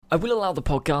I will allow the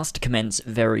podcast to commence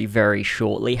very, very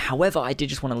shortly. However, I did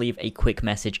just want to leave a quick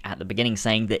message at the beginning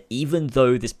saying that even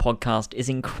though this podcast is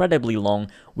incredibly long,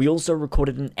 we also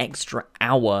recorded an extra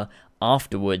hour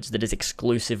afterwards that is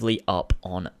exclusively up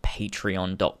on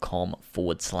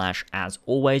patreon.com/as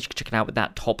always. Check it out with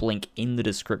that top link in the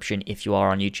description if you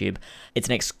are on YouTube. It's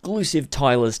an exclusive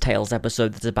Tyler's Tales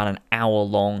episode that's about an hour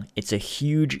long. It's a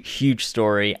huge, huge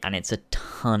story, and it's a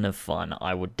ton of fun.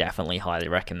 I would definitely highly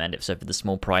recommend it. So for the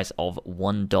small price of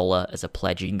 $1 as a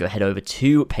pledge, you can go head over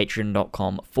to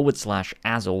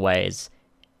patreon.com/as always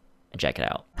and check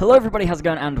it out. Hello everybody, how's it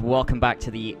going? And welcome back to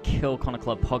the Kill Connor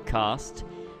Club podcast.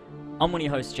 I'm one of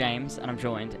your hosts, James, and I'm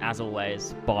joined, as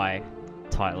always, by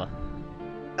Tyler.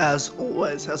 As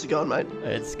always, how's it going, mate?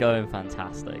 It's going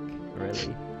fantastic,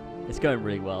 really. It's going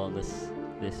really well, this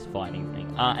fighting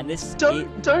thing. And this...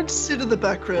 Don't sit in the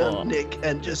background, Nick,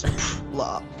 and just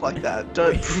laugh like that.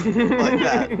 Don't like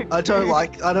that. I don't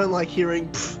like hearing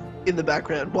in the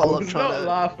background while I'm trying to...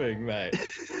 laughing, mate.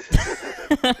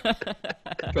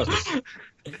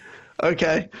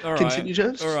 Okay, continue,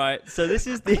 James. Alright, so this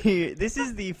is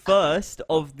the first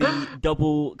of the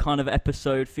double kind of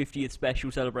episode 50th special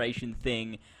celebration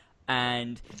thing,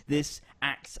 and this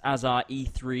acts as our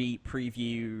E3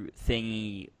 preview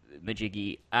thingy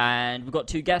majiggy, and we've got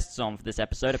two guests on for this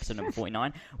episode number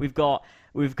 49. We've got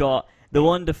the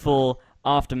wonderful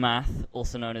Aftermath,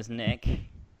 also known as Nick.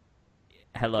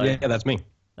 Hello. Yeah, that's me.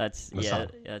 That's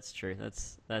true.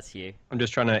 That's you. I'm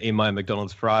just trying to eat my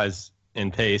McDonald's fries in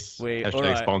peace.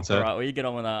 Hashtag sponsor. Alright, well, you get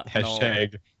on with that.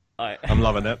 Hashtag. No. I'm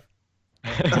loving it.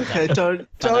 Okay, don't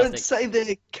say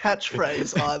their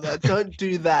catchphrase either. Don't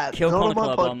do that. Kill Not Connor on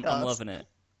my Club, podcast. I'm loving it.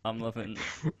 I'm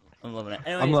loving it.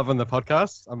 Anyways, I'm loving the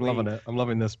podcast. I'm loving it. I'm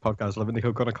loving this podcast. Loving the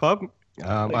Kill Connor Club.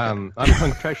 I'm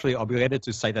contractually obligated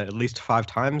to say that at least 5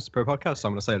 times per podcast. So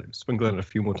I'm going to sprinkle it a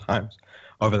few more times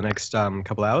over the next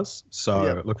couple hours.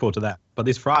 So look forward to that. But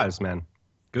these fries, man,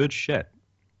 good shit.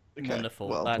 Okay, wonderful.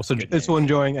 well, That's also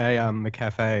enjoying a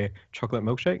McCafe chocolate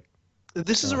milkshake.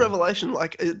 this is a revelation.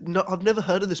 I've never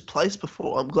heard of this place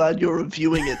before. I'm glad you're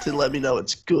reviewing it to let me know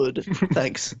it's good.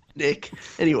 Thanks, Nick.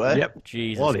 Anyway. Yep.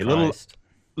 Jesus Wally, Christ.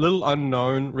 little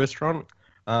unknown restaurant.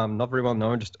 Not very well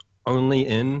known. Just only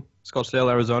in Scottsdale,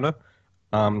 Arizona.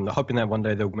 Hoping that one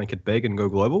day they'll make it big and go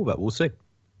global, but we'll see.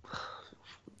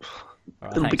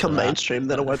 Alright, It'll thanks become for that. mainstream,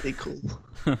 then it won't be cool.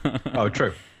 Oh,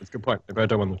 true. That's a good point. Maybe I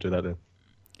don't want to do that then.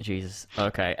 Jesus.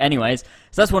 Okay. Anyways,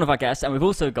 so that's one of our guests, and we've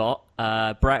also got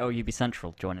Brett or UB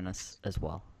Central joining us as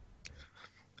well.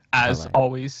 As Hello.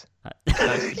 always,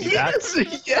 nice to be back.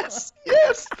 yes.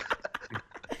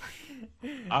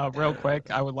 Real quick,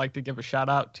 I would like to give a shout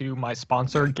out to my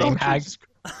sponsor, Oh, GameHag.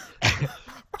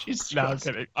 Jesus No, I'm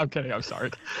Christ. kidding. I'm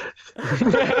sorry.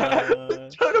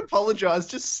 Don't apologize.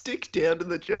 Just stick down to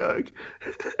the joke.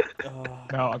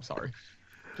 No, I'm sorry.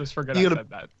 Just forget You I gotta- said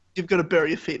that. You've got to bury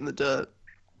your feet in the dirt.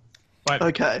 But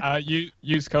Okay. you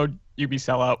use code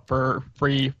UBSellout for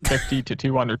free 50 to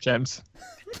 200 gems.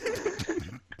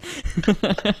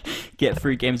 Get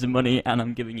free games and money, and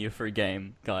I'm giving you a free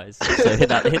game, guys. So hit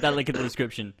that link in the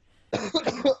description.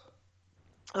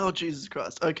 Oh, Jesus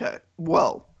Christ. Okay.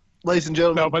 Well, ladies and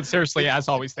gentlemen. No, but seriously, as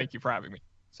always, thank you for having me.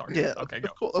 Sorry. Yeah, Okay, go.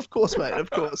 of course, mate, of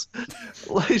course.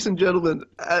 Ladies and gentlemen,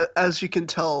 as you can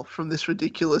tell from this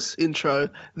ridiculous intro,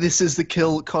 this is the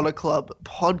Kill Connor Club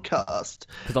podcast.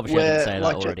 Because obviously I didn't say that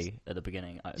like, already at the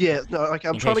beginning. Yeah, no, like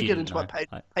I'm In trying case to you get didn't into my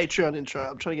know, Patreon intro.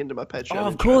 I'm trying to get into my Patreon Oh,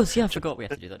 of intro. course, yeah, I forgot we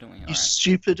have to do that, don't we? You Alright.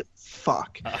 stupid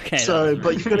fuck. Okay, So, that was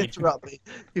but you've got to really- interrupt me.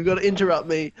 You've got to interrupt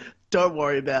me. Don't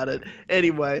worry about it.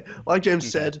 Anyway, like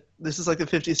James said, this is like the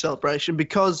 50th celebration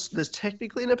because there's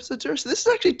technically an episode 0. So this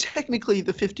is actually technically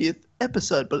the 50th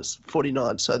episode, but it's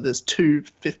 49. So there's two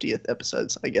 50th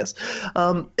episodes, I guess.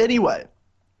 Anyway,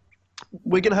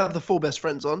 we're going to have the 4 best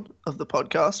friends on of the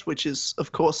podcast, which is,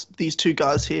 of course, these 2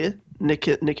 guys here, Nick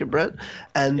and Brett,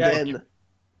 and then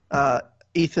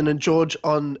Ethan and George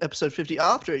on episode 50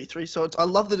 after E3. So I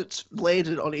love that it's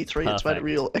landed on E3. It's made it Perfect.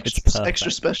 real It's extra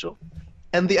perfect. special.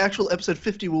 And the actual episode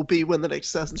 50 will be when the next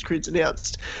Assassin's Creed's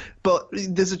announced. But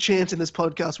there's a chance in this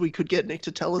podcast we could get Nick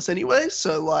to tell us anyway.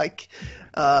 So,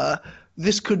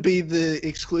 this could be the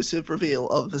exclusive reveal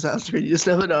of Assassin's Creed. You just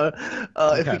never know.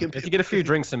 If you get a few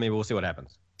drinks in me, we'll see what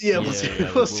happens. Yeah, we'll Yeah, see,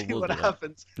 yeah, we'll see we'll what do that.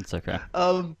 happens. It's okay.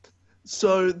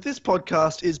 So this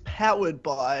podcast is powered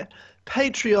by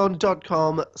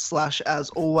patreon.com/as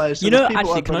always. So You know, the people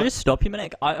actually, I've can I got- just stop you a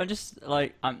minute? I'm just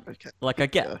like Okay. like I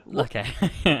get Go.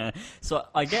 okay. So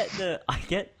I get the like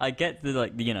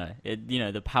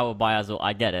the power by as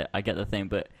I get it. I get the thing,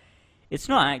 but it's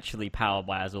not actually powered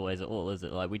by as always at all, is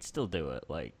it? Like we'd still do it.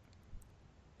 Like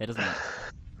it doesn't.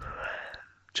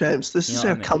 James, this You know is what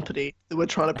our I mean? company that we're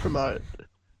trying to promote.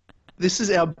 This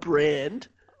is our brand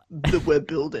that we're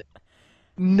building.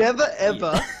 Never,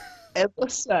 ever, ever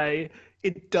say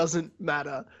it doesn't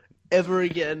matter ever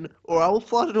again, or I will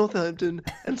fly to Northampton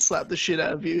and slap the shit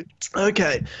out of you.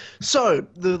 Okay, so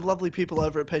the lovely people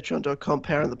over at patreon.com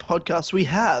powering the podcast, we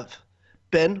have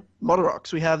Ben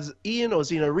Modorox, we have Ian or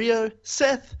Zeno Rio,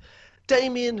 Seth,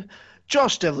 Damien,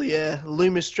 Josh Devlier,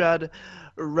 Lumistrad,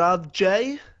 Rav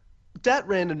J, that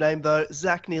random name though,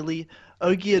 Zach Neely,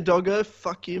 Ogia Doggo,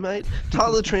 fuck you mate,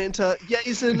 Tyler Tranter,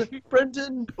 Yazen,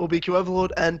 Brendan, or BQ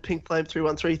Overlord, and Pink Flame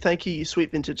 313. Thank you, you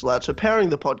sweet vintage lads, for powering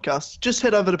the podcast. Just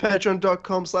head over to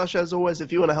patreon.com/as always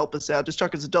if you want to help us out. Just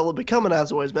chuck us $1, become an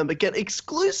As Always member, get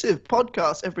exclusive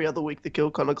podcasts every other week. The Kill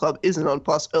Connor Club isn't on,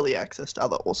 plus early access to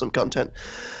other awesome content.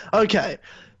 Okay,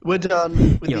 we're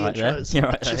done with You're the right there. intros. You're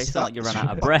right there. Just It's not like you start- ran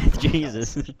out of breath.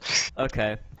 Jesus.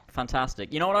 Okay.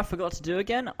 Fantastic. You know what I forgot to do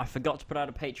again? I forgot to put out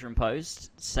a Patreon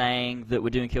post saying that we're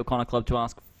doing Kill Connor Club to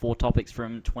ask 4 topics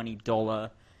from $20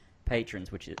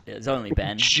 patrons, which is only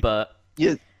Ben, but...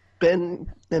 Yeah, Ben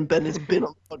has been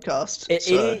on the podcast.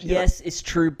 Yes, it's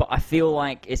true, but I feel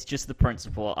like it's just the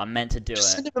principle. I meant to do Just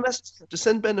it. send him a message. Just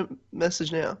send Ben a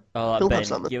message now. Oh, He'll have Ben,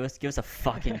 something. give us a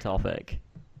fucking topic.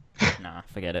 Nah,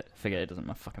 forget it. Forget it.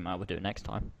 Doesn't fucking matter. We'll do it next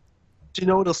time. Do you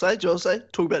know what he'll say? Joel will say,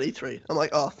 talk about E3. I'm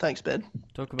like, oh, thanks, Ben.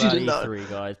 Talk about Didn't know. E3,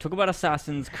 guys. Talk about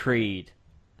Assassin's Creed,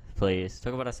 please.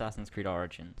 Talk about Assassin's Creed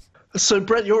Origins. So,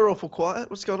 Brett, you're awful quiet.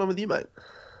 What's going on with you, mate?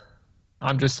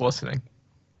 I'm just listening.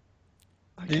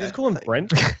 Did you just call him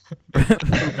Brent?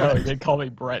 No, they call me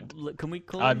Brent. Look, can we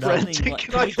call I'm him not- something? Brent, Like,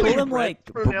 can can I we call call you him Brent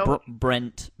like for now?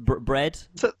 Brent? Bread?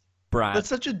 So- Brad? That's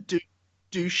such a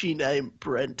douchey name,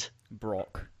 Brent.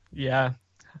 Brock. Yeah,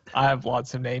 I have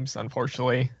lots of names,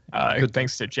 unfortunately.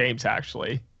 Thanks to James,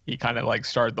 actually, he kind of like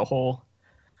started the whole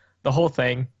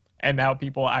thing, and now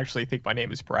people actually think my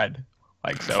name is Bread.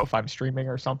 Like, so if I'm streaming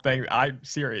or something, I'm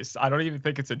serious. I don't even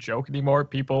think it's a joke anymore.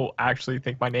 People actually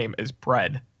think my name is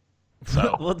Bread.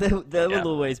 So Well, there Yeah. will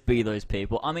always be those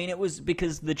people. I mean, it was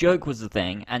because the joke was the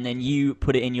thing, and then you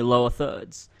put it in your lower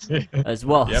thirds as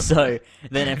well. Yep. So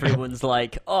then everyone's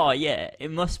like, "Oh yeah,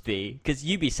 it must be," because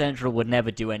UB Central would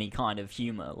never do any kind of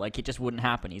humor. Like, it just wouldn't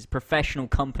happen. He's a professional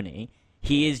company.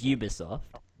 He is Ubisoft,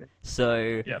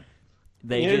 so Yep.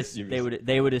 they He is just Ubisoft.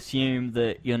 they would assume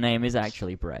that your name is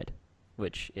actually Bread,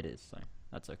 which it is. So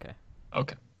that's okay.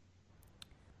 Okay.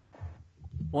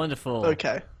 Wonderful.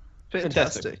 Okay.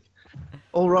 Fantastic.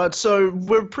 All right, so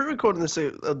we're pre-recording this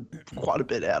quite a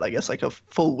bit out, I guess, like a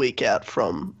full week out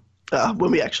from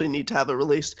when we actually need to have it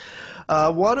released.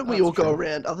 Why don't we That's all go true.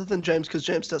 around, other than James, because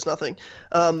James does nothing.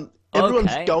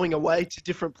 Everyone's Okay. going away to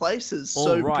different places. All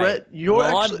So, right. Brett, you're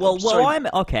well, actually...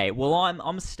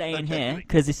 I'm staying Okay, here great.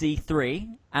 because it's E3,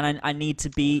 and I need to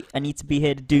be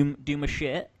here to do my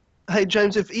shit. Hey,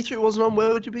 James, if E3 wasn't on, where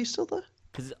would you be still, though?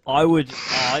 Because I would,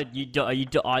 we don't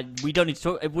need to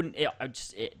talk. It wouldn't.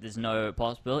 There's no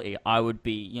possibility. I would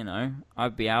be,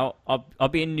 I'd be out. I'll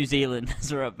be in New Zealand.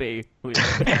 That's where I'll be with,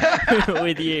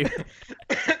 with you.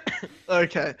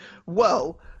 Okay,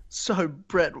 well, so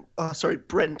Brent,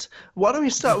 why don't we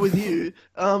start with you?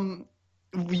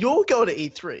 You're going to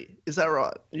E3, is that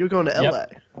right? You're going to Yep.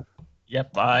 LA.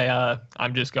 Yep.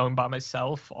 I'm just going by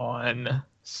myself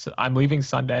I'm leaving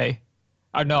Sunday.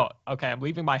 Oh no. Okay, I'm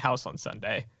leaving my house on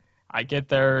Sunday. I get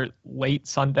there late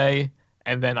Sunday,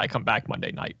 and then I come back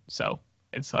Monday night. So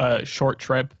it's a short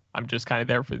trip. I'm just kind of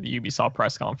there for the Ubisoft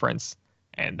press conference,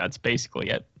 and that's basically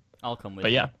it. I'll come with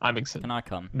But you. yeah, I'm excited. Can I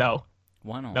come? No,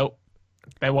 Why not? nope.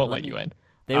 They won't Let let you me- in.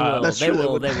 They will. That's They true, they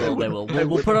will. would- They they will. They would- will. they We'll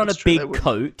would, put on a that's true, they big would.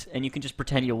 coat, and you can just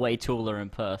pretend you're way taller in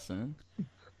person.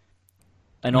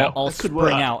 And No. I'll That could spring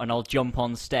work. out, and I'll jump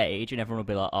on stage, and everyone will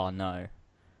be like, "Oh no,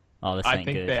 oh this I ain't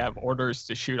think good." they have orders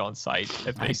to shoot on site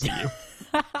if they see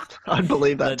you. I'd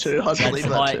believe that That's- too. I'd believe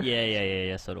that's- that too.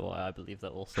 Yeah. So do I. I believe that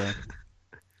also.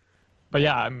 But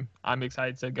yeah, I'm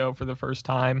excited to go for the first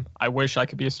time. I wish I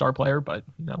could be a star player, but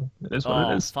it is what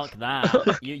Oh, it is. fuck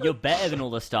that! You're better than all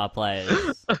the star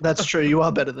players. That's true. You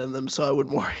are better than them, so I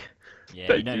wouldn't worry. Yeah,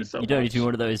 Thank you don't. you so You don't need to be much.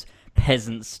 one of those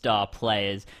peasant star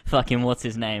players. Fucking what's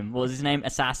his name? What was his name?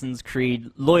 Assassin's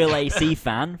Creed loyal AC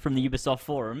fan from the Ubisoft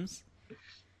forums.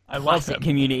 I love Classic him.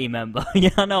 community member.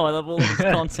 Yeah, I know. I love all of his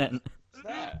content.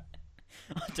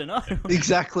 I don't know.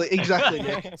 Exactly,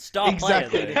 Nick. Star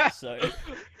Exactly. player though, so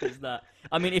is that.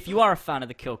 I mean, if you are a fan of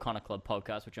the Kill Connor Club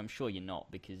podcast, which I'm sure you're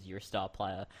not because you're a star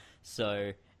player,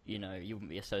 so you wouldn't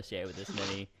be associated with this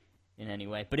in any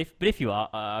way. But if you are,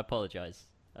 I apologize.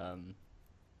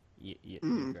 You're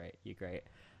great. You're great.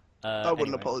 I wouldn't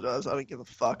Anyway. apologize. I don't give a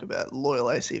fuck about loyal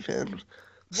AC fans. What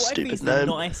if Stupid he's the name.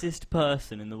 nicest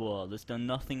person in the world that's done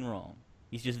nothing wrong?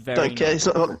 He's just very. Don't care. He's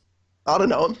not. I don't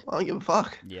know him. I don't give a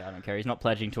fuck. Yeah, I don't care. He's not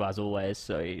pledging to As Always,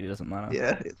 so it doesn't matter.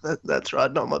 Yeah, that's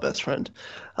right. Not my best friend.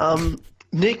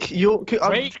 Nick, you're. First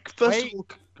of all,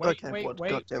 okay.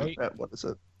 God damn it, what is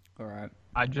it? All right.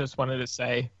 I just wanted to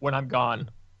say, when I'm gone,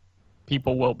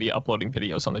 people will be uploading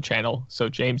videos on the channel. So,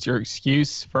 James, your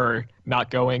excuse for not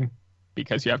going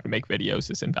because you have to make videos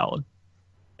is invalid.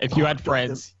 If you had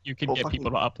friends, you can get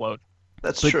people to upload.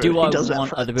 That's But true. do I He does have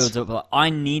want other friends. people to upload? I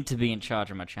need to be in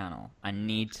charge of my channel. I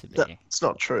need to be. That's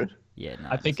not true. Yeah, no.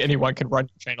 I think anyone can run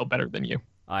your channel better than you.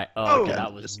 Okay, Oh,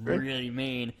 that was disagree. really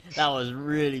mean. That was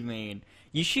really mean.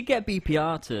 You should get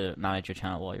BPR to manage your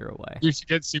channel while you're away. You should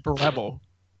get Super Rebel.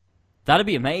 That'd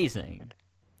be amazing.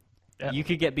 Yeah. You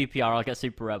could get BPR, I'll get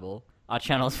Super Rebel. Our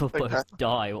channels will both Okay.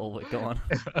 die while we're gone.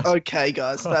 Okay,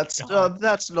 guys, that's God.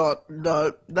 that's not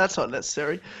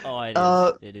necessary. Oh,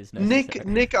 it is necessary.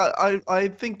 Nick, I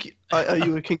think I owe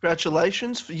you a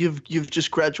congratulations. You've just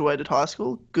graduated high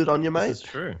school. Good on you, This mate. is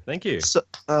true. Thank you. So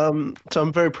I'm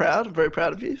very proud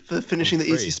of you for finishing the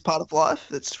Free. easiest part of life.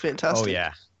 That's fantastic. Oh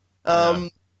yeah,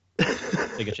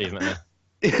 big achievement there.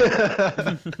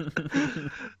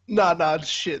 Nah,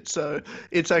 shit. So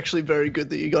it's actually very good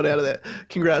that you got out of there.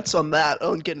 Congrats on that,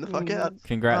 on getting the fuck out.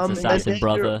 Congrats, and assassin then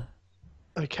brother.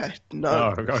 Okay,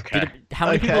 no. Oh, okay. How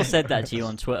many people Okay. said that to you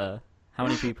on Twitter? How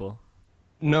many people?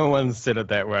 No one said it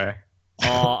that way.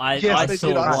 Oh, I they saw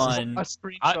did. one. I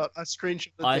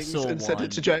screenshot the I things saw and sent one.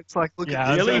 it to James. Like, look Yeah, at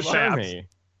I this. was Really? gonna say, Show I'm me.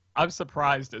 I'm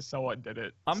surprised that someone did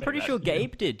it. I'm say pretty that sure to you.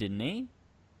 Gabe did, didn't he?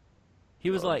 He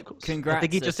was Oh, of like, course. congrats. I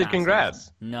think he just said assassin.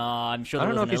 congrats. No, I'm sure I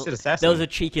there don't know was if he an- said assassin. There was a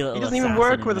cheeky little He doesn't even assassin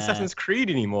work in with there. Assassin's Creed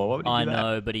anymore. Why would he I do that?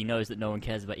 know, but he knows that no one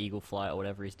cares about Eagle Flight or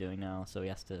whatever he's doing now, so he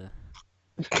has to.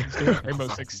 He's doing Rainbow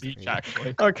Assassin's Six Siege, Creed.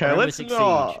 actually. Okay, Rainbow let's Six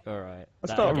not. Siege. All right. Let's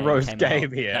That not game roast came Gabe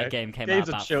out- here. That game came Gabe's out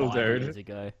a about chill 5 dude. years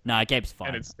ago. Nah, Gabe's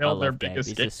fine. it's still I their love Gabe. biggest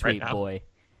He's a gift right sweet now. boy.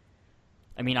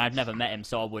 I mean, I've never met him,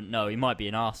 so I wouldn't know. He might be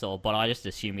an arsehole, but I just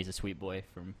assume he's a sweet boy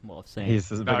from what I've seen. He's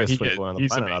the No, biggest he sweet did. boy on the He's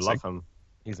planet. amazing. I love him.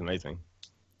 He's amazing.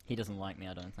 He doesn't like me,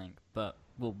 I don't think. But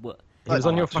well, He was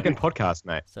on your actually- fucking podcast,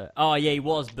 mate. So, oh yeah, he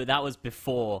was, but that was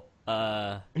before.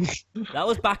 That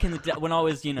was back in the day when I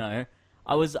was,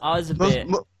 I was a bit.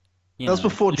 That was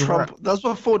before you Trump. That was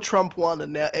before Trump won,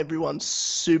 and now everyone's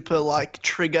super like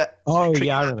trigger. Oh, trigger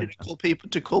yeah, I happy remember.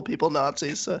 to call people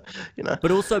Nazis. So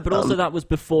But also that was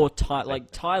before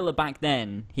Tyler back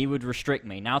then. He would restrict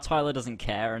me. Now Tyler doesn't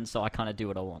care, and so I kind of do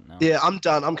what I want now. yeah, I'm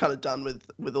done. I'm kind of done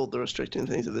with all the restricting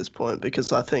things at this point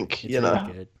because I think It's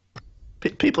really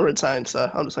good. people are insane. So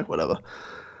I'm just like whatever.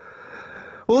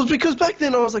 Well, it's because back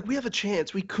then I was like, we have a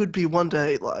chance. We could be one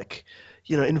day like,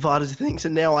 invited to things,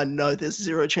 and now I know there's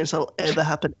zero chance that'll ever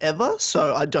happen ever.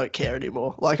 So I don't care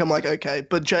anymore. Like I'm like, okay,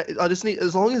 but I just need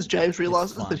as long as James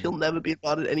realizes fine. that he'll never be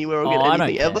invited anywhere or Oh, get I don't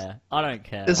anything care. ever. I don't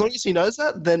care. As long as he knows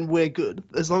that, then we're good.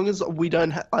 As long as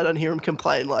I don't hear him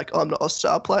complain like I'm not a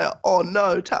star player. Oh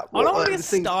no, tap. I don't want to be a and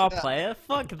things star like that. player.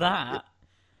 Fuck that.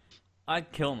 I'd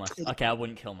kill myself. Okay, I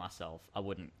wouldn't kill myself. I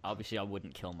wouldn't. Obviously, I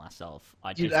wouldn't kill myself.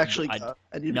 You'd actually go,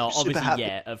 and you'd No, be super obviously, happy.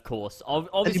 yeah, of course. And you'd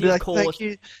Obviously, be like, of course.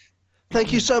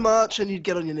 thank you so much, and you'd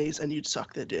get on your knees and you'd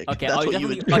suck their dick. Okay, That's I what you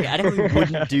definitely, would do. okay, I definitely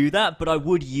wouldn't do that, but I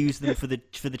would use them for the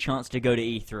chance to go to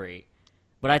E3.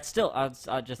 But I'd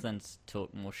just then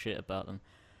talk more shit about them.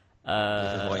 is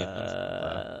why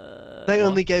you're They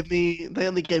only gave me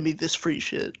this free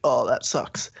shit. Oh, that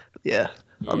sucks. Yeah,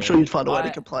 I'm Yeah. sure you'd find a way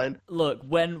to complain. Look,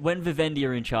 when Vivendi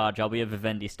are in charge, I'll be a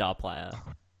Vivendi star player,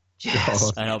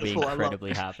 Yes, and I'll be beautiful, I love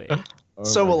incredibly happy. Oh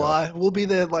So my will God. I. We'll be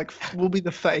there, we'll be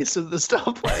the face of the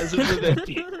star players of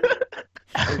Vivendi.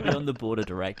 I'll be on the board of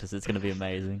directors. It's going to be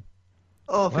amazing.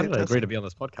 Oh, Why did I fantastic. agree to be on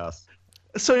this podcast?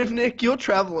 So, if Nick, you're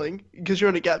traveling because you're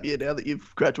in a gap year now that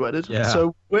you've graduated. Yeah.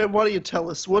 So, why don't you tell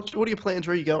us what are your plans?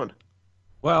 Where are you going?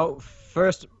 Well,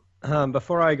 first,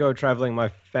 before I go traveling, my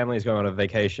family is going on a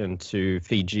vacation to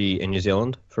Fiji in New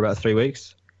Zealand for about 3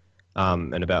 weeks,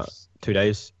 in about 2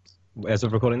 days, as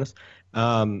of recording this,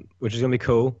 which is going to be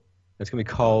cool. It's going to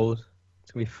be cold.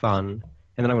 It's going to be fun.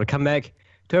 And then I'm going to come back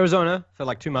to Arizona for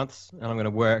like 2 months, and I'm going to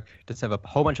work to save up a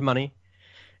whole bunch of money.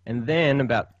 And then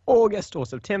about August or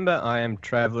September, I am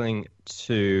traveling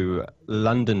to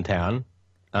London town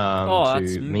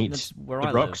to meet that's where the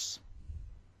I live. Brooks.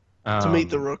 To meet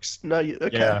the Rooks? No,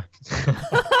 okay. Yeah.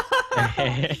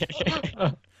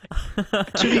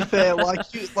 To be fair,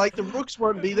 like the Rooks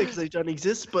won't be there because they don't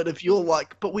exist. But if you're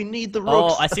like, but we need the Rooks.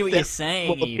 Oh, I see what then you're saying.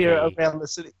 Will appear Evie. around the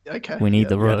city. Okay. We need yeah.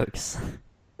 the rooks.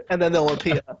 And then they'll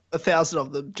appear 1,000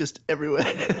 of them just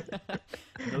everywhere.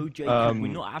 No, Jacob, we're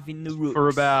not having the rooks.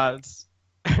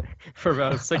 For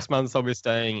about 6 months, I'll be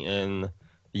staying in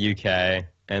the UK,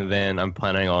 and then I'm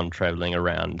planning on traveling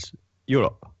around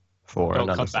Europe for Don't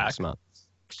another come 6 back. months.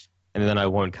 And then I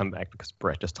won't come back because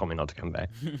Brett just told me not to come back.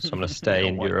 So I'm going to stay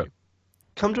in Don't want Europe.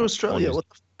 Come to Australia. Or What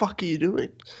the fuck are you doing?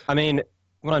 I mean,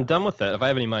 when I'm done with that, if I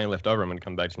have any money left over, I'm going to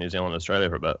come back to New Zealand and Australia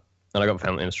for a bit. And I got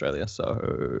family in Australia, so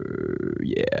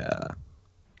yeah.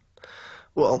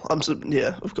 Well,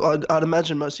 I'd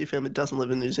imagine most of your family doesn't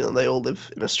live in New Zealand. They all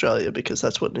live in Australia because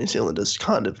that's what New Zealanders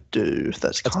kind of do.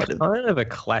 That's It's kind of kind of a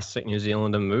classic New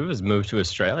Zealander move, is move to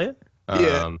Australia.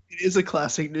 yeah. It is a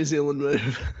classic New Zealand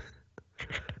move.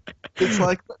 It's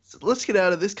like let's get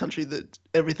out of this country that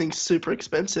everything's super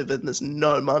expensive and there's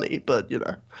no money. But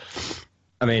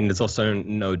I mean, there's also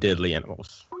no deadly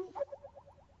animals.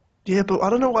 yeah. But I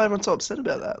don't know why everyone's so upset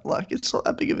about that. Like, it's not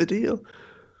that big of a deal.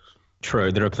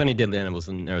 True, there are plenty of deadly animals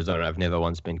in Arizona. I've never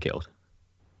once been killed.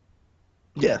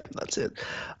 Yeah, that's it.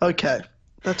 Okay,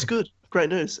 that's good. Great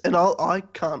news. And I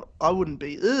wouldn't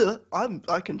be.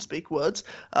 I can speak words.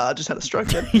 I just had a stroke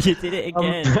then. You did it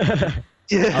again.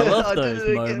 Yeah, I love did those it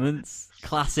again. moments.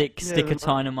 Classic Yeah, stick a man.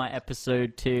 Dynamite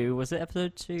episode 2. Was it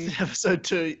episode 2? Episode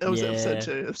 2. That was Yeah, episode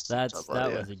 2. of That Stuff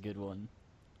was a good one.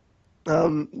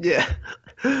 Yeah.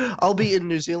 I'll be in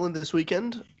New Zealand this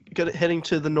weekend. Heading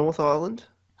to the North Island.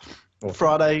 Awesome.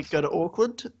 Friday, go to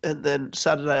Auckland, and then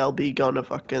Saturday I'll be going to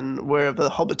fucking wherever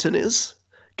Hobbiton is,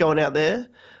 going out there.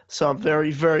 So I'm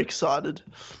very, very excited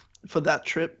for that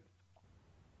trip.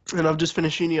 And I've just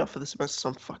finished uni off for the semester, so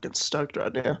I'm fucking stoked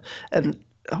right now. And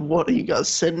what are you guys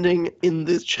sending in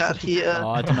this chat here? Oh,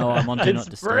 I don't know. I'm on Do Not It's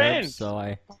Disturb, Brent. so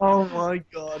I. Oh my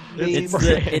god,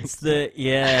 It's memes.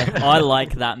 yeah. I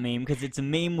like that meme because it's a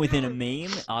meme within a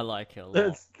meme. I like it a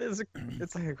lot.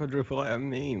 It's like a quadruple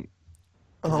meme.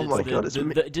 Oh my god, it's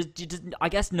me. I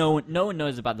guess no one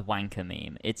knows about the wanker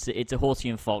meme. It's a Horsey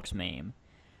and Fox meme,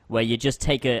 where you just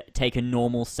take a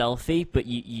normal selfie, but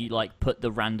you like put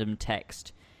the random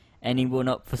text, anyone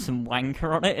up for some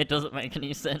wanker on it. It doesn't make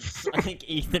any sense. I think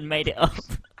Ethan made it up.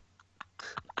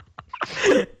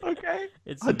 Okay.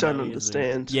 It's I don't amazing.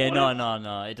 understand. Yeah,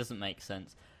 no, it doesn't make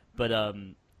sense. But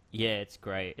yeah, it's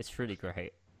great. It's really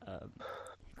great.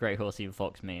 Great Horsey and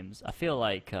Fox memes. I feel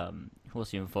like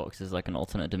Horsey and Fox is like an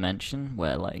alternate dimension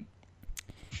where like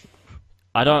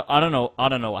I don't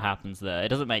know what happens there. It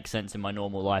doesn't make sense in my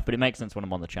normal life, but it makes sense when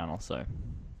I'm on the channel, so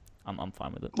I'm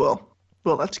fine with it.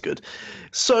 Well, that's good.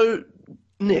 So,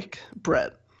 Nick,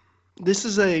 Brett, this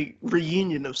is a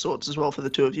reunion of sorts as well for the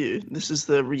two of you. This is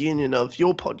the reunion of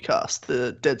your podcast,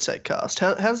 the Dead Set Cast.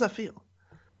 How does that feel?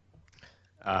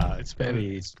 It's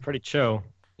pretty chill.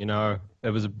 You know, it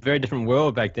was a very different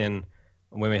world back then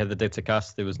when we had the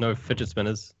Dexacast. There was no fidget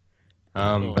spinners.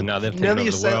 But now they've taken Now that over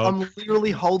you the say, world. I'm literally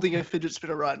holding a fidget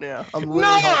spinner right now. I'm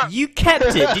literally holding... You kept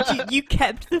it. Did you? You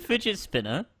kept the fidget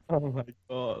spinner? Oh my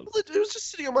god. It was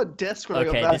just sitting on my desk when I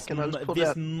Okay, got this, back, and I just pulled it this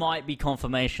out. might be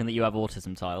confirmation that you have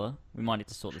autism, Tyler. We might need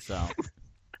to sort this out.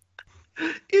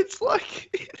 It's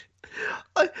like...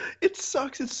 it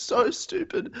sucks. It's so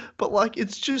stupid, but like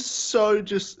it's just I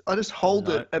just hold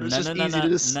it, and it's just easy to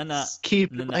just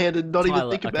keep in my hand and not even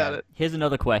Tyler, think about okay, it. Here's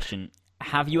another question: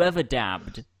 have you ever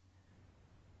dabbed?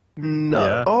 No.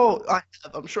 Yeah. Oh, I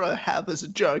have. I'm sure I have as a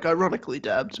joke. Ironically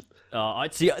dabbed.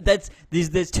 I'd see.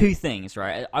 There's two things,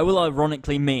 right? I will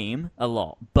ironically meme a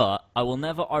lot, but I will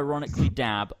never ironically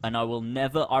dab, and I will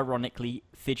never ironically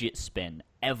fidget spin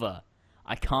ever.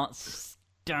 I can't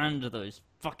stand those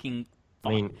fucking. I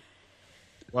mean,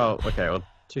 well,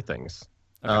 two things.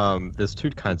 Okay. There's two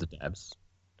kinds of dabs.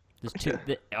 There's two.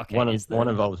 Okay. One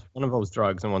involves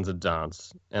drugs and one's a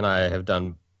dance, and I have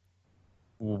done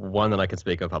one that I can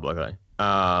speak of publicly. Okay.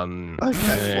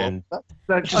 And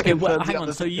That just Okay. Well, confirms hang the on.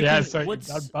 other So thing. you Yeah, can, so you've what's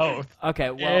done both. okay?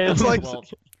 Well, Yeah, it's like- well,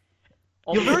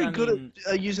 You're very obviously, I mean,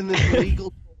 good at using this legal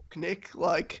talk, Nick.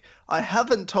 Like, I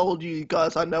haven't told you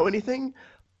guys I know anything,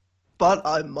 but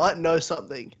I might know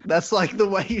something. That's like the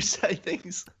way you say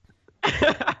things.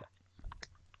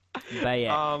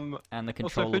 Bayek and the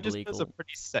also, control of fidget legal. spinners are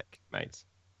pretty sick, mate.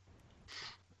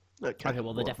 Okay. Okay,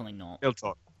 well, they're definitely not. Real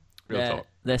talk. Real talk.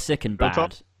 They're sick and Real bad.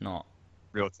 talk? Not.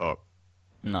 Real talk.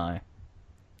 No.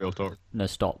 Real talk. No,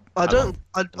 stop. I don't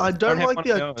don't like have the one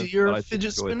now, idea but I of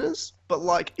fidget enjoy it. spinners, but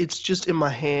like it's just in my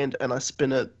hand and I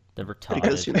spin it They're retarded.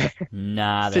 because you know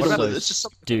Nah, they're Fidget so spinners, it's just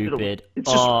something stupid.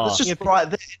 it's just Yeah, right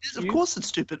there. It is, of course it's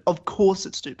stupid. Of course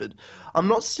it's stupid. I'm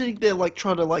not sitting there like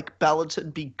trying to like balance it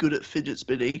and be good at fidget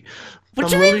spinning. What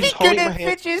I'm do you literally mean just be good holding my at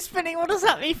hand fidget spinning? What does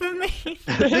that mean for me?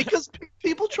 because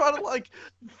people try to like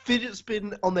fidget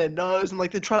spin on their nose and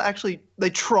like they try to actually they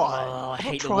try. Oh, I I'm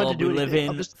hate not the trying to world do we live anything. in.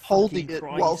 I'm just holding Fucking it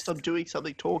Christ. whilst I'm doing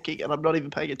something talking and I'm not even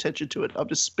paying attention to it. I'm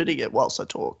just spinning it whilst I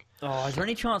talk. Oh, is there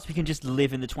any chance we can just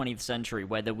live in the 20th century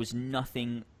where there was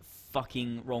nothing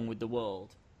fucking wrong with the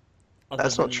world?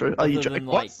 That's not true. Are you other than, joking?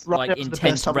 like, Right like now for the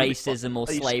intense first time in the racism or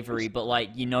Are you slavery, serious? but like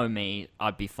you know me,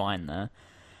 I'd be fine there.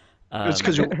 It's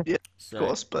because you're, yeah, So, of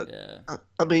course, but yeah.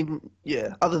 I mean,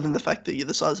 yeah. Other than the fact that you're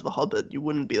the size of a hobbit, you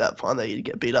wouldn't be that fine that you'd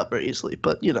get beat up very easily.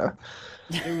 But you know,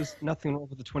 There was nothing wrong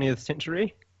with the 20th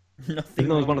century. Nothing Even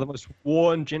though it was one wrong. of the most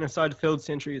war and genocide-filled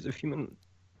centuries of human.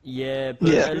 Yeah, but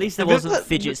Yeah. at least there But- wasn't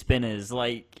fidget spinners.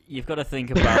 Like you've got to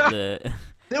think about the.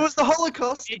 there was the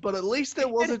Holocaust, but at least there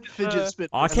wasn't fidget spin.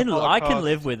 I can Holocaust.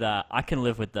 live with that. I can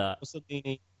live with that.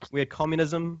 Mussolini. We had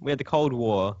communism. We had the Cold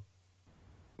War.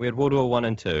 We had World War One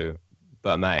and Two.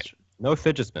 But mate, no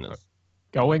fidget spinners.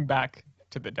 Going back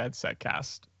to the Dead Set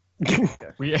cast,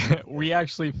 we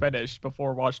actually finished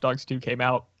before Watch Dogs 2 came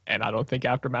out, and I don't think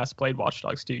Aftermath played Watch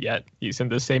Dogs 2 yet. He's in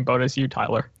the same boat as you,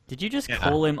 Tyler. Did you just Yeah.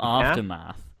 call him Yeah.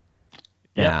 Aftermath?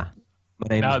 Yeah. My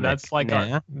name's No, Nick. that's like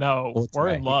Nah. no. Or We're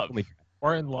Trey. in You love. call me-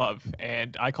 We're in love,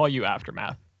 and I call you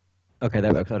Aftermath. Okay,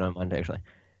 that works. I don't mind actually.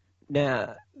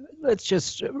 Now, let's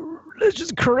just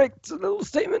correct a little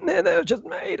statement there that I just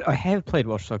made. I have played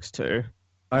Watch Dogs 2.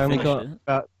 I only Finished got it?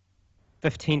 about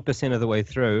 15% of the way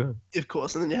through. Of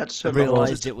course, and then you had to I turn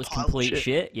realized it was complete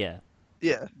shit. Yeah,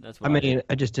 Yeah, that's I what mean,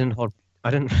 I just didn't hold. I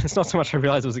didn't. It's not so much I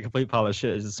realized it was a complete pile of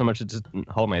shit. It's just so much it just didn't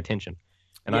hold my attention.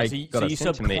 And yeah, I so you, got so it you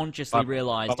sent to me subconsciously by-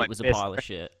 realized by it was a my best pile of friend.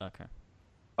 shit. Okay.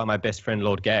 by my best friend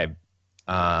Lord Gabe.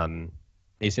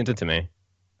 He sent it to me.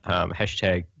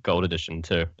 Hashtag Gold Edition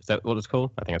too. Is that what it's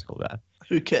called? I think it's called that.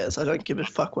 who cares? I don't give a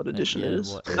fuck what edition Yeah, it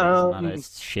is. what- it doesn't matter, Um,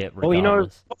 it's shit Well, you know,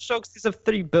 regardless. Watch Dogs is of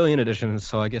 3 billion editions,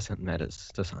 so I guess it matters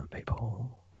to some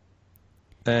people.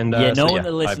 And Yeah, no so, one yeah,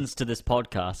 that listens to this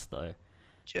podcast though.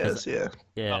 Yes, yeah.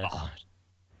 Yeah. Oh,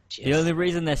 The only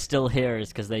reason they're still here is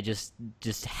because they just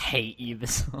hate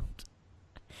Ubisoft.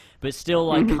 But still,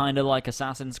 like, kind of like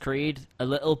Assassin's Creed, a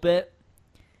little bit.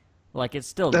 Like, it's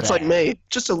still That's there. like me,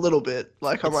 just a little bit.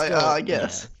 Like I'm It's like, still- I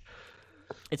guess.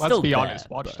 It's Let's still be there, honest.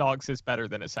 Watch but Dogs is better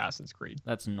than Assassin's Creed.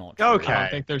 That's not true. Okay. I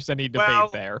don't think there's any debate Well-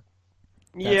 there.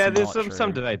 yeah, That's there's not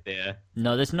some true. debate there.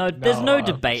 No, there's no No,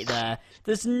 debate there.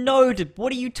 There's no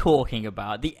what are you talking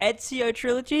about? The Ezio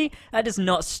trilogy? That does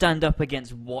not stand up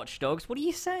against Watch Dogs. What are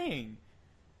you saying?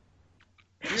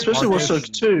 Especially Watch Marcus-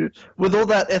 Dogs 2, with all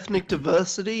that ethnic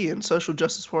diversity and social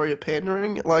justice warrior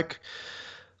pandering, like,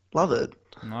 love it.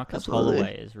 Marcus Absolutely.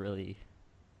 Holloway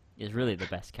is really the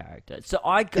best character. So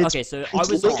I It's- okay, so I It's,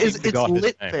 was lit, on, it's, Forgot his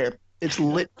lit, name. fam. It's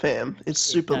lit, fam. It's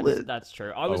super that's, lit. That's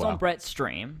true. I was wow. on Brett's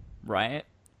stream, right?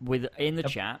 In the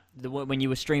chat, when you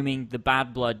were streaming the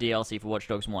Bad Blood DLC for Watch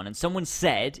Dogs 1, and someone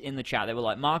said in the chat, they were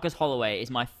like, Marcus Holloway is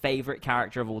my favorite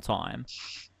character of all time.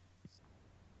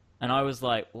 And I was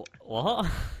like, what?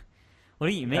 What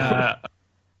do you mean? I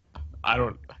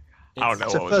don't know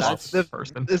It's the what was first- up with the- this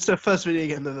person. It's the first video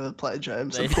game I've ever played,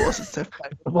 James. Of They- course, it's their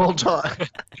favorite of all time.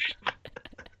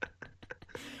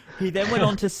 He then went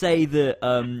on to say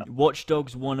that Watch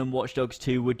Dogs 1 and Watch Dogs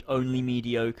 2 were only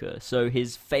mediocre. So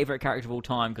his favorite character of all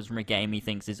time, because from a game he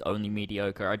thinks is only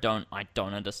mediocre. I don't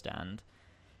understand.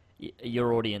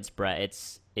 Your audience, Brett,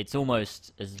 it's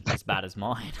almost as bad as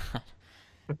mine.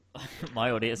 My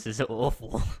audience is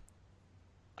awful.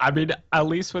 I mean, at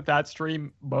least with that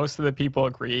stream, most of the people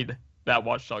agreed that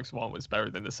Watch Dogs 1 was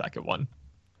better than the second one,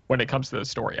 when it comes to the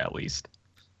story, at least.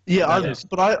 Yeah, That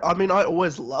but I mean, I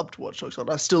always loved Watch Dogs 1.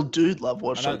 I still do love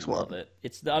Watch I Dogs don't 1. love it. I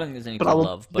don't think there's any But to I will-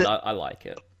 love, but I like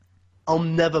it. I'll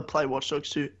never play Watch Dogs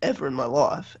 2 ever in my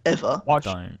life. Ever. Watch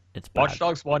It's bad. Watch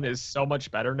Dogs 1 is so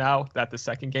much better now that the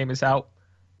second game is out.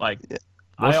 Like, Yeah.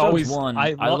 Watch I Dogs always 1,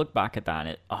 I I lo- look back at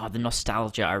that and the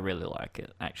nostalgia, I really like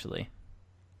it, actually.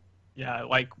 Yeah,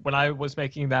 like when I was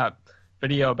making that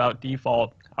video about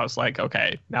Default, I was like,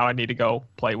 okay, now I need to go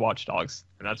play Watch Dogs,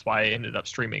 and that's why I ended up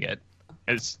streaming it.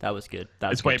 That was good.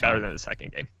 That's It's way good better time. than the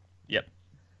second game.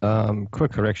 Yep.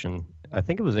 Quick correction. I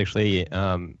think it was actually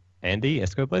Andy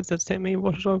Escoblades that sent me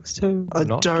Watch Dogs 2. I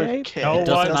not don't Gabe. care. No It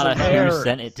doesn't one matter cares. who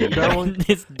sent it to you. No one-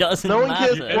 This doesn't no one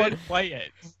cares matter. You what- didn't play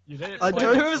it. You didn't. I play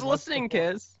don't- it. Who's listening,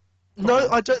 Kez? No,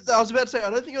 I don't. I was about to say, I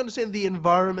don't think you understand the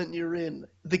environment you're in.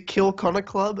 The Kill Connor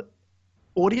Club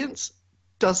audience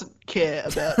doesn't care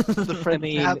about the friend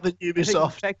mean, have the I think the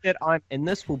Ubisoft. fact that I'm in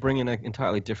this will bring in an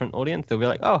entirely different audience. They'll be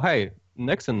like, oh, hey,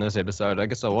 Nick's in this episode. I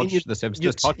guess I'll watch this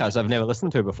podcast I've never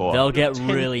listened to before. They'll get Ten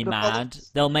really of mad.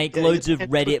 others. They'll make Yeah, loads you of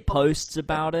get 10 Reddit of posts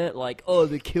about it, like, oh,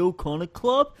 the Kill Connor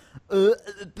Club?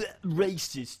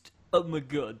 Racist. Oh my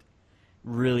god.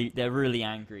 Really, they're really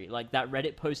angry. Like that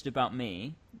Reddit post about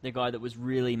me, the guy that was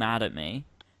really mad at me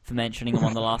for mentioning him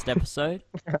on the last episode.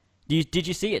 Did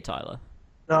you see it, Tyler?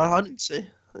 No, I didn't see.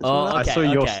 That's Oh, what I okay, saw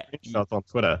your okay. screenshots on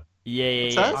Twitter. Yeah.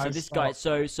 that? So this guy,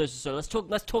 so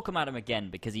let's talk about him again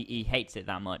because he hates it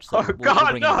that much. So Oh, we'll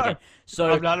God, bring him up no! again.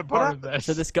 So I'm not a part of this.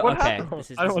 So this guy, What okay, happened?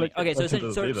 this is I don't wanna okay. get So, into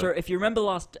this so either. if you remember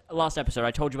last episode,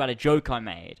 I told you about a joke I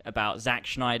made about Zack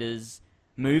Schneider's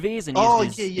movies and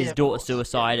used his of daughter's course,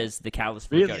 suicide as the catalyst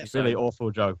for Really, the joke. really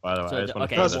awful joke, by the way. So, I just wanna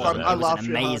okay, throw That's it that was, fun. out I it was laughed an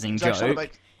real hard. amazing Zack Snyder joke.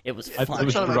 makes- It was I funny.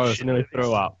 was Shut up, gross. shit I nearly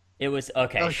threw up. It was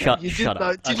okay. Okay, Shut you did up.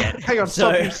 know- did you- Okay. hang on, So-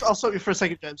 I'll stop you for a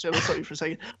second, James. I'll stop you for a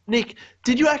second. Nick,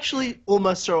 did you actually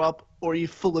almost throw up, or are you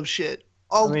full of shit?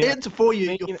 I'll answer for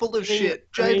you. You're full of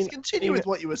shit. James, continue with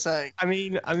what you were saying. I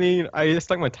mean, I just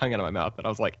stuck my tongue out of my mouth, and I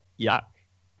was like, yeah.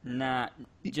 Nah,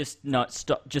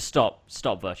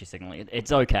 stop virtue signaling.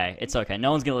 It's okay. It's okay.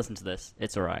 No one's gonna listen to this.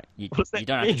 It's all right. You What does that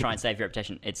don't have to mean? try and save your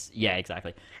reputation. Yeah,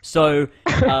 exactly. So,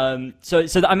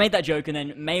 I made that joke, and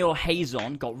then Mayor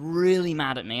Hazon got really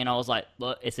mad at me, and I was like,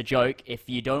 look, it's a joke. If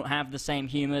you don't have the same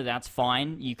humor, that's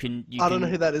fine. I don't know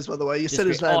who that is, by the way. You said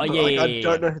his name, Oh, but yeah, I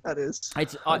don't know who that is. I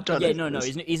don't yeah, know no, who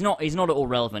it is. he's not at all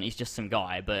relevant. He's just some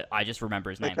guy, but I just remember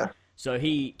his name. Okay. So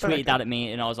he tweeted Okay. that at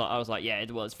me, and I was like, yeah,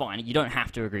 well, it's fine. You don't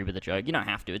have to agree with the joke. You don't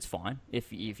have to. It's fine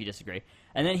if you disagree.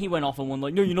 And then he went off and went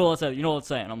like, no, you know what I say. You know what I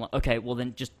say. And I'm like, okay, well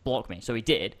then just block me. So he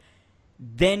did.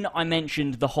 Then I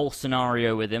mentioned the whole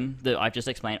scenario with him that I just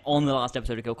explained on the last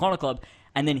episode of Kill Connor Club,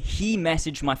 and then he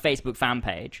messaged my Facebook fan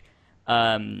page,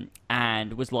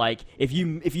 and was like, if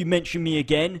you mention me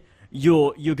again,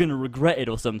 you're gonna regret it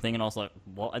or something. And I was like,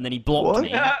 what? And then he blocked What?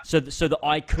 me so that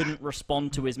I couldn't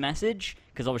respond to his message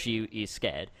because obviously he's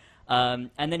scared. And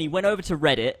then he went over to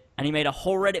Reddit and he made a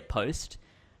whole Reddit post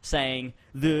saying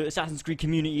the Assassin's Creed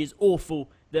community is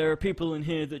awful. There are people in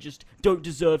here that just don't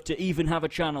deserve to even have a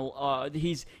channel.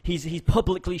 He's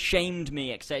publicly shamed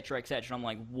me, etc., etc. I'm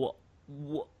like, what?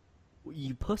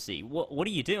 You pussy! What are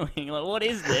you doing? Like, what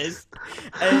is this?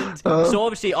 And so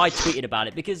obviously I tweeted about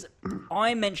it because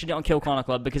I mentioned it on Kill Connor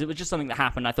Club because it was just something that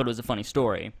happened. I thought it was a funny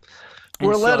story. And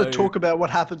We're allowed so- to talk about what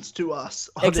happens to us.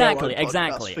 On Exactly, our own podcast,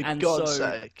 exactly. For And God's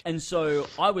so, sake. and so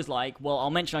I was like, well, I'll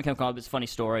mention on Kill Connor Club. It's a funny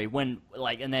story.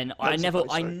 And then I That's a never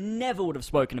funny story. would have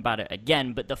spoken about it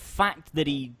again. But the fact that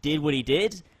he did what he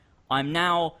did, I'm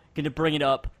now going to bring it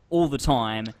up all the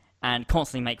time and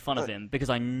constantly make fun of him because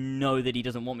I know that he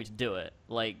doesn't want me to do it.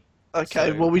 Like. Okay,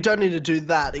 So- well, we don't need to do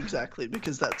that exactly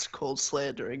because that's called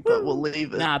slandering, but we'll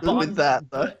leave it Nah, but with that,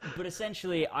 though. But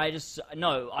essentially, I just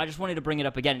wanted to bring it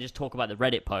up again and just talk about the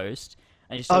Reddit post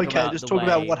and just talk Okay, about just the talk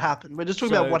about way- what happened. We're just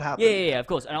talking about what happened. Yeah, of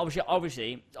course. And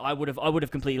obviously, I would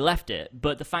have completely left it.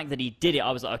 But the fact that he did it,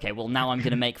 I was like, okay, well, now I'm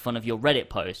gonna make fun of your Reddit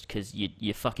post because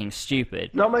you're fucking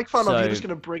stupid. Not make fun of. So- You're just going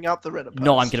to bring up the Reddit post.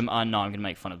 No, I'm gonna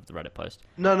make fun of the Reddit post.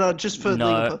 No, just for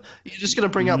No. legal. You're just going to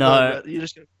bring up No. the. You're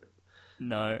just. Gonna...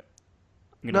 No.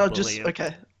 I'm gonna No, bully just you.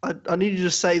 okay. I need you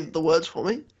to say the words for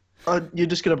me. You're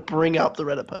just going to bring up the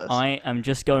Reddit post. I am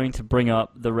just going to bring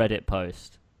up the Reddit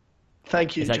post.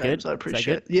 Thank you, Is that James. good? I Is that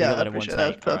appreciate. good? You Yeah, got I that in one appreciate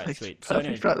that. take? Alright, Perfect. sweet. So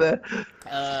Perfect, anyways- right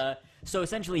there. So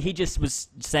essentially, he just was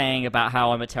saying about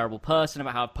how I'm a terrible person,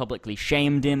 about how I've publicly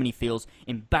shamed him, and he feels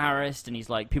embarrassed, and he's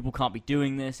like, people can't be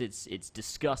doing this. It's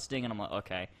disgusting, and I'm like,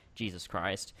 okay, Jesus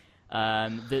Christ.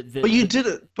 But you did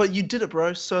it. But you did it,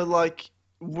 bro. So like,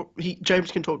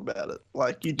 James can talk about it.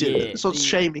 Like you did Yeah, it. It's not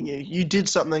shaming you. You did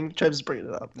something. James is bringing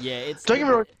it up. Yeah, it's. Don't get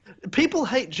me wrong. People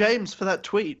hate James for that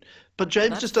tweet, but James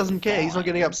That's just doesn't care. He's not fine.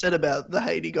 getting upset about the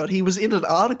hate he got. He was in an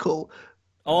article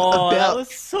Oh, that about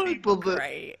was so people that-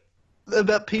 great.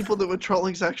 about people that were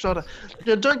trolling Zack Snyder.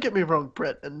 Now, don't get me wrong,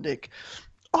 Brett and Nick.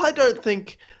 I don't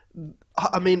think.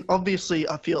 I mean, obviously,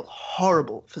 I feel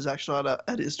horrible for Zack Snyder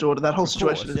and his daughter. That whole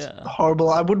situation is yeah. horrible.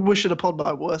 I wouldn't wish it upon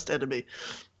my worst enemy.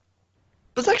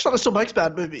 But Zack Snyder still makes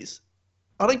bad movies.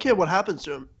 I don't care what happens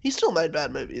to him. He still made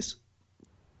bad movies.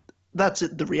 That's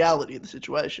it, the reality of the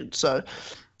situation. So,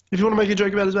 if you want to make a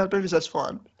joke about his bad movies, that's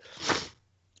fine.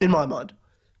 In my mind.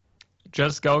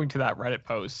 Just going to that Reddit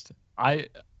post,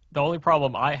 the only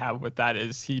problem I have with that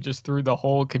is he just threw the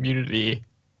whole community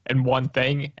in one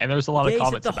thing, and there's a lot Yeah, of he said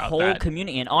comments the about whole that.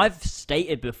 community, and I've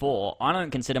stated before, I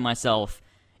don't consider myself,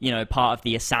 part of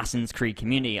the Assassin's Creed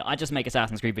community. I just make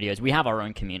Assassin's Creed videos. We have our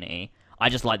own community. I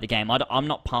just like the game. I'm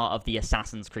not part of the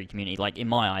Assassin's Creed community, like, in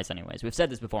my eyes anyways. We've said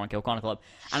this before on Kill Connor Club.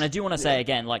 And I do want to say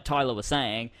again, like Tyler was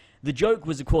saying, the joke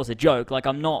was, of course, a joke. Like,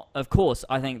 of course,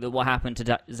 I think that what happened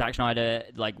to Zack Snyder,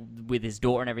 like, with his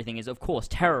daughter and everything is, of course,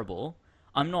 terrible.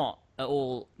 I'm not at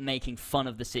all making fun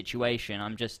of the situation.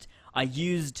 I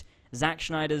used Zack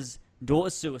Snyder's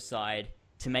daughter's suicide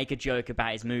to make a joke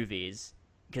about his movies.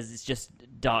 Because it's just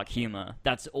dark humor.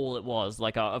 That's all it was.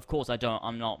 Like, of course,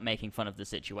 I'm not making fun of the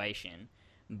situation,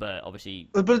 but obviously.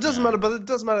 But it doesn't matter. But it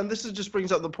doesn't matter. And this just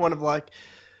brings up the point of like,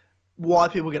 why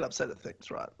people get upset at things,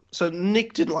 right? So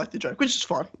Nick didn't like the joke, which is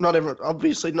fine. Not everyone's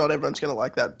going to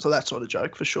like that. So that sort of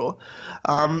joke for sure.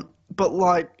 But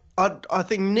like, I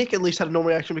think Nick at least had a normal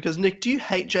reaction because Nick, do you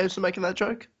hate James for making that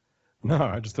joke? No,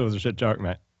 I just thought it was a shit joke,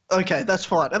 mate. Okay, that's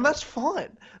fine, and that's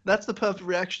fine. That's the perfect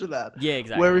reaction to that. Yeah,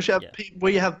 exactly. Whereas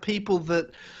where you have people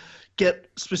that get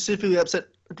specifically upset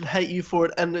and hate you for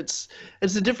it, and it's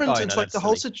the difference. Oh, it's no, like the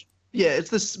whole it's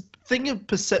this thing of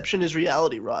perception is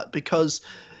reality, right? Because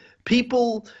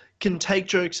people can take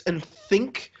jokes and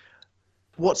think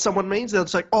what someone means. They're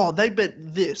just like, oh, they meant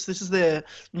this. This is their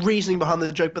reasoning behind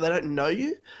the joke, but they don't know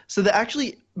you. So they're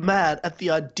actually mad at the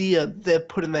idea they've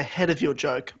put in the head of your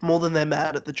joke more than they're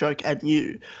mad at the joke and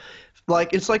you.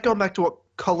 Like, it's like going back to what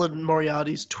Colin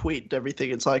Moriarty's tweet and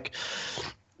everything. It's like,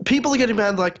 people are getting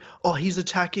mad like, oh, he's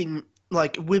attacking,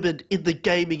 like, women in the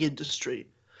gaming industry.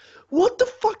 What the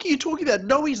fuck are you talking about?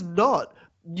 No, he's not.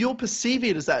 You're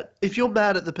perceiving it as that. If you're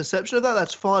mad at the perception of that,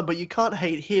 that's fine, but you can't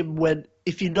hate him when,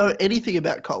 if you know anything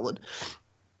about Colin,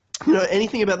 you know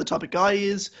anything about the type of guy he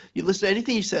is, you listen to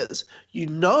anything he says, you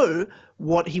know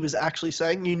what he was actually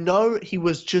saying, you know he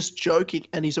was just joking,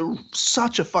 and he's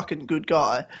such a fucking good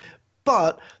guy,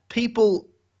 but people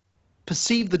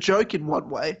perceive the joke in one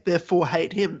way, therefore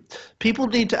hate him. People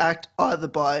need to act either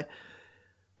by,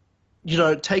 you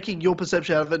know, taking your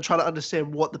perception out of it and trying to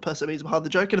understand what the person means behind the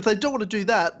joke. And if they don't want to do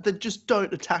that, then just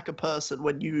don't attack a person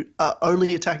when you are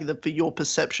only attacking them for your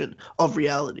perception of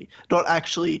reality, not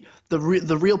actually the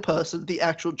real person, the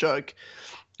actual joke,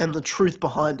 and the truth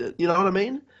behind it. You know what I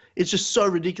mean? It's just so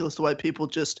ridiculous the way people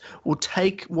just will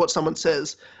take what someone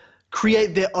says,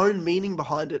 create their own meaning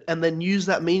behind it, and then use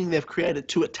that meaning they've created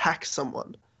to attack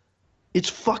someone.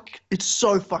 It's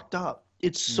so fucked up.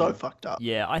 It's so fucked up.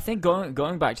 Yeah, I think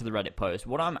going back to the Reddit post,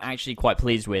 what I'm actually quite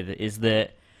pleased with is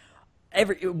that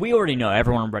we already know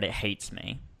everyone on Reddit hates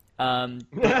me.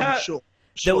 Sure.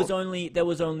 There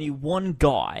was only one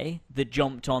guy that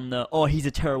jumped on the he's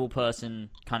a terrible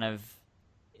person kind of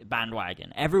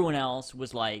bandwagon. Everyone else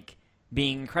was like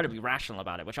being incredibly rational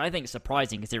about it, which I think is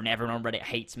surprising considering everyone on Reddit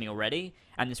hates me already,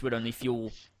 and this would only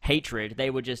fuel hatred.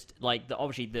 They were just like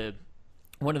obviously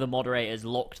one of the moderators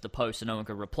locked the post so no one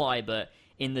could reply, but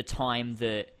in the time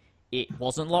that it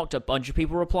wasn't locked, a bunch of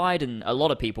people replied, and a lot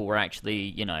of people were actually,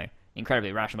 you know,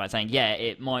 incredibly rational about saying, yeah,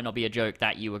 it might not be a joke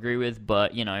that you agree with,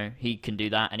 but, you know, he can do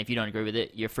that, and if you don't agree with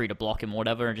it, you're free to block him or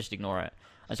whatever, and just ignore it.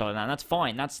 And stuff like that. And that's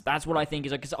fine. That's what I think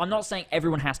is, because I'm not saying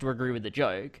everyone has to agree with the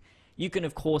joke. You can,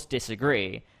 of course,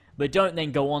 disagree, but don't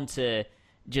then go on to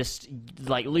just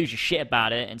like lose your shit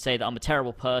about it and say that I'm a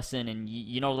terrible person and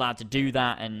you're not allowed to do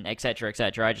that and etc.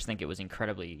 etc. I just think it was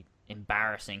incredibly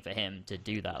embarrassing for him to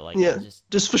do that. Like, yeah,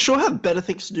 just for sure have better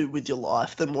things to do with your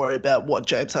life than worry about what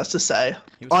James has to say.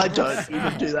 I don't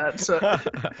even do that. So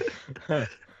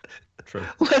True.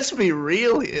 Let's be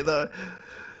real here, though.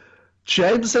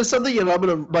 James says something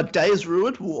and my day is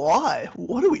ruined. Why?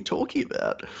 What are we talking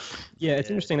about? Yeah, it's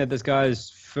interesting that this guy's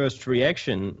first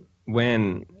reaction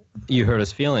when you hurt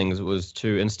his feelings was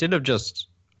to, instead of just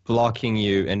blocking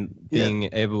you and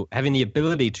having the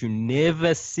ability to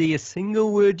never see a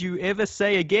single word you ever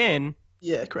say again.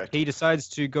 Yeah, correct. He decides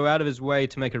to go out of his way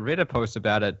to make a Reddit post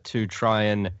about it to try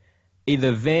and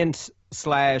either vent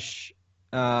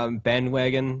 /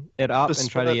 bandwagon it up and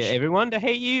try to get everyone to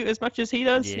hate you as much as he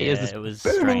does. Yeah, he has this it was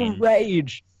burning strange.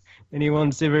 rage, and he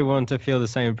wants everyone to feel the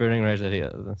same burning rage that he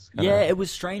has. It was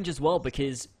strange as well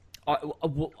because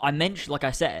I mentioned, like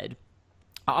I said,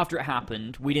 after it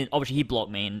happened, we didn't. Obviously, he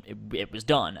blocked me and it was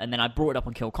done. And then I brought it up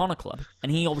on Kill Connor Club,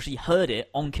 and he obviously heard it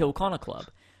on Kill Connor Club.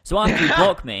 So after he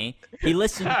blocked me, he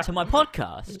listened to my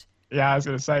podcast. Yeah, I was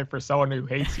gonna say, for someone who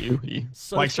hates you, he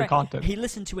likes your content. He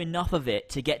listened to enough of it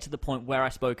to get to the point where I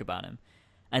spoke about him,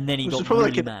 and then he got probably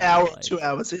really like mad. an hour, like, 2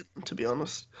 hours in, to be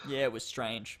honest. Yeah, it was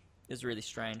strange. It was really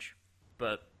strange.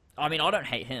 But I mean, I don't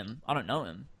hate him. I don't know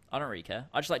him. I don't really care.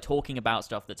 I just like talking about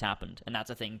stuff that's happened, and that's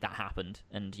a thing that happened.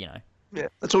 And you know, yeah,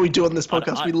 that's what we do on this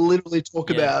podcast. We literally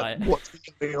talk about what's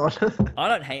been going on. I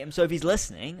don't hate him. So if he's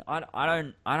listening, I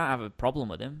don't have a problem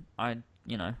with him.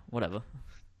 Whatever.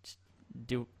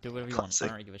 Do whatever you want. I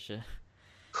don't really give a shit.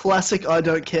 Classic I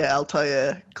don't care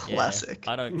Altair. Classic.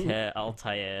 Yeah, I don't care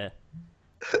Altair.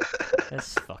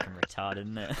 That's fucking retarded,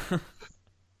 isn't it?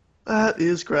 That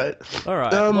is great. All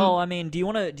right. Well, I mean, do you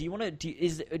want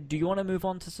to move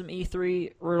on to some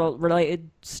E3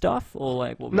 related stuff, or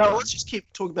like what? No, let's just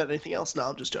keep talking about anything else. No,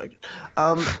 I'm just joking.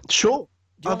 Sure.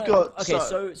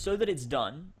 So that it's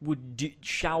done.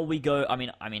 Shall we go? I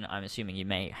mean, I'm assuming you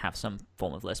may have some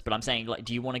form of list, but I'm saying, like,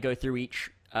 do you want to go through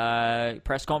each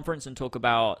press conference and talk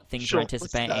about things you're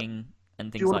anticipating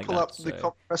and Do things you want like to pull that. up the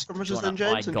so press conferences wanna- then,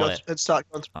 James, I and, got it. and start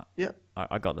going through? Yeah.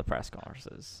 I got the press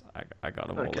conferences. I got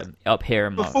them all Okay. up here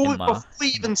in my, Before we, in my, before we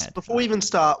in my even head. before we even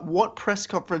start, what press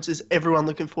conference is everyone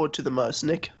looking forward to the most?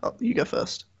 Nick, you go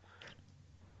first.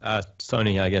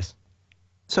 Sony, I guess.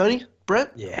 Sony,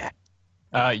 Brett. Yeah.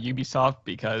 Ubisoft,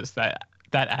 because that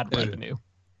ad revenue.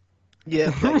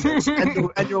 Yeah, makes sense.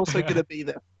 And you're also going to be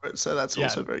there for it, so that's Yeah,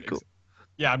 also very cool.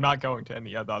 Yeah, I'm not going to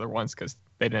any of the other ones because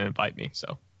they didn't invite me.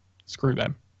 So screw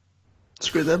them.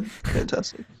 Screw them.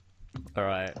 Fantastic. All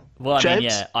right. Well, I mean, James?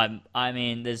 yeah, I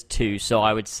mean, there's two. So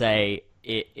I would say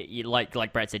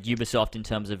like Brad said, Ubisoft in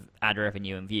terms of ad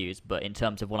revenue and views, but in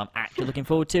terms of what I'm actually looking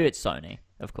forward to, it's Sony,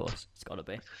 of course. It's got to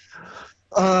be.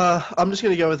 I'm just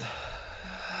going to go with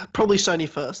probably Sony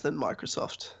first, then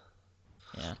Microsoft.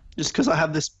 Yeah. Just because I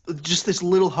have this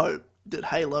little hope that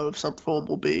Halo of some form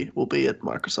will be at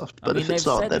Microsoft. But I mean, if they've it's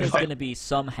not, said then there's fine. going to be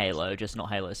some Halo, just not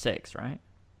Halo 6, right?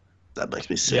 That makes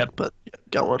me sick. Yep. But yeah,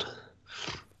 go on.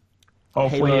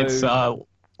 Hopefully Halo- it's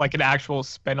like an actual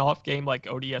spin-off game like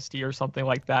ODST or something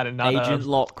like that, and not Agent a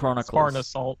Lock Chronicles. Spartan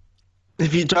Assault.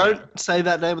 If you don't say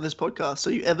that name of this podcast, so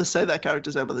you ever say that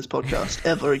character's name of this podcast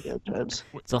ever again, James.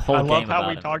 It's a whole I game love how about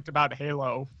we him. talked about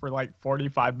Halo for like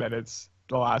 45 minutes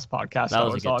the last podcast That I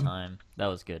was a was good on. time. That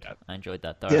was good. Yep. I enjoyed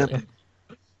that Yeah. thoroughly.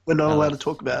 We're not That allowed to was-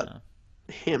 talk about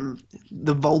yeah. him,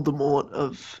 the Voldemort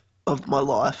of my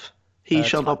life. He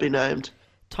shall not be named.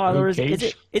 Tyler, Luke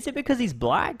Cage? is it because he's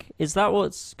black? Is that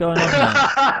what's going on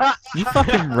here? You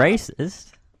fucking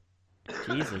racist.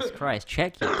 Jesus Christ,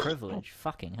 check your privilege.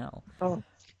 Fucking hell. Oh.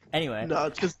 Anyway. No,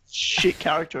 it's because shit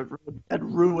character had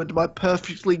ruined my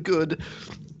perfectly good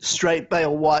straight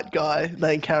male white guy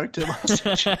main character.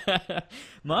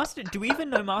 Master, do we even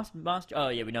know Master? Oh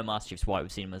yeah, we know Master Chief's white.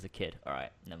 We've seen him as a kid. All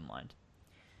right, never mind.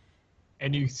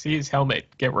 And you see his helmet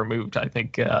get removed, I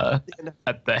think, at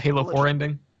the Halo 4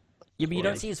 ending. Yeah, but you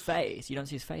don't see his face. You don't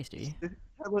see his face, do you?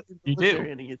 You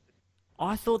do.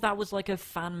 I thought that was like a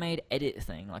fan-made edit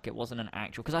thing. Like it wasn't an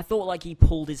actual. Because I thought like he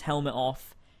pulled his helmet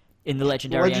off in the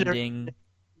legendary ending.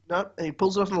 No, and he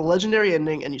pulls it off in the legendary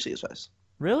ending, and you see his face.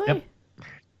 Really? Yep.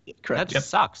 Yeah, correct. That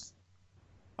sucks.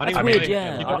 That's I weird, mean,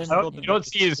 yeah. You I you don't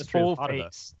see his That's really full part of it.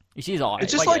 face. You see his eyes.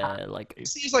 It's just like You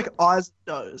see his like eyes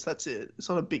and nose. That's it. It's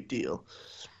not a big deal.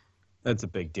 That's a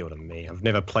big deal to me. I've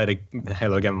never played a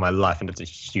Halo game in my life, and it's a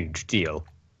huge deal.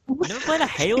 You never played a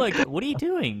Halo game? What are you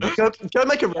doing? Go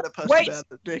make a Reddit post Wait! about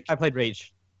it, Nick. I played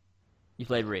Reach. You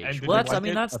played Reach. And did Well, you that's, I like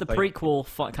mean, it? that's the I played-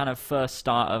 prequel kind of first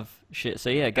start of shit. So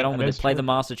yeah, get on that with it. is Play the true.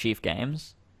 Master Chief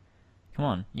games. Come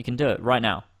on, you can do it right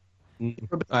now. I You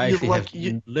actually like- have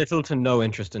you- little to no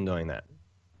interest in doing that.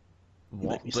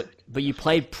 What? me But, sick. but you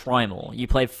played Primal. You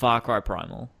played Far Cry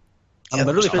Primal. I'm Yeah,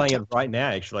 literally but- playing it right now,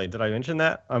 actually. Did I mention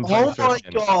that? I'm playing Oh through my it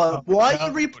again. god! Why are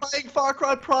you No. replaying Far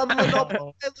Cry Primal and not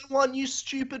playing the one? You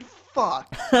stupid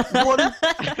fuck! What?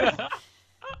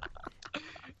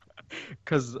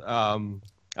 Because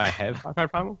I have Far Cry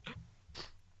Primal.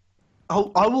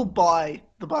 I will buy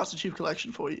the Master Chief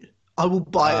Collection for you. I will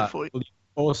buy it for you. Will you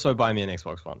also buy me an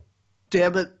Xbox One?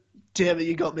 Damn it!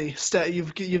 You got me.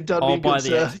 You've done me I'll a buy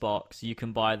good the sir. Xbox. You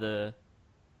can buy the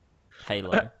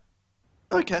Halo.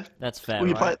 Okay. That's fair, Will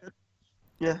you right? play it?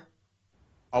 Yeah.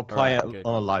 I'll play Alright, it good.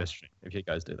 on a live stream if you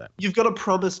guys do that. You've got to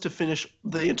promise to finish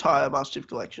the entire Master Chief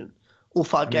Collection, all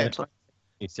 5 mean, games.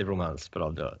 Need several months, but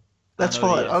I'll do it. That's I know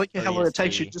fine. it is. I don't care how long it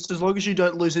takes you. ODST. Just as long as you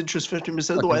don't lose interest 50%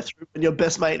 of the way through, and your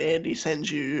best mate Andy sends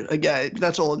you a game.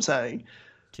 That's all I'm saying.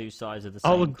 Two sides of the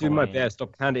same I will do my coin. best. I'll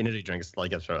pound energy drinks till I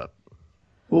get through it.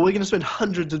 Well, we're going to spend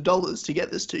hundreds of dollars to get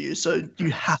this to you, so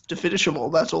you have to finish them all.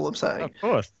 That's all I'm saying. Of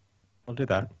course. I'll do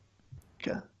that.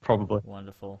 Okay. Probably.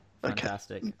 Wonderful. Okay.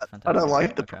 Fantastic. I don't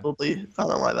like the Okay. probably. I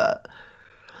don't like that.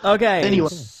 Okay. Anyway.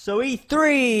 So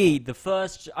E3, the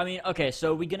first. I mean, okay.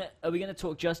 So are we gonna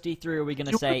talk just E3, or are we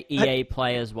gonna You- say EA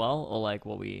Play as well, or like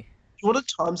what we? You want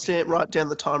to timestamp right down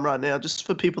the time right now, just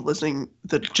for people listening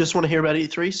that just want to hear about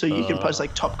E3, so you can post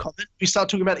like top comment. We start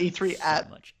talking about E3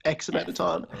 at much X amount of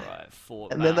time. All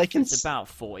right. And then they can It's s- about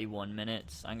 41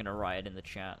 minutes. I'm gonna write it in the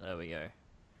chat. There we go.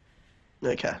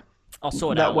 Okay. I'll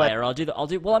sort it That out way- later. I'll do the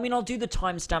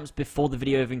timestamps before the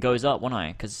video even goes up, won't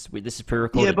I? Because this is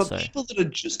pre-recorded. Yeah, but so. people that are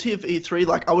just here for E3,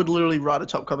 like I would literally write a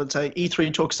top comment saying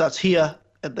E3 talk starts here,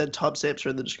 and then timestamps are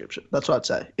in the description. That's what I'd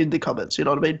say in the comments. You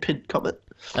know what I mean? Pinned comment.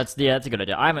 That's a good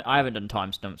idea. I haven't done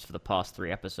timestamps for the past 3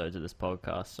 episodes of this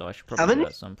podcast, so I should probably Haven't do you?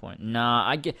 that at some point.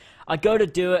 Nah, I go to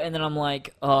do it and then I'm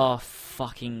like, oh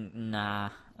fucking nah,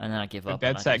 and then I give The up. Dead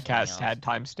and I do Set something Cast else. had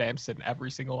timestamps in every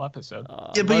single episode.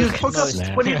 Yeah, but your most- podcast is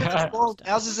most- 20 minutes long.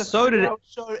 Ours is a So did it. 3-hour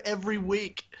show every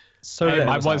week. So Hey, did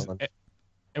mine Ellis was Island.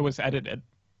 it was edited.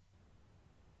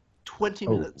 20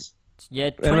 Oh. minutes. Yeah,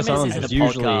 20 Amazon minutes isn't a is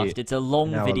usually podcast. It's a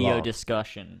long an hour video long.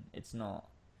 discussion. It's not.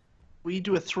 We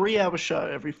do a 3-hour show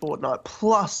every fortnight,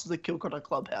 plus the Kill Connor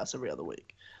Clubhouse every other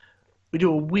week. We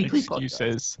do a weekly podcast.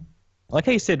 Excuses. I like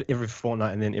how you said every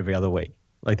fortnight and then every other week.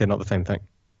 Like they're not the same thing.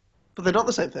 But they're not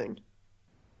the same thing.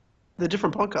 They're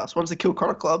different podcasts. One's the Kill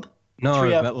Connor Club. No,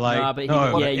 3 hours. but like Nah, but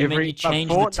no, yeah, you meant you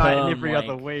changed the fortnight term. and every like,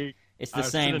 other week. It's the are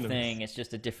same synonyms. thing. It's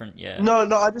just a different. Yeah. No,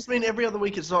 I just mean every other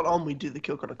week it's not on. We do the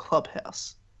Kill Connor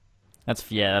Clubhouse.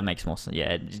 That makes more sense.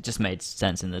 Yeah, it just made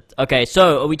sense in the. Okay,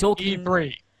 so are we talking?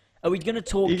 E3. Are we going to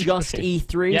talk E3. just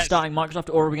E3 Yes. starting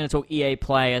Microsoft, or are we going to talk EA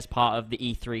Play as part of the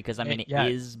E3? Because I mean, it Yeah.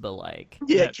 is, but like.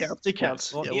 Yeah, Yes. it counts. It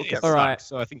counts. Well, Yeah, we'll it count. All right. sucks,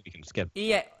 so I think we can skip.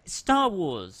 Yeah, Star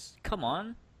Wars. Come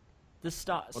on, the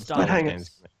Star Well, Star But Wars. hang on.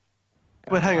 games.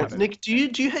 Wait, hang I on. don't- Nick, do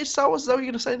you hate Star Wars? Is that what you're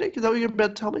going to say, Nick? Is that what you're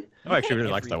about to tell me? I actually really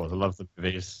like Every- Star Wars. I love the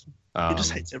movies. He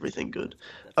just hates everything good.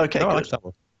 Okay, No, I like good. Star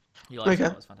Wars. You like Star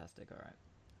Okay. Wars? Fantastic. All right.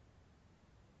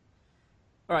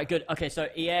 All right, good. Okay, so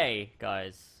EA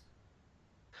guys.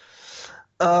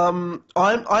 I'm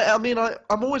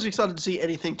always excited to see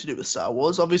anything to do with Star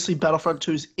Wars. Obviously, Battlefront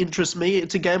 2 interests me.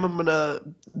 It's a game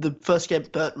the first game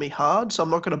burnt me hard, so I'm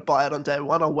not gonna buy it on day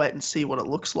one. I'll wait and see what it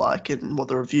looks like and what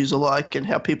the reviews are like and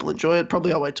how people enjoy it.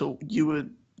 Probably I'll wait till you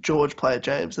and George play it,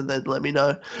 James, and then let me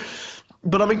know.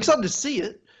 But I'm excited to see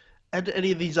it and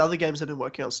any of these other games I've been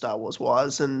working on Star Wars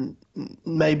wise, and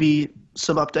maybe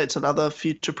some updates on other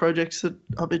future projects that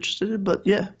I'm interested in. But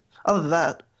yeah, other than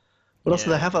that. What else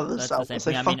do Yeah, they have other than that's Star the same Wars?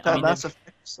 They thing. I fucked mean, out Mass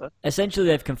Effect. So. Essentially,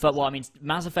 they've confirmed. Well, I mean,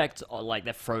 Mass Effect, like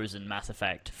they're frozen Mass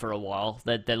Effect for a while.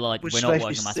 They're like, Which we're not makes me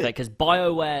working on Mass sick. Effect because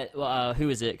BioWare. Who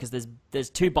is it? Because there's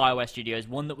two BioWare studios.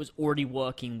 One that was already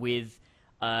working with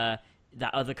that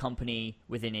other company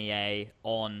within EA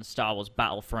on Star Wars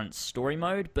Battlefront story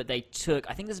mode, but they took.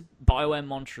 I think there's BioWare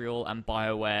Montreal and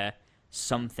BioWare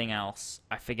something else.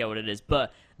 I forget what it is,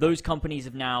 but those companies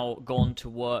have now gone to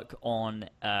work on,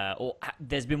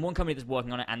 there's been one company that's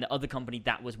working on it, and the other company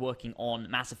that was working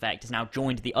on Mass Effect has now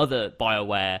joined the other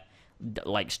BioWare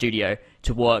studio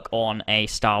to work on a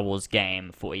Star Wars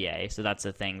game for EA. So that's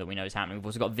a thing that we know is happening. We've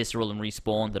also got Visceral and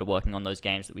Respawn that are working on those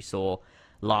games that we saw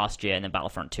last year, and then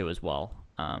Battlefront 2 as well.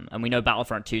 And we know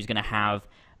Battlefront 2 is going to have,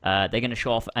 they're going to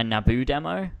show off a Naboo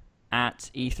demo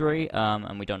at E3,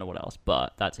 and we don't know what else,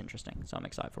 but that's interesting, so I'm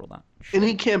excited for all that.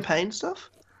 Any campaign stuff?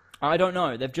 I don't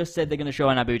know. They've just said they're going to show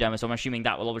a Naboo demo, so I'm assuming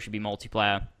that will obviously be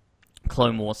multiplayer,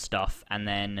 Clone Wars stuff, and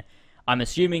then I'm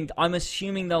assuming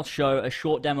they'll show a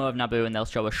short demo of Naboo, and they'll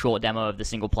show a short demo of the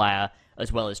single player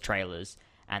as well as trailers,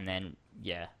 and then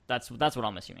yeah, that's what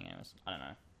I'm assuming. Anyways, I don't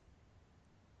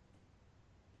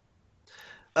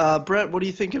know. Brett, what do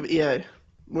you think of EA?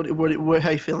 How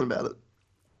are you feeling about it?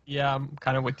 Yeah, I'm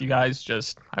kind of with you guys.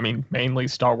 Just, I mean, mainly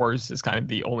Star Wars is kind of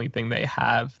the only thing they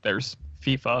have. There's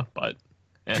FIFA, but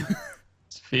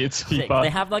it's FIFA. They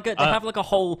have like a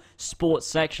whole sports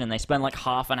section. They spend like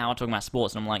half an hour talking about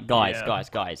sports, and I'm like,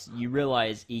 guys, you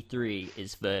realize E3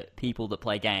 is for people that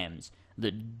play games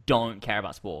that don't care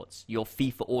about sports. Your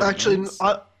FIFA audience.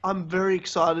 Actually, I'm very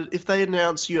excited. If they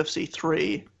announce UFC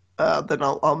 3, then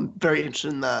I'm very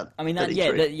interested in that. I mean, at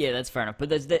E3. that's fair enough. But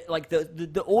there's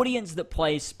the audience that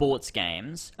plays sports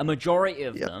games. A majority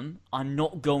of them are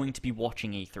not going to be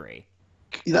watching E3.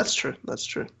 That's true. That's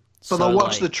true. So, But they'll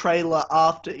watch like- the trailer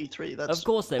after E3. That's Of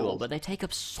course they will, but they take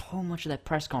up so much of their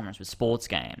press conference with sports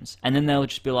games, and then they'll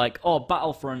just be like, "Oh,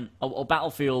 Battlefront or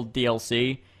Battlefield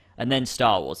DLC," and then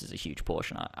Star Wars is a huge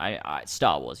portion.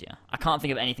 Star Wars, yeah. I can't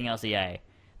think of anything else EA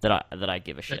that I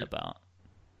give a shit about.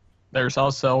 There's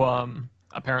also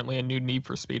apparently a new Need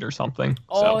for Speed or something.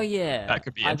 Oh so yeah, that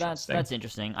could be interesting. That's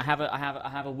interesting. I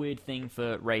have a weird thing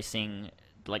for racing,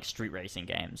 like street racing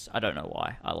games. I don't know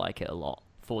why. I like it a lot.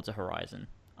 Forza Horizon.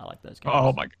 I like those games.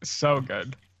 Oh my god, so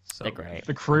good. So They're good. great.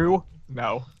 The Crew?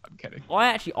 No, I'm kidding.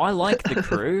 I like the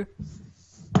Crew.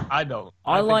 I don't.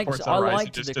 I think liked Forza Horizon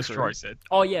the just Crew. destroys it.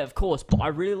 Oh yeah, of course. But I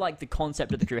really like the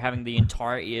concept of the Crew having the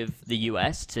entirety of the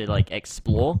US to like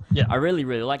explore. Yeah. I really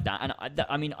like that. And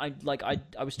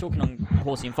I was talking on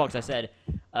Horsey and Fox. I said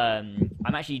I'm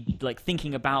actually like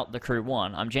thinking about the Crew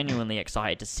 1. I'm genuinely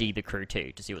excited to see the Crew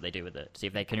 2, to see what they do with it, to see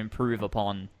if they can improve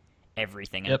upon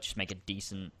everything and just make a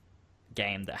decent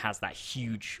game that has that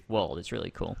huge world. It's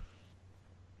really cool.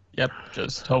 Yep,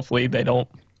 just hopefully they don't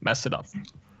mess it up.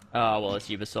 Well, it's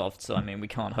Ubisoft, so I mean, we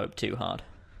can't hope too hard.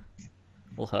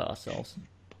 We'll hurt ourselves.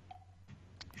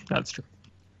 That's true.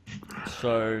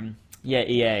 So, yeah,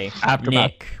 EA.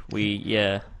 Aftermath.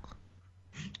 Nick,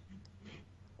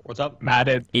 What's up?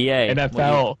 Madden, EA.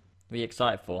 NFL, What are you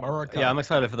excited for? America. Yeah, I'm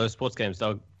excited for those sports games.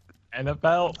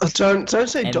 NFL. Don't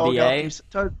say dog. NBA.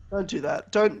 Don't do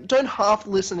that. Don't half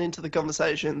listen into the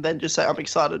conversation, then just say I'm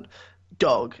excited,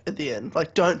 dog at the end.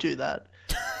 Like, don't do that.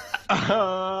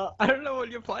 I don't know what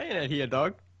you're playing at here,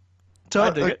 dog.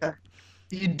 Don't. dig it.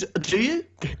 Okay. Do you?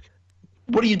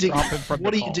 What are you digging? Drop it from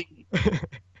What are the you call. digging?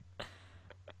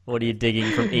 What are you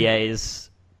digging from EA's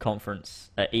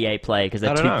conference, EA Play, because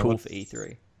they're I too don't know. cool What's- for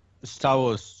E3? Star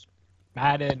Wars.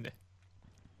 Madden.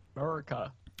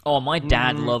 America. Oh, my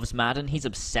dad loves Madden. He's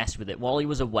obsessed with it. While he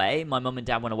was away, my mum and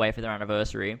dad went away for their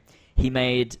anniversary. He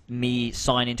made me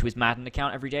sign into his Madden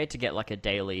account every day to get like a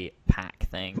daily pack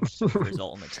thing for his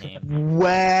ultimate team.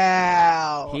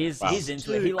 Wow. He's into it.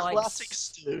 Stu, He likes classic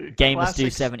Stu. Gamer Stu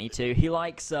Classic 72. He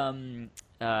likes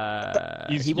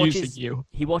He's he watches using you.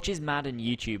 he watches Madden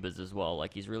YouTubers as well.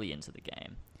 Like he's really into the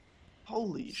game.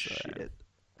 Holy shit.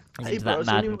 He's Hey, into bro, that is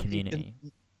there any Madden way you community.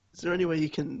 Is there any way you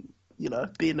can,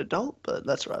 be an adult? But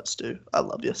that's right, Stu. I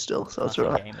love you still, so it's Classic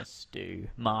alright. Gamer Stu,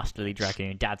 Masterly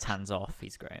Dragoon, Dad's hands off.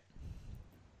 He's great.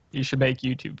 You should make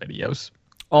YouTube videos.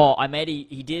 Oh,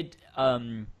 he did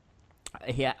when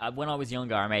I was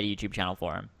younger, I made a YouTube channel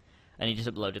for him, and he just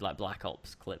uploaded like Black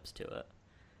Ops clips to it.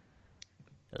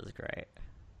 That was great.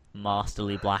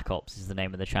 Masterly Black Ops is the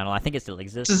name of the channel. I think it still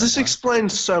exists. Does this somewhere. explain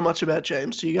so much about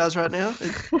James to you guys right now?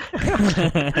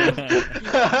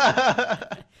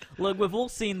 Look, we've all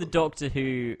seen the Doctor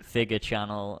Who figure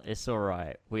channel. It's all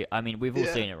right. We've all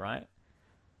Yeah. seen it, right?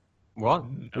 What?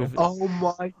 Oh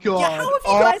my god. Yeah, how have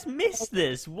you guys missed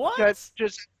this? What?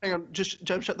 Just hang on. Just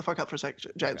James, shut the fuck up for a sec.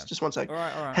 James, Okay. just one sec. All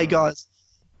right. Hey guys,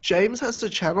 James has a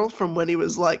channel from when he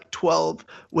was like 12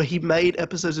 where he made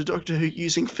episodes of Doctor Who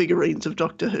using figurines of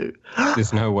Doctor Who.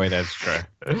 There's no way that's true.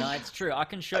 No, it's true. I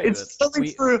can show you It's it.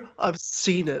 something true. I've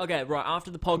seen it. Okay, right,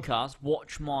 after the podcast,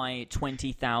 watch my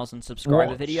 20,000 subscriber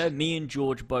Watch. video. Me and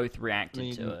George both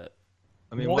reacted to it.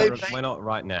 I mean, Wait, why not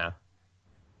right now?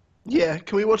 Yeah,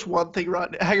 can we watch one thing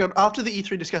right now? Hang on. After the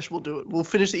E3 discussion, we'll do it. We'll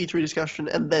finish the E3 discussion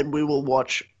and then we will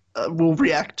watch. We'll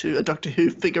react to a Doctor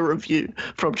Who figure review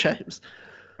from James.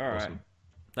 Alright.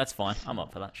 That's fine. I'm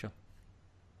up for that, sure.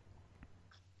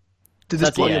 Did this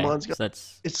That's blow EA, your minds, guys? so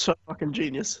that's... It's so fucking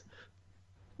genius.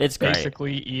 It's great.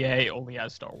 Basically, EA only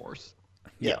has Star Wars.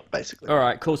 Yeah, basically.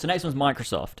 Alright, cool. So next one's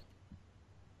Microsoft.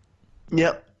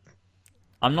 Yep.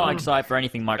 I'm not excited for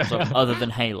anything Microsoft other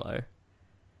than Halo.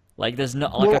 Like, there's no,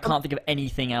 like, Well, I can't think of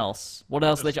anything else. What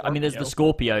else? There's the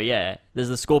Scorpio, yeah. There's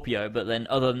the Scorpio, but then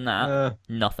other than that,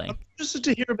 nothing. Just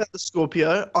to hear about the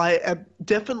Scorpio, I am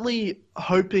definitely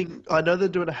hoping. I know they're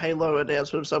doing a Halo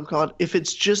announcement of some kind. If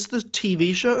it's just the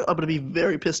TV show, I'm going to be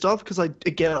very pissed off because I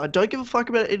don't give a fuck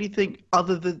about anything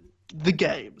other than the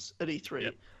games at E3.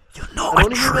 You're I not don't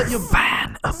wanna hear about your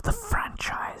fan of the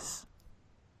franchise.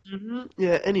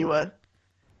 Yeah. Anyway,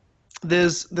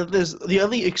 there's the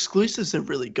only exclusives they've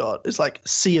really got is like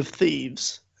Sea of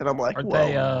Thieves, and I'm like,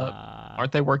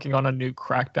 Aren't they working on a new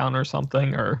Crackdown or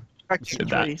something? Or Crackdown should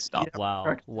that 3, stop? yeah, Wow,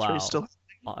 Crackdown 3 wow. still.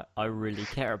 I really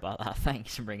care about that.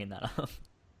 Thanks for bringing that up.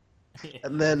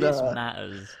 And then, this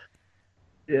matters.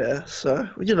 Yeah, so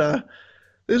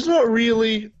there's not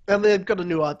really, and they've got a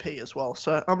new IP as well.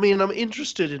 So I mean, I'm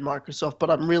interested in Microsoft, but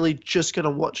I'm really just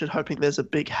gonna watch it, hoping there's a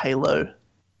big Halo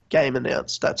game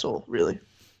announced. That's all, really.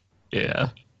 Yeah.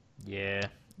 Yeah,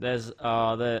 there's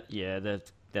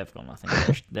they've got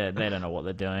nothing. They don't know what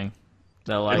they're doing.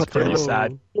 They're like, It's pretty Oh,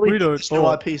 sad. We don't- This new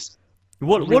IPs.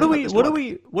 what really do we like this what do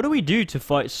one. we do to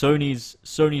fight Sony's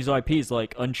IPs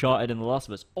like Uncharted and The Last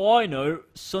of Us? Oh, I know,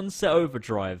 Sunset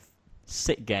Overdrive,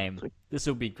 sick game. This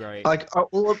will be great. Like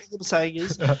all I'm saying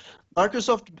is,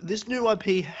 Microsoft, this new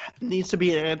IP needs to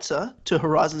be an answer to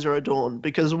Horizon Zero Dawn,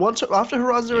 because after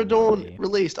Horizon Zero It will Dawn be.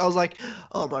 released, I was like,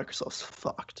 oh, Microsoft's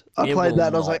fucked. I It played will that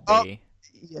and I was not like, oh, be.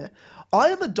 yeah. I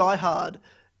am a diehard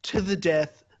to the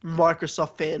death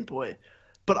Microsoft fanboy,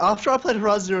 but after I played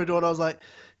Horizon Zero Dawn, I was like,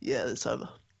 yeah, it's over.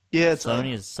 Yeah, it's over.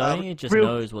 Sony just real-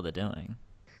 knows what they're doing.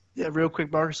 Yeah, real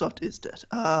quick, Microsoft is dead.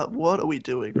 What are we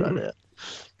doing right now?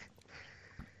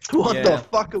 What Yeah. the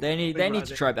fuck? Are They we need doing right to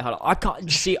now? try a bit harder. I can't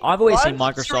see. I've always seen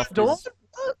Horizon Zero Microsoft. Dawn? As,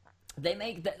 they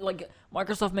make that like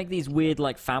Microsoft make these weird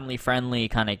like family friendly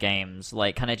kind of games,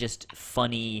 like kind of just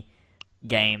funny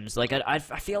games. Like I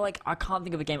feel like I can't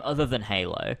think of a game other than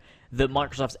Halo that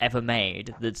Microsoft's ever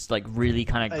made that's like really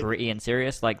kind of Hey. gritty and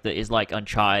serious, like that is like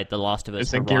Uncharted, The Last of Us,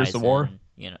 Is it Gears of War?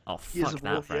 Horizon, oh Gears fuck of that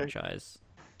War, yeah. franchise.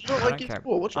 You don't I like don't Gears care. of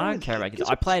War? What's wrong I don't with care you? about Gears.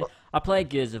 Gears I played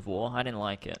Gears of War. I didn't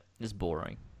like it. It's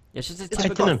boring. It's just a I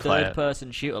typical didn't play it.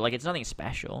 third-person shooter. Like it's nothing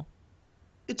special.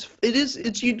 It's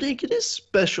unique. It is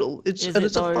special. It's Is and it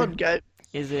it's a though? fun game.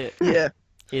 Is it? Yeah,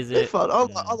 Is it's it? fun.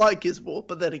 I like Gears of War,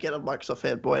 but then again, I'm a Microsoft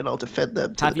fanboy, and I'll defend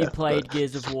them. To Have the you death, played but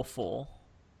Gears of War 4?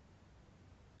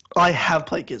 I have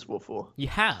played Gears of War 4. You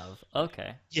have?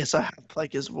 Okay. Yes, I have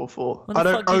played Gears of War 4. When the I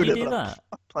don't fuck did own you it, do but that?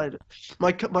 I played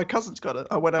it. My cousin's got it.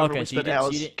 I went over Okay, and we so you spent didn't- so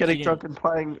hours you didn't- getting you drunk and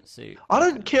playing. So, I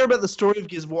don't care about the story of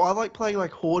Gears of War. I like playing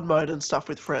like horde mode and stuff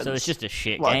with friends. so it's just a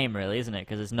shit Like- game, really, isn't it?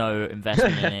 Because there's no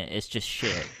investment in it. It's just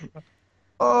shit.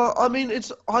 I mean,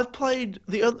 I played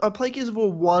Gears of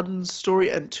War 1 story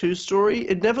and 2 story.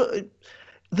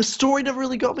 The story never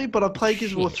really got me, but I played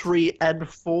Gears of War Shit. 3 and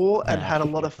 4 and Nah, had a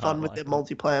lot of I fun with like their it.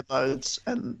 multiplayer modes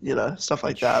and stuff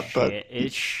like that. But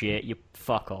It's shit. You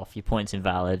fuck off. Your point's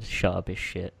invalid. Shut up. It's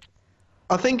shit.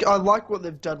 I think I like what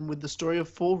they've done with the story of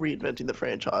 4, reinventing the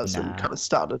franchise Nah. and kind of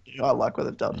starting anew. I like what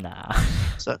they've done. Nah.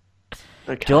 So,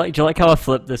 okay. Do you like how I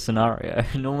flipped the scenario?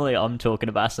 Normally I'm talking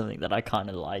about something that I kind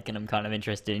of like and I'm kind of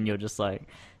interested in. You're just like,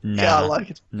 nah. Yeah, I like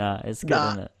it. Nah, it's good, Nah.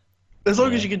 isn't it? As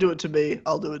long as Yeah. you can do it to me,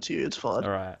 I'll do it to you. It's fine.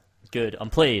 All right. Good. I'm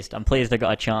pleased. I'm pleased I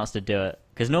got a chance to do it.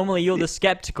 Because normally you're the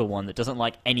skeptical one that doesn't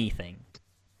like anything.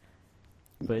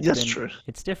 But it's That's been- true.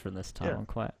 It's different this time. Yeah. I'm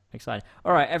quite excited.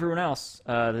 All right, everyone else,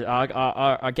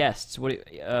 our guests,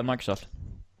 Microsoft.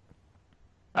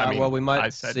 Well, we might I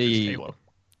said see- just Halo.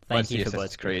 Thank Let's you see for Assassin's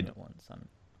both speaking Creed. at once.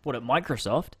 What at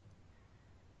Microsoft?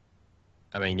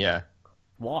 I mean, yeah,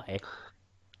 Why?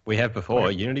 we have before.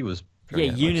 Wait. Unity was. Yeah,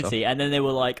 at Microsoft. Unity, and then they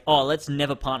were like, "Oh, let's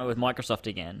never partner with Microsoft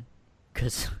again."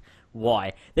 Because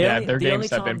why? Yeah, their games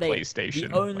have been PlayStation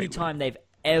The only lately. time they've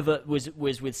ever was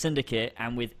with Syndicate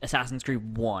and with Assassin's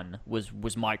Creed 1 was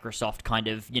Microsoft kind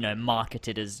of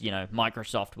marketed as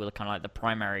Microsoft were kind of like the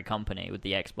primary company with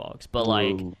the Xbox, but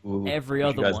like Ooh, every would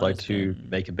other you guys one like has to been-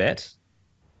 make a bet?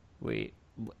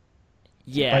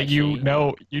 Yeah, But you actually.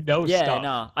 know Yeah, stuff.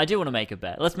 no, I do want to make a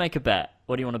bet. Let's make a bet.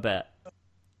 What do you want to bet?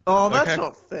 Oh, that's Okay.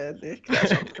 not fair, Nick.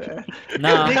 That's not fair.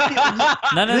 Nah. Nick,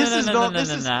 No, no, this no, is no, not. no, This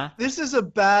no, is no. this is a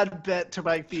bad bet to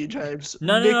make for you, James.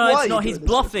 No, Nick, no, why it's are you not. doing He's this?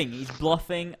 bluffing. He's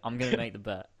bluffing. I'm gonna make the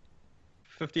bet.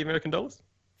 $50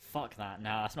 Fuck that.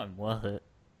 Nah, that's not even worth it.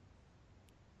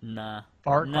 Nah.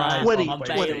 Far Nah, Cry 20, I'm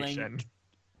 20. bailing.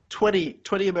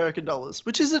 20 American dollars,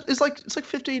 which is it's like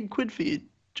 15 quid for you,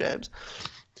 James.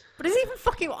 But it's even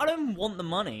fucking. I don't want the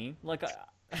money. Like,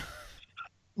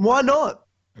 Why not?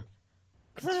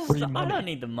 Free I money. don't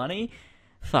need the money.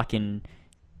 Fucking.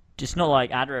 Just not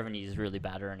like ad revenue is really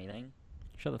bad or anything.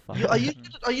 Shut the fuck up.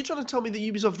 Are you trying to tell me that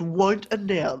Ubisoft won't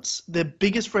announce their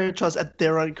biggest franchise at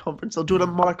their own conference? They'll do it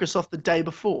on Microsoft the day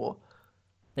before.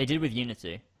 They did with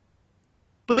Unity.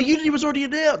 But Unity was already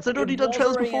announced. They'd already It done was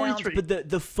trailers already before announced, E3. But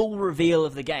the full reveal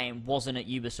of the game wasn't at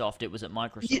Ubisoft. It was at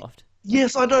Microsoft.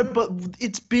 Yes, I know, but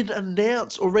it's been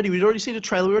announced already. We'd already seen a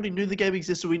trailer. We already knew the game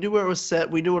existed. We knew where it was set.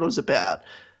 We knew what it was about.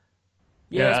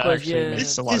 Yeah, I Yeah, suppose, actually, yeah. makes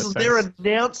This a lot of is they're sense.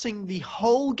 announcing the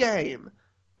whole game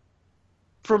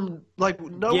from like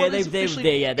no Yeah, one they is officially.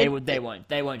 they won't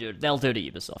do it. They'll do it at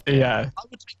Ubisoft. Yeah.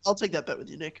 I'll take that bet with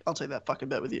you, Nick. I'll take that fucking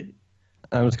bet with you.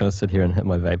 I'm just gonna sit here and hit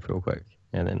my vape real quick,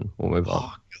 and then we'll move Oh on.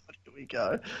 god, here we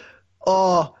go.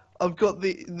 Oh, I've got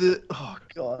the. Oh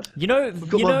god. You know,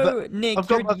 got my Nick, I've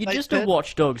got my you're vape just a pen.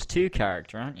 Watch Dogs 2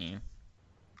 character, aren't you?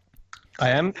 I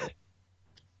am.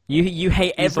 You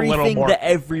hate He's a little everything more- that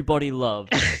everybody loves,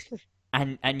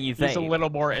 and you He's a vape. little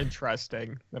more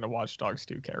interesting than a Watch Dogs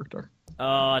 2 character. Oh,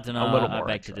 I don't know. little I more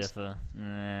beg to interesting. differ.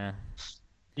 Nah.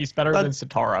 He's better But- than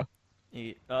Satara.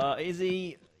 Is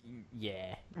he?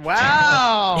 Yeah.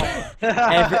 Wow.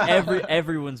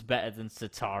 Everyone's better than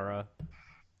Satara.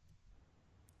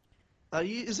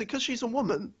 Is it because she's a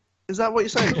woman? Is that what you're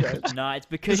saying, James? No, it's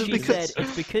because Is it she because- said.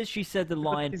 It's because she said the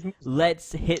line,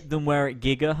 "Let's hit them where it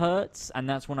gigahertz," and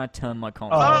that's when I turned my Oh,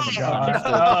 console. God.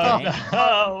 Understood the game.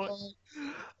 No.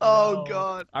 Oh No.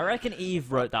 god. I reckon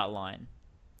Eve wrote that line.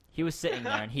 He was sitting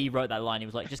there and he wrote that line. He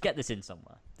was like, "Just get this in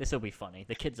somewhere. This will be funny.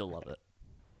 The kids will love it."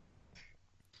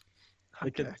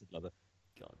 Okay. Love it.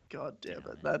 God damn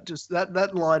it.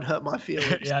 That line hurt my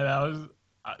feelings. Yeah,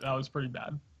 that was pretty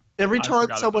bad. Every I time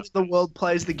forgot someone about in the world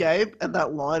plays the game and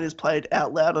that line is played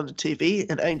out loud on the TV,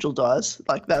 an angel dies.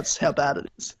 Like that's how bad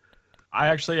it is. I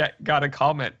actually got a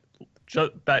comment,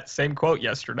 that same quote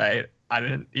yesterday. I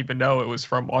didn't even know it was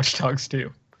from Watch Dogs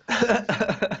 2.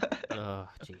 Oh,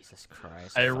 Jesus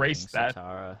Christ! I erased fucking that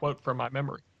Satara. quote from my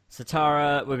memory.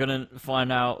 Satara, we're gonna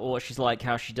find out what she's like,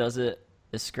 how she does it.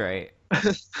 It's great.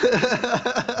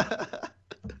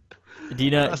 Do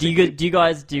you know? Do you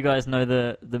guys know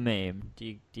the meme? Do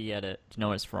you get it? Do you know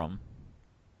what it's from?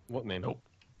 What meme? Nope.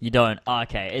 You don't? Oh,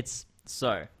 okay, it's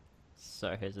so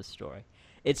here's the story.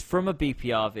 It's from a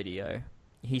BPR video.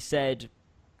 He said,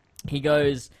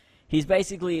 he's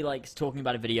basically like talking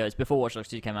about a video. It's before Watch Dogs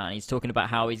 2 came out, and he's talking about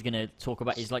how he's gonna talk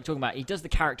about. He does the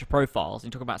character profiles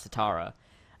and talk about Satara,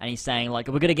 and he's saying like,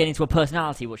 we're gonna get into her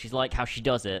personality, which is like how she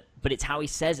does it, but it's how he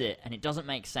says it, and it doesn't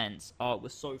make sense. Oh, it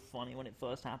was so funny when it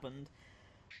first happened.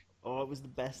 Oh, it was the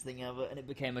best thing ever, and it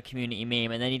became a community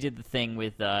meme. And then he did the thing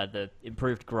with the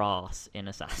improved grass in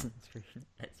Assassin's Creed.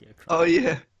 Ezio Christ. Oh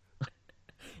yeah.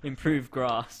 Improved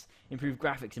grass, improved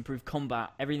graphics, improved combat,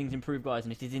 everything's improved, guys,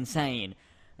 and it is insane.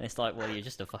 And it's like, well, you're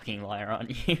just a fucking liar,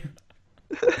 aren't you?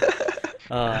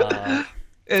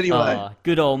 Anyway.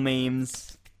 Good old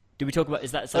memes. Did we talk about,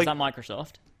 is that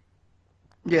Microsoft?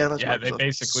 Yeah, that's Yeah, Microsoft. they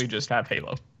basically just have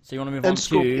Halo. So you want to move on And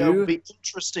Scorpio to... will be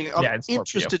interesting. I'm Yeah, and Scorpio.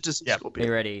 interested to see Yep. Are you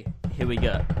Scorpio. ready? Here we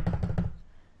go.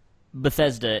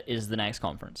 Bethesda is the next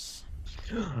conference.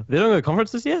 They don't go to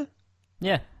conferences yet?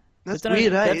 Yeah. That's They've done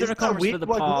weird, a, eh? they've done a Isn't that conference weird? for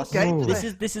the Like, what past... game do This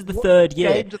they- is the what third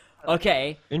year. game do they have?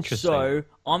 Okay, Interesting. so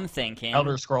I'm thinking...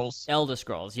 Elder Scrolls. Elder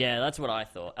Scrolls, yeah, that's what I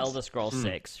thought. Elder Scrolls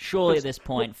 6. Surely at this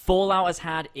point, Fallout has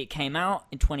had... It came out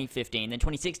in 2015. Then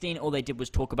 2016, all they did was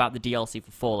talk about the DLC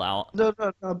for Fallout. No,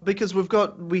 because we've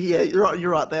got yeah, you're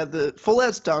right there. The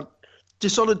Fallout's done,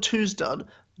 Dishonored 2's done,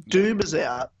 Doom is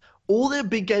out. All their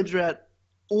big games are out.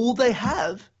 All they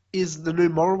have is the new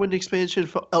Morrowind expansion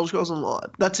for Elder Scrolls Online.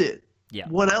 That's it. Yeah.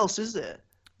 What else is there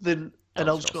than an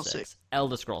Elder Scrolls 6?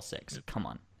 Elder Scrolls 6. Come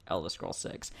on. Elder Scrolls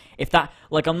 6. If that...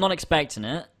 Like, I'm not expecting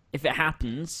it. If it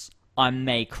happens, I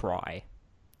may cry.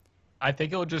 I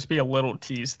think it'll just be a little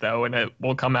tease though, and it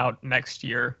will come out next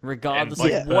year. Regardless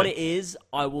And, of what it is,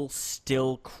 I will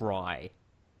still cry.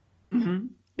 Mm-hmm.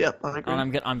 Yep, I agree.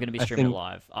 And I'm gonna be streaming think-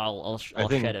 live. I'll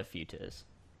think- shed a few tears.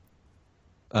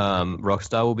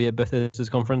 Rockstar will be at Bethesda's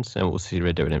conference, and we'll see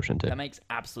Red Dead Redemption 2. That makes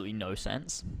absolutely no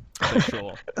sense. For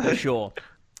sure. For sure.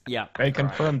 Yeah. They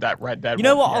confirmed that Red Dead. You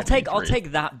know what? won't I'll be at take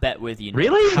E3. that bet with you. Nick.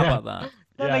 Really? How Yeah. about that?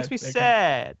 That Yeah, makes me they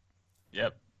sad.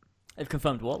 Yep. They've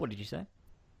confirmed what? What did you say?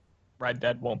 Red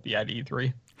Dead won't be at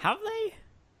E3. Have they?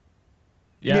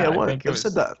 Yeah, I what? think it They've was.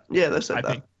 said that. Yeah, they've said I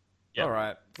that. think. Yeah. All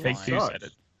right. Take Fine. Two said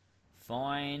it.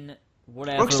 Fine.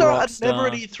 Whatever. Rockstar are Rockstar. never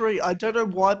at E3. I don't know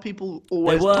why people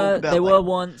always They talk were. about They like, were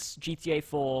once. GTA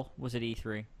 4 was at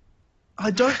E3. I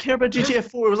don't care about GTA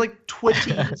 4. It was like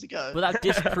 20 years ago. But that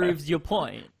disproves your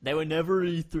point. They were never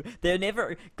E3. They're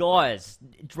never, guys.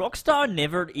 Rockstar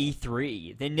never at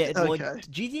E3. Like, Okay.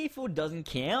 GTA 4 doesn't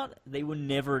count. They were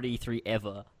never at E3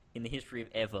 ever in the history of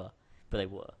ever, but they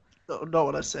were. No, not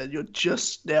what I said. You're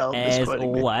just now As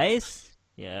misquoting me. always.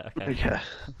 Yeah. Okay. Okay.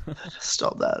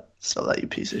 Stop that. Stop that, you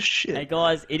piece of shit. Hey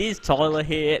guys, it is Tyler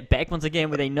here, back once again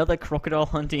with another crocodile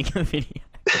hunting video.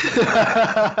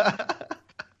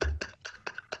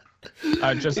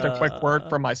 Just a quick word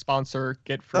from my sponsor: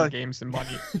 get free games and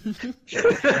money.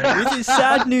 This is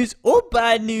sad news or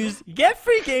bad news. Get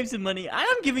free games and money. I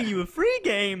am giving you a free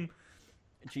game.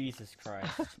 Jesus Christ.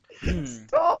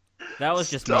 Stop. That was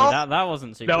just me. Stop. That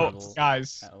wasn't super No, cool.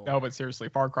 guys, at all. no, but seriously,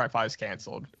 Far Cry 5 is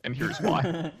canceled, and here's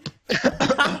why.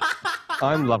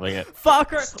 I'm loving it. Far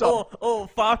Cry. Stop.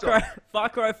 Far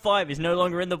Cry 5 is no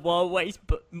longer in the Wild West,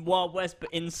 but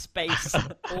in space,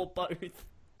 or both.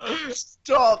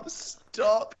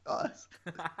 Stop, guys.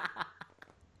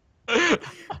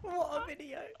 What a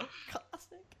video!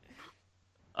 Classic.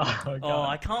 Oh, my Oh, God.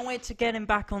 I can't wait to get him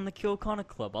back on the Kill Connor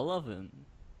Club. I love him.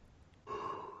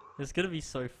 It's gonna be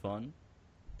so fun.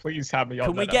 Please have me on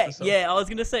Can we that get? episode. Yeah, I was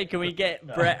gonna say, can we get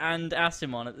Brett and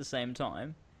Asim on at the same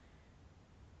time?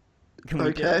 Can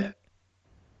we do Okay. it?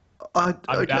 I'm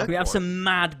Okay. down. Can we have some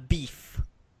mad beef?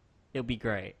 It'll be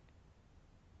great.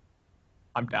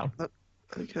 I'm down.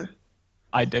 Okay.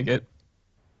 I dig it.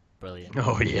 Brilliant.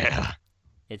 Oh, yeah.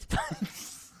 It's.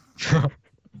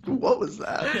 What was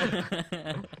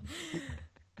that?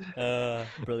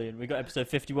 Brilliant. We got episode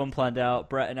 51 planned out.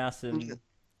 Brett and Asim.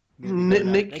 Nick,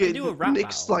 They can do a rap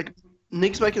Nick's battle. like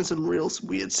Nick's making some real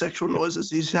weird sexual noises.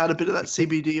 He's had a bit of that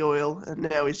CBD oil, and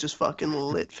now he's just fucking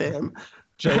lit, fam.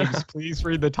 James, please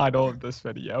read the title of this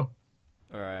video.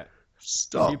 All right.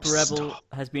 Stop. Super Rebel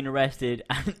has been arrested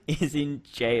and is in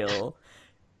jail.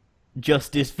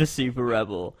 Justice for Super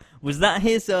Rebel. Was that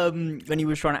his when he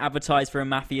was trying to advertise for a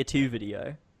Mafia 2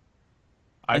 video?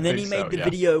 And then he made the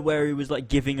video where he was like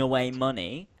giving away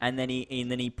money, and then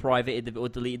he privated or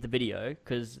deleted the video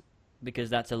because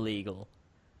that's illegal.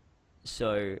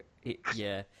 So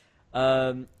yeah,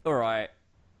 all right,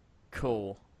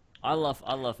 cool. I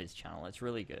love his channel. It's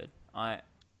really good. I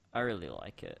really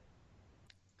like it.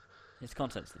 His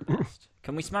content's the best.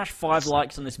 Can we smash 5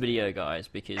 likes on this video, guys?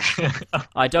 Because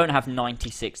I don't have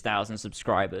 96,000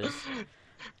 subscribers.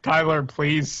 Tyler,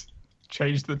 please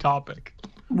change the topic.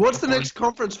 What's the next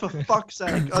conference, for fuck's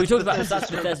sake? So we talked about that's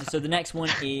Bethesda. So the next one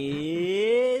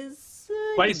is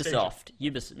Ubisoft.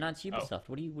 No, it's Ubisoft.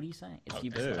 What are you saying? It's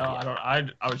Ubisoft. No,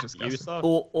 I was just guessing. Ubisoft.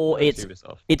 Or it's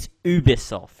Ubisoft. it's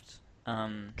Ubisoft.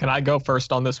 Can I go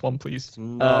first on this one, please?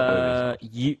 Not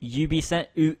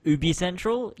Ubisoft. Ubi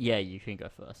Central? Yeah, you can go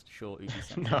first. Sure, Ubi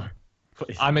Central. No,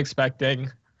 please. I'm expecting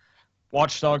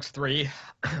Watch Dogs 3.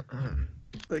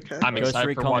 Okay. I'm Ghost excited for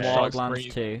Recon Watch Dogs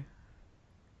Wildlands 3. 2.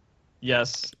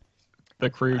 Yes. The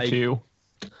Crew 2.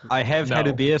 I have had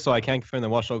a No. beer, so I can confirm that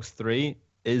Watch Dogs 3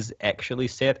 is actually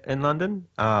set in London.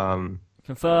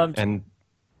 Confirmed. And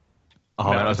No,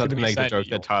 man, I was it's about to gonna be make the set joke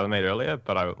in that Tyler made earlier,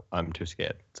 but I'm too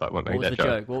scared, so I won't What make was that the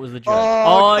joke. joke? What was the joke?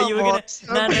 Oh, you come were gonna. on.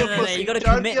 No, Don't be a no, pussy. you gotta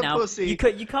Don't commit be a now. pussy. You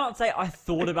can't say I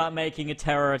thought about making a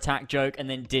terror attack joke and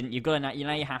then didn't. You've got to you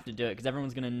have to do it because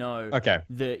everyone's gonna know Okay,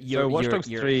 that so Watch Dogs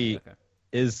you're 3 okay.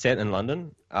 is set in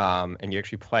London, and you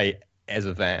actually play as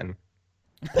a van.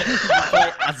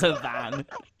 Play as a van.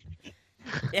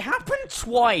 It happened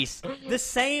twice. The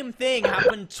same thing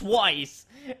happened twice.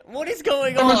 What is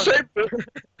going on?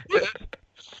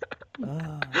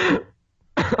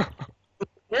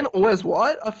 Men always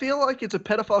white. I feel like it's a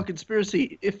pedophile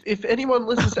conspiracy. If anyone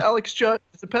listens to Alex Jones,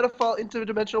 it's a pedophile,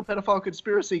 interdimensional pedophile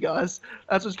conspiracy, guys.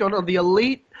 That's what's going on. The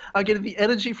elite are getting the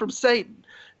energy from Satan,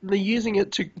 and they're using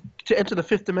it to enter the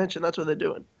fifth dimension. That's what they're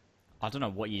doing. I don't know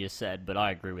what you just said, but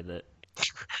I agree with it.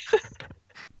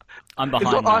 I'm It's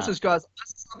behind not that. ISIS, guys.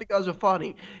 ISIS are the guys who are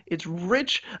fighting. It's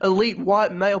rich, elite,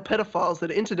 white male pedophiles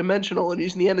that are interdimensional and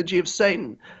using the energy of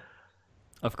Satan.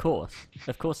 Of course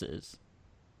it is.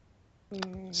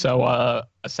 So,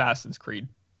 Assassin's Creed.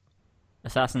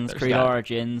 Assassin's There's Creed that.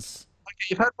 Origins. Okay,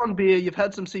 you've had one beer. You've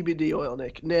had some CBD oil,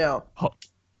 Nick. Now,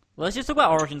 Let's just talk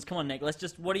about Origins. Come on, Nick.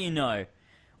 What do you know?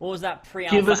 What was that Give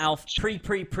pre-alpha, us-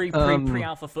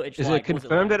 pre-alpha footage Is like? it What was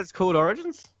confirmed like? that it's called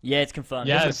Origins? Yeah, it's confirmed.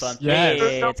 Yes, It's confirmed. yes,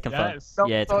 Yeah, it's confirmed. yes.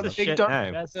 Yeah, it's Don't- confirmed. Shit don't-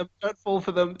 name. Yes. Don't fall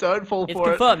for them. Don't fall It's for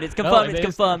confirmed. It's confirmed. No, It's it is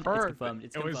confirmed. It's confirmed. confirmed.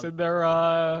 It's It was confirmed.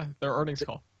 in their earnings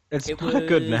call. It's It not a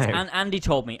good was- name. And Andy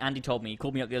told me. He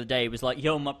called me up the other day. He was like,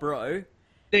 "Yo, my bro."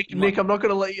 it. Nick, I'm not going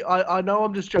to let you. I know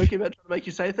I'm just joking about trying to make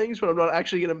you say things, but I'm not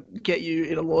actually going to get you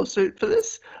in a lawsuit for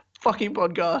this fucking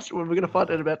podcast. We're going to find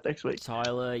out about next week.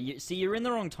 Tyler, you're in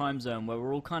the wrong time zone where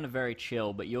we're all kind of very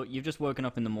chill, but you've just woken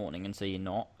up in the morning, and so you're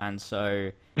not, and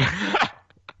so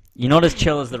you're not as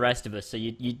chill as the rest of us. So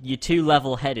you're too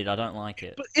level-headed. I don't like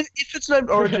it. But if it's named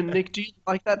Origin, Nick, do you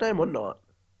like that name or not?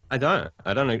 I don't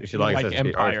know if you like, Like Assassin's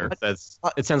Creed Empire. Origins.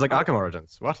 It sounds like Arkham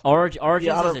Origins. What? Origins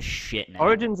Yeah, I is don't- a shit name.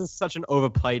 Origins is such an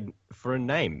overplayed for a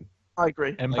name. I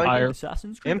agree. Empire.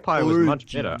 Assassin's Creed. Empire was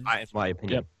much better, Origins. in my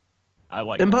opinion. Yep. I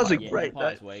like Empire's a Empire. Yeah, great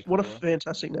Empire's name. way What a cooler.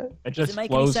 fantastic name. It Does just it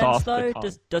make any flows sense off though? the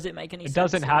tongue. Does it make any It sense?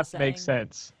 doesn't what have you're to make saying?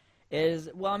 sense.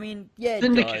 Well, I mean, yeah, it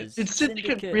Syndicate. does. Did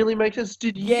Syndicate really make sense?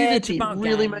 Did Yeah, it's Unity about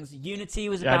really make gangs. Unity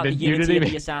was Yeah, about the did unity Unity of the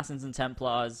make- Assassins and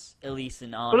Templars, Elise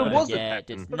and But it Arno. wasn't. Yeah, it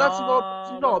did. But that's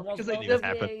not- it's not, because they it never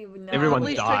happened. no. Everyone At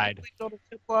least died. technically not a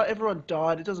Templar. Everyone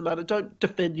died. It doesn't matter. Don't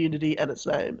defend Unity and its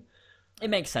name. It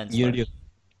makes sense. Unity.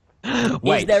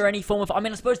 Is there any form of? I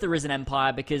mean, I suppose there is an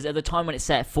empire because at the time when it's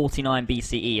set, 49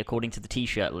 BCE, according to the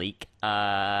T-shirt leak,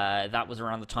 that was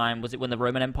around the time. Was it when the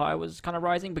Roman Empire was kind of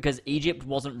rising? Because Egypt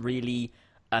wasn't really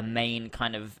a main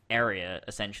kind of area,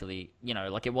 essentially. You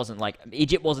know, like it wasn't like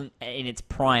Egypt wasn't in its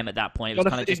prime at that point. It was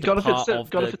kind of just a part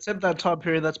of If it's set that time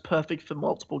period, that's perfect for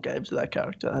multiple games with that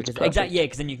character. That's perfect. Exactly, yeah,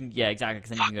 because then you can, exactly, because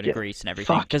then you can go to Yeah. Greece and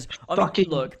everything. Fuck. Because I mean, Fucking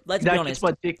look, let's that be gets honest.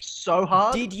 my dick so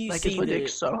hard. Did you that see gets my the- dick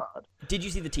so hard. Did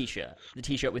you see the T-shirt? The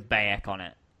T-shirt with Bayek on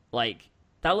it, like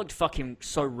that looked fucking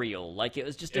so real. Like it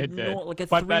was just It did. like a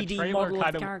But that 3D trailer model of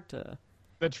kind the of- character.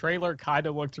 The trailer kind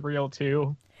of looked real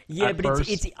too. Yeah, at but first.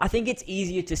 it's I think it's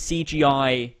easier to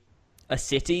CGI a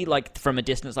city like from a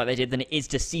distance like they did than it is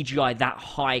to CGI that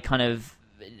high kind of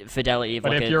fidelity of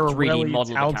But like if a you're 3D really model of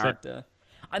the talented- character.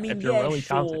 I mean, if you're yeah, really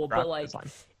talented sure, but graphic like design.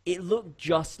 it looked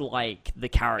just like the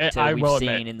character I we've will seen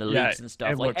admit, in the yeah, leaks and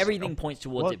stuff. it Like looks everything real. points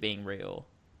towards What? it being real.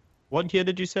 What year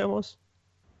did you say it was?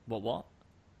 What?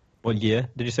 What year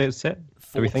did you say it's set?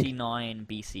 Do we think 49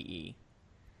 BCE.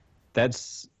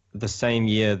 that's the same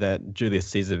year that Julius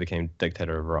Caesar became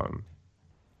dictator of Rome?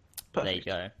 There you Perfect.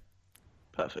 go.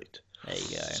 Perfect. There you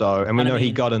go. So, and we And I know he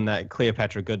mean- got in that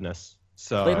Cleopatra goodness.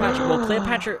 So,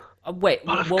 Cleopatra. Wait.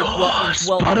 But of well, course,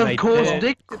 well, but they of course, did-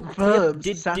 Nick confirms.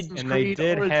 did- Assassin's and they Creed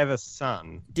did Origins. have a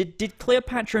son. Did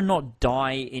Cleopatra not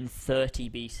die in 30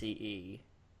 BCE?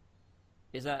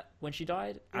 Is that when she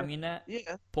died? Yeah. Amunet?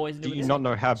 Yeah. Poisoned Do with you it? not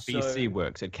know how So- BC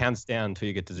works? It counts down until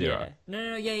you get to zero. Yeah.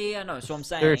 No, yeah, no. So I'm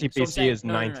saying 30 so I'm BC saying- is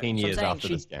no, no, no. 19 So I'm years saying after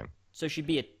this game. So she'd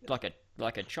be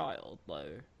like a child, though.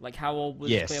 Like how old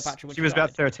was Yes, Cleopatra when she was about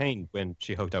died? 13 when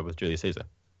she hooked up with Julius Caesar.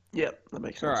 Yeah, that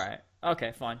makes All sense. right.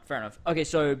 Okay, fine. Fair enough. Okay,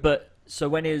 so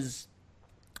when is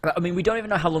I mean, we don't even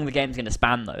know how long the game's going to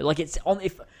span, though. Like, it's on...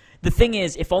 The thing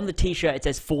is, if on the t-shirt it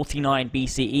says 49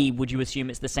 BCE, would you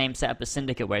assume it's the same setup as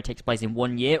Syndicate, where it takes place in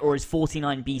 1 year? Or is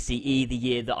 49 BCE the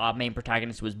year that our main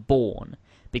protagonist was born?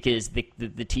 Because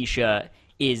the t-shirt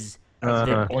is of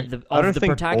the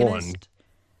protagonist.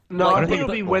 Born. No, Like, I I think think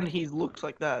it'll be when he looks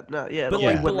like that. No, yeah, But it'll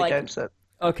like- be but when like- the game's set.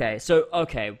 Okay, so,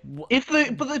 okay.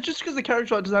 Just because the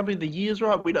character art doesn't have the years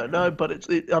right, we don't know. But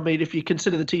I mean, if you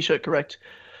consider the t-shirt correct,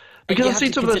 because you I've have seen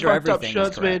to some of those consider fucked up everything is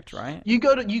shirts, man. correct, right?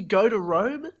 You go to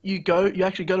Rome. You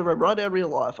actually go to Rome right now in real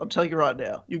life. I'm telling you right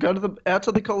now. You go to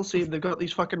outside the Colosseum. They've got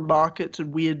these fucking markets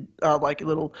and weird like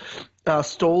little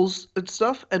stalls and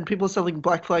stuff, and people are selling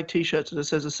Black Flag t-shirts, and it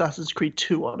says Assassin's Creed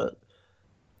 2 on it.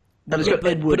 And it's got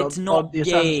Ed Wood but it's on not. the Yeah,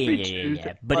 Assassin's Creed 2 yeah.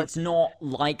 thing. But Like, it's not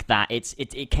like that.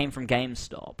 It came from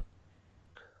GameStop.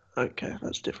 okay,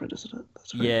 that's different, isn't it?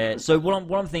 That's very Yeah. different. So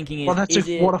what I'm thinking is, Well, that's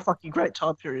is what a fucking great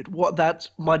time period.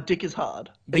 My dick is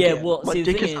hard. Yeah. Again, Well, my see,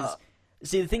 the dick thing is is,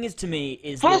 hard. to me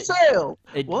is For that sale.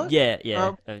 What? Yeah.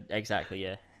 Exactly.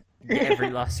 Yeah. Every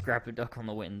last scrap of duck on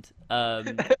the wind.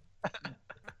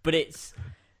 But it's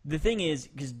the thing is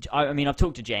because I mean I've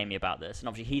talked to Jamie about this, and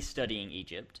obviously he's studying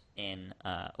Egypt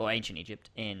or ancient Egypt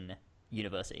in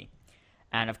university.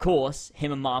 And of course,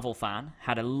 him and Marvel Fan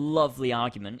had a lovely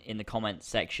argument in the comments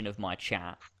section of my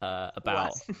chat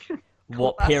about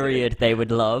what period they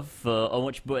would love for, or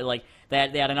which, but like they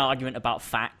had an argument about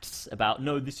facts, about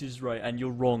no, this is right and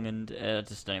you're wrong, and I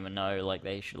just don't even know. Like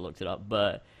they should have looked it up.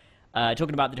 But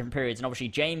talking about the different periods, and obviously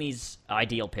Jamie's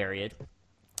ideal period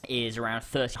is around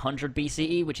 1300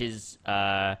 BCE, which is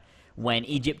when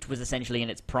Egypt was essentially in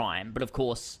its prime. But of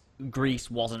course, Greece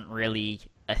wasn't really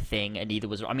a thing, and neither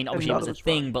was. I mean, obviously it was a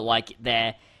thing, but like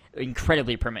they're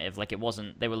incredibly primitive. Like it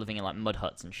wasn't. They were living in like mud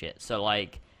huts and shit. So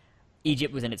like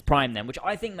Egypt was in its prime then, which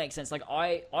I think makes sense. Like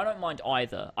I don't mind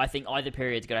either. I think either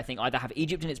period's good. I think either have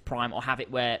Egypt in its prime or have it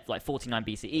where like 49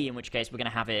 BCE, in which case we're gonna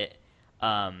have it.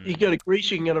 You go to Greece,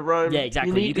 you can go to Rome. Yeah,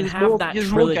 exactly. You can have that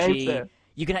trilogy.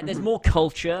 You can. There's more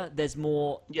culture. There's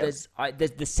more. There's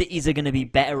the cities are going to be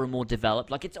better and more developed.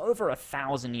 Like it's over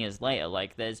 1,000 years later.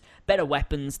 Like there's better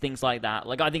weapons, things like that.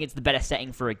 Like I think it's the better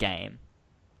setting for a game.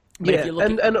 But if you're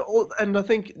and I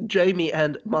think Jamie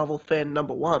and Marvel fan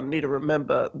number one need to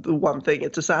remember the one thing: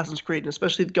 it's Assassin's Creed, and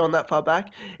especially going that far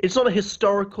back, it's not a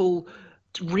historical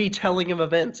retelling of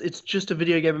events. It's just a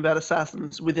video game about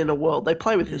assassins within a world. They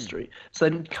play with history, so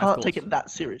they can't take it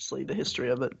that seriously, the history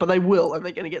of it. But they will, and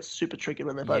they're going to get super tricky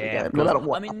when they play the game, no matter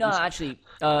what. I mean, no, actually,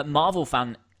 Marvel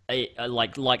fan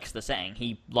likes the setting.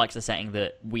 He likes the setting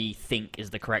that we think is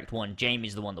the correct one.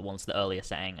 Jamie's the one that wants the earlier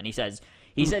setting, and he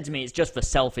said to me it's just for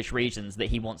selfish reasons that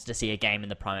he wants to see a game in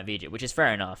the prime of Egypt, which is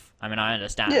fair enough. I mean, I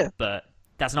understand, but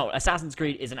that's not. Assassin's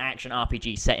Creed is an action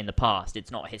RPG set in the past.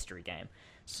 It's not a history game,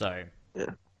 so. Yeah.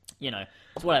 You know,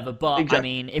 it's whatever. But exactly. I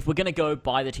mean, if we're gonna go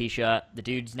by the T-shirt, the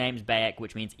dude's name's Bayek,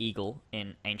 which means eagle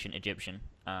in ancient Egyptian.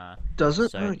 Does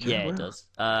it? So, okay, yeah, wow. it does.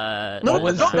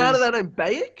 Not mad at that name,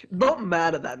 Bayek. Not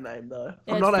mad at that name though.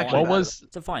 Yeah, I'm not it's actually. fine.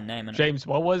 It's a fine name. Isn't it? James,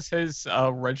 what was his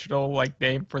original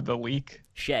name for the leak?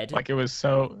 Shed. Like it was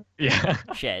so Shed. Yeah.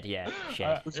 Shed. Yeah,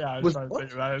 I Was was what?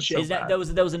 thinking that. It's Is so that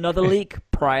bad. there was another leak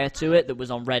prior to it that was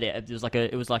on Reddit.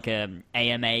 It was like a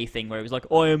AMA thing where it was like,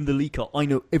 I am the leaker, I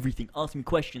know everything, ask me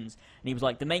questions, and he was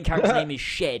like, the main character's name is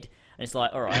Shed, and it's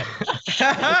like, all right,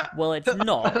 well it's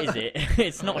not, is it?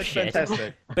 It's not Shed.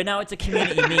 Fantastic. But now it's a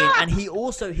community meme, and he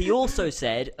also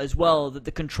said as well that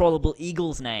the controllable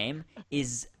eagle's name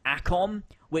is Akom,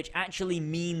 which actually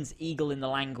means eagle in the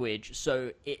language.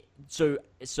 So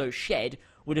Shed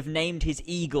would have named his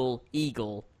eagle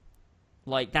Eagle.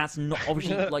 Like that's not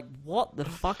obviously like what the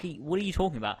fuck? What are you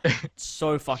talking about? It's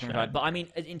so fucking retarded. But I mean,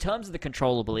 in terms of the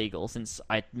controllable eagle, since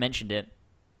I mentioned it,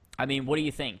 I mean, what do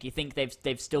you think? Do you think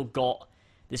they've still got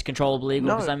this controllable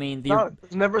eagle? Because I mean, no,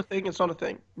 it's never a thing. It's not a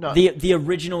thing. No. The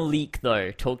original leak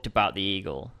though talked about the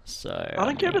eagle. So I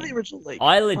don't care about the original leak.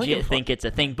 I legit think it's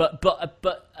a thing. But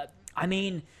I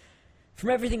mean,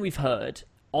 from everything we've heard,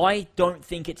 I don't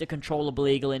think it's a controllable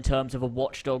eagle in terms of a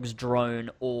Watch Dogs drone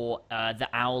or the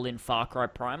owl in Far Cry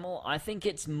Primal. I think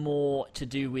it's more to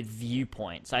do with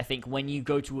viewpoints. I think when you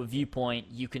go to a viewpoint,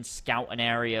 you can scout an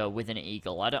area with an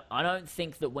eagle. I don't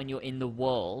think that when you're in the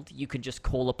world, you can just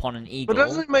call upon an eagle. But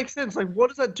doesn't it make sense? Like, what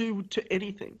does that do to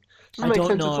anything? I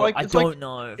don't know. I don't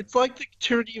know. It's like the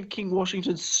Tyranny of King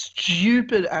Washington's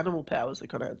stupid animal powers that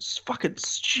got out. It's fucking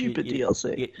stupid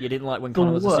DLC. You didn't like when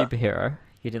Connor was a superhero?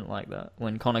 You didn't like that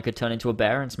when Connor could turn into a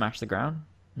bear and smash the ground?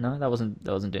 No, that wasn't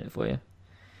doing it for you.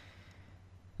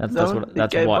 That's why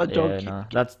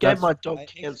my dog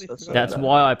cancer. That's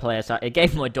why I play it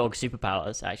gave my dog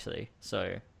superpowers actually.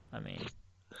 So I mean,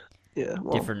 Yeah,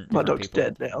 well, different my dog's people.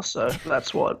 dead now, so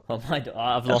that's what. Well,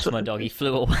 I've lost my dog. He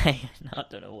flew away. I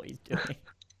don't know what he's doing.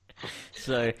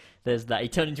 So there's that. He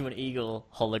turned into an eagle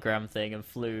hologram thing and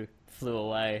flew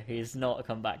away. He's not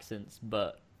come back since,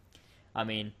 but I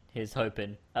mean, he's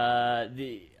hoping.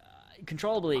 The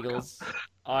controllable eagles,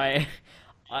 I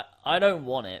don't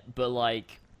want it, but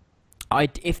like,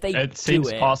 if they It do seems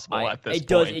it, possible at this it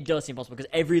does. point. It does seem possible because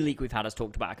every leak we've had has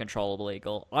talked about a controllable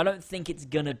eagle. I don't think it's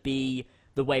gonna be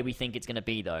the way we think it's gonna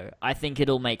be, though. I think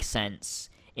it'll make sense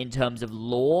in terms of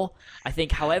lore. I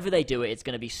think however they do it, it's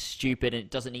going to be stupid and it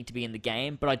doesn't need to be in the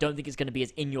game, but I don't think it's going to be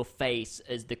as in your face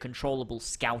as the controllable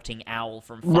scouting owl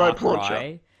from Far Rope launcher.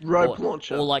 Cry. Rope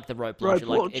launcher. Or like the rope Rope launcher.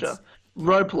 Like launcher. it's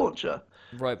Rope launcher.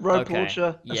 rope Rope okay.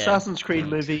 launcher. Yeah. Assassin's Creed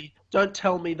movie. Don't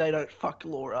tell me they don't fuck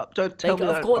lore up. Don't tell me they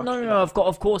Of don't course, fuck no, shit no, up.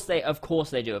 of course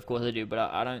they do, but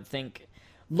I don't think.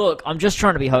 Look, I'm just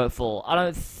trying to be hopeful. I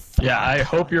don't. Yeah, I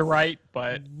hope you're right,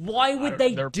 but Why would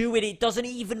they they're- do it? It doesn't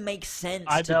even make sense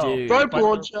I to know. do. Rope But-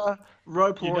 launcher.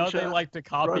 Rope you know launcher. they like to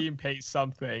copy Rope- and paste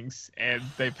some things, and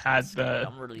they've had the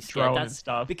I'm really scared. drone and That's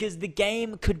stuff. because the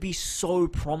game could be so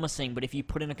promising, but if you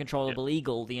put in a controllable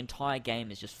eagle, the entire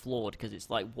game is just flawed because it's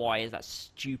like, why is that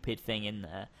stupid thing in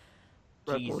there?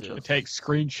 Rope Jesus. launcher. It takes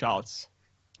screenshots.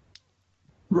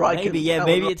 Riken. Maybe, yeah, Alan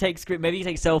maybe Ri- it takes maybe you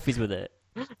take selfies with it,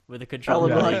 with a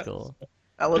controllable Alan Riken. eagle.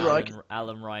 Alan Riken.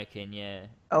 Alan Riken, yeah.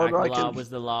 Alan Aguilar Riken. was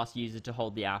the last user to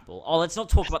hold the apple. Oh, let's not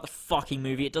talk about the fucking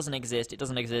movie. It doesn't exist. It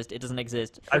doesn't exist. It doesn't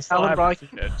exist. I still Alan haven't seen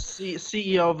Riken, it.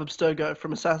 CEO of Abstergo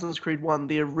from Assassin's Creed 1,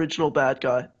 the original bad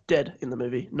guy, dead in the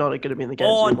movie. Not going to be in the games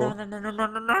Oh anymore.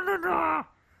 no!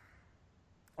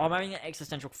 I'm having an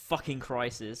existential fucking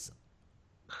crisis.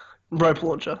 Rope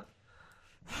launcher.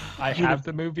 I have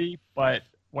the movie, but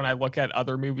when I look at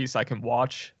other movies I can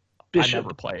watch, Bishop. I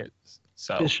never play it.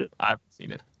 So Bishop. I haven't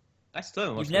seen it. I still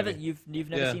haven't watched You've never the movie. you've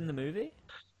never Yeah. seen the movie?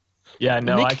 Yeah,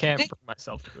 no, Nick- I can't Nick- bring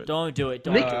myself to it. Don't do it.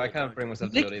 Don't Nick- do it. I can't don't bring do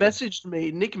myself to Nick do it either.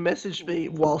 messaged me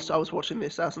whilst I was watching the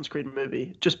Assassin's Creed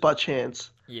movie, just by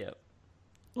chance. it. Yeah.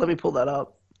 Let me pull that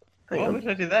up. Hang Why on. would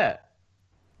I do that?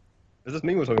 Is this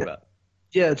me we're talking about?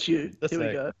 Yeah, it's you. That's Here we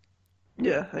sick. go.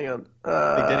 Yeah, hang on. Big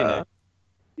Daddy Nick.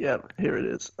 Yeah, here it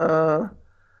is.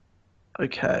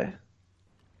 Okay.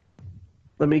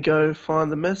 Let me go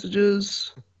find the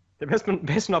messages. There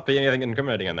best not be anything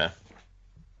incriminating in there.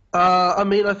 I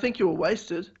mean, I think you were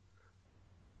wasted. Is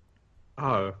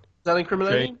Oh. that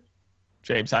incriminating?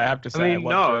 James, I have to say, I, mean,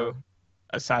 love no. to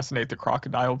assassinate the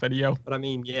crocodile video. But I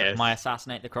mean, yes. My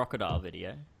assassinate the crocodile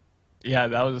video. Yeah,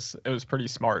 it was pretty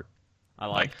smart. I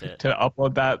Like liked it. to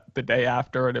upload that the day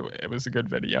after, and it was a good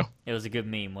video. It was a good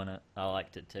meme, wasn't it? I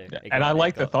liked it too. Yeah, It and got- I it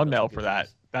like the got thumbnail good for that.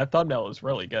 views. That thumbnail is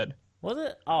really good. Was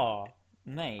it? Oh,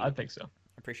 mate. I think so.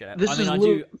 Appreciate it. This I mean, is I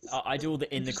Luke- do. I do all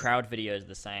the in the crowd videos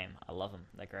the same. I love them.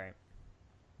 They're great.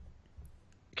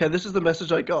 Okay, this is the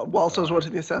message I got whilst I was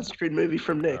watching the Assassin's Creed movie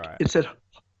from Nick. Alright. It said,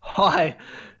 "Hi."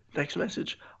 Next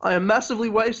message. I am massively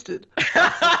wasted.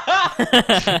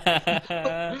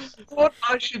 Thought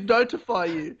I should notify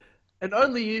you, and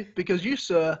only you, because you,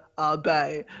 sir, are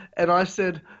Bay. And I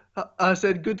said,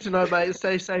 good to know, mate.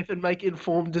 Stay safe and make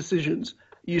informed decisions.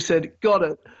 You said, got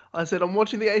it. I said, I'm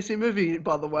watching the AC movie,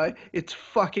 by the way. It's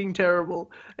fucking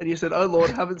terrible. And you said, oh Lord,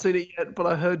 haven't seen it yet, but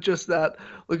I heard just that.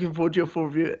 Looking forward to your full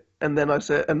review. And then I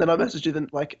messaged you then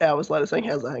like hours later saying,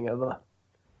 how's the hangover?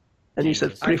 And you said,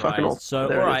 Jesus pretty Christ. fucking awesome. So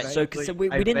There it alright, is. so we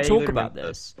I didn't vaguely talk about remember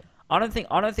this. I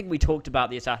don't think we talked about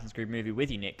the Assassin's Creed movie with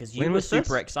you, Nick, because you When were was this?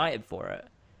 super excited for it.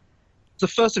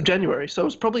 It's the 1st of January, so it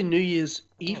was probably New Year's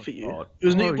Eve for you. God. It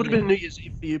was Oh, it would have yeah. been New Year's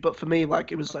Eve for you, but for me,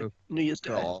 like it was like Oh, New Year's Day.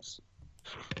 God.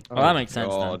 Well, that makes sense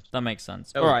then. God. That makes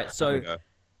sense. That was Alright, a so while ago.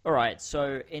 alright,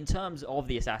 so in terms of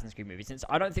the Assassin's Creed movie, since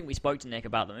I don't think we spoke to Nick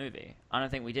about the movie. I don't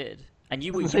think we did. And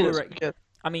you were Haven't seen it, so yeah.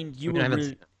 I mean, you We were haven't really,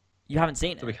 seen it. you haven't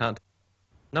seen So we it. can't.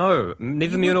 No,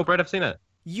 neither You me were- nor Brett have seen it.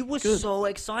 You were Good. so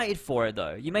excited for it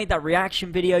though. You made that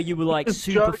reaction video, you were like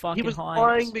super Joe- fucking He was hyped.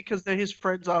 lying because his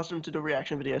friends asked him to do a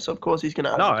reaction video, so of course he's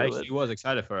gonna. No, have to do actually, it. he was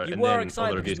excited for it. You and were then all the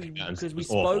excited reviews because we, came out and because it we was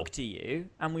awful. spoke to you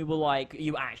and we were like,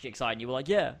 you were actually excited. And you were like,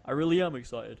 yeah, I really am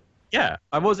excited. Yeah,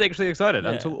 I was actually excited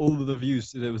Yeah. until all of the views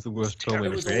said it was the worst film It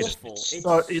ever was created.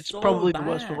 awful. It's so probably the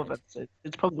worst film I've bad. ever seen.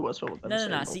 It's probably the worst film I've ever seen.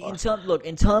 No. in See, my in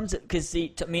life. terms, because see,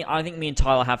 to me, I think me and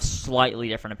Tyler have slightly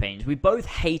different opinions. We both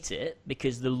hate it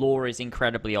because the lore is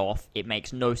incredibly off. It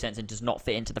makes no sense and does not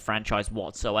fit into the franchise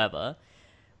whatsoever.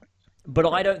 But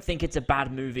I don't think it's a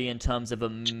bad movie in terms of a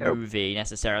movie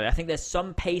necessarily. I think there's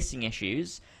some pacing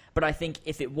issues, but I think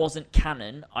if it wasn't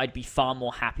canon, I'd be far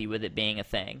more happy with it being a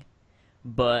thing.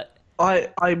 But I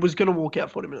was gonna walk out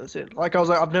 40 minutes in. Like I was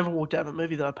like, I've never walked out of a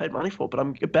movie that I paid money for, but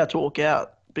I'm about to walk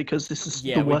out because this is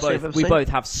Yeah, the worst I've ever we seen. both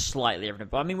have slightly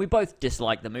different. But I mean, we both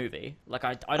dislike the movie. Like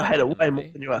I don't I hate it like the way more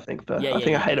movie. than you, I think. Though Yeah, I yeah, think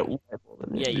I yeah. hate it way more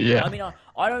than you. Yeah, Yeah. I mean,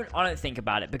 I don't think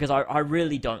about it because I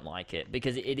really don't like it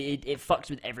because it fucks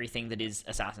with everything that is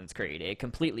Assassin's Creed. It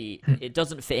completely it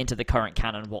doesn't fit into the current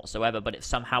canon whatsoever. But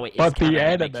somehow it is But the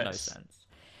canon. It makes no Animus. sense.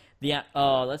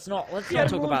 Let's not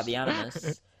talk about the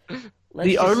Animus.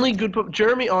 The only good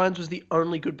Jeremy Irons was the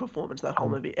only good performance in that whole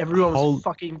movie. Everyone was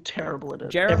fucking terrible in it.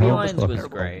 Jeremy Everyone Irons was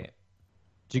terrible. great.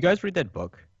 Do you guys read that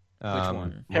book? Which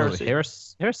one? Heresy.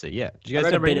 Yeah. Did you I guys read a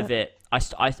ever bit read of it.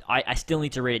 I still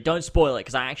need to read it. Don't spoil it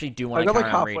because I actually do want I to got carry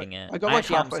like on halfway. reading it. I got like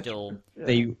actually am halfway. still. Yeah.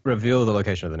 They reveal the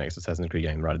location of the next Assassin's Creed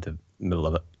game right at the middle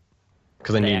of it.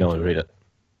 Because they They knew no one would actually- read it.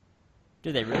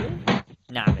 Do they really?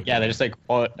 Nah. They Yeah, don't. they're just like,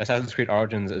 Assassin's Creed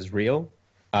Origins is real.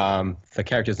 The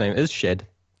character's name is Shed.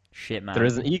 Shit, man. There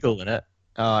is an eagle in it.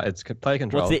 It's player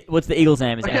control. What's the eagle's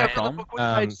name? Is it Okay, I've got the Aircom? book. Which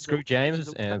page is Screw it? James Is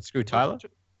it- and Screw Tyler.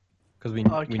 Because we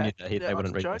Okay. knew that they Yeah, wouldn't that's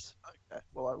a read joke? this. Okay.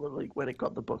 Well, I literally went and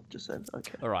got the book just then.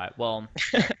 Okay. All right. Well.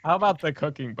 How about the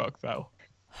cooking book though?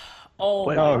 Oh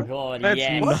Wait, my what? god. That's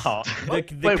Yes. not. The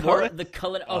Wait, what? the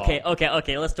color.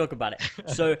 Okay. Let's talk about it.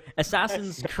 So,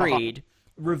 Assassin's Creed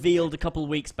revealed a couple of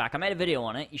weeks back. I made a video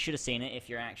on it. You should have seen it if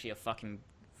you're actually a fucking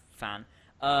fan.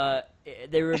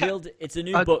 They revealed it's a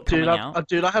new book coming out.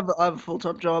 Dude, I have a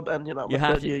full-time job, and You my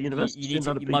have third year to. university. You need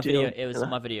not to. a big My deal, video. It was you know?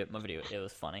 my video. My video. It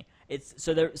was funny. It's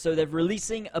so they're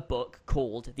releasing a book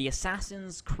called The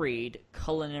Assassin's Creed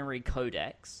Culinary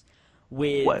Codex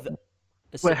with.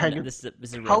 Wait, hang on. This is a real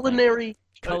thing. Culinary.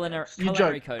 Culinary You Codex.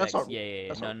 joke. That's not- Yeah.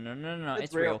 that's No, not- no. It's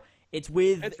It's real. real. It's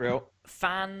with It's real.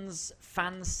 fans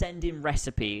send in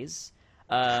recipes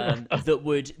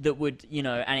that would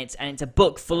and it's a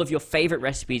book full of your favorite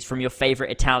recipes from your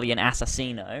favorite Italian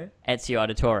assassino Ezio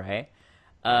Auditore,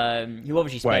 who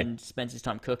obviously spends his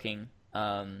time cooking.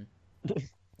 I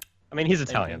mean, he's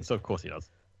Italian, so of course he does.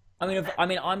 I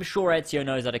mean, I'm sure Ezio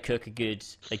knows how to cook a good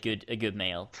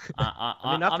meal.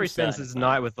 I mean, after he spends his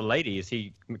night with the ladies,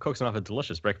 he cooks them up a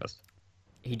delicious breakfast.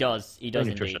 He does indeed.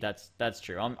 nutrition. That's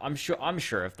true. I'm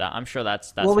sure of that. I'm sure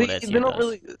that's Well, what Ezio they're not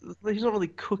does. really. He's not really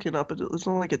cooking up. It's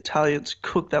not like Italians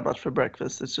cook that much for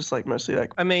breakfast. It's just like mostly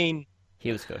like I mean,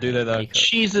 He was cooking. Do they though? He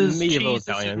cooked. medieval cheeses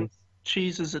Italians.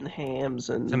 cheeses and hams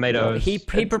and Tomatoes. He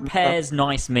prepares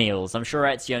nice meals. I'm sure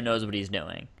Ezio knows what he's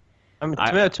doing. I mean,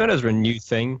 tomatoes were a new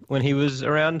thing when he was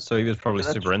around, so he was probably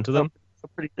Yeah, super into them.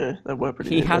 Pretty new. They were pretty.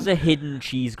 He new, has but- a hidden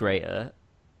cheese grater,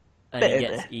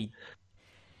 and he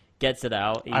gets it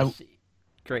out. He's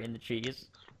grating the cheese.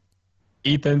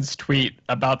 Ethan's tweet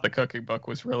about the cooking book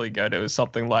was really good. It was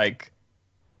something like,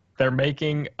 they're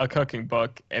making a cooking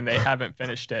book and they haven't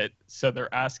finished it, so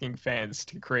they're asking fans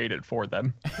to create it for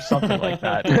them, or something like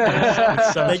that.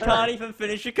 It's so They true. can't even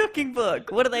finish a cooking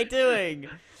book. What are they doing?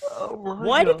 Oh my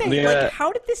Why did God. they? Yeah. Like,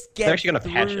 how did this get They're actually going to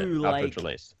patch it through? after Like, it's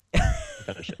released.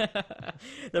 Finish it.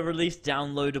 they released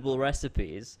downloadable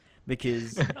recipes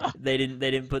because they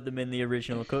didn't put them in the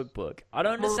original cookbook. I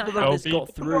don't understand Well, how they'll this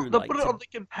got through. They'll Like, put it on the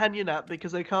companion app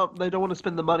because they don't want to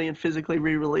spend the money and physically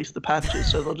re-release the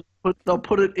patches, so they'll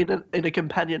put it in a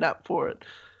companion app for it.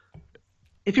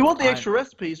 If you want the extra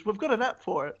recipes, we've got an app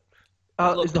for it.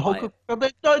 Look, Is the whole I- cook? No,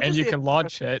 And just you the can extra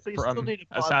launch it recipes, so you still from need to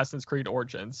buy- Assassin's Creed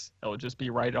Origins. It'll just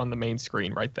be right on the main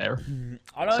screen right there.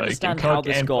 I don't So you understand can how cook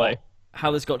this and got play.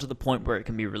 to the point where it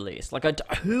can be released. Like,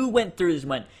 who went through this and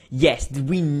went, yes,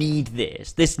 we need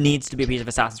this. This needs to be a piece of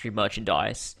Assassin's Creed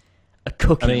merchandise. A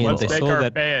cooking I mean, book. Let's they make saw our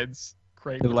that- fans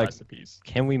create they were like- recipes.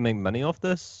 Can we make money off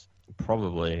this?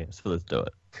 Probably. So let's do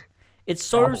it. It's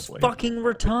so Probably. fucking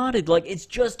retarded. Like, it's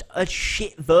just a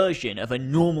shit version of a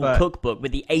normal But cookbook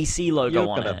with the AC logo You're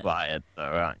on gonna it. buy it, though,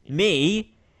 aren't you?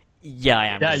 Me? Yeah, I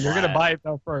am. Yeah, you're gonna it. buy it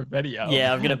though for a video.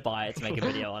 Yeah, I'm gonna buy it to make a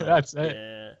video on it. That's it.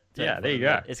 Yeah, there you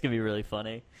go. It's gonna be really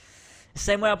funny.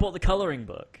 Same way I bought the coloring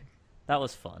book. That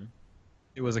was fun.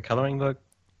 It was a coloring book.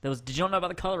 Did you not know about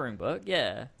the coloring book?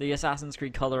 Yeah, the Assassin's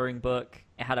Creed coloring book.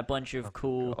 It had a bunch of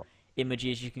cool God.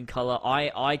 images you can color.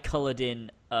 I colored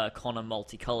in Connor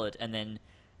multicolored and then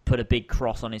put a big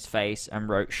cross on his face and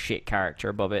wrote shit character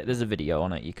above it. There's a video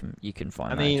on it. You can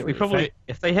find. I that. mean, It's we really probably,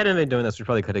 if they hadn't been doing this, we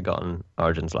probably could have gotten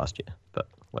Origins last year. But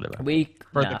whatever. For the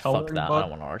fuck coloring that. I book? don't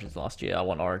want Origins last year. I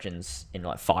want Origins in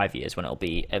like 5 years when it'll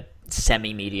be a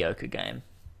semi-mediocre game.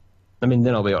 I mean,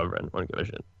 then I'll be over it. Won't give a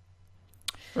shit.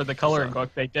 For the coloring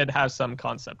book, they did have some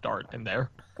concept art in there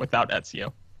without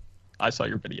Ezio. I saw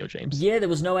your video, James. Yeah, there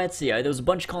was no Ezio. There was a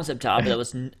bunch of concept art, but there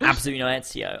was absolutely no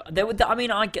Ezio. They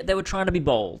were trying to be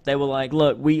bold. They were like,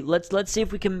 "Look, let's see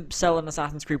if we can sell an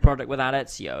Assassin's Creed product without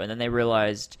Ezio." And then they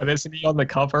realized, And isn't he on the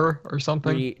cover or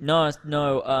something? who's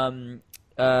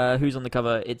on the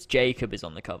cover? It's Jacob is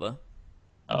on the cover.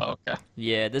 Oh, okay.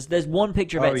 Yeah, there's one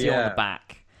picture of Oh, Ezio on the yeah.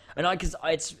 back, and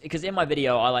because in my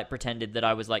video I like pretended that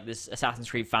I was like this Assassin's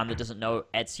Creed fan that doesn't know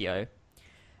Ezio,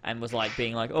 and was like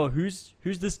being like, oh, who's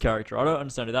this character? I don't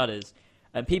understand who that is.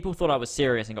 And people thought I was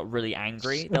serious and got really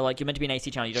angry. They're like, you're meant to be an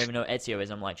AC channel, you don't even know who Ezio is.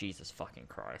 I'm like, Jesus fucking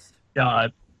Christ.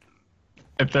 God,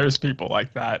 if there's people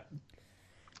like that,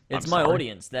 It's I'm my sorry.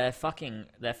 audience. They're fucking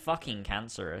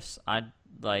cancerous. I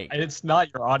like It's not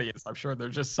your audience. I'm sure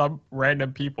there's just some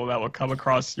random people that will come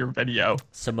across your video.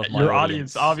 some of my Your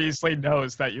audience obviously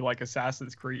knows that you like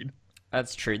Assassin's Creed.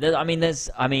 That's true.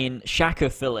 Shaka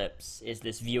Phillips is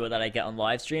this viewer that I get on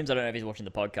live streams. I don't know if he's watching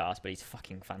the podcast, but he's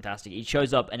fucking fantastic. He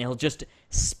shows up and he'll just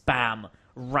spam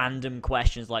random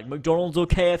questions like McDonald's or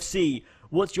KFC.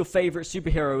 What's your favorite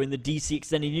superhero in the DC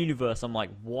extended universe? I'm like,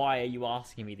 why are you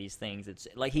asking me these things? It's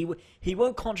like he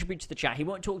won't contribute to the chat. He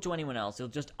won't talk to anyone else. He'll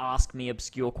just ask me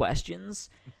obscure questions,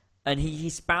 and he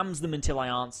spams them until I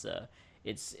answer.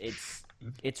 It's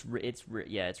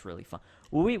really fun.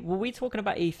 Were we talking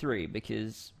about E3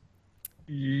 because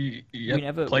Yep.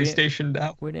 never- PlayStation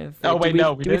now. we never? Oh, wait,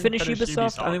 no, we did we didn't finish finish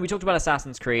Ubisoft? I Ubisoft. mean, we talked about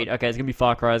Assassin's Creed. Okay, there's gonna be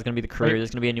Far Cry. There's gonna be The Crew. Wait.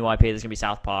 There's gonna be a new IP. There's gonna be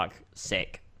South Park.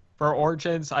 Sick. For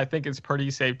Origins, I think it's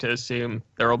pretty safe to assume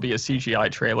there will be a CGI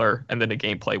trailer and then a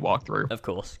gameplay walkthrough. Of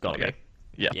course, gotta Okay.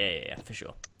 be. Yeah. Yeah, for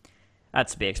sure.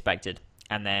 That's to be expected.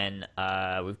 And then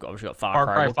we've got Far Far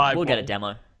Cry. Cry We'll, 5 we'll get a will-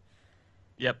 demo.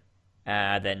 Yep.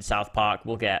 Then South Park,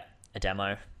 we'll get a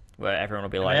demo where everyone will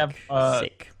be They like, have,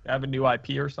 sick. They have a new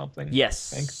IP or something.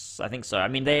 Yes, I think so. I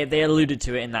mean, they alluded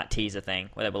to it in that teaser thing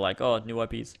where they were like, "Oh, new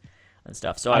IPs and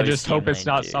stuff." So I would just assume hope it's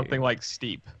they not do. something like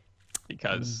Steep,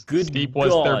 because Good Steep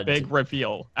was their God. big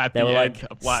reveal at They the were end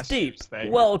like, of last "Steep, year's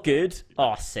thing. well, good."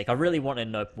 Oh, sick! I really wanted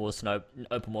an open world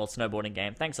snowboarding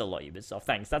game. Thanks a lot, Ubisoft.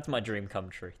 Thanks. That's my dream come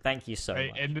true. Thank you so They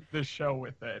much. ended the show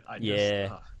with it. Yeah.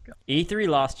 Oh, God. E3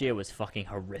 last year was fucking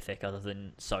horrific. Other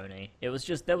than Sony, it was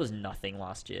just there was nothing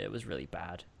last year. It was really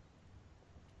bad.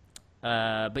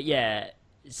 But yeah,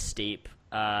 Steep.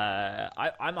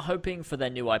 I'm hoping for their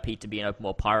new IP to be an open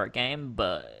world pirate game,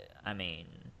 but I mean,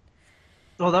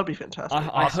 Oh, that'd be fantastic. I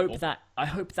Possible.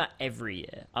 hope that every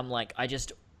year. I'm like,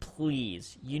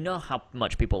 please, you know how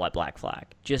much people like Black Flag.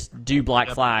 Just do Black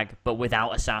Yep. Flag, but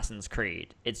without Assassin's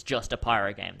Creed. It's just a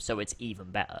pirate game, so it's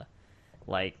even better.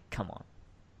 Like, come on,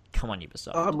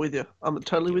 Ubisoft. I'm with you. I'm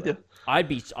totally with you. I'd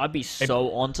be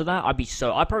so onto that. I'd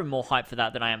probably more hyped for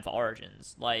that than I am for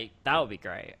Origins. Like, that would be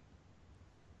great.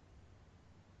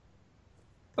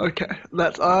 Okay,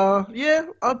 that's yeah,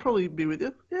 I'd probably be with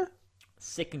you. Yeah.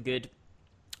 Sick and good.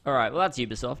 Alright, well that's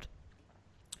Ubisoft.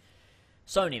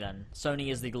 Sony then.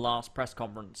 Sony is the last press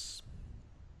conference.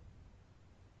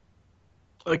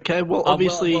 Okay, well,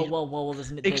 obviously, Well,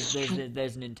 there's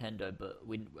Nintendo, but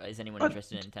is anyone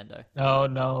interested in Nintendo?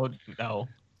 No.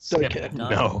 Skip care. it. No?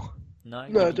 No. No?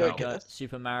 No, You don't go care.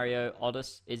 Super Mario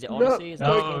Odyssey? Is it no, Odyssey? Is that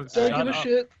No, what don't it's called? give shut a up.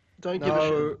 shit. Don't give a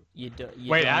No. shit.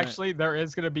 You Wait, don't- actually, there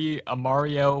is going to be a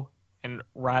Mario and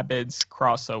Rabbids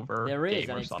crossover There is, game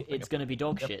and or it's something. going to be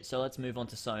dog Yep. shit. So let's move on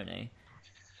to Sony.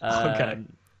 Okay.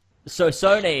 So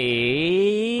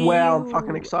Sony. Wow, I'm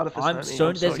fucking excited for I'm Sony. so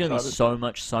I'm so there's going to be excited. so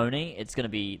much Sony. It's going to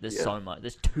be there's Yeah. so much.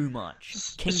 There's too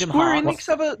much. Kingdom Square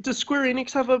Hearts. Does Square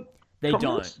Enix have a? They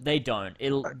conference? don't. They don't.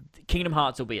 Kingdom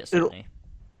Hearts will be at It'll- Sony.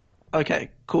 Okay,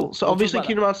 cool. So We'll obviously talk about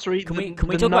Kingdom Hearts 3. Can we the talk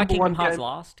about number Kingdom one Hearts game-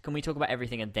 last? Can we talk about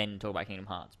everything and then talk about Kingdom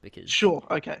Hearts? Because Sure.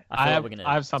 Okay. I feel like we're gonna.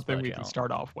 I have something splurge we can out.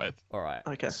 start off with. All right.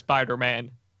 Okay.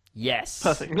 Spider-Man. Yes.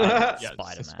 Perfect. Yeah,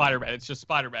 Spider-Man. Spider-Man. It's just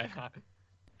Spider-Man.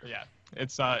 Yeah,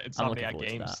 it's I'm looking Insomniac forward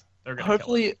to Games. that. They're gonna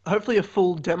kill it. Hopefully a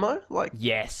full demo. Like,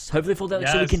 Yes. Hopefully full demo,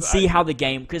 so we Yes, can see I- how the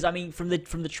game. Because I mean, from the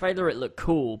trailer, it looked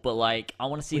cool, but like, I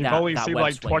want to see We've that. only that seen web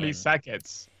like 20 swinging.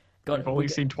 seconds. Got- We've only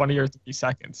seen 20 or 30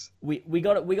 seconds. we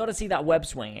got to see that web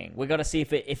swinging. We got to see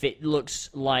if it looks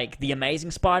like the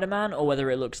Amazing Spider-Man or whether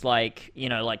it looks like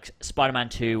like Spider-Man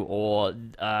 2 or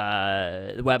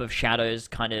the Web of Shadows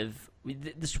kind of.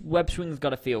 This web swing's got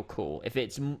to feel cool. If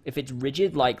it's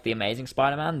rigid like the Amazing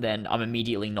Spider-Man, then I'm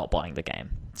immediately not buying the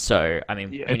game. So I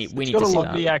mean, Yeah, we need it's to got a see lot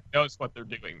that. Insomniac knows what they're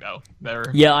doing though. They're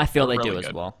Yeah, I feel they're they do really as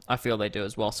good. well. I feel they do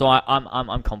as well. So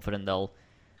I'm confident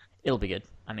it'll be good.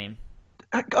 I mean,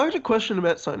 I got a question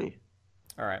about Sony.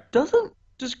 all right,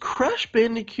 Does Crash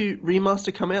Bandicoot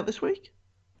Remaster come out this week?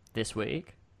 this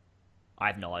week, I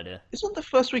have no idea. Isn't it the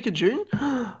first week of June?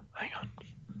 Hang on.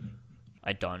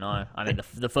 I don't know. I mean,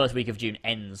 the first week of June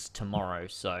ends tomorrow,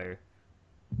 so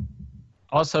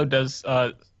Also, does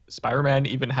Spider-Man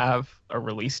even have a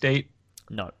release date?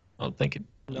 no, I don't think it.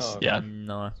 No. Yeah,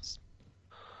 no.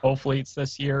 hopefully it's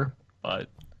this year, but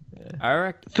I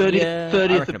reckon 30th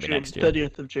it'll of be June. next year.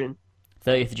 30th of June.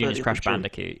 30th of June is 30th Crash of June.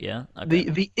 Bandicoot. Yeah. Okay.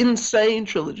 The Insane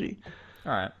trilogy.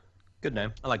 All right. Good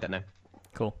name. I like that name.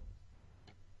 Cool.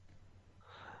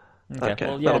 Okay. Okay,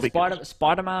 Well, yeah, that'll be good.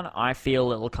 Spider-Man, I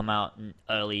feel it'll come out in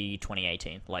early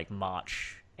 2018, like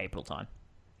March, April time.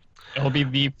 It'll be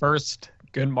the first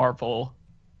good Marvel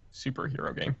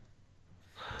superhero game.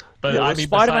 But Yeah, I well, mean,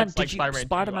 Spider-Man- besides, like, did you- Spider-Man,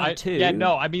 Spider-Man 2? Yeah,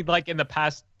 no, I mean like in the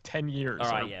past 10 years. All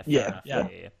right, or- yeah. Yeah, Fair enough. yeah.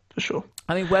 Yeah. for sure.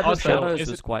 I mean, Web of Also, Shadows is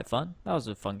was it- quite fun. That was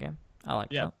a fun game. I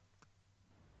liked Yeah.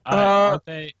 that. Aren't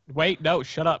they? Wait, no,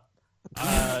 shut up.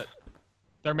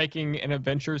 They're making an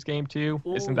Adventures game too.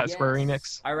 Isn't that Square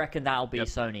Enix? I reckon that'll be Yep.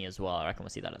 Sony as well. I reckon we'll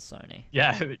see that at Sony.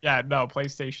 Yeah, yeah, no.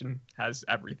 PlayStation has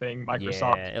everything.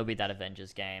 Microsoft. Yeah, it'll be that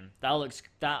Avengers game. That looks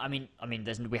that. I mean,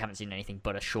 we haven't seen anything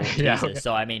but a short teaser. Yeah, okay.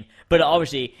 So I mean, but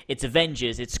obviously it's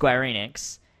Avengers. It's Square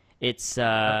Enix. It's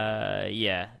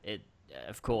yeah. It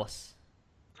of course.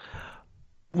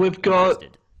 We've got.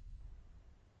 Interested.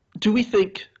 Do we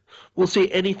think we'll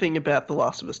see anything about The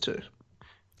Last of Us 2?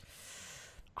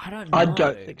 I don't know. I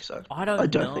don't think so. I don't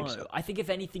think know. so. I think if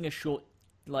anything, a short,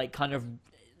 like, kind of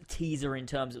teaser in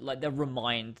terms of, like,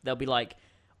 they'll be like,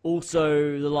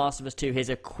 also, The Last of Us 2, here's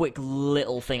a quick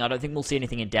little thing. I don't think we'll see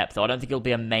anything in depth, though. I don't think it'll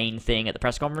be a main thing at the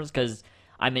press conference, because,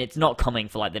 I mean, it's not coming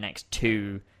for, like, the next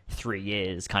 2-3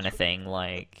 years kind of thing,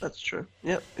 like... That's true.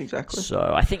 Yep, exactly.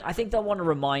 So, I think they'll want to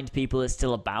remind people it's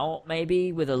still about,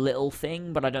 maybe, with a little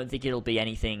thing, but I don't think it'll be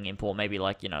anything important, maybe,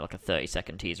 like, like a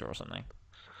 30-second teaser or something.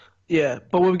 Yeah,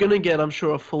 but we're going to get, I'm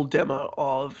sure, a full demo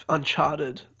of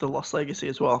Uncharted: The Lost Legacy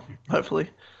as well, hopefully.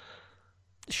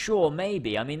 Sure,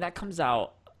 maybe. I mean, that comes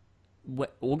out...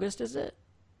 August, is it?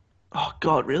 Oh,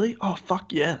 God, really? Oh,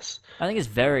 fuck yes. I think it's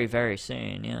very, very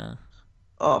soon, yeah.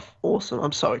 Oh, awesome.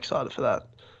 I'm so excited for that.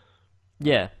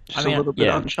 Yeah. Just a little bit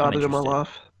Uncharted in my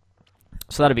life.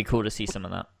 So that'd be cool to see some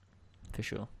of that, for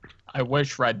sure. I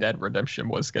wish Red Dead Redemption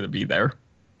was going to be there.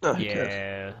 No, who cares?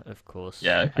 Yeah, of course.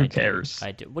 Yeah, who cares?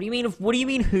 I do. What do you mean? What do you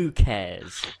mean? Who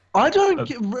cares? I don't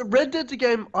get, Red Dead's a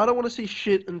game, I don't want to see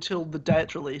shit until the day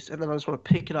it's released, and then I just want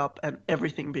to pick it up and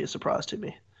everything be a surprise to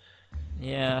me.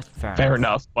 Yeah, Fair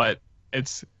enough, but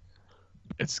it's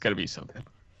going to be so good.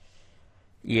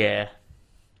 Yeah.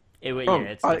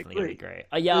 It's I definitely gonna be agree.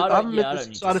 great. Yeah, I I haven't don't been need to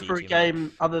excited see for a too much.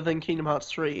 game other than Kingdom Hearts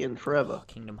 3 in forever.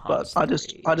 Kingdom But Hearts. I just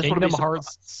 3. want to Kingdom be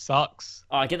Hearts sucks.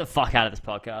 Oh, get the fuck out of this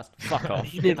podcast. Fuck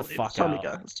off. You Get need the to leave. fuck It's time to out.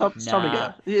 go. It's time to Nah.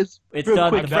 go. It's real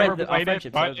done. quick. I've never Our played it,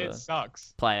 friendship's but over. it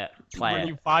sucks. Play it. Play When it.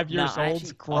 you're 5 years Nah, old,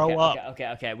 actually- grow up.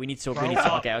 Okay. We need to talk. Grow We need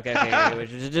to up. talk.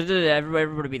 Okay.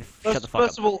 Everybody be shut the fuck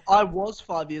First up. of all, I was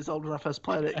 5 years old when I first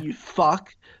played it. You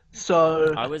fuck.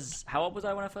 So How old was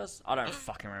I when I first? I don't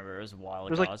fucking remember. It was a while ago.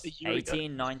 It was like I was a year ago.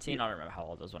 18, 19. I don't remember how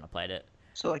old I was when I played it.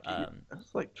 like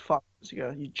it's like 5 years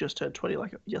ago. You just turned 20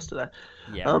 like yesterday.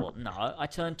 Yeah, well, no, I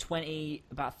turned 20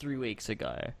 about 3 weeks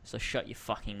ago. So shut your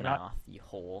fucking Not- mouth, you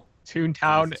whore.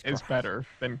 Toontown Jesus is Christ. better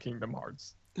than Kingdom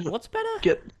Hearts. What's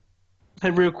better?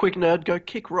 Hey, real quick, nerd. Go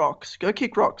kick rocks. Go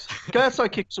kick rocks. Go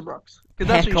outside, kick some rocks. Because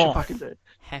that's Heck what you off. should fucking do.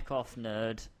 Heck off,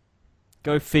 nerd.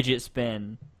 Go fidget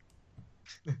spin.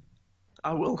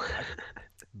 I will.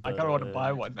 I kind of want to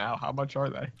buy one now. How much are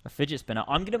they? A fidget spinner.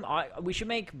 We should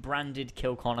make branded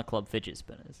Kill Connor Club fidget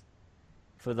spinners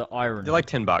for the iron. They're like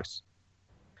 $10.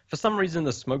 For some reason,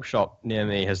 the smoke shop near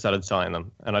me has started selling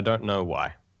them, and I don't know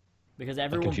why. because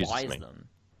everyone confuses buys me. them.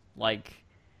 Like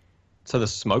So the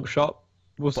smoke shop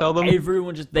will sell them?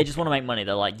 everyone they just want to make money.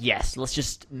 They're like, yes, let's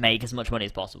just make as much money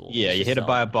as possible. Yeah, Let's you're just here to sell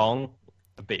buy a them. bong.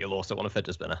 I bet you'll also want a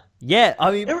fidget spinner. Yeah,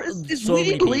 I mean, Is so many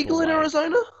weed people, legal in like-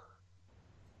 Arizona?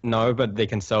 No, but they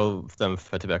can sell them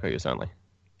for tobacco use only.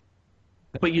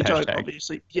 But you don't, Hashtag.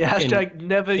 obviously. Yeah, hashtag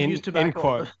never use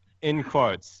tobacco. In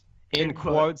quotes. In In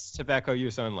quote. quotes, tobacco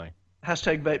use only.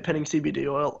 Hashtag vape penning CBD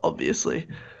oil, obviously.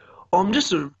 I'm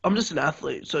just an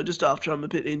athlete, so just after I'm a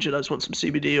bit injured, I just want some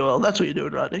CBD oil. That's what you're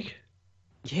doing, right, Nick?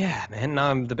 Yeah, man. No,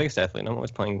 I'm the biggest athlete. I'm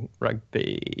always playing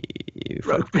rugby,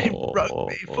 Rugby,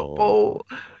 football,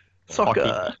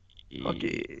 soccer,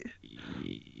 hockey.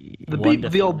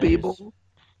 The old b-ball.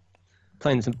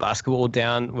 Playing some basketball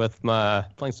down with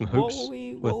playing some hoops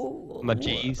with my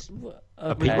G's. With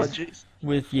Okay. my G's.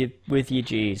 With your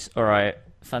G's. All right.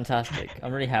 Fantastic.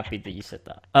 I'm really happy that you said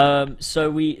that.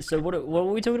 So what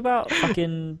were we talking about?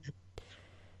 Fucking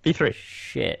B3.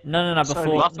 shit. No. So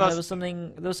Before Last of there Us- was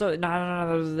something. There was a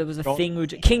Go on. thing.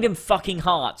 Kingdom fucking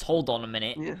Hearts. Hold on a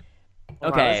minute. Yeah.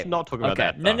 Okay. Let's not talk about Okay.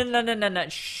 that. No. though. No.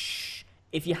 Shh.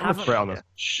 If you I'm haven't, straight on this.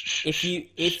 Shh.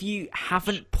 if you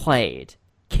haven't played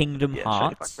Kingdom Yeah,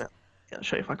 Hearts,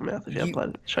 shut your fucking mouth if you haven't played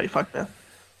it. Shut your fucking mouth.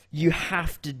 you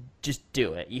have to just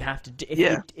do it. You have to. If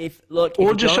Yeah. if look, if Or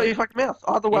you just shut don't- your fucking mouth.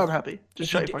 Either way, if- I'm happy. Just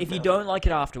if shut you, your fucking if you mouth. don't like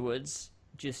it afterwards,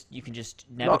 you can just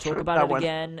never Not talk true. about That it won't-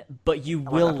 again, but you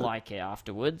won't will happen. like it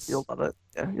afterwards. You'll love it.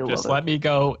 Yeah, you'll Just love let me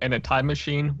go in a time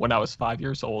machine when I was 5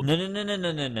 years old, No, no,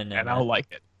 and I'll like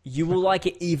it. You will like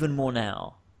it even more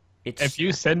now. It's. If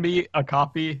you send me a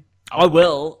copy, I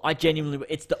will. I genuinely. Will.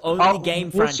 It's the only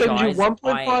game We'll franchise. send you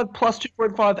 1.5 I, plus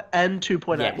 2.5 and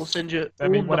 2.8. Yes. We'll send you. I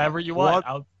mean, all whatever you want. What?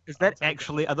 I'll, Is that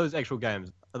actually? Are those actual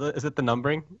games? Is it the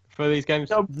numbering for these games?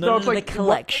 No, it's the like 1.5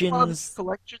 collections.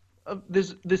 Collection.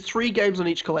 There's 3 games on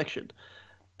each collection,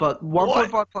 but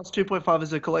 1.5 plus 2.5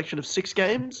 is a collection of 6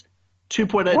 games.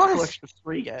 2.8 is a What? collection of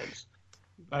 3 games.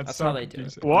 That's so how they do it.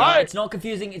 confusing. No, What? it's not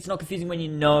confusing. It's not confusing when you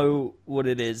know what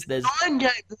it is. There's 9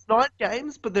 games. There's 9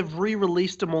 games, but they've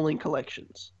re-released them all in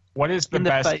collections. What is the In the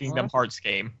best face. Kingdom Hearts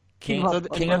game? Kingdom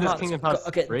Kingdom Hearts. Kingdom Hearts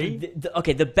Okay, 3?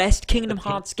 okay. The best Kingdom The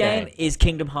King- Hearts game game. is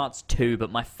Kingdom Hearts 2,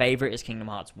 but my favorite is Kingdom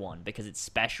Hearts 1 because it's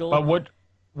special. But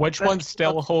which Best one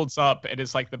still holds up? It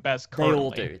is like the best They currently.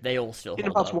 all do. They all still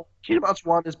Kingdom hold Hearts up. 1. Kingdom Hearts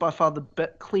 1 is by far the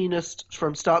cleanest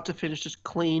from start to finish. Just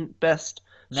clean, best.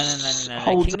 No.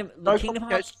 holds- Kingdom no Kingdom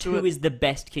Hearts complications to 2 it. is the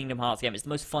best Kingdom Hearts game. It's the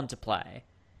most fun to play.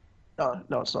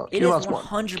 No, it's not. It Kingdom is Hearts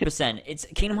 1. 100%. It's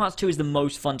Kingdom Hearts 2 is the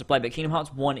most fun to play, but Kingdom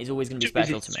Hearts 1 is always going to be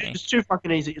special to me. It's too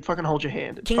fucking easy. It fucking holds your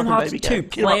hand. It's Kingdom fucking Hearts baby 2, game.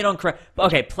 Kingdom play it Hearts- on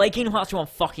okay, play Kingdom Hearts 2 on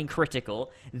fucking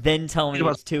critical, then tell me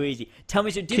Kingdom it's too easy. Tell me,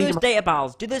 do Kingdom- those data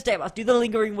battles, do the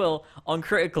lingering will on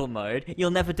critical mode. You'll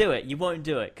never do it. You won't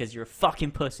do it because you're a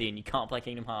fucking pussy and you can't play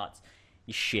Kingdom Hearts.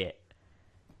 You shit.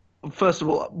 First of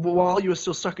all, while you were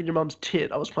still stuck in your mum's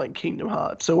tit, I was playing Kingdom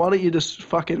Hearts. So why don't you just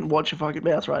fucking watch your fucking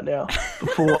mouth right now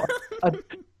before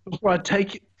I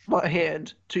take my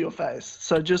hand to your face?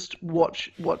 So just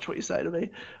watch what you say to me.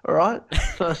 All right.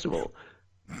 First of all.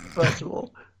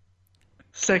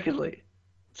 Secondly,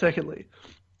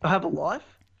 I have a life,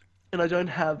 and I don't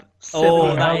have 7 Oh,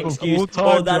 hours. that have a excuse. full-time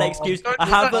Oh, that job. excuse. Don't I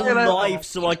do have that, a no. life,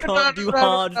 so I can't do No.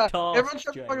 hard tasks. Everyone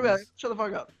shut the fuck up. James. Shut the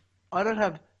fuck up. I don't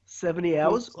have 70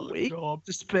 hours a Full-time week job.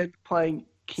 to spend playing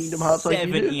Kingdom Hearts like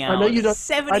you 70 do. hours. I know you don't.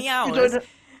 70 I know hours.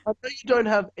 I know you don't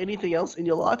have anything else in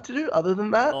your life to do other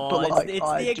than that. Oh, but like, it's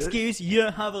I the do. excuse. You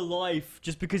don't have a life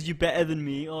just because you're better than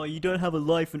me. Oh, you don't have a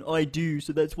life and I do,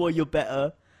 so that's why you're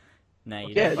better. No,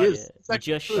 you Yeah, don't. it is. Shit. It's You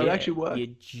actually just true. It shit. actually works. You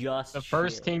just The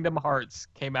first shit. Kingdom Hearts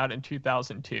came out in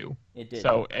 2002. It did.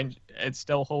 So, and it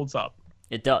still holds up.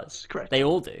 It does. That's correct. They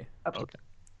all do. Absolutely.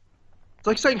 It's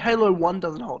like saying Halo 1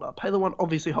 doesn't hold up. Halo 1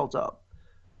 obviously holds up.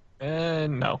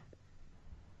 No.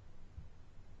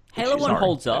 Halo 1 Sorry.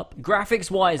 holds up. Graphics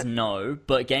wise, no,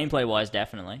 but gameplay wise,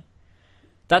 definitely.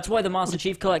 That's why the Master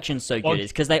Chief Collection's so Well- good,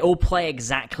 is because they all play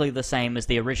exactly the same as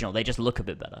the original. They just look a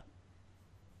bit better.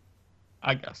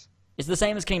 I guess. It's the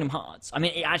same as Kingdom Hearts. I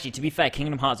mean, actually, to be fair,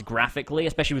 Kingdom Hearts graphically,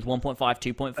 especially with 1.5,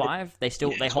 2.5, they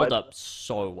Yeah, it's hold way- up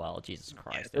so well. Jesus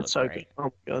Christ, they It's look so great. good. Oh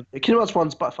my god. Kingdom Hearts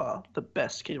 1's by far the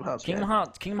best Kingdom Hearts game.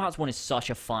 Kingdom Hearts 1 is such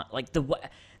a fun, like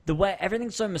the way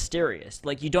everything's so mysterious.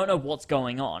 Like you don't know what's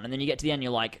going on, and then you get to the end,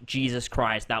 you're like, Jesus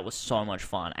Christ, that was so much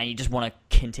fun, and you just want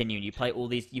to continue. And you play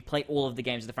all of the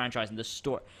games of the franchise, and the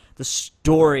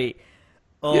story.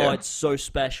 Oh, Yeah. it's so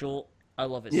special. I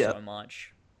love it Yeah. so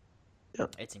much.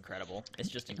 Yep. It's incredible. It's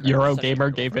just incredible. It's such a Eurogamer cool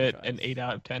gave it franchise. an 8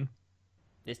 out of 10.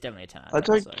 It's definitely a 10 out of I 10,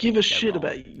 don't so give a they're shit wrong.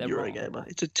 about They're wrong. Eurogamer.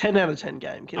 It's a 10 out of 10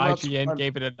 game. Kingdom Hearts IGN 1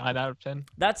 gave it a 9 out of 10.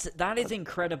 That is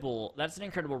incredible. That's an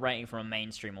incredible rating from a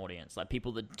mainstream audience. Like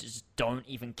people that just don't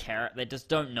even care. They just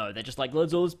don't know. They're just like,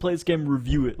 let's play this game, and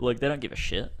review it. Like they don't give a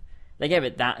shit. They gave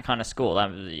it that kind of score.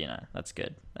 That that's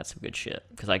good. That's some good shit.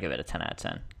 Because I give it a 10 out of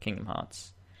 10. Kingdom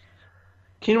Hearts.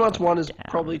 Kingdom Hearts 1 is Damn.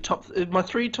 probably top. My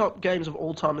 3 top games of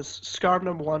all time is Skyrim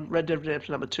number 1, Red Dead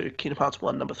Redemption number 2, Kingdom Hearts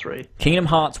 1 number 3. Kingdom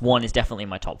Hearts 1 is definitely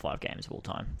my top 5 games of all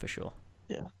time for sure.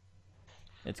 Yeah.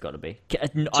 It's got to be.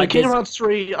 So Kingdom Hearts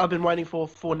 3, I've been waiting for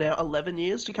now 11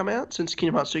 years to come out since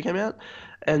Kingdom Hearts 2 came out,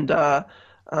 and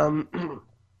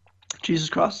Jesus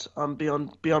Christ, I'm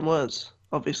beyond words.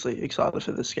 Obviously excited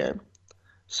for this game.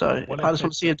 So What I if just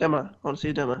want to see a demo. I want to see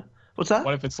a demo. What's that?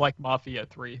 What if it's like Mafia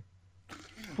 3?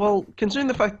 Well, considering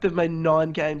the fact they've made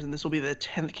 9 games and this will be their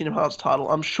 10th Kingdom Hearts title,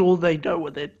 I'm sure they know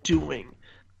what they're doing.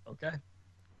 Okay.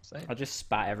 Same. I just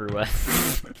spat everywhere.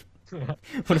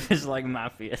 What if it's like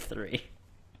Mafia 3?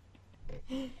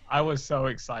 I was so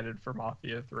excited for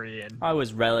Mafia 3, and I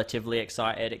was relatively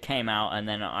excited. It came out, and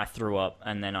then I threw up,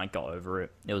 and then I got over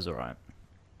it. It was alright.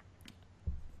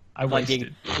 I Like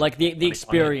wasted. the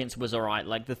experience was alright.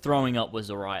 Like the throwing up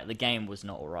was alright. The game was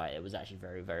not alright. It was actually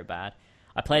very, very bad.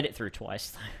 I played it through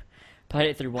twice though. Played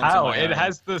it through once. How? On my It own.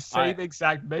 has the same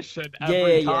exact mission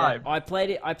every time. I played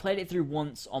it through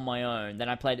once on my own. Then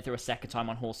I played it through a second time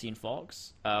on Horsey and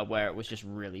Fox, where it was just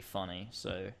really funny.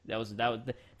 So that was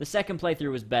the second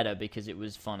playthrough was better because it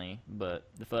was funny, but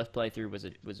the first playthrough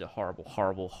was a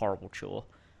horrible chore.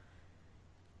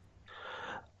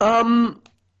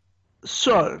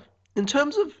 So, in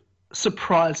terms of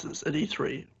surprises at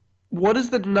E3, what is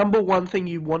the number one thing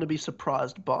you want to be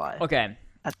surprised by Okay.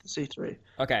 at the C3?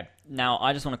 Okay, now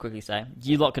I just want to quickly say,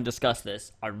 you lot can discuss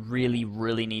this. I really,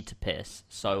 really need to piss,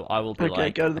 so I will be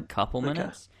a couple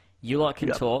minutes. You lot can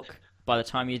talk. By the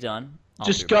time you're done,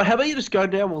 just go. How about you just go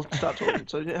now? We'll start talking.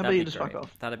 So how about you just fuck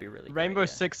off? That'd be really Rainbow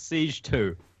Six Siege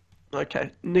 2.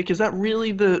 Okay, Nick, is that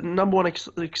really the number one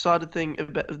excited thing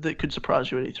that could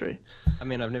surprise you at E3? I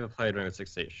mean, I've never played Rainbow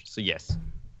Six Siege, so yes.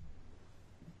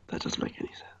 That doesn't make any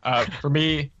sense. For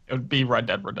me, it would be Red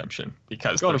Dead Redemption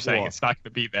because God they're of saying War. it's not going to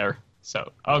be there.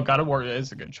 So, God of War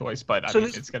is a good choice, but I mean,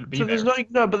 it's going to be there. There's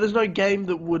but there's no game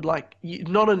that would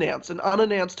not announce an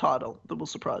unannounced title that will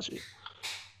surprise you.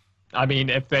 I mean,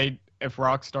 if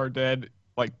Rockstar did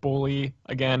like Bully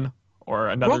again or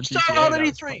another Rockstar GTA, on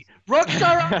E3.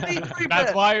 Rockstar on E3.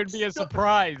 that's why it would be a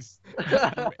surprise.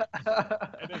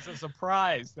 It is a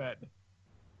surprise that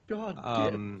God.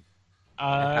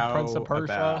 Prince of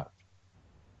Persia,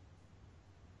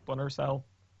 Splinter Cell.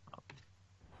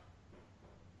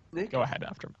 Nick? Go ahead,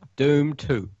 Aftermath. Doom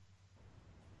 2.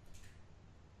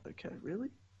 Okay, really?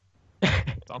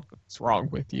 Something's wrong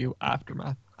with you,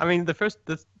 Aftermath. I mean, this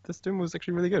Doom was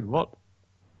actually really good. What?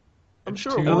 I'm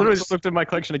sure. I literally just looked at my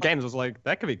collection of games. I was like,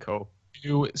 that could be cool.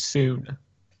 Too soon.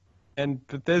 And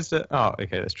Bethesda. Oh,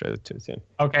 okay, that's true. That's too soon.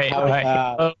 Okay,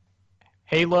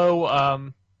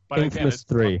 Halo. But again, Infamous it's a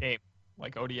 3. game,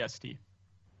 like ODST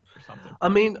or something. I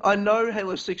mean, I know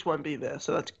Halo 6 won't be there,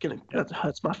 so that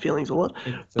hurts my feelings a lot.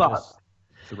 But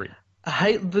 3.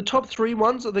 the top three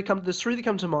ones there's three that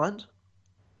come to mind.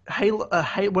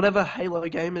 Whatever Halo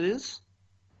game it is,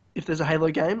 if there's a Halo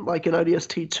game like an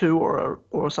ODST 2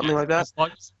 or something like that. As long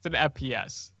as it's an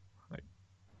FPS.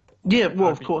 Yeah, well,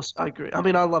 of course, I agree. I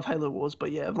mean, I love Halo Wars,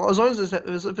 but yeah, as long as if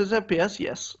it's FPS,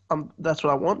 yes, that's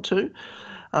what I want to.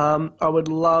 I would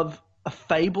love a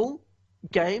Fable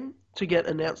game to get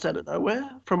announced out of nowhere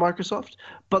from Microsoft.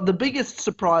 But the biggest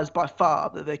surprise by far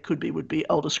that there could be would be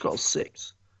Elder Scrolls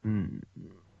 6.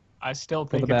 I still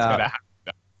think What it's about- gonna happen.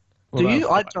 Do you?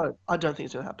 I don't think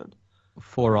it's gonna happen.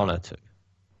 For Honor 2.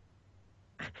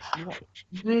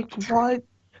 Nick,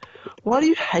 why do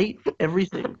you hate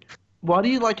everything? Why do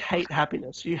you hate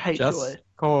happiness? You hate Just joy.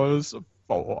 cause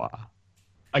 4.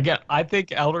 Again, I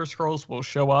think Elder Scrolls will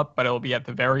show up, but it'll be at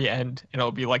the very end, and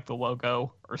it'll be like the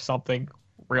logo or something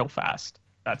real fast.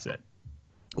 That's it.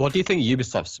 What do you think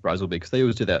Ubisoft's surprise will be? Because they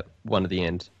always do that one at the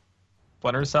end.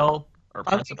 Splinter Cell or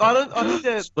I think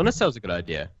that Splinter Cell's a good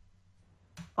idea.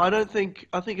 I think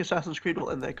Assassin's Creed will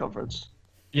end their conference.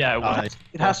 Yeah, it will.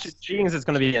 It has to. Seeing as it's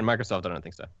going to be in Microsoft, I don't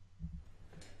think so.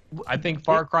 I think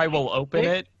Far Cry will open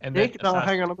it, and then Nick, no,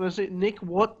 hang on. I'm going to say, Nick,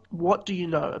 what do you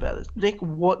know about this? Nick,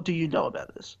 what do you know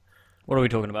about this? What are we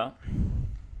talking about?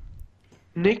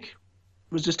 Nick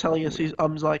was just telling us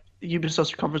I'm like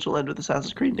Ubisoft's conference will end with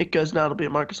Assassin's Creed. Nick goes, no, it'll be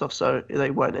at Microsoft, so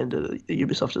they won't end at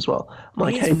Ubisoft as well. I'm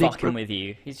like, He's hey, Nick, fucking with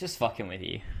you. He's just fucking with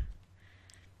you.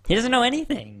 He doesn't know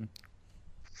anything.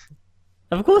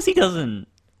 Of course he doesn't.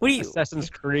 What do you? Assassin's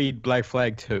Creed Black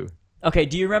Flag 2. Okay,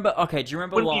 do you remember? Okay, do you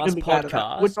remember wouldn't last even be mad at that.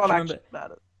 podcast? Would Do you not remember? actually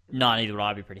matter. No, neither would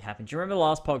I be pretty happy. Do you remember the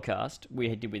last podcast we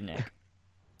did with Nick,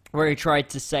 where he tried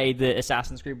to say that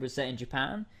Assassin's Creed was set in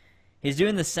Japan? He's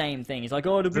doing the same thing. He's like,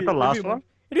 "Oh, it'll be the last one?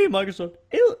 It'll be Microsoft.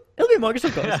 It'll be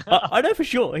Microsoft, guys. I know for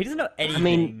sure. He doesn't know anything. I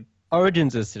mean,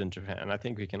 Origins is set in Japan. I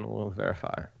think we can all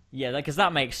verify. Yeah, because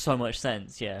that makes so much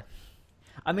sense. Yeah.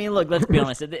 I mean, look. Let's be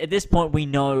honest. At this point, we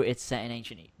know it's set in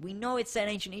ancient. We know it's set in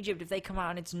ancient Egypt. If they come out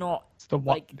and it's not,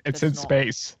 it's in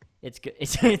space. It's good.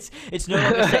 It's no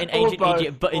longer set in Or ancient both,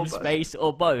 Egypt, but or in both. space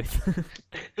or both.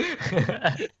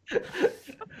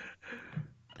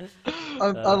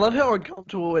 I love how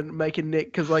uncomfortable we're making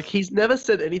Nick because he's never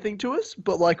said anything to us,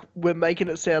 but we're making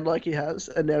it sound like he has,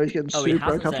 and now he's getting Oh, he super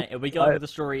hasn't uncomfortable. said. If we go over the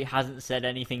story, he hasn't said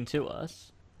anything to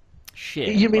us.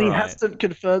 Shit. You mean he alright. hasn't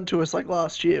confirmed to us like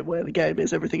last year where the game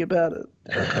is, everything about it?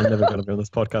 I'm never going to be on this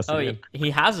podcast Oh, again. he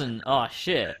hasn't. Oh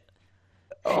shit.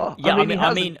 Oh, Yeah, he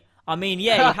hasn't.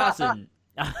 yeah, he hasn't.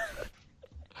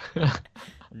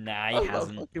 Nah, he love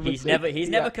hasn't. fucking with He's Nick. he's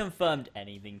Yeah. never confirmed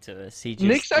anything to us. He just,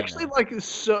 Nick's you actually know.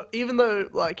 so even though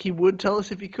he would tell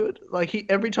us if he could, he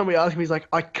every time we ask him he's like,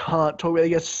 I can't talk about it. He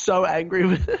gets so angry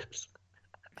with us.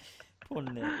 Poor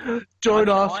Nick. Don't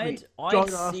I ask mean, me.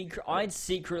 Don't ask me. I'd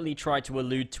secretly try to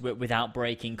allude to it without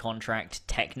breaking contract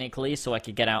technically, so I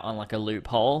could get out on like a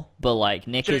loophole. But like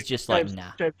Nick is just like, James,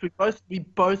 nah. James, we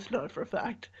both know for a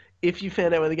fact. If you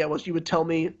found out where the game was, you would tell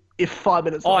me if 5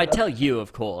 minutes. Oh, later. I'd tell you,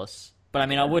 of course. But I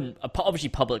mean, I wouldn't. Obviously,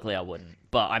 publicly, I wouldn't.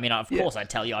 But I mean, of course, I'd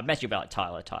tell you. I'd message you about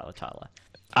like, Tyler.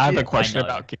 I have Yeah, a question I know.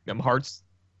 about Kingdom Hearts.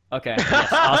 Okay,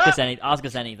 yes, ask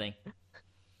us anything.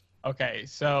 Okay,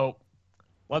 so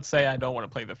let's say I don't want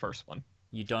to play the first one.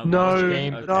 You don't. No, want to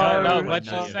game. Okay. No, no, let's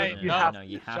no, just say you no. have- No,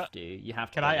 you have to. You have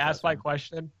to. Can play I the ask first my one.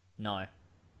 question? No.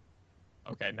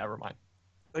 Okay, never mind.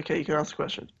 Okay, you can ask a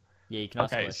question. Yeah, you can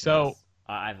ask. Okay, questions. so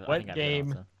I what think I have the game-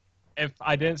 answer. If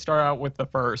I didn't start out with the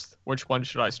first, which one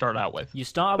should I start out with? You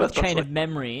start with Birth by Chain of Sleep.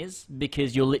 Memories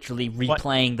because you're literally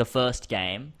replaying the first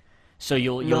game, so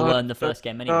you'll No, learn the first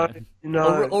game anyway.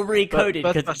 No. Or recoded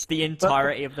Birth because by it's the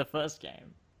entirety of the first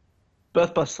game.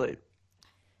 Birth by Sleep.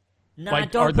 Nah,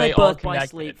 Like, don't are play they all Birth by connected?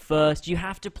 Sleep first. You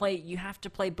have to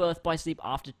play Birth by Sleep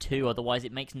after 2, otherwise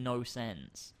it makes no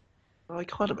sense. Oh, it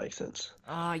kind of makes sense.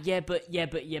 Yeah, but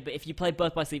if you play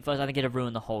Birth by Sleep first, I think it'd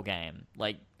ruin the whole game.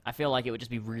 Like, I feel like it would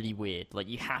just be really weird. Like,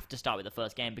 you have to start with the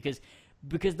first game because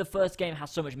the first game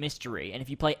has so much mystery, and if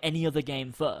you play any other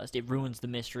game first, it ruins the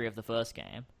mystery of the first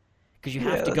game. Because you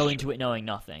have Yeah, to go that's into it knowing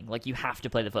nothing. Like, you have to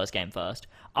play the first game first.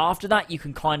 After that, you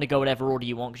can kind of go whatever order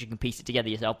you want because you can piece it together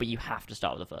yourself, but you have to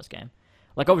start with the first game.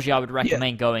 Like, obviously, I would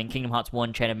recommend going Kingdom Hearts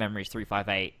 1, Chain of Memories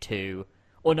 358, 2,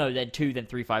 or no, then 2, then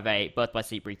 358, Birth by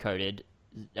Sleep Recoded,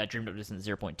 Dreamed Up Distance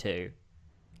 0.2,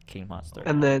 Kingdom Hearts 3.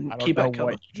 And then I don't keyback know cover.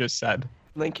 what you just said.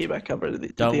 And then keyback cover at the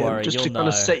Don't end, worry, just you'll to kind know.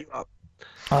 of set you up.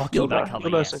 Oh, You'll know, keyback cover,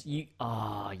 you'll know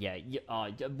yes.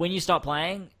 soon. When you start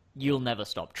playing, you'll never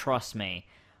stop. Trust me.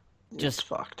 It's Just,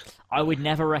 fucked. I would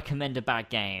never recommend a bad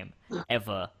game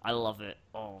ever. I love it.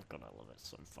 Oh god, I love it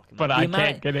so fucking much. But The I amount-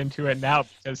 can't get into it now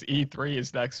because E3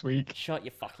 is next week. Shut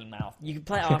your fucking mouth. You can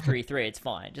play it after E3. It's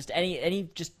fine. Just the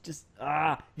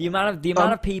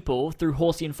amount of people through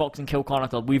Horsey and Fox and Kill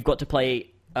Chronicle we've got to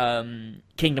play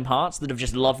Kingdom Hearts that have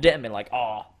just loved it and been like,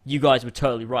 oh, you guys were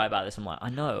totally right about this. I'm like, I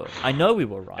know we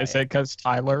were right. Is it because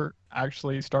Tyler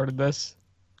actually started this?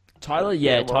 Tyler,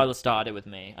 well- Tyler started it with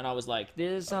me, and I was like,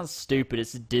 "This sounds stupid.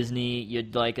 It's Disney. You're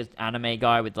like an anime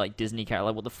guy with like Disney character.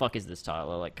 Like, what the fuck is this,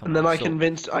 Tyler? Like, come And then on." I So-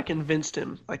 convinced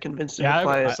him. I convinced him Yeah, to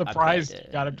play I'm it. surprised played you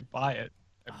it. got him to buy it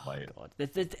and Oh, play it. God.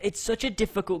 It's such a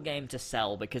difficult game to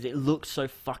sell because it looks so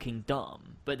fucking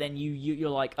dumb. But then you're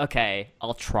like, okay,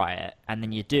 I'll try it, and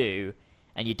then you do,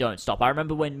 and you don't stop. I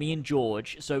remember when me and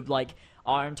George, so like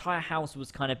our entire house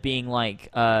was kind of being like,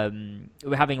 we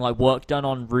were having like work done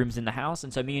on rooms in the house,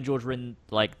 and so me and George were in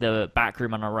like the back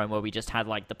room on our own where we just had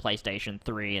like the PlayStation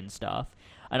 3 and stuff.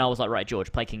 And I was like, right,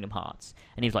 George, play Kingdom Hearts.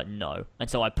 And he was like, no.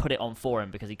 And so I put it on for him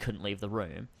because he couldn't leave the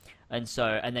room. And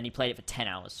then he played it for 10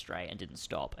 hours straight and didn't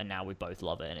stop. And now we both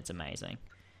love it, and it's amazing.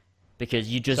 Because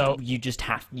you just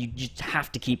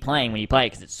have to keep playing when you play it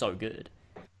because it's so good.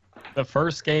 The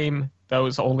first game that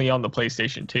was only on the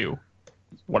PlayStation 2.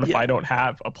 What if Yeah. I don't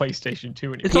have a PlayStation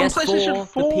 2 anymore? It's on PlayStation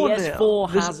 4 the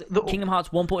PS4 now. has The- Kingdom Hearts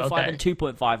 1.5 Okay. and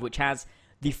 2.5, which has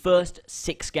the first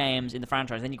 6 games in the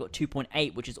franchise. Then you've got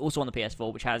 2.8, which is also on the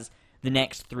PS4, which has the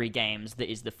next 3 games that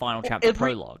is the final chapter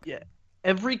prologue. Yeah.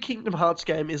 Every Kingdom Hearts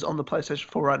game is on the PlayStation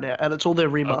 4 right now, and it's all their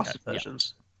remastered Okay,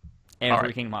 versions. Every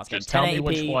Alright, Kingdom Hearts game. just tell me 1080p,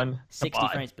 which one to 60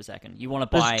 buy. frames per second. You want to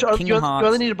buy There's- Kingdom you Hearts...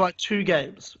 only need to buy 2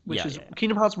 games, which Yeah, is yeah.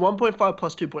 Kingdom Hearts 1.5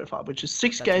 plus 2.5, which is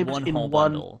 6 That's games one in whole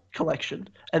one bundle. collection.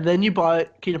 And then you buy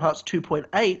Kingdom Hearts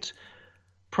 2.8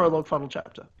 Prologue Final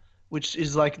Chapter, which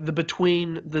is like the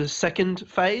between the second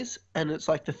phase and it's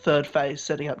like the third phase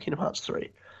setting up Kingdom Hearts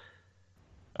 3.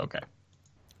 Okay.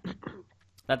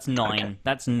 That's 9. Okay.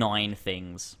 That's 9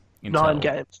 things. In 9 total.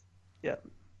 games. Yeah.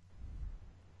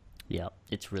 Yeah,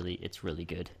 it's really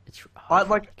good. It's I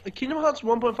like Kingdom Hearts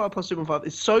 1.5 plus 2.5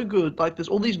 is so good. Like, there's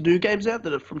all these new games out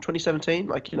that are from 2017,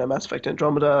 like, Mass Effect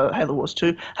Andromeda, Halo Wars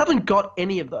 2. Haven't got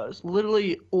any of those.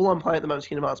 Literally, all I'm playing at the moment is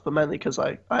Kingdom Hearts, but mainly because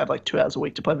I have like 2 hours a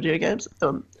week to play video games.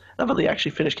 I've only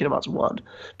actually finished Kingdom Hearts 1,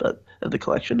 but of the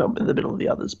collection, I'm in the middle of the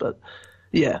others. But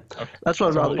yeah, Okay. that's what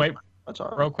I'd So rather wait, do my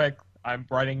time. real quick, I'm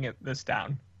writing this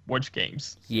down. Which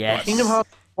games? yes. Kingdom Hearts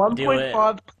Do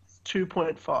 1.5 plus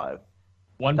 2.5.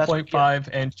 1.5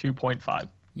 and 2.5.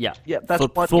 Yeah. Yeah, that's for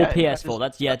one full game.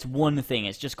 PS4. It's one thing.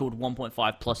 It's just called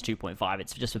 1.5 plus 2.5.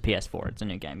 It's just for PS4. It's a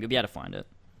new game. You'll be able to find it.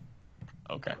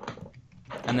 Okay.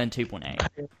 And then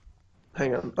 2.8.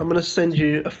 Hang on, I'm gonna send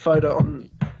you a photo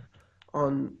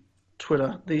on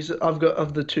Twitter. I've got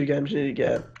of the 2 games you need to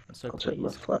get. I'm so I'll check my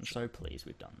pleased. I'm flash. so pleased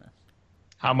we've done this.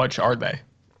 How much are they?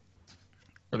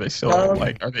 Are they still Um,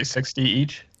 are they 60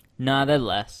 each? Nah, they're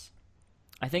less.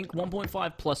 I think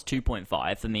 1.5 plus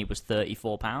 2.5 for me was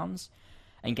 £34,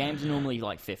 and games are normally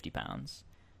like £50.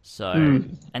 So,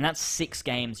 and that's 6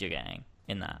 games you're getting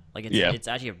in that. Like, it's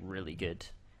actually really good.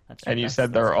 And you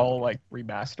said they're all like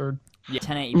remastered. Yeah,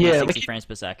 1080p, 60 frames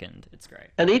per second. It's great.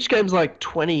 And each game's like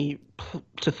 20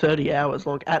 to 30 hours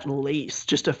long at least,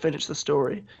 just to finish the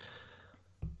story.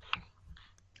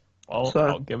 Well, So-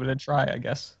 I'll give it a try, I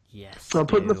guess. Yes. So I'm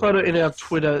putting the do. photo in our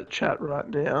Twitter chat right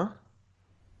now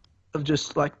of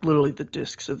just like literally the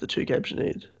discs of the 2 games you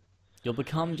need. You'll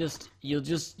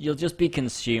just be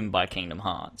consumed by Kingdom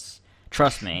Hearts.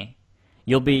 Trust me.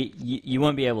 You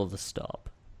won't be able to stop.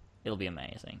 It'll be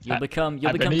amazing. You'll become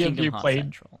have any of Kingdom you Hearts played-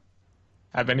 Central.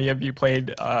 Have any of you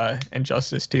played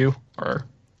Injustice 2, or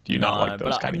do you not like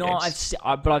those kind of games?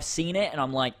 I've seen it, and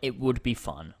I'm like, it would be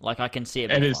fun. Like, I can see it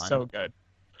being It is fun. so good.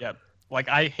 Yep. Like,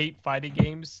 I hate fighting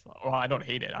games. Well, I don't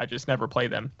hate it. I just never play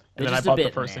them. And They're then I just a bought the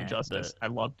bit first meh, Injustice. but- I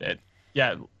loved it.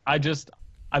 Yeah,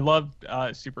 I love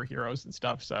superheroes and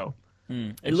stuff, so...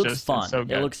 It It's looks just- fun. it's so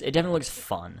good. It definitely looks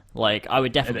fun. Like, I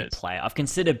would definitely is. play it. I've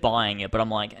considered buying it, but I'm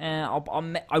like,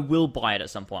 I will buy it at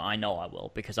some point. I know I will,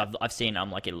 because I've seen it.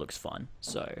 I'm like, it looks fun,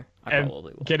 so I And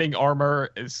probably will. getting armor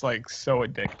is, like, so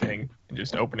addicting. And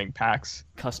just opening packs.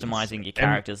 Customizing your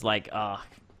characters, like,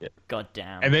 god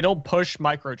damn. And they don't push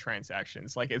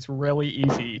microtransactions. Like, it's really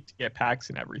easy to get packs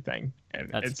and everything. And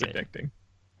That's it's good. addicting.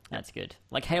 That's good.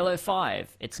 Like Halo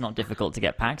 5, it's not difficult to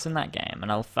get packs in that game, and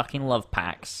I fucking love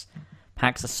packs.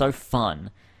 Packs are so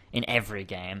fun in every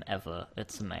game ever.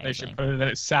 It's They amazing. should put it in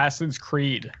Assassin's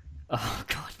Creed. Oh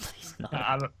god, please no.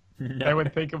 I don't, No. They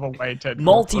would think of a way to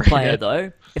Multiplayer incorporate it.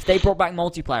 though, if they brought back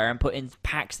multiplayer and put in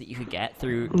packs that you could get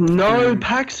through. No, through-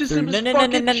 pack system No, is no, no, no,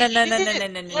 fucking no, no, no, no, shit. no,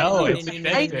 no, No, it's no,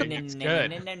 addicting. It's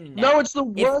good. No, it's the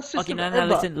If- worst okay, system no,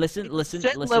 ever. listen,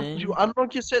 Set levels, you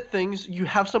unlock your set things, you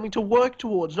have something to work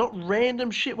towards, not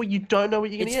random shit where you don't know what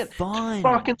you're gonna It's get. fun.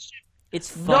 Fucking shit. It's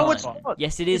fun. No, it's not.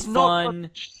 Yes, it is It's not fun.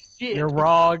 shit. You're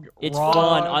wrong. It's wrong,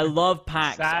 fun. I love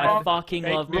packs. I sad, fucking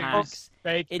fake love news, packs.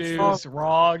 Fake It's news.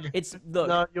 Wrong. It's look.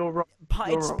 No, you're wrong.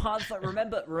 You're It's wrong. part of like,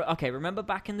 remember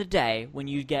back in the day when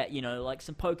you'd get, like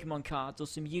some Pokemon cards or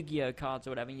some Yu-Gi-Oh cards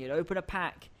or whatever, and you'd open a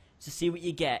pack to see what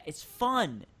you get. It's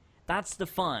fun. That's the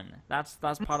fun. That's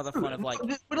part of the fun of like We're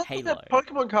not talking Halo. about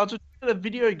Pokemon cards. We're talking about a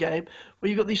video game where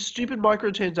you've got these stupid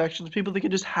microtransactions, people that can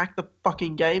just hack the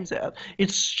fucking games out.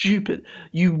 It's stupid.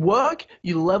 You work,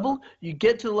 you level, you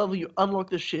get to the level, you unlock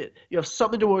the shit. You have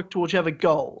something to work towards, you have a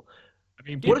goal. I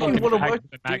mean, What people if you can wanna hack work- to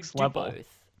the max level.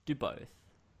 Do both.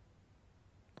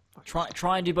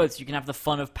 Try and do both so you can have the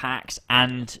fun of packs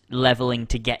and leveling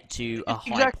to get to a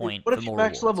high Exactly. point What for if you more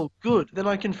max rewards. level? Good. Then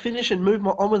I can finish and move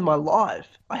on with my life.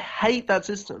 I hate that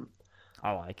system.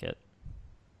 I like it.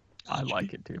 I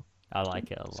like it too. I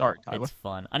like it a lot. Sorry, Tyler. It's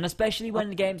fun, and especially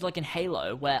when games like in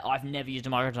Halo, where I've never used a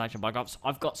microtransaction, but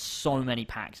I've got so many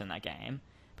packs in that game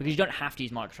because you don't have to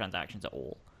use microtransactions at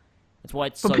all. That's why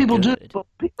it's But so people good. do.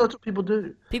 That's what people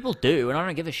do. People do, and I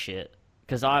don't give a shit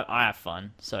because I have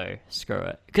fun. So screw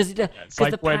it. Because it's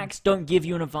like the when- packs don't give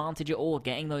you an advantage at all.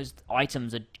 Getting those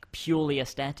items are purely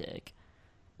aesthetic.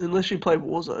 Unless you play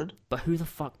Warzone. But who the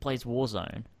fuck plays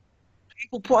Warzone?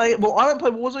 People play. Well, I don't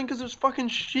play Warzone because it's fucking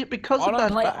shit because of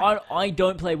that. fact. I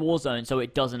don't play Warzone, so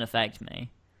it doesn't affect me.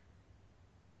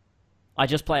 I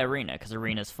just play Arena because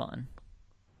Arena's fun.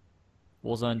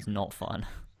 Warzone's not fun.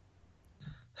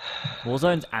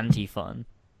 Warzone's anti-fun.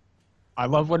 I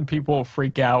love when people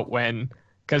freak out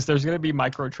because there's going to be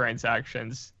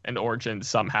microtransactions in Origins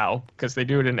somehow, because they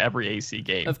do it in every AC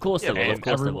game. Of course they will. Of and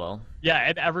course they will. Yeah,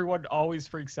 and everyone always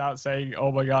freaks out saying,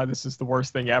 "Oh my god, this is the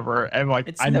worst thing ever," and like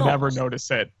It's I not. never notice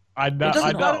it. I It doesn't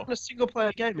I matter know. in a single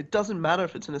player game. It doesn't matter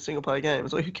if it's in a single player game.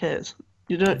 It's like who cares?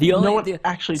 You don't. The only no one the-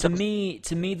 actually to does.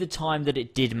 me, the time that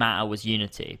it did matter was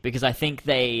Unity, because I think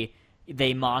they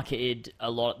marketed a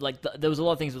lot. Like there was a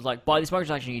lot of things that was like, buy this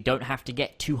microtransaction, you don't have to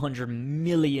get 200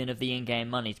 million of the in-game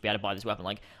money to be able to buy this weapon.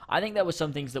 Like I think there were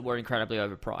some things that were incredibly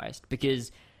overpriced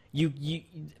because you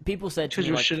people said to Because me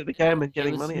you were like, shit at the game and it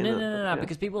getting was- money in no, it. no, Yeah.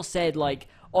 because people said like,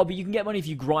 oh, but you can get money if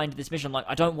you grind this mission. Like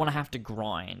I don't want to have to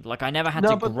grind. Like I never had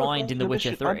No, to but grind in The the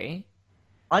Witcher mission- 3.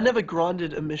 I never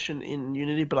grinded a mission in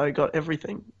Unity, but I got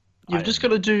everything. You've I- just got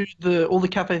to do all the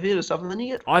cafe theater stuff, and then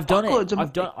you get. I've done fuckloads it. of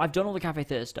money. I've done all the Cafe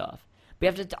Theatre stuff.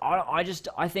 But you have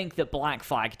to. I think that Black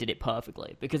Flag did it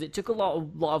perfectly because it took a lot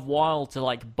of while to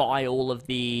like buy all of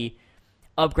the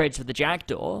upgrades for the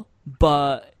Jackdaw.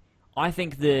 But I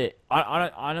think that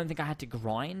I don't think I had to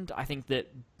grind. I think that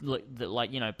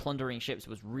plundering ships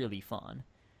was really fun.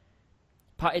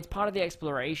 It's part of the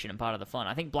exploration and part of the fun.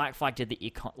 I think Black Flag did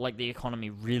the economy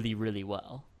really, really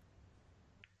well.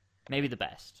 Maybe the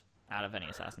best out of any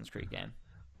Assassin's Creed game.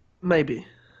 Maybe.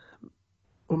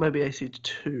 Or maybe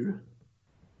AC2.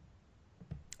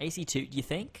 AC2, do you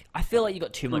think? I feel like you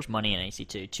got too much money in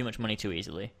AC2. Too much money too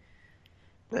easily.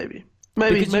 Maybe.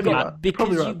 Maybe Because right. because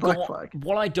Probably you right. Black got, Flag.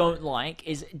 what I don't like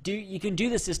is you can do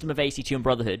the system of AC2 and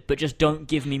Brotherhood, but just don't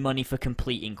give me money for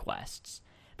completing quests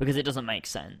because it doesn't make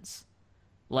sense.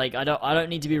 Like I don't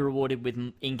need to be rewarded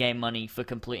with in-game money for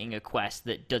completing a quest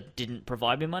that didn't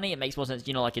provide me money. It makes more sense,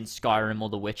 like in Skyrim or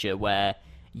The Witcher, where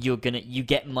you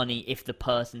get money if the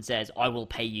person says I will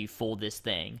pay you for this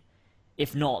thing.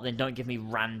 If not, then don't give me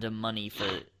random money for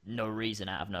no reason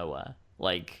out of nowhere.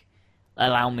 Like,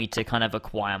 allow me to kind of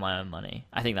acquire my own money.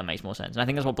 I think that makes more sense. And I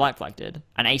think that's what Black Flag did.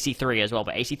 And AC3 as well,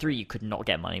 but AC3 you could not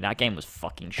get money. That game was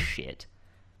fucking shit.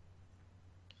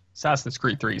 Assassin's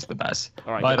Creed 3 is the best.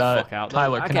 All right, but, get the fuck out.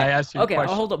 Tyler, okay. can I ask you a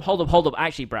question? Hold up.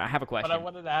 Actually, Brett, I have a question. But I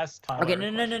wanted to ask Tyler. Okay,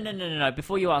 no.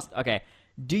 Before you ask, okay,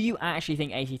 do you actually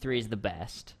think AC3 is the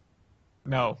best?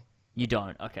 No. You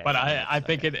don't? Okay. But I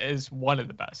think it is one of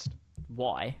the best.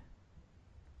 Why?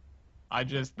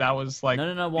 That was like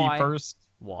why? the first.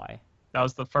 Why? That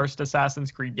was the first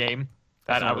Assassin's Creed game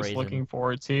that I was looking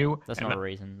forward to. That's not a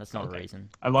reason. That's not a reason.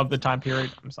 I love the time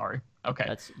period. I'm sorry.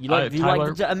 Okay. You like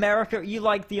America. You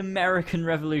like the American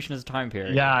Revolution as a time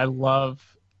period. Yeah, I love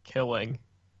killing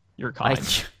your kind.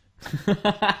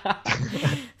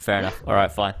 Fair enough. All right,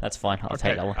 fine. That's fine. I'll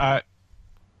take that one.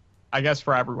 I guess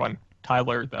for everyone,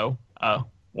 Tyler though,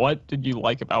 what did you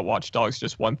like about Watch Dogs?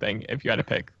 Just one thing, if you had to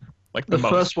pick, like the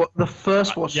most. The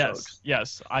first Watch Dogs.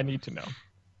 Yes, I need to know.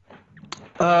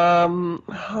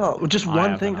 Just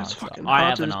one thing. That's fucking hard. I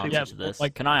have an answer to this.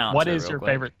 Like, can I answer? What is your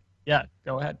favorite? Yeah,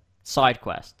 go ahead. Side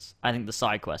quests. I think the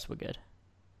side quests were good.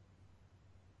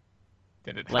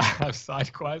 Did it have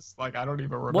side quests? Like, I don't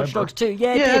even remember. Watch Dogs 2,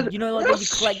 yeah, it did. Like when you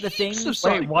collect the things.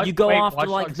 You go after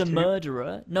like the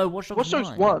murderer. No, Watch Dogs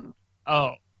 1.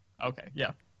 Oh, okay,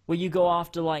 yeah. Where you go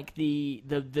after like the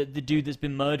dude that's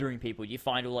been murdering people. You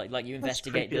find all like you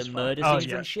investigate the murder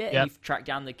scenes and shit, and you track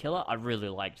down the killer. I really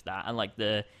liked that, and like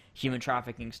the human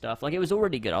trafficking stuff. Like it was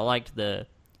already good. I liked the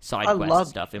side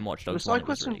quest stuff in Watch Dogs 1. The side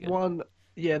quest in 1,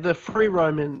 yeah, the free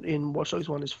roam in Watch Dogs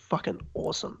 1 is fucking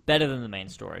awesome. Better than the main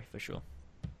story for sure.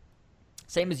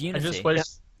 Same as Unity. I just wish...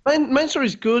 Main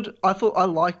story's good. I thought I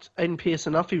liked Aiden Pierce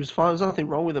enough. He was fine. There's nothing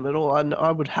wrong with him at all.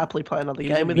 I would happily play another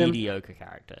game with him. He was a mediocre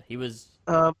character. He was.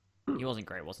 He wasn't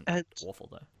great. Wasn't awful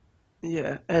though.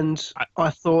 Yeah, and I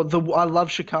thought I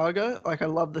love Chicago. Like I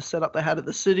love the setup they had at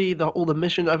the city. All the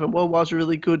mission open world was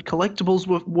really good. Collectibles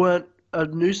weren't a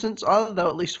nuisance either. They were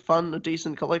at least fun,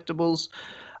 decent collectibles.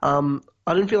 I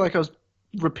didn't feel like I was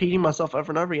repeating myself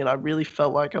over and over again. I really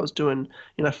felt like I was doing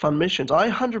fun missions. I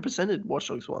 100%ed Watch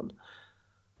Dogs 1.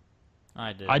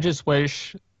 I did. I just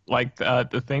wish, like,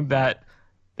 the thing that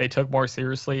they took more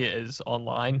seriously is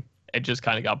online. It just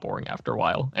kind of got boring after a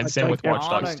while. And same with Watch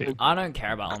Dogs 2. I don't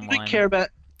care about online. I don't care about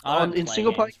in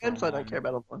single player games. I don't care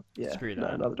about online. Yeah, screw that.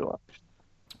 No, neither do I.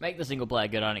 Make the single player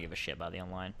good. I don't give a shit about the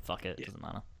online. Fuck it. It doesn't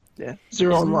matter. Yeah,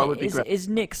 zero online would be great. Is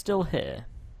Nick still here?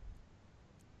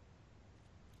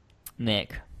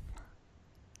 Nick.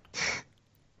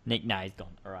 Nah, he's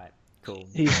gone. All right. Cool.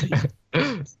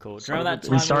 Cool. Do you remember that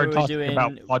time we started were talking doing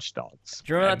about Watch Dogs?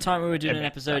 Do you remember that time we were doing an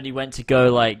episode and you went to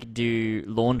go like do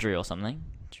laundry or something?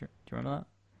 Do you remember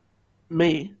that?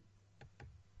 Me?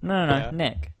 No, yeah.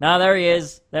 Nick. No, there he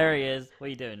is. There he is. What are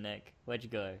you doing, Nick? Where'd you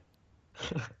go?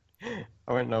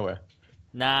 I went nowhere.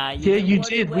 Nah. You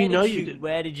did. We know you did.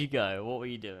 Where did you go? What were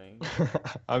you doing?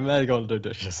 I'm there going to do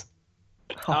dishes.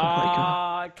 Oh my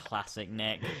god. Classic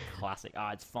Nick. Classic.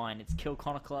 It's fine. It's Kill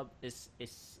Connor Club.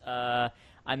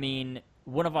 I mean,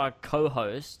 one of our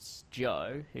co-hosts,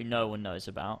 Joe, who no one knows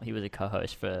about, he was a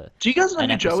co-host for Do you guys know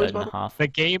an who Joe episode is, and a half. The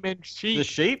Game and Sheep. The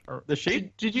sheep? The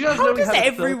sheep? Did you guys How know does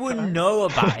everyone know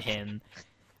about him?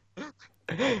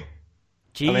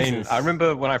 Jesus. I mean, I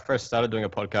remember when I first started doing a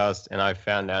podcast and I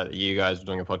found out that you guys were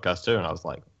doing a podcast too, and I was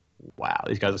like, wow,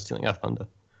 these guys are stealing our thunder.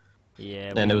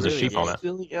 Yeah, and there was a sheep on it.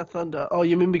 Stealing our thunder. Oh,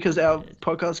 you mean because our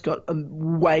podcast got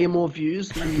way more views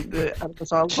than the Animal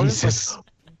Asylum podcast? Like,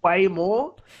 way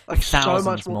more? Like thousands so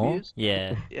much more views?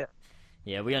 Yeah.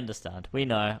 Yeah, we understand. We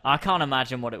know. I can't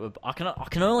imagine what it would. I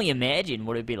can only imagine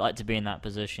what it'd be like to be in that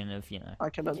position of I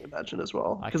can only imagine as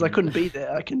well because I couldn't be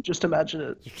there. I can just imagine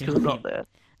it because I'm not there.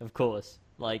 Of course.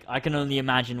 Like I can only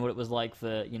imagine what it was like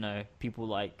for people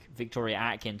like Victoria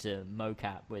Atkin to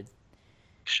mocap with.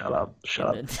 Shut up,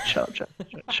 shut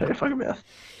your fucking mouth.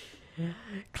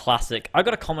 Classic. I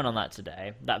got a comment on that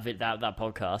today, that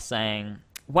podcast, saying,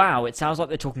 wow, it sounds like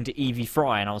they're talking to Evie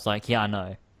Fry, and I was like, yeah, I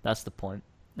know. That's the point.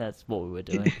 That's what we were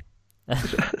doing.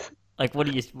 Like, what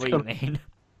do you mean?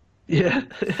 Yeah.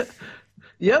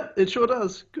 Yep, it sure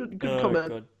does. Good comment.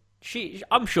 God.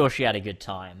 I'm sure she had a good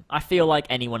time. I feel like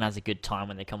anyone has a good time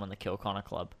when they come on the Kill Connor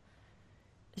Club.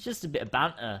 It's just a bit of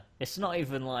banter. It's not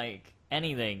even like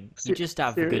anything. You just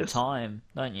have a good time,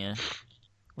 don't you?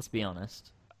 Let's be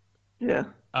honest. Yeah.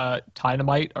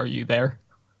 Dynamite, are you there?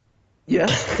 Yeah.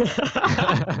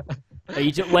 Are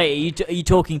you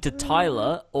talking to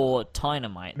Tyler or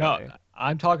Dynamite? No, though?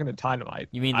 I'm talking to Dynamite.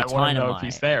 You mean the I want to know if Dynamite?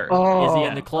 he's there. Oh, Is he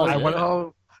in the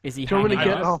closet? Is he do you want me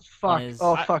hanging to get? out? Oh fuck! on his-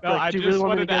 Oh fuck! No, I do you just really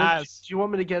want me to wanted to get him? ask. Do you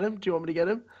want me to get him? Do you want me to get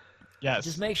him? Yes.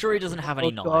 Just make sure he doesn't have any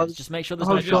Oh, knives. God. Just make sure there's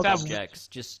Oh, no God. sharp objects.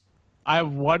 Just I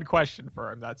have one question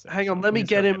for him. That's it. Hang on, let me Please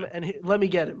get go him, get and let me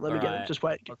get him. Let me get him. Alright. Just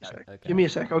wait. Give me a Okay, sec. okay. Give me a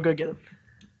sec. I'll go get him.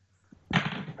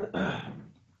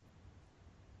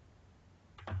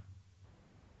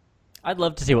 I'd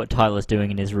love to see what Tyler's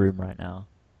doing in his room right now.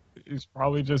 He's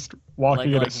probably just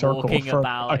walking in a circle walking for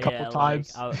about, a couple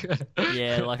times.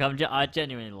 I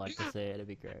genuinely like to see it. It'd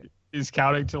be great. He's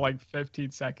counting to like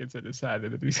 15 seconds in his head,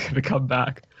 and then he's gonna come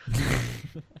back.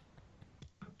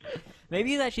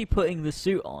 Maybe he's actually putting the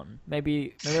suit on.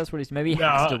 Maybe that's what he's. Maybe he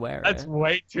has to wear that's it.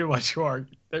 way too much work.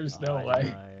 There's no I way.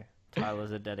 know.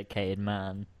 Tyler's a dedicated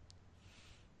man.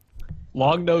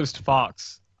 Long-nosed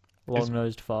fox.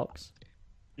 Long-nosed fox.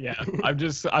 Yeah,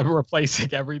 I'm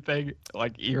replacing everything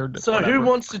like eared. So whatever. who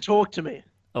wants to talk to me?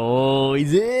 Oh,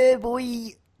 he's there, boy.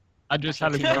 I just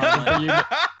had a Yeah. question for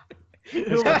you.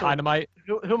 Who am I talking, Dynamite.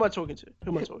 who am I talking to?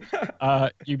 Who am I talking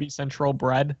to? UB Central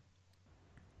bread.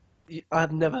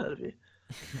 I've never heard of you.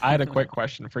 I had a quick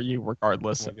question for you,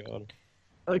 regardless. Oh my god.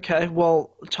 Okay,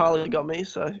 well, Tyler got me,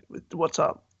 so what's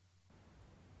up?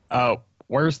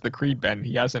 Where's the Creed been?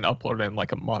 He hasn't uploaded in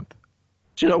like a month.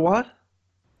 Do you know what?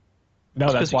 No,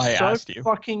 that's why I he's asked so you.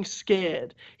 fucking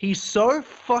scared. He's so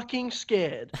fucking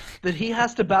scared that he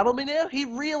has to battle me now. He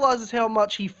realizes how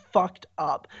much he fucked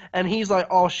up. And he's like,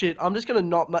 oh shit, I'm just going to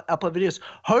not upload videos.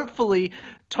 Hopefully,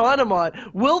 Dynamite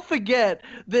will forget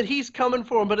that he's coming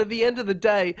for him. But at the end of the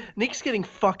day, Nick's getting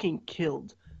fucking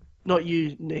killed. Not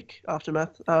you, Nick,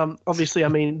 Aftermath. Obviously, I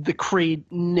mean the Creed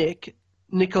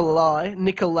Nikolai,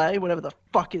 whatever the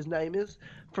fuck his name is,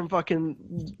 from fucking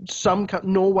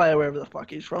Norway or wherever the fuck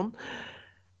he's from.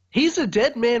 He's a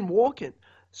dead man walking.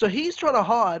 So he's trying to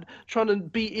hide, trying to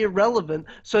be irrelevant,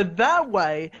 so that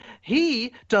way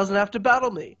he doesn't have to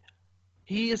battle me.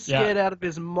 He is scared out of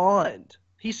his mind.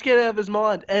 He's scared out of his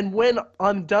mind. And when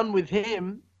I'm done with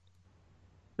him,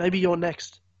 maybe you're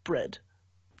next, Bread.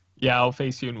 Yeah, I'll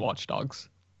face you in Watch Dogs.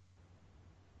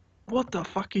 What the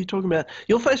fuck are you talking about?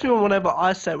 You'll face me whenever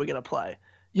I say we're going to play.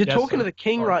 You're Yes, talking sir. to the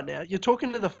king right now. You're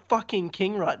talking to the fucking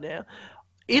king right now.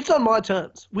 It's on my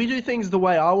terms. We do things the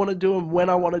way I want to do them, when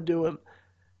I want to do them,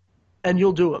 and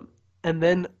you'll do them. And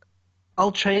then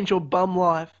I'll change your bum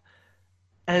life,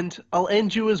 and I'll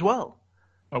end you as well.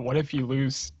 But what if you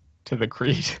lose to the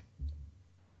Creed?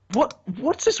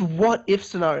 What's this what-if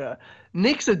scenario?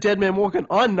 Nick's a dead man walking.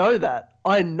 I know that.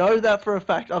 I know that for a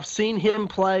fact. I've seen him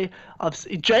play.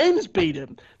 James beat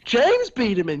him. James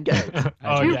beat him in games.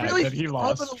 Oh, Do you yeah, really but he think I'm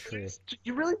lost. gonna lose? Do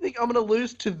you really think I'm going to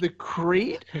lose to the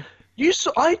Creed?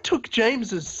 I took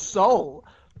James's soul.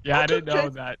 Yeah, I took didn't know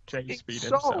James' that James fucking beat him,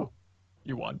 soul. so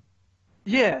you won.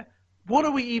 Yeah. What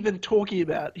are we even talking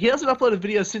about? He hasn't uploaded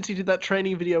video since he did that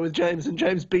training video with James, and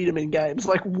James beat him in games.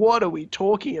 Like, what are we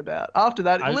talking about? After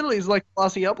that, it literally is like the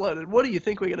last thing he uploaded. What do you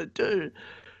think we're going to do?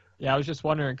 Yeah, I was just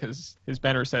wondering because his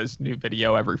banner says new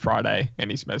video every Friday,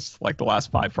 and he's missed like the last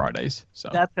 5 Fridays. So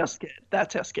That's how scared.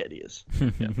 That's how scared he is.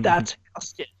 That's how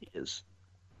scared he is.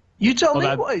 You tell me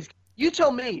why he's. You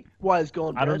tell me why he's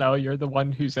gone. I don't Brad. know. You're the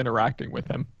one who's interacting with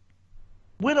him.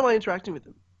 When am I interacting with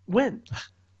him? When?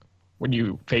 When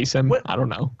you face him, What- I don't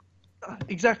know.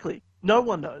 Exactly. No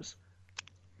one knows.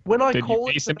 When I Did you call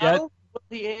it face to him yet? battle, what's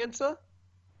the answer?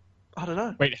 I don't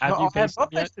know. Wait, have No, you I have faced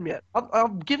not him yet? faced him yet.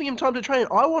 I'm giving him time to train.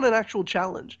 I want an actual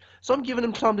challenge, so I'm giving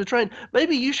him time to train.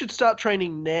 Maybe you should start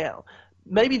training now.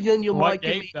 Maybe then you What might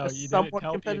give game, me though? a You didn't somewhat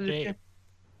tell me a competitive game.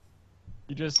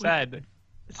 You just said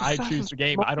It's I Assassin's choose the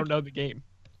game. Creed I don't know the game.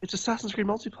 It's Assassin's Creed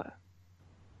multiplayer.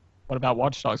 What about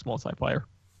Watch Dogs multiplayer?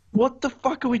 What the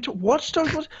fuck are we talking? Watch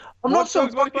Dogs? I'm not so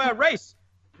fucking. Race.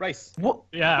 What?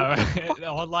 Yeah, the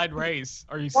online race.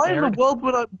 Are you Why in scared? the world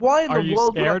would I? Why in Are the you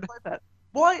world scared? would I play that?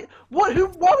 Why? What? Who?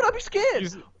 Why would I be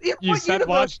scared? You said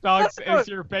Watch Dogs No, is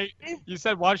your You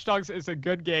said Watch Dogs is a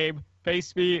good game.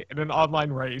 Face me in an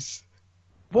online race.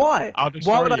 Why? I'll Why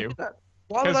destroy would I you. do that?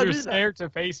 Why would Because I you're do that? scared to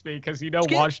face me because you know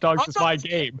Scared? Watch Dogs I'm is not my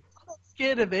scared. game. I'm not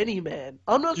scared of any man.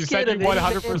 I'm not You scared said of you any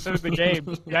man. 100% of the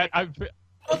game. Yet I'm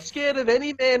not scared of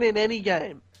any man in any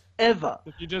game, ever.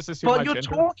 you just assume my But you're gender.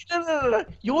 talking. No.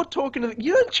 You're talking.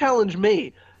 You don't challenge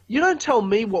me. You don't tell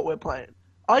me what we're playing.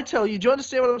 I tell you. Do you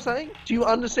understand what I'm saying? Do you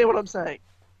understand what I'm saying?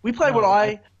 We play when No,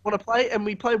 I want to play, and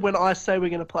we play when I say we're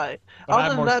going to play. But I have Other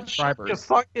than more that, shut your subscribers.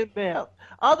 fucking mouth.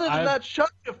 Other than I have- that, shut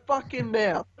your fucking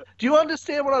mouth. Do you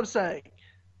understand what I'm saying?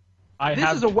 I This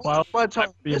have is a waste 12 of my time.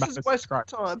 times the This amount is of a waste of my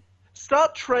subscribers. time.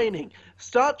 Start training.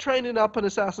 Start training up on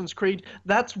Assassin's Creed.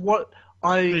 That's what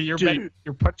I You're do.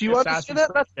 You're putting Do you Assassin's understand that?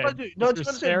 Creed That's what I in do. because No, do you're you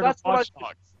understand? scared That's of what I Watch do.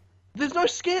 Dogs. There's no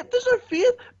scare. There's no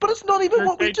fear. But it's not even You're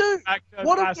what we changing do. back to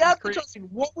What are we Assassin's Creed. advertising?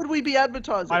 What would we be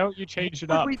advertising? Why don't you change it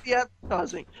What up? would we be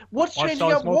advertising? What's Watch changing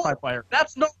Dogs up what? multiplayer.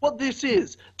 That's not what this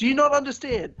is. Do you not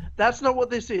understand? That's not what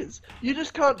this is. You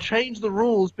just can't change the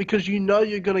rules because you know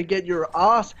you're going to get your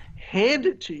ass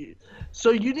handed to you.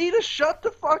 So you need to shut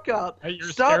the fuck up. Hey, you're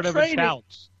Start scared of a training.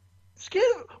 challenge. Scared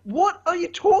of, what are you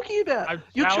talking about? I'm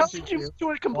You're challenging challenging me you.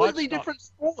 to a completely Watch Dogs. different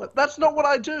sport. That's not what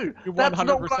I do. You That's not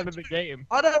 100% what I of the do. game.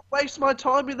 I don't waste my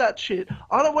time with that shit.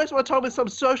 I don't waste my time with some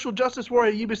social justice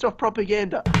warrior Ubisoft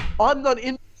propaganda. I'm not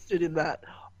interested in that.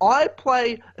 I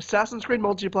play Assassin's Creed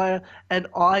multiplayer and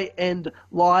I end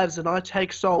lives and I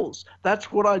take souls.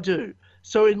 That's what I do.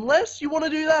 So unless you want to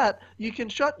do that, you can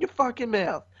shut your fucking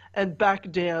mouth and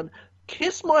back down,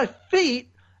 kiss my feet,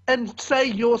 and say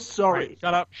you're sorry. Right,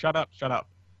 shut up, shut up, shut up.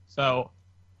 So,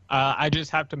 I just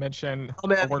have to mention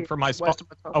I'm out a word here. from my It's a waste of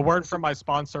my time. a word from my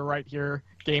sponsor right here,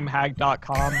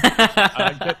 GameHag.com.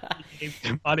 Get the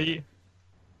game money.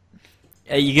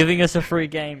 Are you giving us a free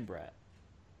game, Brett?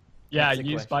 Yeah, That's the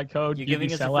use question. my code. You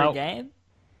giving us a free sellout. game?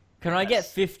 Can I get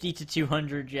Yes. 50 to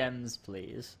 200 gems,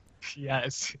 please?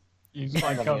 Yes, use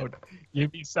my code.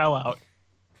 sellout.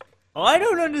 I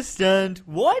don't understand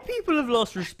why people have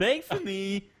lost respect for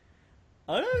me.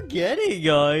 I don't get it,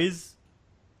 guys.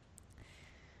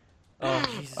 Oh,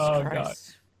 Jesus Oh,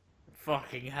 Christ.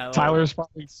 Fucking hell. Tyler's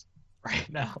probably right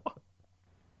now.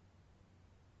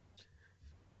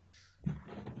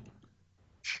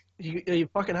 Are you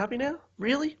fucking happy now?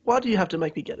 Really? Why do you have to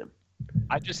make me get him?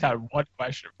 I just had one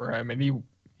question for him, and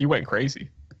he went crazy.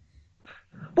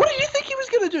 What do you think he was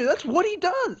going to do? That's what he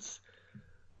does.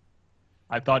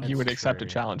 I thought he That's would accept a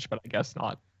true. challenge, but I guess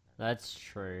not. That's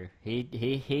true. He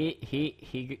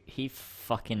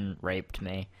fucking raped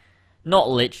me. Not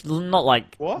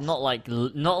like What? not like he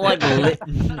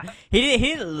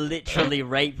didn't literally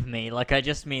rape me. Like I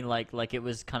just mean like it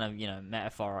was kind of, you know,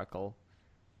 metaphorical.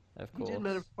 Of He course. did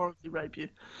metaphorically rape you.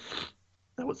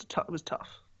 That was tough. It was tough.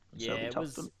 Yeah, Certainly it tough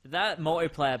was for me. that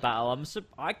multiplayer battle.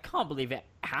 I can't believe it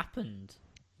happened.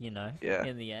 You know, Yeah.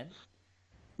 in the end.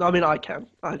 No, I mean, I can.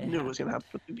 I It knew it was going to happen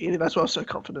at the beginning. That's why I was so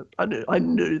confident. I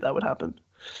knew that would happen.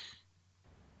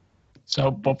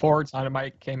 So before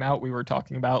Dynamite came out, we were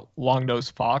talking about Long Nose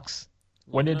Fox.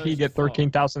 When did he Long-nosed get fox.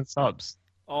 13,000 subs?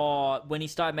 Oh, when he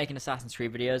started making Assassin's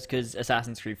Creed videos, because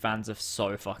Assassin's Creed fans are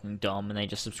so fucking dumb and they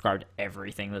just subscribe to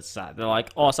everything that's sad. They're like,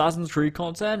 oh, Assassin's Creed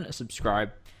content?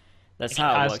 Subscribe. That's He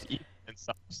how it has works. 11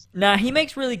 subs. Nah, he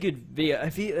makes really good video.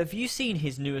 Have you seen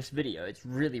his newest video? It's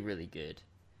really, really good.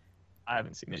 I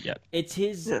haven't seen it yet. It's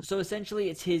his. Yeah. So essentially,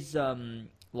 it's his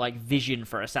like vision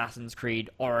for Assassin's Creed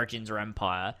Origins or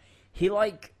Empire. He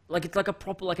like it's like a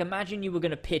proper, like, imagine you were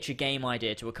gonna pitch a game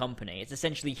idea to a company. It's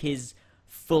essentially his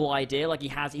full idea. Like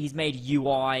he's made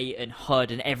UI and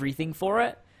HUD and everything for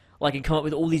it. Like, and come up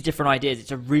with all these different ideas.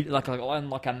 It's a really like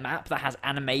a map that has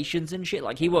animations and shit.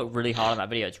 Like, he worked really hard on that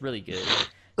video. It's really good.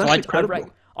 That's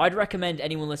incredible. I'd recommend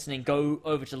anyone listening go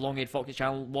over to Long-Eared Fox's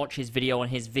channel, watch his video on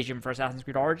his vision for Assassin's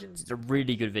Creed Origins. It's a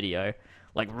really good video,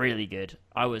 like really good.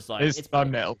 I was like, His it's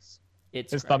thumbnails.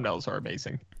 It's His great. thumbnails are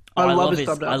amazing. Oh, I love his his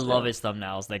thumbnails, I love yeah. his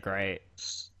thumbnails. They're great.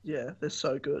 Yeah, they're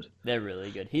so good. They're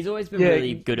really good. He's always been Yeah,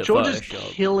 really good at George is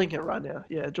Photoshop. killing it right now.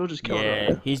 Yeah, George is killing it right Yeah,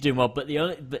 now. he's doing well. But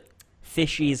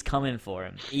Fishy is coming for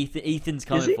him. Ethan's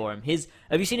coming he? for him.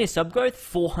 Have you seen his sub growth?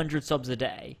 400 subs a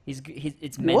day. It's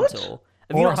What? mental.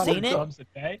 Have you not 400 seen it? subs a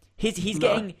day? He's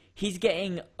No.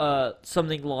 getting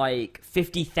something like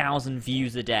 50,000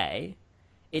 views a day.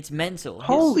 It's mental.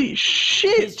 Holy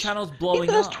shit! his channel's blowing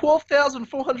Ethan has up.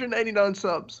 12,489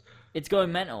 subs. It's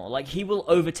going mental. Like, he will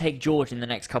overtake George in the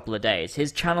next couple of days.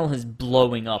 His channel is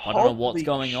blowing up. I don't know what's Holy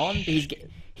going on. But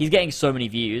he's getting so many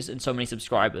views and so many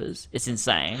subscribers. It's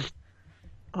insane.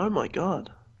 Oh my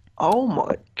god. Oh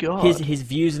my god. His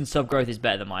views and sub growth is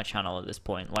better than my channel at this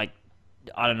point. Like,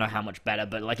 I don't know how much better,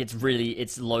 but like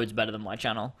it's loads better than my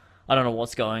channel. I don't know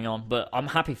what's going on, but I'm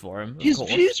happy for him. Of His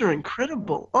course. views are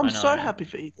incredible. I'm I so know. happy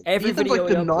for Ethan. Every Ethan's video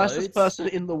like the he nicest uploads- person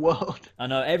in the world. I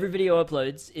know every video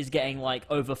uploads is getting like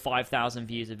over 5,000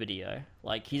 views a video.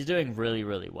 Like, he's doing really,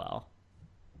 really well.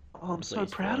 Oh, I'm so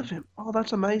Please, proud bro. of him. Oh,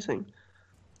 that's amazing.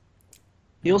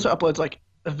 He also uploads like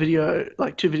a video,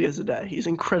 like 2 videos a day. He's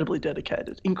incredibly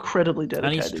dedicated. Incredibly And he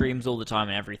dedicated. streams all the time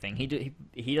and everything.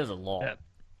 He does a lot. Yeah.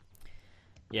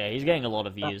 Yeah, he's getting a lot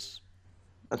of views.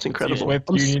 That's He's incredible. with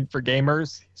I'm s- Union for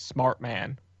Gamers. Smart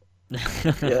man.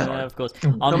 Yeah, of course.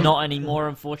 I'm not anymore,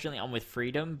 unfortunately. I'm with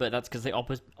Freedom, but that's because they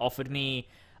offered me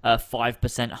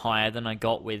 5% higher than I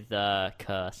got with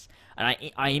Curse. And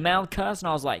I emailed Curse and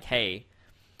I was like, hey,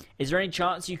 is there any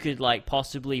chance you could like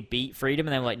possibly beat Freedom?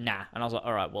 And they were like, nah. And I was like,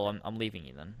 all right, well, I'm leaving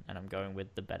you then, and I'm going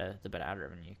with the better ad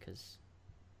revenue because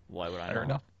why would I Fair not?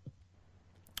 enough.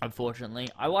 Unfortunately,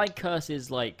 I like Curse's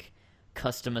like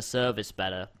customer service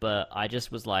better, but I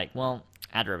just was like, well,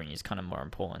 ad revenue is kind of more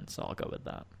important, so I'll go with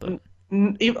that. But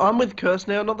I'm with Curse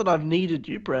now. Not that I've needed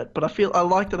you, Brett, but I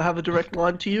like that I have a direct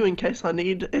line to you in case I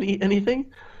need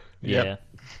anything. yeah,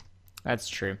 that's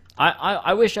true.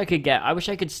 I wish I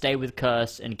could stay with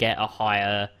Curse and get a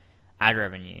higher ad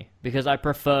revenue because I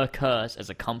prefer Curse as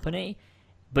a company.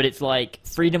 But it's like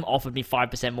Freedom offered me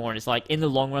 5% more, and it's like in the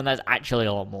long run, that's actually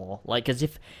a lot more. Like, because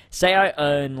if say I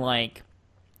earn like,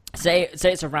 say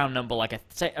it's a round number, like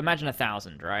imagine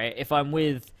 1,000, right? If I'm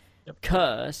with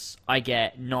Curse, I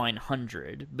get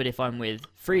 900, but if I'm with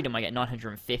Freedom, I get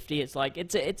 950. It's like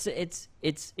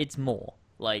it's more.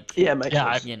 Like Yeah, makes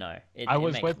Yeah, sense. you know, I it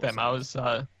was makes with more them. I sense.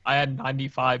 was I had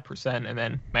 95% and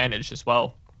then managed as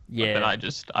well. But then Yeah.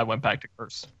 I went back to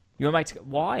Curse You went back to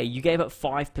why? You gave up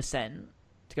 5%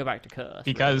 to go back to Curse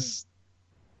because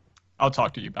I'll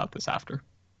talk to you about this after.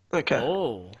 Okay.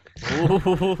 Really?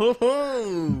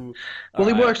 Oh. Well,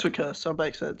 he Alright. works for Curse, so it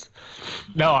makes sense.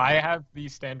 No, I have the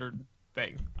standard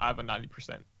thing. I have a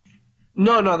 90%.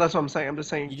 No, that's what I'm saying. I'm just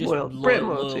saying You just brand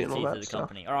loyalty and all to that the stuff.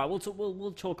 company. All right,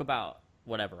 we'll talk about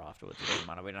whatever afterwards. It doesn't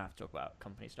matter. We don't have to talk about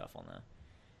company stuff on there.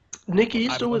 Nick, are you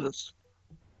still with us?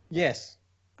 Yes.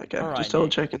 Okay, All right, just double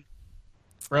Nick. checking.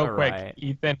 Real All quick, right.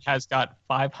 Ethan has got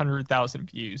 500,000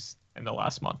 views in the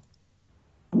last month.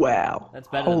 Wow. That's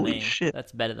better Holy than me. shit.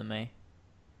 That's better than me.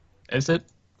 Is it?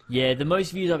 Yeah, the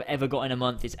most views I've ever got in a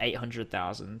month is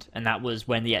 800,000, and that was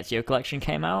when the Ezio collection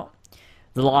came out.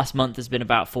 The last month has been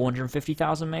about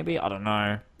 450,000, maybe. I don't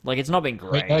know. Like, it's not been Wait,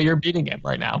 great. no, you're beating him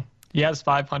right now. He has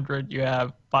 500. You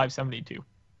have 572.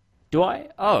 Do I?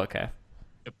 Oh, okay.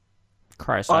 Yep.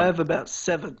 Christ. I have about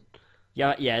 7.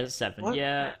 Yeah, it's 7. What?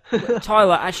 Yeah.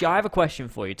 Tyler, actually, I have a question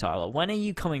for you, Tyler. When are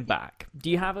you coming back? Do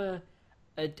you have an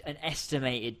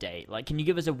estimated date? Like, can you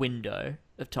give us a window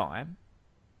of time?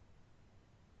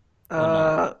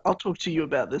 I'll talk to you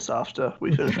about this after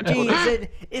we finish Gee, recording.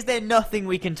 is there nothing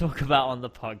we can talk about on the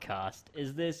podcast?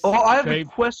 Is this... Oh, I have a James,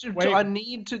 question. wait. I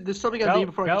need to. There's something I No, need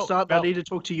before I no, can start. no. I need to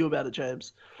talk to you about it,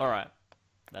 James. All right.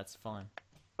 That's fine.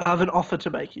 I have an offer to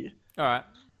make you. All right.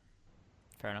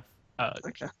 Fair enough.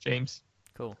 Okay. James,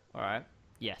 Cool. All right.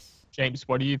 Yes. James,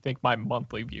 what do you think my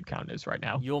monthly view count is right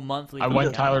now? Your monthly... I view want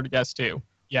count. Tyler to guess too.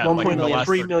 Yeah, like in the last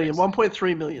 1.3 30 million. days.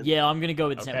 1.3 million. Yeah, I'm gonna go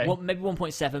with Okay. maybe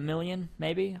 1.7 million.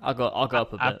 Maybe I'll go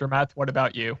up a bit. Aftermath, what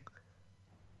about you?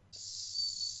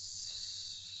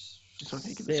 Just don't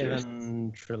take it serious.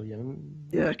 7 trillion.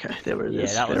 Yeah. Okay. There it Yeah,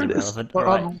 is. that was there it is. irrelevant. Well,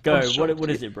 All I'm- right, go. I'm shocked. What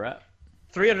is it, Brett?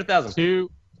 300,000.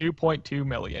 2.2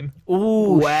 million.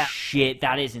 Ooh, Wow. shit,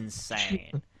 that is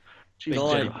insane. Jesus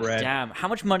God Christ. Brett. Damn, how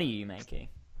much money are you making?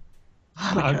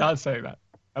 I'm not saying that.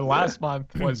 And last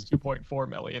month was 2.4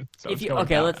 million. So If it's you going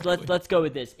okay, down, let's actually. let's go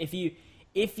with this. If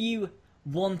you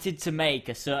wanted to make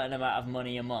a certain amount of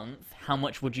money a month, how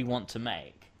much would you want to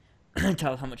make?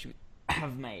 Tell us how much you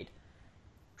have made.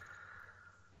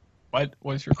 What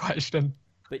was your question?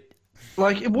 But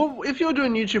Like, if you're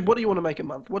doing YouTube, what do you want to make a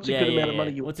month? What's a yeah, good yeah, amount of yeah.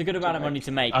 money you What's a good amount of money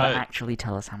to make? But Uh, actually,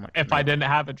 tell us how much. If you I make. didn't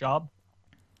have a job,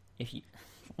 If you,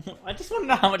 I just want to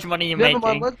know how much money you're Never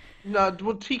making. mind.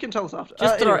 Well, he can tell us after.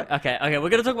 Just throw. Anyway. Okay. We're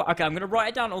gonna talk about. Okay, I'm gonna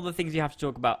write down all the things you have to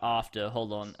talk about after.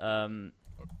 Hold on.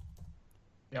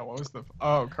 yeah, what was the?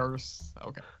 Oh, curse.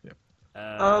 Okay. Yeah.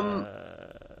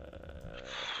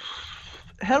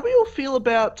 How do we all feel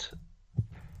about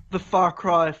the Far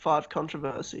Cry 5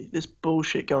 controversy? This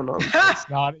bullshit going on. It's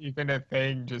not even a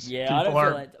thing. Just Yeah, I people don't feel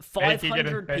are like making it a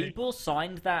 500 thing. people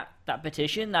signed that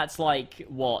petition. That's like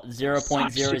what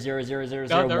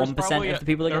 0.0000001% probably of the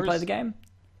people that are gonna play there's- the game.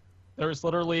 There's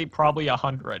literally probably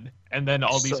 100, and then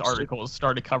all these So articles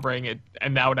started covering it,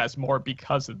 and now it has more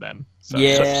because of them. So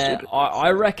Yeah, stupid. I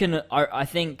reckon. I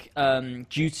think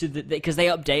due to because they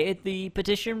updated the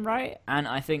petition, right? And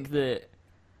I think that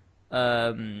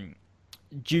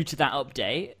due to that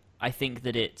update, I think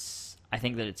that it's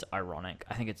ironic.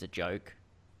 I think it's a joke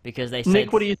because they said.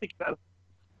 Nick, what do you think about it?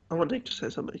 I want Nick to say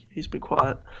something. He's been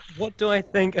quiet. What do I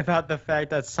think about the fact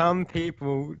that some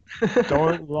people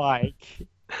don't like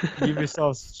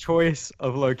Ubisoft's choice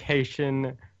of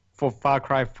location for Far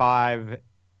Cry 5?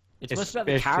 It's most about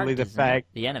the especially the characters, isn't it? fact-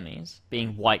 the enemies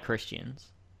being white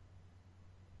Christians.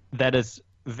 That is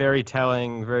very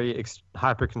telling, very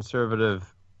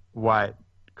hyper-conservative white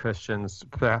Christians,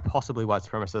 possibly white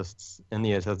supremacists in the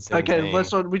year 2017. Okay,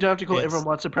 let's not. We don't have to call It's- everyone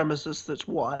white supremacist that's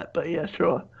white, but yeah,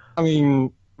 sure. I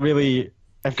mean, really,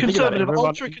 if you think about it, Conservative, everyone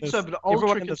ultra in this- conservative, everyone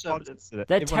ultra in this conservative. podcast- They're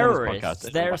everyone in this terrorists. podcast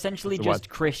is They're white- essentially is a just white-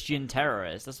 Christian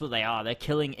terrorists. That's what they are. They're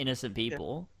killing innocent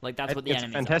people. Like that's what the It's a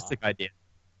enemies fantastic idea.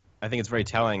 I think it's very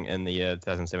telling in the year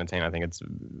 2017. I think it's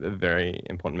a very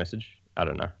important message. I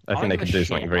don't know. I think they could do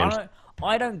something very interesting.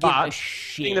 I don't give But a I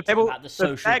shit think the about the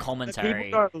social fact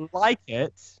commentary. That people don't like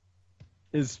it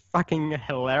is fucking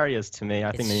hilarious to me.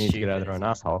 I think It's they need to get out of stupid, their own isn't it?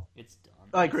 asshole. It's dumb.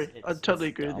 I agree. It's- I totally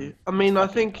it's agree with dumb. you. I mean, It's I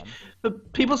fucking think dumb. the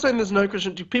people saying there's no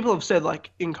Christian. People have said like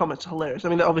in comments, hilarious. I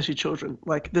mean, they're obviously children.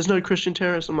 Like, there's no Christian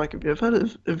terrorists. I'm like, have you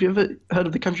ever heard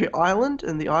of the country Ireland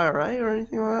and the IRA or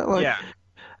anything like that? Like, Yeah.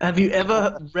 have you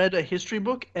ever read a history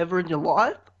book ever in your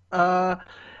life?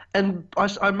 And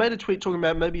I made a tweet talking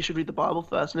about maybe you should read the Bible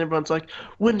first, and everyone's like,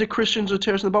 when do Christians or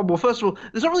terrorists in the Bible? Well, first of all,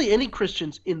 there's not really any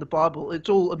Christians in the Bible. It's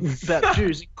all about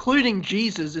Jews, including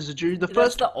Jesus is a Jew. The That's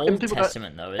first the and Old people don't-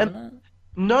 Testament, though, isn't it?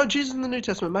 No, Jesus in the New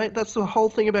Testament, mate. That's the whole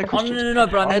thing about Oh Christians. no,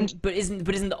 but I mean, And- but isn't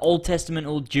the Old Testament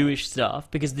all Jewish stuff?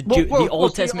 Because the Well, the of course,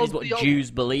 Old the Testament is Old- what the Old-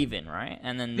 Jews believe in, right?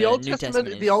 And then The Old New Testament,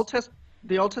 is... the Old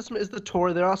Testament is the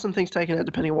Torah. There are some things taken out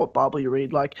depending on what Bible you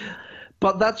read, like,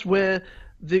 but that's where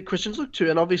the Christians look to.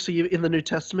 And obviously, in the New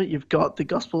Testament, you've got the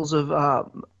Gospels of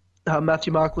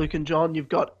Matthew, Mark, Luke, and John. You've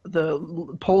got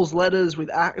Paul's letters with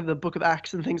the Book of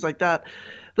Acts and things like that.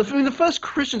 The first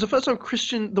Christians, the first time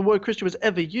the word Christian was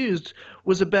ever used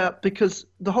was because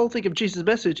the whole thing of Jesus'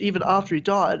 message, even after he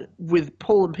died, with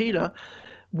Paul and Peter,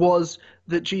 was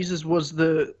that Jesus was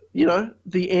the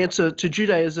answer to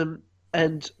Judaism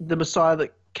and the Messiah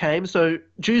that came. So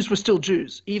Jews were still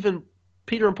Jews. Even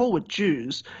Peter and Paul were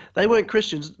Jews. They weren't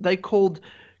Christians.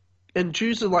 And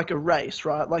Jews are like a race,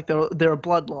 right? Like they're a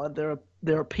bloodline.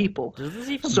 They're a people. Does this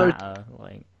even So- matter?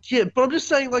 Like, Yeah, but I'm just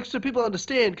saying, like, so people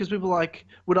understand, because people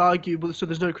would argue, well, so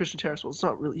there's no Christian terrorists. Well, it's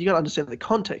not really. You got to understand the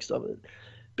context of it,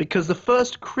 because the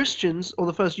first Christians, or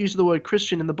the first use of the word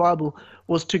Christian in the Bible,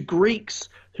 was to Greeks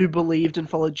who believed and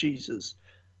followed Jesus,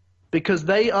 because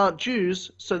they aren't Jews,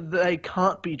 so they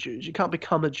can't be Jews. You can't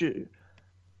become a Jew,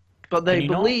 but they Can you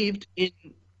not? believed in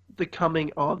the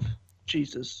coming of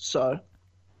Jesus. So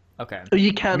okay.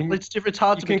 you can. I mean, It's different. It's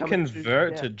hard You to can become a Jew.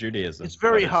 convert Yeah. to Judaism. It's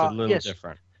very but hard, It's a little yes.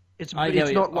 different. It's I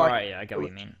get not like. Alright, yeah, I get what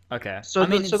you mean. Okay. So, I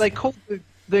mean, so it's-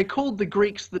 they're called the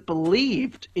Greeks that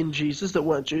believed in Jesus that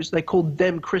weren't Jews. They called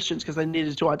them Christians because they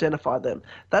needed to identify them.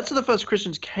 That's where the first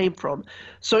Christians came from.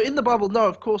 So in the Bible, no,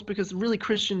 of course, because really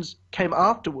Christians came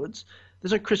afterwards.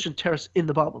 There's no Christian terrorists in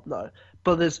the Bible, no.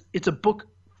 But it's a book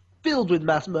filled with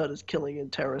mass murders, killing,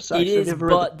 and terrorist acts. It is, Have you ever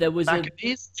read but there was a.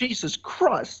 Maccabees? Jesus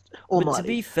Christ But Almighty. to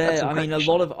be That's fair, some I mean, crazy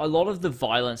a lot of the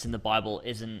violence in the Bible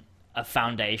isn't a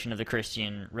foundation of the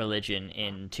Christian religion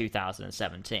in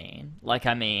 2017. Like,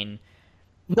 I mean,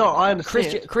 No, I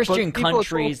understand. Christian but people are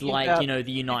countries talking like, about- you know,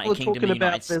 the United people are Kingdom, the talking about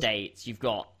United this- States. You've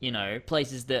got, you know,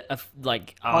 places that are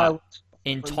like Ireland.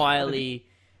 entirely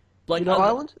like You know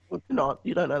Ireland? You're not.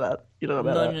 You don't know that. You don't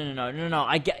know about that. No.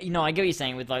 I get what you're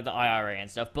saying with like the IRA and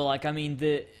stuff, but like I mean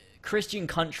the Christian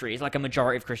countries, like a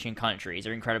majority of Christian countries,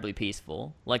 are incredibly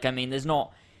peaceful. Like I mean, there's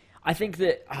not. I think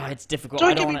that it's difficult.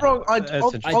 Don't I get don't me wanna, wrong. I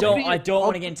don't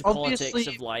want to get into politics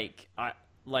obviously- of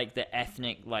like the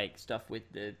ethnic like stuff with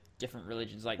the different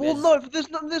religions. Like Well, there's-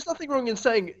 no, but there's nothing wrong in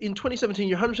saying in 2017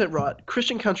 you're 100% right.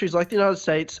 Christian countries like the United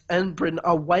States and Britain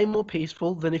are way more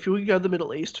peaceful than if you were to go to the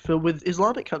Middle East filled with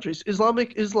Islamic countries.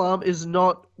 Islam is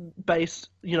not based,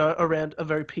 around a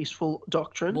very peaceful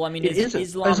doctrine. Well, I mean, it isn't.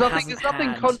 Islam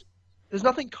There's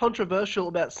nothing controversial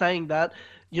about saying that.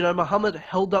 Muhammad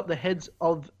held up the heads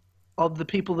of the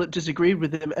people that disagreed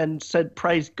with him and said,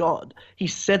 "Praise God." He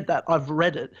said that. I've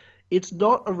read it. It's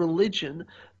not a religion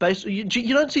based. You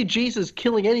don't see Jesus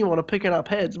killing anyone or picking up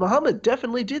heads. Muhammad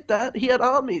definitely did that. He had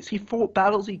armies. He fought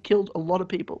battles. He killed a lot of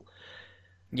people.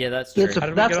 Yeah, that's true. That's a- How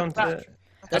did we that's get a on fact. to?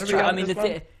 That's true. I mean,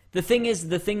 the thing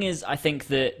is, I think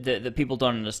that people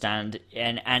don't understand,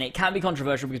 and it can be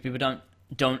controversial because people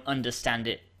don't understand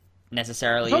it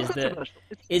necessarily. It's not controversial.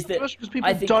 It's controversial because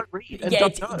people don't read and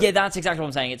don't know. Yeah, that's exactly what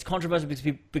I'm saying. It's controversial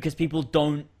because people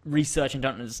don't research and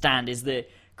don't understand. Is that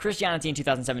Christianity in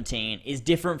 2017 is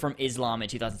different from Islam in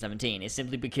 2017. It's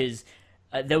simply because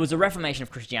there was a reformation of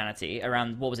Christianity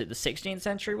around, what was it, the 16th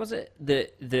century? Was it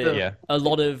Yeah. a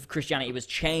lot of Christianity was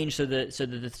changed so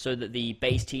that the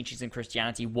base teachings in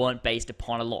Christianity weren't based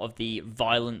upon a lot of the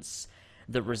violence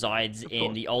that resides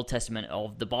in the Old Testament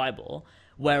of the Bible.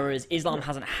 Whereas Islam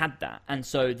hasn't had that, and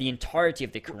so the entirety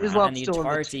of the Quran and the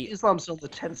entirety Islam's still in the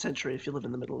 10th century if you live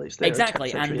in the Middle East. They're exactly,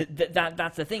 10th century. and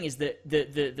that's the thing is that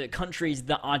the countries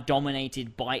that are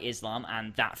dominated by Islam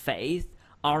and that faith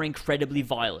are incredibly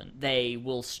violent. They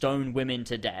will stone women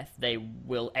to death. They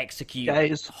will execute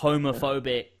Gays.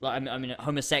 homophobic,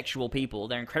 homosexual people.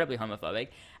 They're incredibly homophobic,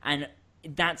 and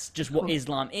that's just what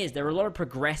Islam is. There are a lot of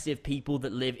progressive people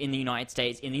that live in the United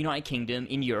States, in the United Kingdom,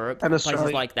 in Europe, And places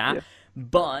Australia, like that. yeah.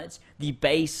 But the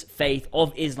base faith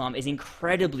of Islam is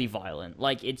incredibly violent.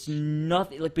 Like, it's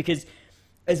nothing, like, because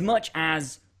as much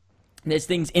as there's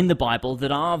things in the Bible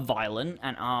that are violent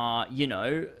and are,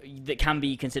 that can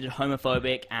be considered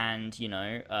homophobic and,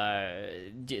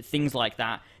 things like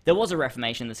that. There was a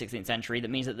Reformation in the 16th century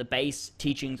that means that the base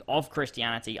teachings of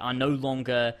Christianity are no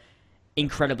longer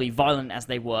incredibly violent as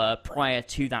they were prior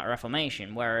to that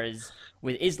Reformation, whereas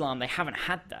with Islam, they haven't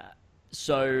had that.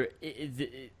 So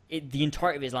the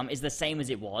entirety of Islam is the same as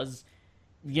it was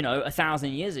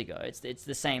 1,000 years ago. It's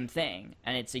the same thing,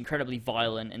 and it's incredibly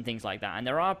violent and things like that. And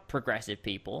there are progressive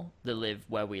people that live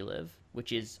where we live,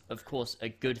 which is, of course, a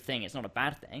good thing. It's not a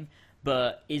bad thing.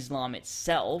 But Islam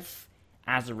itself,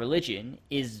 as a religion,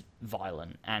 is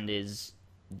violent and is,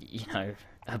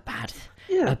 a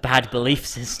bad belief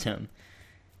system.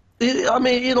 I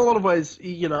mean, in a lot of ways,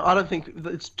 I don't think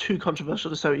that it's too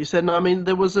controversial to say what you said. No, I mean,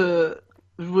 there was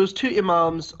two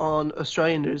imams on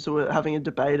Australian news that were having a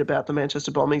debate about the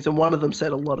Manchester bombings, and one of them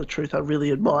said a lot of truth. I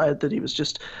really admired that he was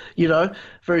just,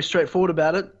 very straightforward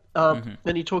about it.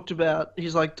 And he talked about,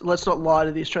 he's like, let's not lie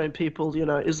to the Australian people.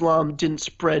 Islam didn't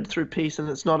spread through peace, and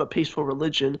it's not a peaceful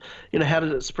religion. How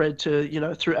did it spread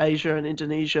to, through Asia and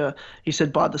Indonesia? He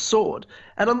said, by the sword.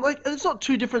 And I'm like, it's not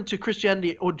too different to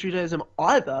Christianity or Judaism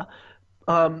either.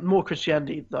 More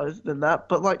Christianity, though, than that.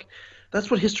 But, like, that's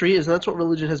what history is, and that's what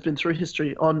religion has been through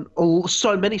history on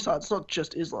so many sides. It's not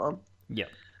just Islam. Yeah.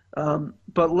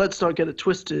 But let's not get it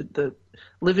twisted that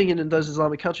living in those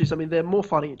Islamic countries, I mean, they're more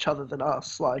fighting each other than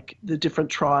us, like the different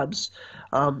tribes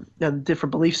and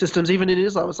different belief systems. Even in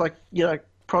Islam, it's like,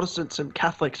 Protestants and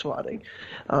Catholics fighting.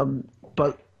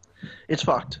 But it's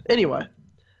fucked. Anyway,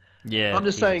 Yeah. I'm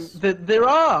just saying that there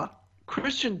are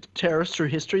Christian terrorists through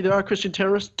history. There are Christian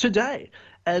terrorists today.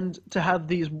 And to have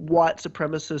these white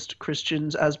supremacist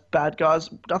Christians as bad guys,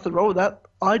 nothing wrong with that.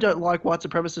 I don't like white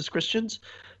supremacist Christians.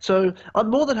 So I'm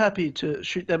more than happy to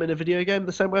shoot them in a video game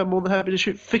the same way I'm more than happy to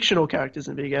shoot fictional characters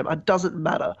in a video game. It doesn't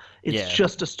matter. It's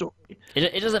just a story.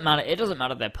 It doesn't matter. It doesn't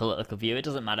matter their political view. It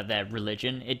doesn't matter their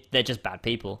religion. They're just bad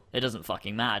people. It doesn't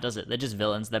fucking matter, does it? They're just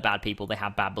villains. They're bad people. They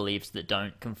have bad beliefs that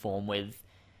don't conform with,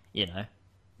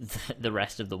 the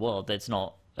rest of the world. That's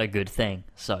not a good thing,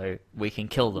 so we can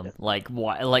kill them. Like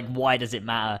why does it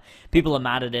matter? People are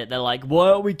mad at it. They're like, why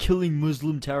are we killing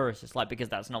Muslim terrorists? It's like, because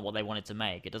that's not what they wanted to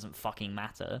make. It doesn't fucking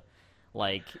matter.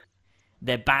 Like,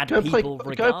 they're bad people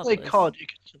regardless. Go play COD. You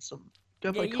can kill some.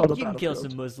 Go play COD. You can kill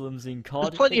some Muslims in COD.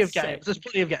 There's plenty of games. There's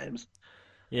plenty of games.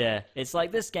 Yeah, it's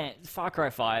like this game, Far Cry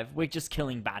 5, we're just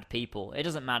killing bad people. It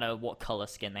doesn't matter what color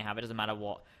skin they have. It doesn't matter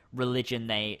what religion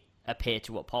they appear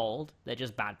to uphold. They're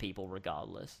just bad people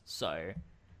regardless. So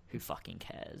who fucking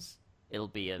cares? It'll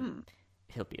be a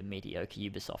mediocre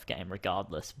Ubisoft game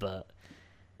regardless, but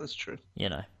that's true.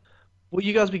 Will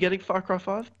you guys be getting Far Cry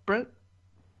 5, Brett?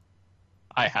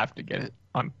 I have to get it.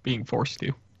 I'm being forced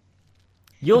to.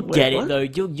 You'll get it though.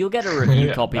 You'll get a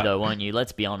review copy though, won't you?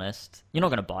 Let's be honest. You're not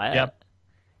gonna buy it. Yep.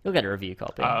 You'll get a review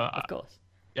copy, of course.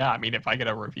 Yeah, I mean, if I get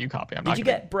a review copy, I'm not. Did you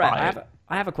get, Brett?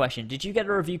 I have a question. Did you get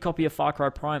a review copy of Far Cry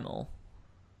Primal?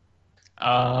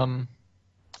 I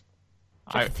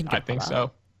think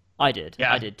so. I did.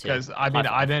 Yeah, I did too. Because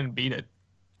I didn't beat it.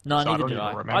 No, neither did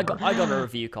I. I got a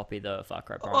review copy though of Far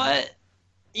Cry Primal. What?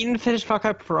 You didn't finish Far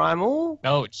Cry Primal?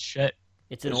 No, it's shit.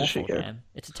 It's an awful game.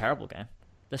 It's a terrible game.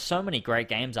 There's so many great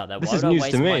games out there. This Why is would I news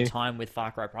waste to me. my time with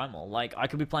Far Cry Primal? Like, I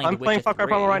could be playing. I'm playing Far Cry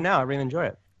Primal right now. I really enjoy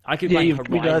it. I could be playing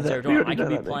Horizon Zero Dawn. I could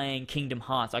be playing Kingdom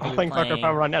Hearts. I'm playing Far Cry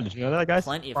Primal right now. Did you know that, guys?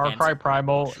 Plenty of Far games. Cry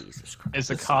Primal is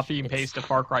a copy and paste of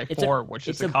Far Cry 4, which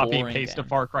is a copy and paste of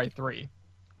Far Cry 3.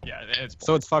 Yeah, it's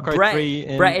so it's Far Cry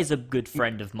 3. Brett is a good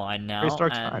friend of mine now,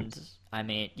 and I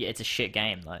mean, yeah, it's a shit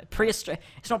game though.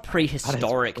 It's not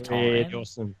prehistoric time.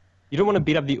 Awesome. You don't want to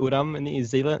beat up the Uram and the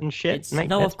Izila and shit?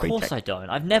 No, of course I don't.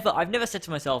 I've never said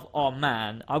to myself, oh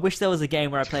man, I wish there was a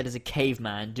game where I played as a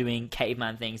caveman doing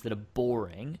caveman things that are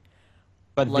boring.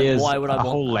 But like, there's a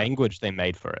whole language they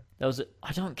made for it.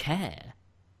 I don't care.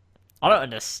 I don't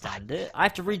understand it. I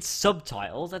have to read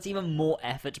subtitles. That's even more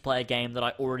effort to play a game that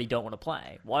I already don't want to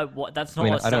play. Why? What? That's not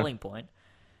a selling point.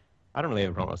 I don't really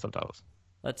have a problem with subtitles.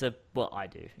 I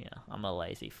do. Yeah, I'm a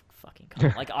lazy fucking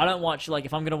cunt. Like, I don't watch, like,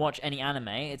 if I'm gonna watch any anime,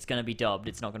 it's gonna be dubbed.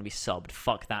 It's not gonna be subbed.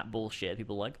 Fuck that bullshit.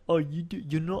 People are like, oh,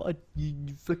 you're not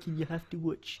you have to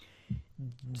watch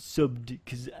subbed,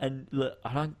 and look,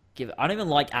 I don't I don't even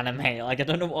like anime. Like, I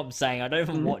don't know what I'm saying. I don't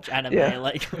even watch anime. Yeah.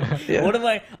 Like, Yeah. what am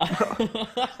I?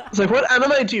 It's like, what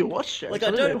anime do you watch, James? Like, I I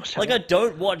really don't watch like. I anime.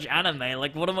 don't watch anime.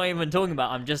 Like, what am I even talking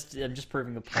about? I'm just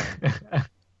proving a point.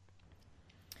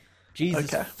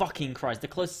 Jesus Okay. fucking Christ! The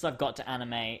closest I've got to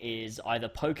anime is either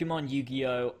Pokemon,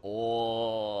 Yu-Gi-Oh,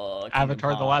 or Kingdom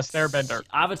Avatar: The Last Hearts. Airbender.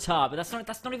 Avatar, but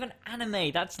that's not even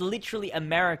anime. That's literally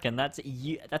American. That's a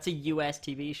US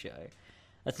TV show.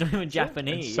 That's not even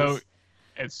Japanese.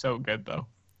 It's so good though.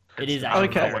 It is I don't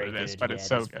actually know very what it good. is, but yeah, it's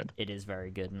so good. It is very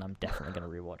good, and I'm definitely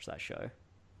gonna rewatch that show.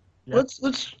 Yeah.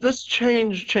 Let's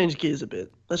change gears a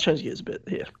bit. Let's change gears a bit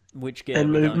here Which game?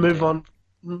 and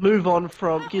move on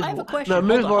from Gears I of have a War. question. No,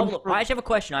 move on. Hold on. I actually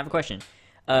have a question.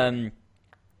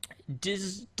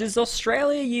 Does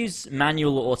Australia use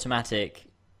manual or automatic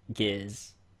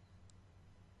gears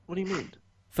What do you mean?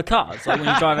 for cars? Like when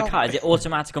you drive a car, is it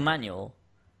automatic or manual?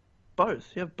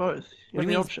 Both. You have both. You What have do the you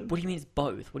mean? option. What do you mean it's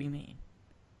both? What do you mean?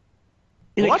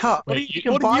 In a What? car. Wait, You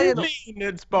can what buy do it. you mean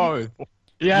it's both?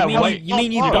 Yeah, you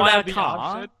mean you don't buy a have the car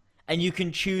option. and you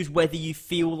can choose whether you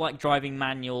feel like driving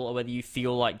manual or whether you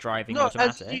feel like driving No,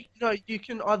 automatic. you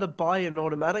can either buy an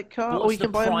automatic car But or what's you the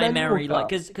can buy a primary manual car.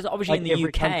 because obviously Like in the every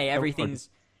UK country,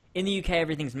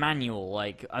 everything's manual.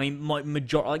 Like I mean, like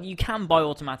you can buy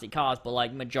automatic cars, but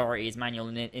like majority is manual.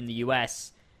 In the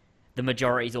US, the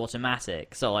majority is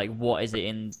automatic. So like, what is it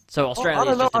in? So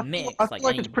Australia is just a mix. I feel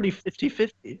like it's pretty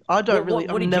 50-50. I don't really.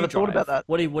 What I've did never you thought drive? about that.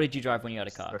 What did you drive when you had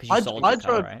a car? Because you sold I your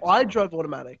car, drove. right? I drove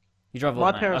automatic. You drove My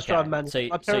automatic. parents Okay. drive manual. So,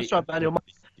 My parents drive manual.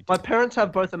 My parents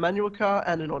have both a manual car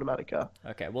and an automatic car.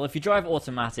 Okay, well, if you drive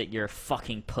automatic, you're a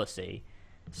fucking pussy.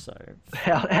 So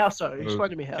How so? Explain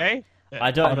to me how. Okay.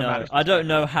 I don't know. Automatic. I don't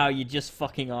know how you just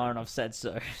fucking are, and I've said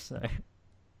so. So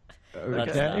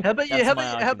Okay. That's How about you? that's How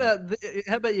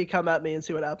my about you come at me and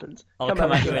see what happens? I'll Come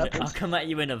come at at me you. and see what I'll happens. come at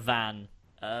you in a van.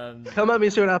 Come at me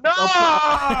and see what happens.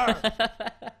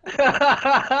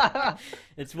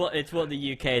 it's what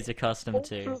the UK is accustomed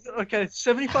to. Okay,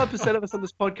 75% of us on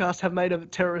this podcast have made a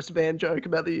terrorist van joke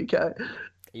about the UK.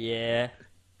 Yeah.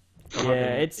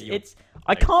 Yeah, it's.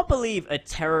 I can't believe a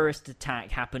terrorist attack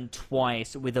happened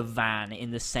twice with a van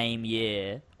in the same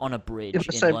year on a bridge In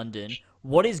the same London. bridge.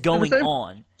 What is going same-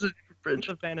 on? It's a different bridge.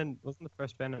 Wasn't the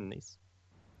first van in Nice?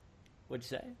 What'd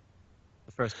you say?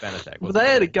 The first van attack. Well, wasn't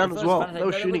they had a it? gun The as first well. van They attack-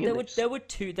 were shooting there in were, this. there were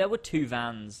two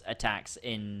vans attacks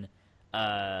in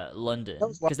London That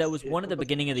was because there last was year. one at the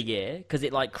beginning of the year because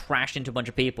it like crashed into a bunch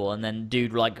of people and then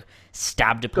dude like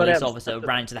stabbed a Got police out. officer,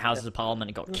 ran into the Houses of Parliament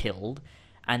and got killed,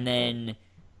 and then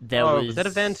there Oh, was was that a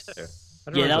van too? I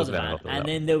don't Yeah, remember that was a the van. I thought And that-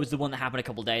 then there was the one that happened a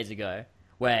couple days ago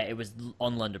where it was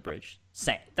on London Bridge.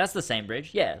 That's the same bridge.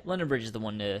 Yeah, London Bridge is the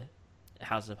one near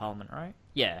House of Parliament, right?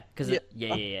 Yeah, because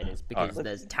Yeah. it is because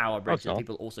there's Tower Bridge it's that not.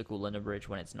 people also call London Bridge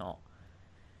when it's not.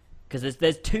 Because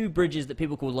there's two bridges that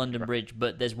people call London Bridge,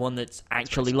 but there's one that's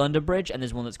actually London Bridge, and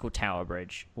there's one that's called Tower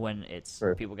Bridge when it's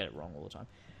Right. people get it wrong all the time.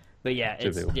 But yeah,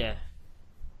 Two people.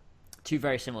 two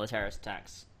very similar terrorist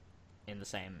attacks in the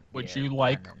same. Would year, you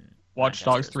like and then Watch Manchester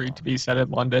Dogs as 3 well. to be set in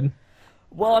London?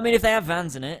 Well, I mean, if they have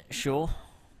vans in it, sure.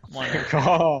 Why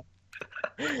not?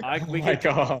 Oh, We my could,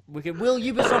 God. we could. Will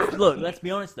Ubisoft look? Let's be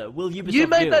honest though. Will Ubisoft You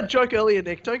made do that it? joke earlier,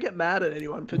 Nick. Don't get mad at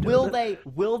anyone for doing it.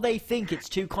 Will they think it's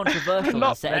too controversial to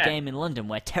Not set a bad. game in London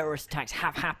where terrorist attacks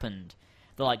have happened?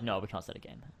 They're like, no, we can't set a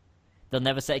game. They'll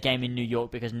never set a game in New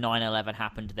York because 9/11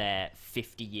 happened there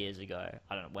 50 years ago.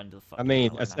 I don't know when the fuck. I mean,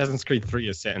 9/11 happened. Assassin's Creed 3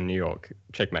 is set in New York.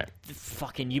 Checkmate.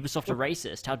 Fucking Ubisoft are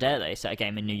racist. How dare they set a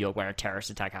game in New York where a terrorist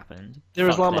attack happened? They're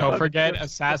Fuck Islamophobic. them. Don't forget Yes.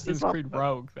 Assassin's Islamophobic. Creed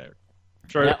Rogue there.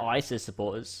 True. They're ISIS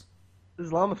supporters.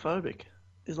 Islamophobic.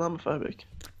 Islamophobic.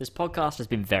 This podcast has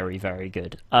been very, very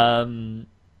good.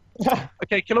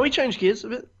 Okay, can we change gears a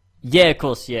bit? Yeah, of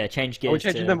course. Yeah, change gears. Are we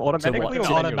changing them automatically to,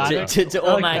 or what- manually? to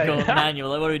automatic Okay. or manual?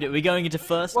 Like, what do we do? Are we going into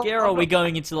first Well, gear, or are we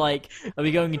going into like? Are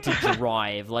we going into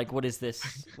drive? Like, what is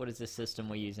this? What is this system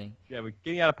we're using? Yeah, we're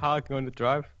getting out of park, going to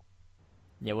drive.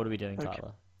 Yeah, what are we doing, Okay.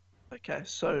 Tyler? Okay,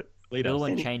 so Lead You're the us.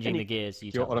 one Any- changing any- the gears.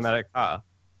 You Your tell us. automatic car.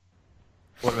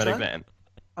 Automatic Sorry? van.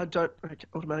 I don't. Okay,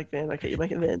 automatic van. Okay, you're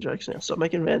making van jokes now. Stop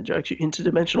making van jokes, you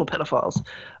interdimensional pedophiles.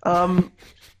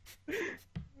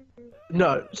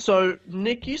 No, so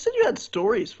Nick, you said you had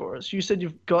stories for us. You said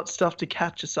you've got stuff to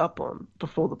catch us up on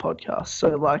before the podcast. So,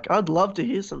 like, I'd love to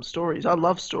hear some stories. I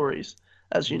love stories,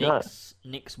 as you know.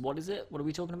 Nick's. What is it? What are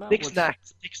we talking about? Nick's What's-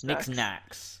 knacks. Nick's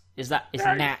knacks. Is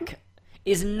knack?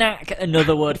 Is knack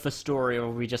another word for story, or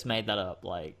have we just made that up?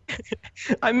 Like,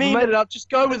 I We mean, made it up. Just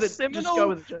go with it. Just seminal- go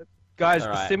with it, Joe. guys, the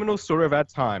Alright. seminal story of our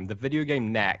time, the video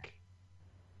game Knack,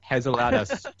 has allowed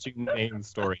us to name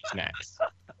stories Knacks.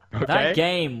 Okay? that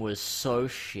game was so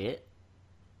shit.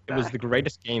 It was the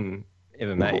greatest game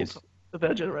ever made. Of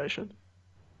our generation.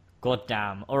 God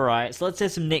damn. All right, so let's hear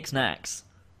some knickknacks.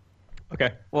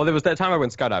 Okay. Well, there was that time I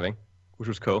went skydiving, which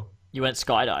was cool. You went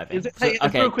skydiving. Hey,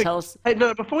 okay, real quick. tell us. Hey,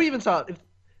 no, before you even start,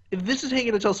 if this is how you're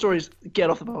going to tell stories, get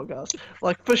off the podcast.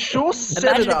 Like, for sure,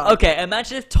 set it up.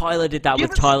 Imagine if Tyler did that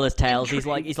with Tyler's Tales. He's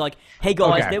like, hey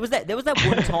guys, Okay. there was that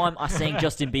one time I sang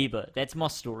Justin Bieber. That's my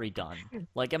story done.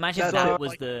 Like, imagine if that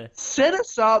was the. Set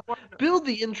us up, build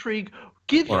the intrigue,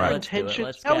 give your Alright. Let's do it, intentions.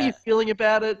 let's How are go. you feeling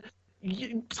about it?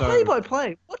 So- Play by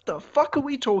play. What the fuck are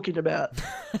we talking about?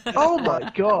 Oh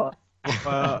my god.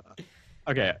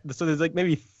 Okay, so there's like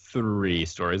maybe 3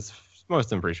 stories. Most of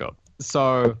them pretty short.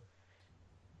 So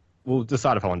we'll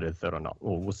decide if I want to do the third or not.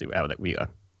 We'll see how that we go.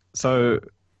 So Have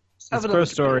this another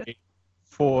first story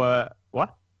for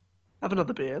what? Have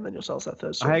another beer and then you'll tell us that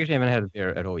third story. I actually haven't had a beer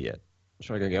at all yet.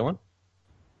 Should I go get one?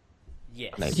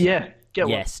 Yes. Nice. Yeah, get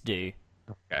one. Yes, do.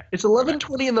 Okay. It's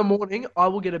 11:20 in the morning. I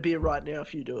will get a beer right now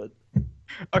if you do it.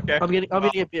 Okay. I'm getting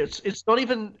a beer. It's not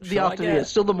even the Shall I afternoon. get- It's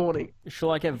still the morning.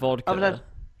 Shall I get vodka?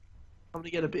 I'm gonna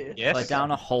get a beer. Yes. Like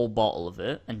down a whole bottle of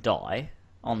it and die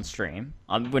on stream.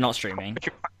 We're not streaming.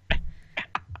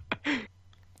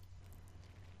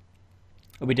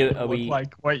 Are we do? Are Look we?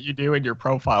 like what you do in your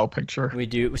profile picture. We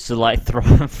do so like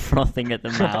frothing at the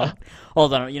mouth.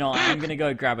 Hold on, you know I'm gonna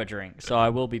go grab a drink, so I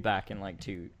will be back in like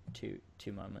two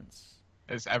moments.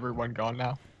 Is everyone gone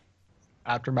now?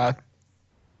 Aftermath.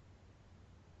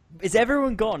 Is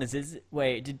everyone gone?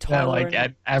 Wait? Did Yeah, Tyler? like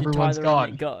and, everyone's did Tyler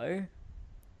and gone. Nick go?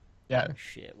 Yeah.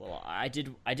 Shit. Well, I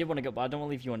did want to go, but I don't want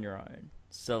to leave you on your own.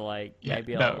 So like Yeah.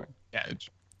 maybe No. I'll. Yeah.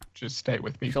 Just stay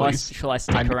with me, Shall I please.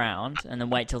 stick around and then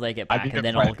wait till they get I back need and a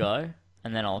then I'll friend. go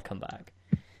and then I'll come back.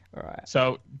 All right.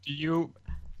 So, do you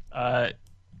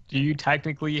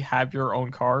technically have your own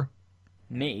car?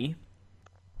 Me?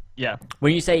 Yeah.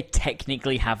 When you say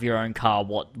technically have your own car,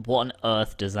 what on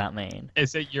earth does that mean?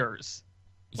 Is it yours?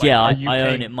 Like, Yeah, are you I own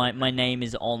paying- it. My name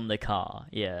is on the car.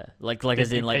 Yeah, like Did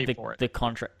as in you like pay for it? the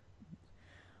contract.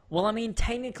 Well, I mean,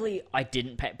 technically I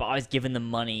didn't pay, but I was given the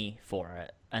money for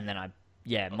it, and then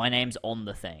my name's on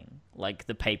the thing, like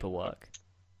the paperwork.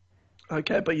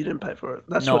 Okay, but you didn't pay for it.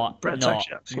 That's no, what Brett's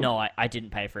actually asking. no, I didn't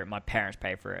pay for it. My parents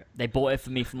paid for it. They bought it for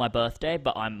me for my birthday,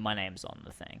 but my name's on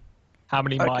the thing. How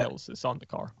many Okay. miles is on the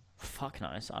car? Fuck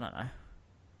knows. I don't know.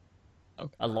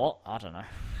 Okay. A lot. I don't know.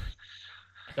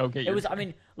 Go get It your was. I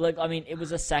drink. mean, it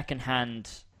was a second-hand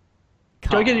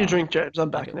car. Go get your drink, James.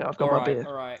 I'm back now. I've got my beer.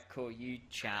 All right, cool. You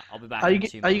chat. I'll be back. Are in you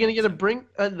 2 are you gonna get a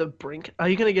minutes. brink? Are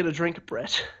you gonna get a drink,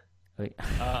 Brett? Wait.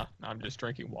 I'm just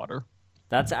drinking water.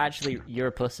 That's actually you're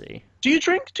a pussy. Do you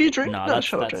drink? Do you drink? No, No, that's,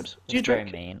 shut up, that's, James. Do you that's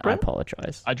drink? very mean. I Brett?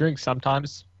 apologize. I drink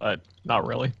sometimes, but not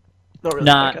really. Not really.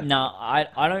 Nah, okay. nah.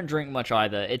 I don't drink much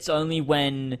either. It's only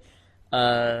when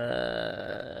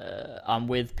I'm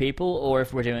with people or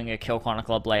if we're doing a Kill Corner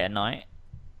Club late at night,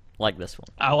 like this one.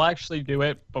 I'll actually do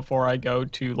it before I go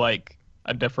to like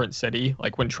a different city,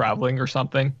 like when traveling or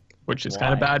something, which is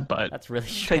kind of Why? bad, but That's really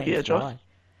Take strange. the edge off. Why?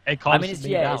 it I calms mean, it's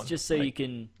me down. it's just so Like, you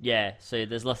can so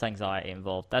there's less anxiety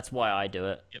involved. That's why I do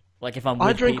it. Yep. Like if I'm I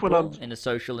with drink when people I'm- in a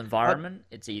social environment,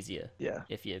 it's easier. Yeah.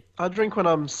 If you I drink when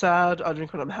I'm sad. I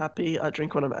drink when I'm happy. I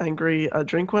drink when I'm angry. I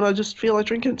drink when I just feel like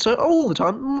drinking. So all the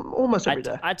time, almost every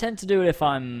day. I tend to do it if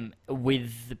I'm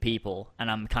with the people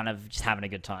and I'm kind of just having a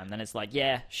good time. Then it's like,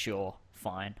 yeah, sure,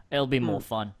 fine. It'll be more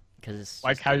fun because it's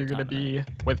like just how a you're good gonna time, innit?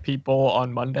 be with people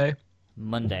on Monday,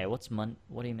 Monday. What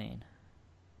do you mean?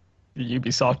 the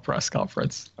Ubisoft press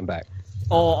conference. I'm back.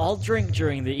 Oh, I'll drink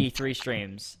during the E3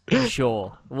 streams.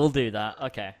 Sure, we'll do that.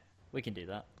 Okay, we can do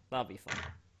that. That'll be fun.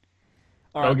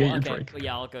 All Go right, get well, your okay. drink. Well,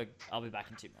 yeah, I'll go. I'll be back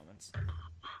in 2 moments.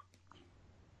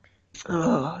 Yeah,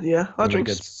 I I'm gonna drink.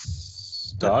 get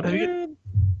started. Have you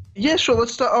Yeah, sure.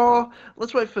 Let's start. Oh,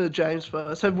 let's wait for James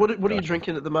first. So, what are you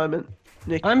drinking at the moment,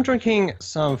 Nick? I'm drinking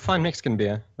some fine Mexican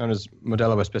beer known as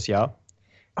Modelo Especial.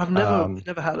 I've never um,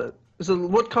 never had it.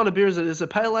 What kind of beer is it? Is it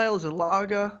pale ale? Is it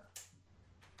lager?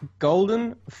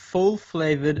 Golden,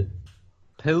 full-flavored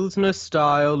Pilsner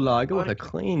style lager with a Okay.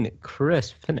 clean,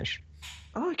 crisp finish.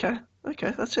 Oh, okay.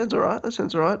 Okay, that sounds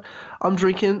alright. I'm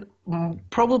drinking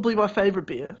probably my favorite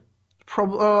beer.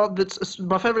 That's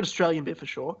my favorite Australian beer for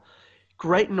sure.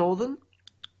 Great Northern.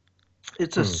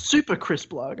 It's a super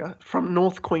crisp lager from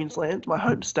North Queensland, my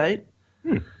home state.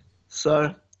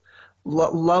 So,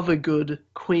 love a good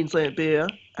Queensland beer,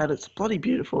 and it's bloody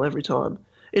beautiful every time.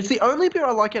 It's the only beer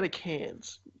I like out of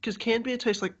cans, because canned beer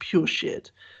tastes like pure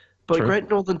shit. But True. Great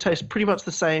Northern tastes pretty much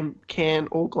the same can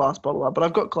or glass bottle. But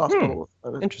I've got glass bottle. at the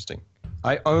moment. Interesting.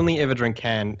 I only ever drink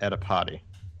can at a party,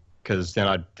 because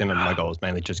then my goal is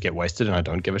mainly just get wasted and I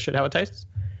don't give a shit how it tastes.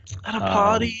 At a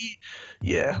party,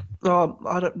 yeah.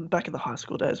 I don't. Back in the high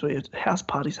school days, where house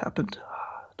parties happened.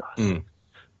 Nice.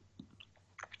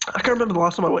 I can't remember the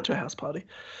last time I went to a house party.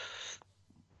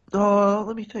 Oh,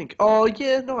 let me think. Oh,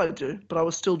 yeah, no, I do. But I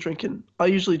was still drinking. I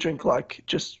usually drink like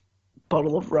just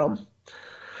bottle of rum.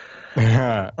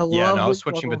 I was lovely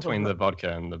switching bottle of between rum. the vodka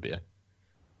and the beer.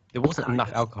 There wasn't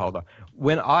enough alcohol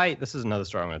though. This is another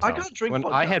story I'm going to I tell. can't drink When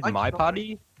vodka. I had I my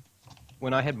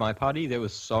cannot party, there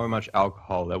was so much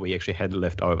alcohol that we actually had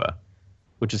left over,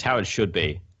 which is how it should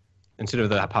be. Instead of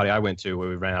the party I went to where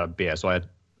we ran out of beer, so I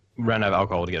ran out of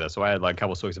alcohol together. So I had like a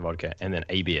couple of swigs of vodka and then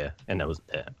a beer, and that was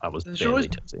it. I was barely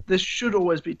tipsy. There should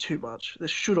always be too much. There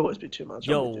should always be too much.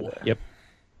 I'm with you Yo. there. Yep.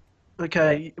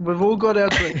 Okay, we've all got our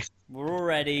drinks. We're all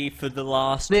ready for the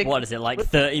last, Nick, what is it, like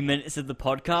 30 minutes of the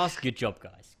podcast? Good job,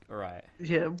 guys. All right.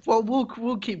 Yeah, well,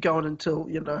 we'll keep going until,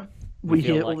 we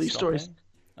Feel hear like all these stories. stopping?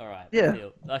 All right. Yeah.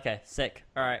 Okay, sick.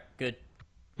 All right, good.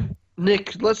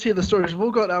 Nick, let's hear the stories. We've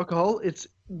all got alcohol. It's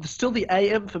still the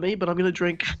AM for me, but I'm going to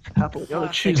drink happily on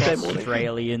a Tuesday morning.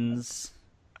 Australians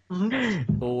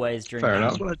always drink. Fair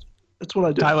enough. That's what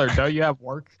I do. Tyler, don't you have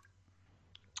work?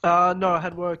 No, I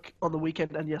had work on the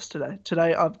weekend and yesterday.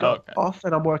 Today I've got off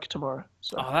and I'm working tomorrow.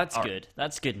 So. Oh, that's good.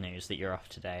 That's good news that you're off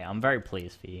today. I'm very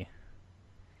pleased for you.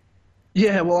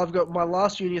 Yeah, well, I've got my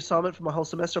last uni assignment for my whole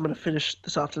semester. I'm going to finish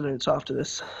this afternoon, so after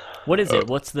this. What is it?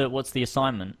 What's the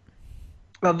assignment?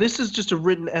 Now, this is just a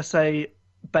written essay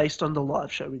based on the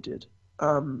live show we did.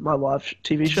 My live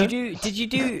TV show. Did you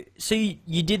do? So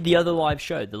you did the other live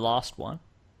show, the last one?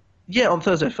 Yeah, on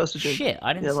Thursday, 1st of June. Shit,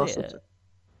 I didn't see it. Thursday.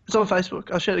 It's on Facebook.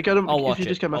 I'll share it. I'll watch if you it.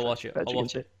 just go to my I'll watch it. page, I'll you can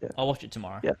watch see it. Yeah. I'll watch it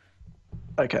tomorrow. Yeah.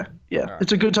 Okay. Yeah. Alright.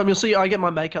 It's a good time. You'll see I get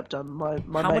my makeup done. My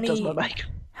How mate does many- my makeup.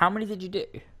 How many did you do?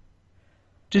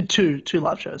 Did two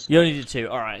live shows. You only did 2.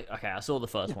 All right. Okay, I saw the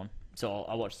first one, so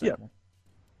I'll watch the second one.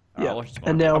 All right, I'll watch it tomorrow.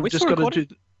 And now Are I'm we just still got to recording?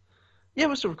 do. Yeah,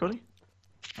 we're still recording.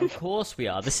 Of course we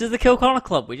are. This is the Kill Connor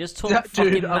Club. We just talk Yeah,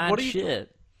 fucking dude, mad what are you-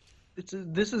 shit.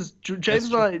 This is James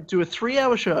and I do a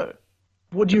 3-hour show.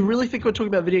 What do you really think we're talking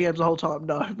about video games the whole time?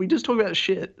 No, we just talk about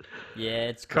shit. Yeah,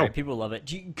 it's great. Cool. People love it.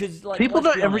 Because like People let's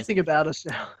know be honest, everything about us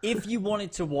now. if you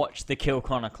wanted to watch the Kill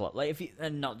Connor Club, like if you,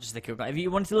 and not just the Kill Connor, if you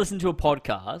wanted to listen to a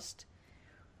podcast,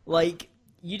 like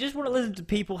you just want to listen to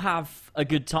people have a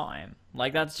good time.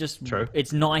 Like that's just True.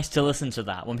 It's nice to listen to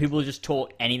that when people just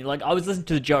talk anything. Like I was listening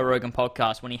to the Joe Rogan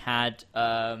podcast when he had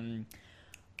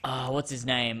what's his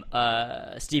name,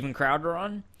 Steven Crowder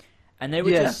on. And they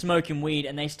were Yeah. just smoking weed,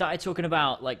 and they started talking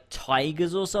about like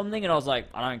tigers or something, and I was like,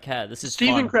 I don't care. This is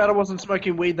Steven fun. Crowder wasn't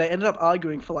smoking weed. They ended up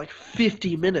arguing for like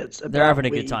 50 minutes about They're having a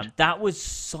weed. good time. That was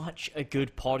such a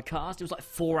good podcast. It was like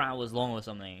 4 hours long or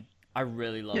something. I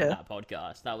really loved Yeah. that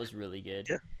podcast. That was really good.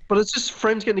 Yeah. But it's just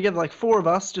friends getting together, like 4 of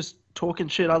us just talking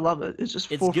shit. I love it. It's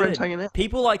just It's 4 friends good. hanging out.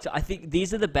 People like to. I think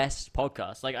these are the best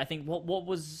podcasts. Like I think what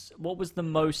was the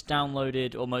most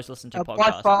downloaded or most listened to podcast?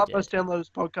 By far, we did? most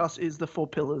downloaded podcast is The Four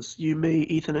Pillars. You, me,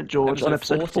 Ethan, and George on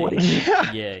episode 40.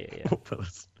 Yeah, yeah. That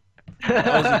was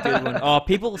a good one. Oh,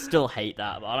 people still hate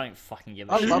that, but I don't fucking give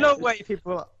a shit. love There's no it. way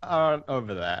people aren't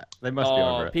over that. They must be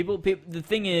over it. People. The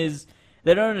thing is,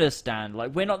 they don't understand.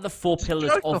 Like, we're not the 4 pillars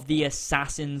joke. of the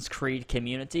Assassin's Creed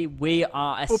community. We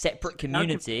are a separate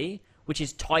community, which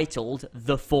is titled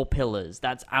The 4 Pillars.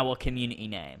 That's our community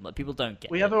name. Like, people don't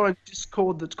get We it. have our own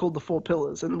Discord that's called The Four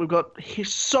Pillars, and we've got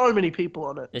so many people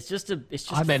on it. It's just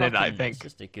I'm in it, I think. It's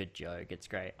just a good joke. It's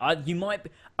great. Are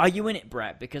you in it,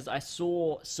 Brett? Because I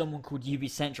saw someone called UV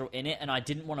Central in it, and I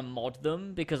didn't want to mod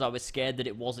them because I was scared that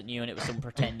it wasn't you and it was someone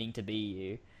pretending to be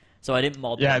you. So I didn't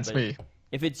mod them. Yeah, it's but me.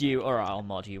 If it's you, alright, I'll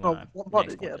mod you. Oh, when I mod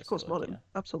next it, yeah, on of course, Discord, mod it. yeah.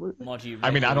 Absolutely. Mod you.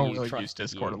 I mean, I don't you really trust use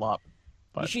Discord you. a lot.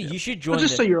 But You should But join.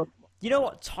 just so you're. You know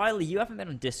what, Tyler? You haven't been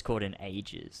on Discord in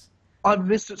ages. I've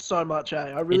missed it so much,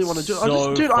 I really It's want to do it.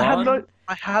 so Dude, fun.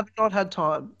 I have not had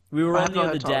time. We were I on have the not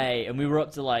other had time. day, and we were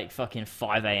up to like fucking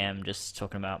 5 a.m. just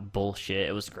talking about bullshit.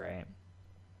 It was great.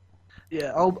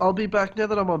 Yeah, I'll be back now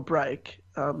that I'm on break.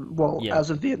 Yeah. As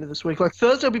of the end of this week. Like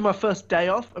Thursday will be my first day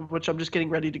off, of which I'm just getting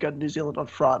ready to go to New Zealand on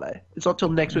Friday. It's not till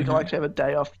next week I'll actually have a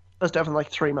day off. First day off in like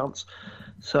 3 months.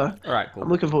 So All right, cool. I'm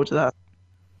looking forward to that.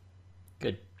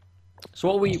 Good. So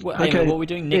what are we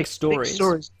doing? Nick's stories. Nick's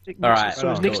stories. All right.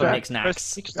 Stories. cool. Nick's Nick's Nick's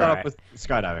snacks. First, All start right. off with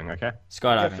skydiving, okay?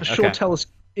 Skydiving. for sure okay. tell us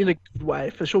in a good way.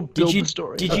 For sure Did build you the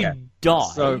story. did Okay. you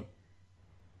die? So,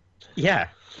 yeah.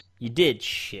 You did.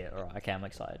 Shit. All right. Okay, I'm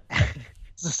excited.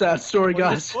 It's a sad story, Well,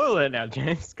 you guys. spoil it now,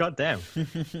 James. God damn.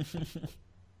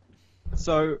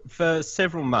 So, for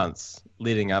several months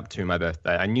leading up to my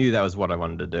birthday, I knew that was what I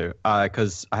wanted to do.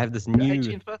 Because I have this new...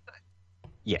 18th birthday.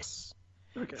 Yes.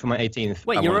 Okay. For my 18th,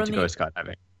 Wait, I you're wanted to go only-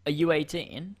 skydiving. Are you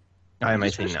 18? I am He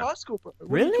just 18 finished now. high school, bro. What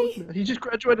are you Really? talking about? He just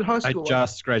graduated high I school.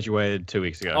 just graduated 2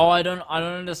 weeks ago. Oh, I don't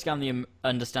understand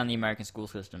the American school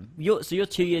system. You're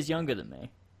 2 years younger than me.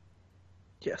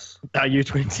 Yes. Are you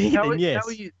 20? Then yes.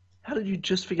 How did you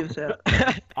just figure this out?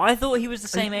 I thought he was the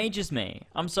same age as me.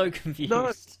 I'm so confused.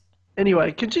 No.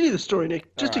 Anyway, continue the story,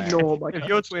 Nick. Just Alright. ignore my. If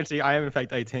you're 20, I am in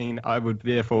fact 18. I would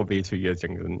therefore be 2 years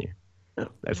younger than you. Yeah.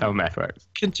 That's how math works.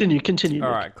 Continue. All Nick.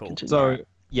 right, cool. Continue. So,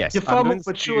 yes. You're I'm far more going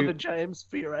mature to- than James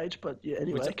for your age, but yeah.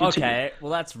 Anyway, Which- continue. okay,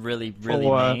 well that's really really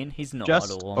For, mean. He's not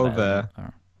just at all. over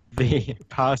the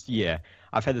past year,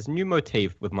 I've had this new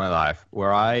motif with my life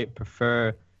where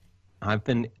I've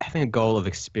been having a goal of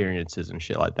experiences and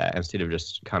shit like that instead of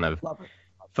just kind of, Love it.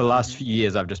 for the last few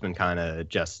years, I've just been kind of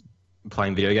just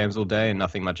playing video games all day and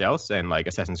nothing much else. And like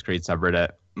Assassin's Creed subreddit,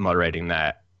 moderating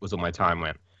that was all my time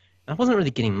went. And I wasn't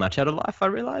really getting much out of life, I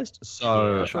realized.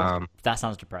 So Yeah, sure. That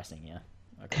sounds depressing. Yeah.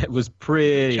 Okay. it was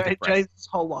pretty depressing. James'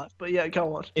 whole life, but yeah,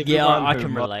 go on. Yeah, Everyone I who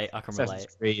can mods relate. I can Assassin's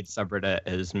relate. Creed subreddit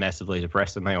is massively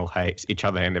depressed and they all hate each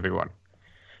other and everyone.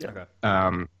 Okay.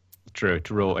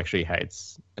 Tarul actually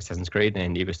hates Assassin's Creed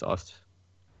and Ubisoft.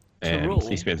 And Tarul?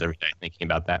 he spends every day thinking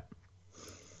about that.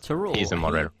 Tarul. He's a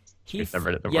moderator. He I've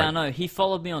read it, don't yeah, worry. no, he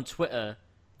followed me on Twitter,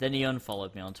 then he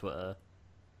unfollowed me on Twitter.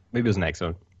 Maybe it was an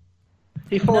accident.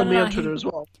 He followed No, me no, on he- Twitter as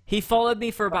well. He followed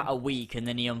me for about a week and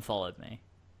then he unfollowed me.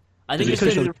 I Did think he it's push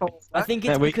Because you because didn't follow us I back? think it's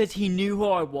Yeah, we- because he knew who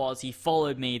I was. He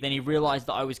followed me, then he realized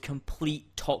that I was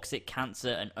complete toxic cancer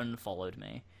and unfollowed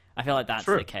me. I feel like that's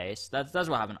True. the case. That's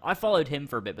what happened. I followed him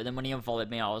for a bit, but then when he unfollowed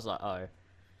me, I was like, oh,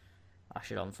 I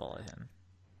should unfollow him.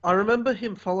 I remember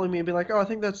him following me and being like, "Oh, I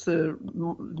think that's the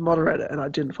moderator," and I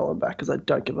didn't follow him back because I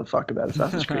don't give a fuck about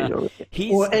Assassin's Creed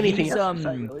or anything else. To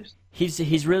say, really.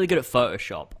 He's really good at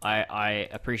Photoshop. I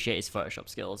appreciate his Photoshop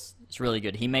skills. It's really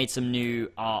good. He made some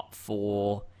new art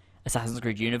for Assassin's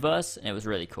Creed Universe, and it was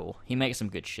really cool. He makes some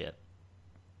good shit.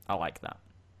 I like that.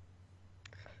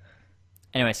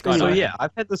 Anyway, Skydive. So yeah,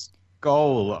 I've had this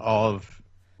goal of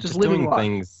Just living doing life.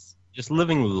 things, just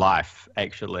living life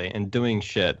actually, and doing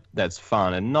shit that's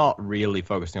fun, and not really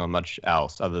focusing on much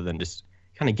else other than just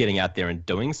kind of getting out there and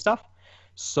doing stuff.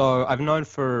 So I've known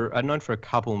for a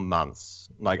couple months.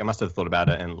 Like I must have thought about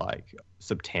it in like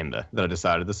September that I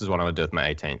decided this is what I would do with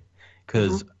my 18th.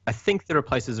 Because I think there are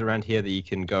places around here that you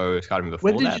can go skydiving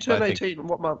before When did that. you turn but I think 18?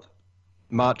 What month?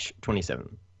 March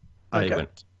 27. Okay.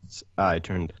 I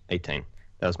turned 18.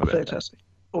 That was my birthday. Fantastic.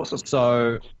 Awesome.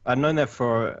 So I'd known that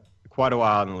for quite a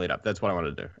while in the lead up. That's what I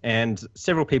wanted to do. And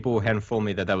several people had informed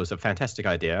me that that was a fantastic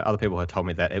idea. Other people had told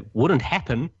me that it wouldn't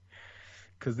happen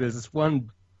because there's this one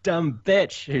dumb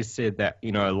bitch who said that,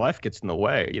 life gets in the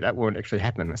way. That won't actually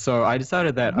happen. So I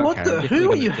decided that, What okay, I'm the? definitely Who are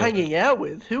gonna you do it. hanging out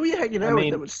with? Who are you hanging out with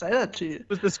mean- that would say that to you? It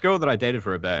was this girl that I dated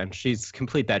for a bit, and she's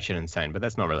complete that shit insane, but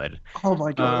that's not related. Oh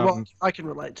my god! Well, Um, I can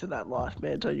relate to that life,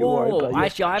 man. Don't you worry. Whoa, But yeah.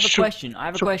 actually, I have a Sure. question. I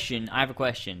have a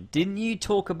question. Didn't you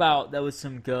talk about there was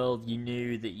some girl you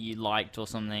knew that you liked or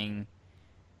something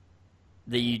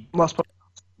that you last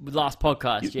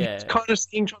podcast? You Yeah, kind of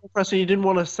seemed trying to press, and you didn't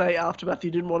want to say aftermath. You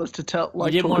didn't want us to tell.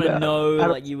 Like, you didn't talk want to about know how-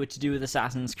 like you were to do with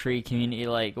Assassin's Creed community.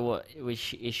 Like, what is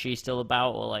she still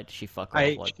about, or like did she fuck off?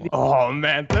 Like, what? Oh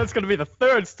man, that's gonna be the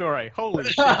third story. Holy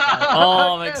shit!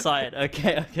 Oh, I'm excited.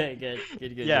 Okay, good.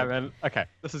 Yeah, man. Okay,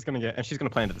 this is gonna get, and she's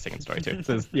gonna play into the second story too.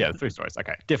 So there's 3 stories.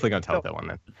 Okay, definitely gonna tell that one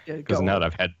then, Yeah, because go now on. that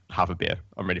I've had half a beer,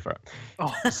 I'm ready for it.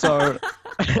 Oh. So,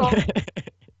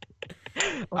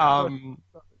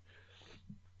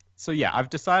 so yeah, I've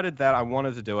decided that I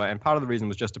wanted to do it, and part of the reason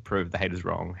was just to prove the haters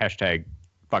wrong. Hashtag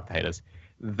fuck the haters.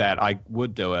 That I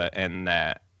would do it, and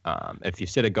that if you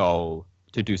set a goal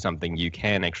to do something, you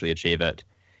can actually achieve it,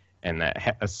 and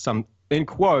that some, in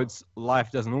quotes,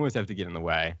 life doesn't always have to get in the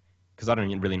way, because I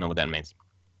don't really know what that means.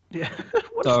 Yeah.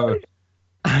 What's So that?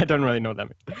 I don't really know what that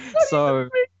means. So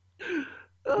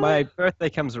my birthday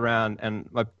comes around, and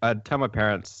I tell my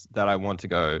parents that I want to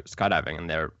go skydiving, and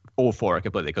they're all for it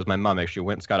completely, because my mum actually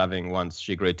went skydiving once.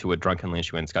 She agreed to it drunkenly, and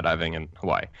she went skydiving in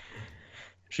Hawaii.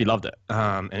 She loved it,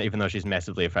 and even though she's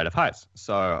massively afraid of heights.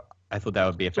 So I thought that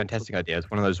would be a fantastic idea. It's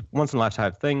one of those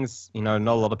once-in-a-lifetime things. Not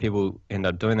a lot of people end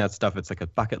up doing that stuff. It's like a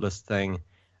bucket list thing.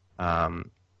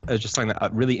 It's just something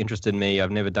that really interested me. I've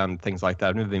never done things like that.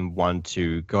 I've never been one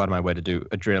to go out of my way to do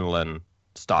adrenaline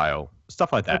style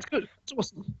stuff like that. That's good. That's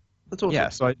awesome. That's awesome. Yeah,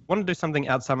 so I want to do something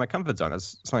outside my comfort zone.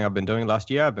 It's something I've been doing last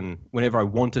year. Whenever I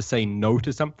want to say no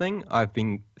to something, I've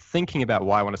been thinking about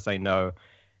why I want to say no,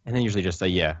 and then usually just say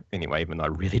yeah anyway, even though I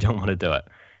really don't want to do it,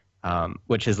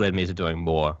 which has led me to doing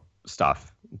more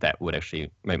stuff that would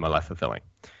actually make my life fulfilling.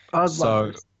 I love So-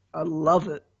 it. I love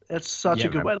it. It's such Yeah, a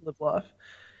good man. way to live life.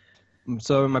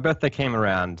 So my birthday came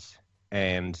around,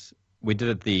 and we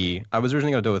did it I was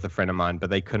originally going to do it with a friend of mine, but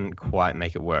they couldn't quite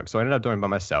make it work. So I ended up doing it by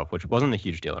myself, which wasn't a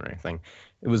huge deal or anything.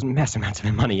 It was massive amounts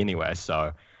of money anyway,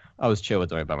 so I was chill with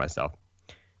doing it by myself.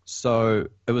 So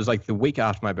it was like the week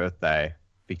after my birthday,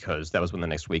 because that was when the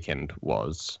next weekend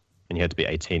was, and you had to be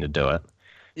 18 to do it.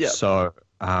 Yeah. So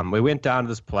we went down to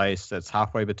this place that's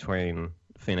halfway between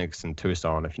Phoenix and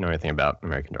Tucson. If you know anything about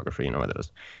American geography, you know where that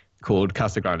is. Called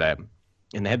Casa Grande,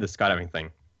 and they had this skydiving thing.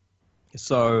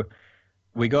 So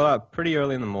we got up pretty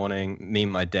early in the morning, me,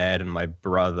 my dad, and my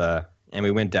brother, and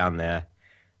we went down there.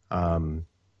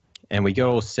 And we got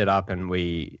all set up, and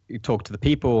we talked to the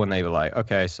people, and they were like,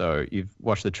 okay, so you've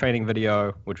watched the training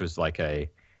video, which was like a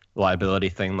liability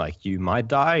thing, like you might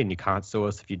die, and you can't sue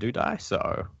us if you do die,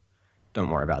 so don't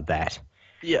worry about that.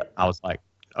 Yeah. I was like,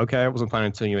 okay, I wasn't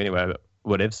planning to tell you anyway, but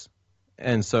whatevs.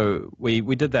 And so we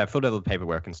did that, filled out the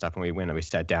paperwork and stuff, and we went and we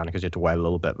sat down because you had to wait a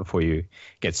little bit before you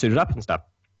get suited up and stuff.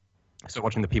 So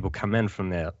watching the people come in from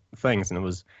their things, and it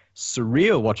was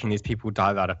surreal watching these people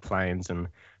dive out of planes and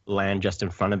land just in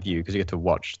front of you because you get to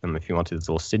watch them if you want to. This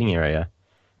little sitting area.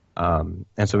 And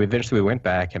so eventually we went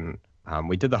back and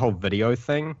we did the whole video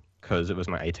thing because it was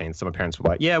my 18th. So my parents were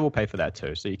like, yeah, we'll pay for that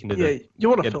too. So you can do you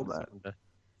want to film that.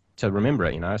 To remember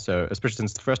it, you know? So especially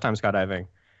since it's the first time skydiving.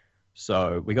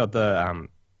 So we got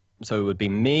so it would be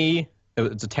me.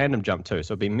 It's a tandem jump too.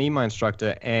 So it'd be me, my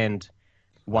instructor, and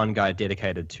one guy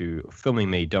dedicated to filming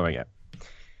me doing it.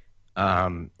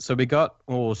 So we got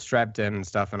all strapped in and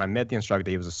stuff, and I met the instructor.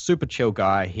 He was a super chill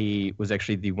guy. He was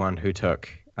actually the one who took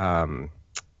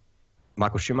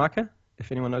Michael Schumacher,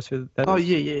 if anyone knows who that is. Oh,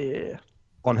 yeah.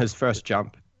 On his first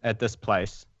jump at this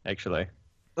place, actually.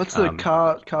 That's the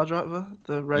car driver,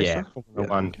 the racer? Yeah, Formula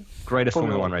One. Greatest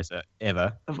Formula One racer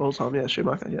ever. Of all time, yeah,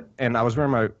 Schumacher, yeah. And I was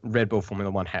wearing my Red Bull Formula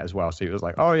One hat as well, so he was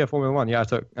like, oh, yeah, Formula One. Yeah, I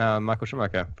took Michael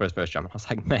Schumacher for his first jump. I was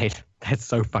like, mate, that's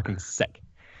so fucking sick.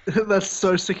 That's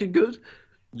so sick and good.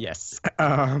 Yes.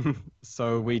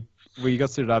 So we got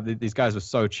suited up. These guys were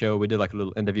so chill. We did like a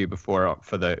little interview before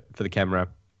for the camera.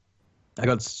 I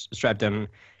got strapped in,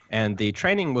 and the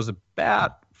training was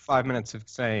about 5 minutes of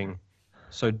saying,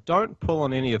 so don't pull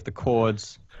on any of the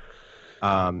cords.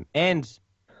 And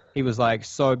he was like,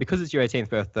 so because it's your 18th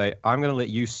birthday, I'm going to let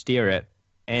you steer it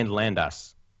and land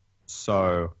us.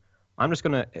 So the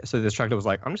instructor was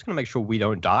like, I'm just going to make sure we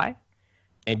don't die,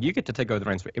 and you get to take over the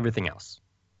reins for everything else.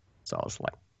 So I was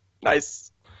like,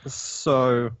 nice.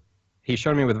 So he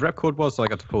showed me where the rep cord was, so I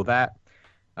got to pull that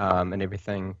and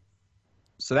everything.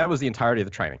 So that was the entirety of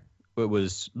the training. It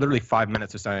was literally 5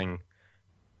 minutes of saying,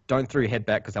 don't throw your head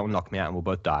back because that will knock me out and we'll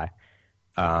both die.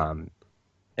 And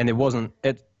it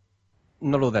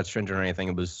not all that stringent or anything.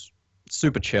 It was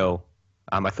super chill.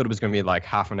 I thought it was going to be like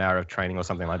half an hour of training or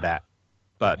something like that,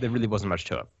 but there really wasn't much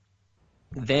to it.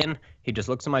 Then he just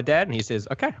looks at my dad and he says,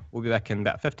 okay, we'll be back in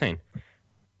about 15.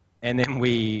 And then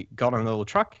we got on a little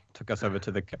truck, took us over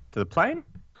to the plane.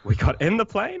 We got in the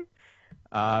plane,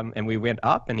 and we went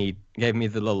up, and he gave me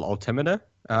the little altimeter.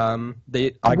 What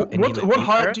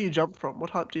height do you jump from? What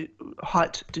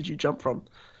height did you jump from?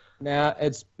 Now,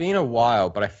 it's been a while,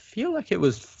 but I feel like it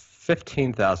was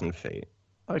 15,000 feet.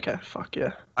 Okay, fuck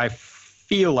yeah. I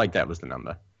feel like that was the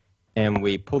number. And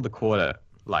we pulled the cord at,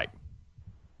 like,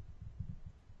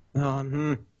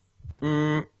 it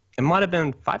might have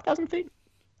been 5,000 feet.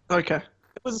 Okay.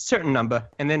 It was a certain number,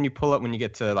 and then you pull it when you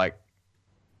get to, like,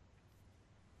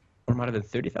 or it might have been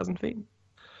 30,000 feet.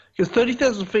 Because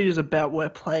 30,000 feet is about where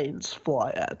planes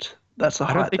fly at. That's the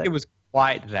height. I don't think it was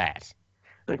quite that.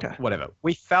 Okay. Whatever.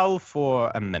 We fell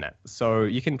for a minute, so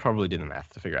you can probably do the math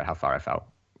to figure out how far I fell.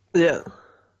 Yeah.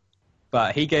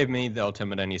 But he gave me the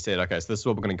altimeter, and he said, okay, so this is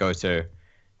what we're going to go to,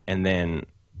 and then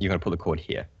you're going to pull the cord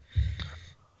here.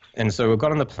 And so we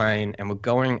got on the plane, and we're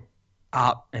going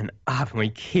up and up, and we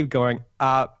keep going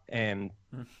up, and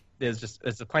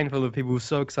it's a plane full of people who are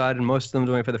so excited, most of them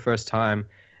doing it for the first time.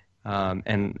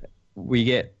 And we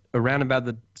get around about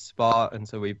the spot, and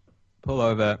so we pull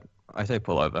over. I say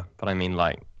pull over, but I mean,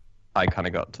 like, I kind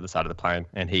of got to the side of the plane,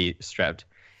 and he strapped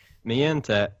me in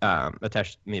to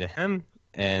attach me to him,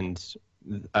 and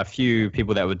a few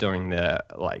people that were doing the,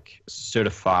 like,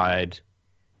 certified,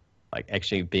 like,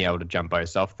 actually being able to jump by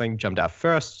yourself thing jumped out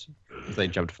first. They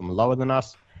jumped from lower than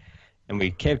us, and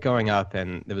we kept going up,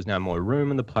 and there was now more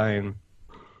room in the plane,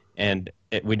 and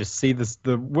we just see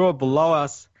the world below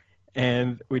us.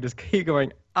 And we just keep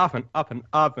going up and up and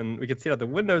up, and we could see out the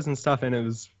windows and stuff, and it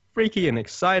was freaky and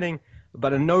exciting.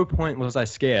 But at no point was I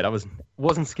scared. I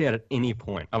wasn't scared at any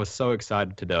point. I was so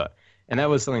excited to do it. And that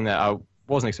was something that I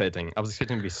wasn't expecting. I was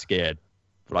expecting to be scared,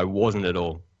 but I wasn't at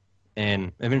all.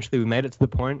 And eventually we made it to the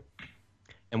point,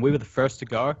 and we were the first to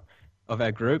go. of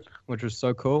our group, which was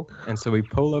so cool. And so we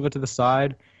pull over to the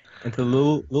side into the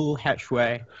little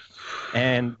hatchway,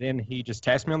 and then he just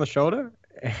taps me on the shoulder,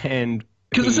 and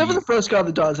because it's never the first guy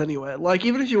that dies anyway. Like,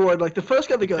 even if you were like the first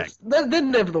guy that goes, they're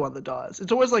never the one that dies.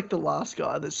 It's always like the last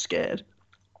guy that's scared.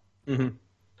 Mm-hmm.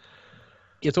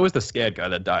 It's always the scared guy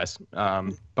that dies.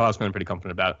 But I was feeling pretty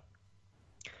confident about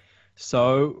it.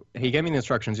 So he gave me the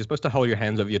instructions. You're supposed to hold your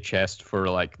hands over your chest for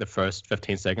like the first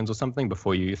 15 seconds or something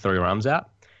before you throw your arms out.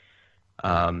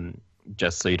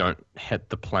 Just so you don't hit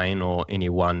the plane or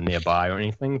anyone nearby or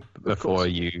anything before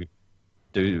you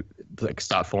do like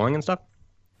start falling and stuff.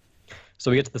 So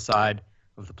we get to the side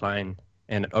of the plane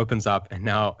and it opens up, and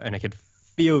I could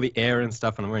feel the air and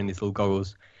stuff, and I'm wearing these little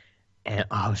goggles, and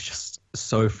I was just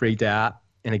so freaked out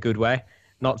in a good way.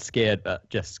 Not scared, but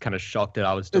just kind of shocked that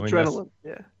I was doing Adrenaline,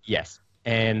 this. yeah. Yes.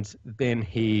 And then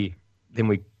we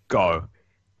go,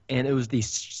 and it was the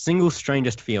single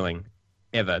strangest feeling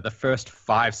ever. The first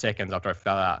 5 seconds after I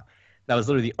fell out, that was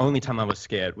literally the only time I was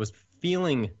scared, was the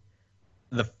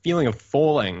feeling of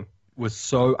falling was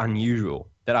so unusual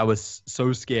that I was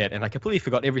so scared, and I completely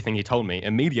forgot everything he told me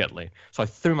immediately. So I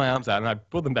threw my arms out and I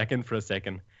pulled them back in for a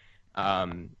second.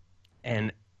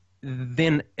 And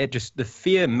then the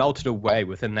fear melted away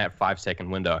within that 5-second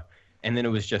window. And then it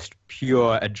was just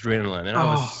pure adrenaline. And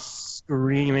I was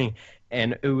screaming.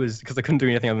 And it was because I couldn't do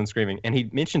anything other than screaming. And he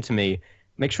mentioned to me,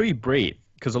 make sure you breathe,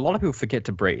 because a lot of people forget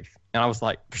to breathe. And I was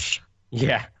like,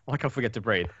 yeah, like I forget to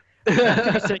breathe. 2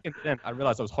 seconds in, I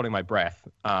realized I was holding my breath.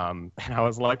 And I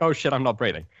was like, oh shit, I'm not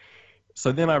breathing.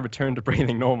 So then I returned to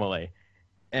breathing normally.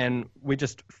 And we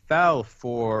just fell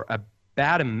for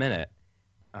about a minute.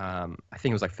 I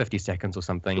think it was like 50 seconds or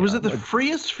something. Was it the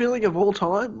freest feeling of all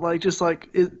time? Like, just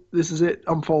like, this is it,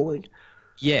 I'm falling.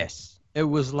 Yes. It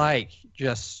was like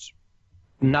just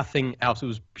nothing else. It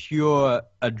was pure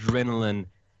adrenaline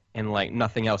and like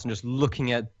nothing else. And just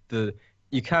looking at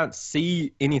you can't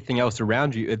see anything else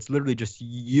around you. It's literally just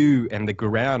you and the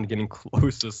ground getting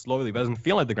closer slowly. But it doesn't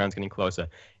feel like the ground's getting closer.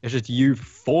 It's just you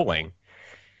falling.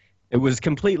 It was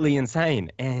completely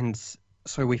insane. And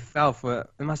so we fell for,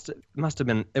 it must have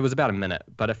been, it was about a minute,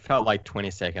 but it felt like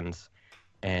 20 seconds.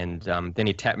 And then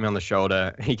he tapped me on the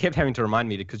shoulder. He kept having to remind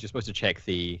me, because you're supposed to check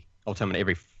the altimeter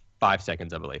every 5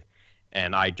 seconds, I believe.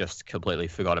 And I just completely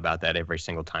forgot about that every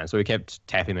single time. So he kept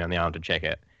tapping me on the arm to check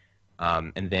it.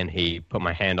 And then he put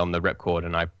my hand on the ripcord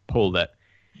and I pulled it.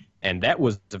 And that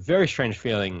was a very strange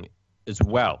feeling as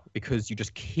well, because you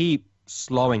just keep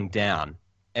slowing down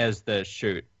as the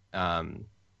shoot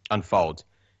unfolds.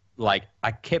 Like, I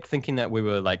kept thinking that we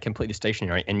were like completely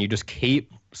stationary, and you just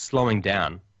keep slowing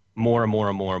down more and more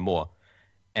and more and more.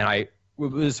 And it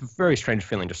was a very strange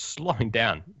feeling, just slowing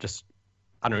down. Just,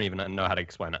 I don't even know how to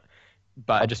explain it.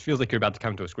 But it just feels like you're about to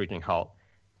come to a screeching halt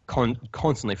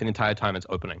constantly for the entire time it's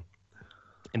opening.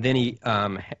 And then he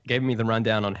gave me the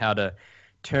rundown on how to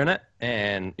turn it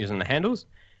and using the handles.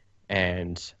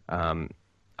 And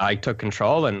I took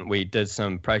control, and we did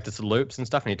some practice loops and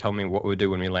stuff. And he told me what we would do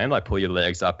when we land. Like, pull your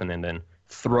legs up and then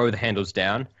throw the handles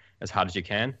down as hard as you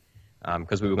can.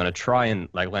 Because we were going to try and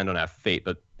like land on our feet.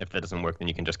 But if that doesn't work, then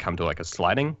you can just come to like a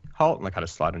sliding halt, like how to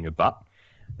slide on your butt.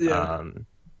 Yeah.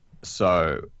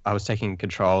 So I was taking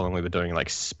control, and we were doing like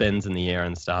spins in the air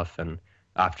and stuff. And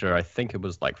after, I think it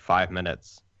was like 5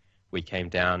 minutes, we came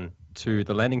down to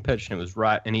the landing pitch, and it was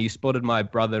right. And he spotted my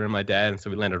brother and my dad, and so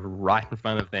we landed right in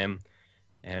front of them.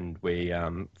 And we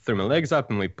threw my legs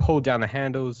up, and we pulled down the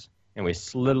handles, and we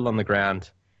slid on the ground.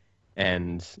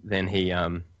 And then he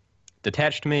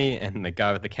detached me, and the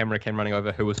guy with the camera came running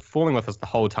over, who was falling with us the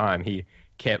whole time. He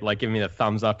kept like giving me the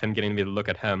thumbs up and getting me to look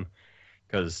at him.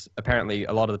 Because apparently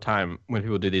a lot of the time when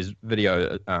people do these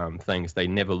video things, they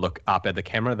never look up at the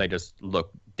camera. They just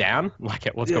look down, like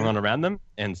at what's going on around them.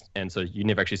 And so you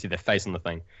never actually see their face on the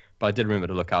thing. But I did remember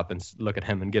to look up and look at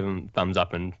him and give him thumbs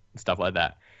up and stuff like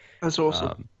that. That's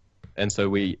awesome. And so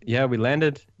we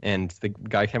landed, and the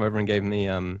guy came over and gave me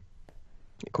a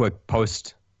quick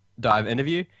post-dive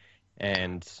interview.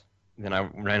 And then I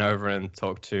ran over and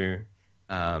talked to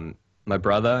my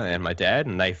brother and my dad,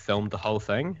 and they filmed the whole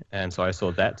thing, and so I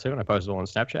saw that too, and I posted it all on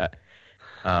Snapchat.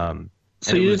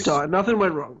 So you didn't die. Nothing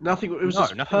went wrong. Nothing. It was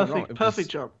just perfect. Perfect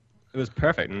job. It was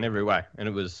perfect in every way, and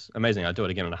it was amazing. I'd do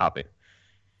it again in a heartbeat.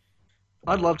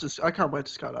 I'd love to. I can't wait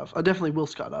to skydive. I definitely will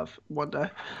skydive one day.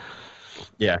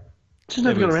 Yeah. Just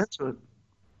never got around to it.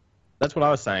 That's what I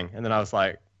was saying, and then I was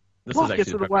like, "This Life is actually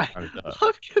gets in the the way. perfect time to do it."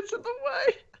 Life gets in the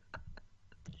way.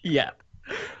 Yeah.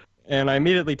 And I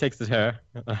immediately texted her.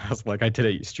 I was like, I did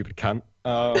it, you stupid cunt.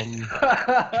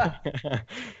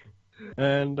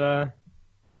 And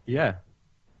yeah.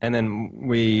 And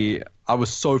then I was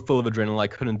so full of adrenaline, I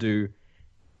couldn't do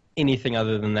anything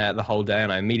other than that the whole day,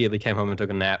 and I immediately came home and took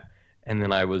a nap, and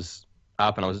then I was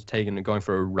up and I was going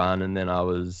for a run, and then there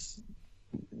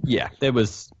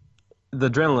was the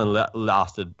adrenaline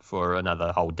lasted for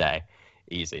another whole day,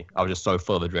 easy. I was just so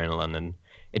full of adrenaline, and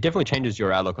it definitely changes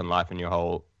your outlook on life and your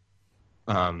whole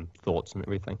thoughts and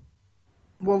everything.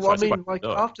 Well, So I mean, like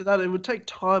after that, it would take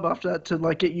time after that to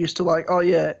like get used to like, oh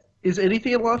yeah, is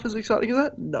anything in life as exciting as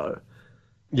that? No.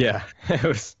 Yeah, it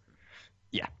was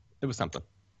something.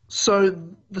 So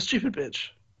the stupid bitch,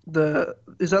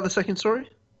 is that the second story?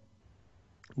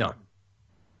 No.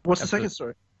 What's the That's second the-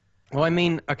 story? Well, I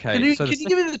mean, okay. Can you so the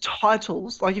give me the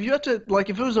titles? Like, if you had to, like,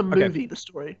 if it was a movie, the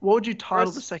story, what would you title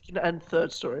First- the second and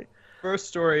third story? first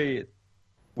story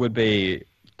would be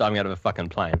diving out of a fucking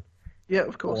plane. Yeah,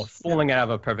 of Or course. falling out of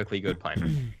a perfectly good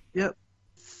plane. Yep.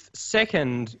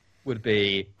 Second would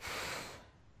be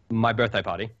my birthday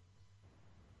party.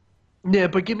 Yeah,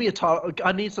 but give me a title.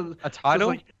 I need some. A title?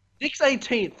 Like, Nick's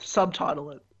 18th,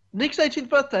 subtitle it. Nick's 18th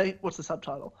birthday, what's the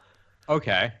subtitle?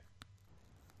 Okay.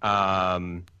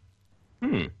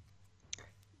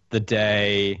 The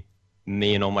day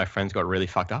me and all my friends got really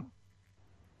fucked up.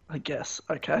 I guess.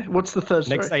 Okay. What's the third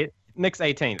story? Next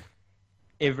 18th,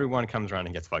 everyone comes around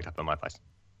and gets fucked up at my place.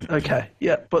 Okay.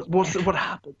 Yeah, but what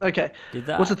happened? Okay.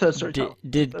 What's the third story title?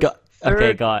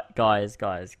 Okay,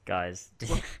 guys.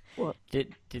 What?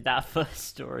 Did that first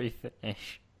story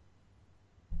finish?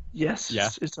 Yes. Yeah.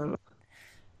 It's over.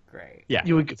 Great. Yeah.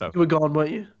 You it's over. were gone,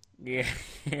 weren't you? Yeah,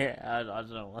 I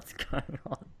don't know what's going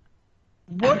on.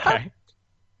 What happened?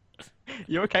 Okay.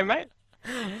 You okay, mate?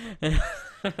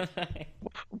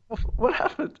 What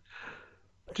happened?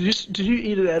 Did you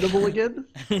eat an edible again?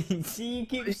 See, you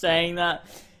keep saying that,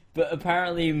 but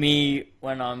apparently me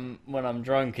when I'm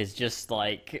drunk is just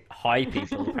like high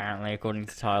people apparently according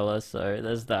to Tyler. So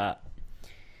there's that.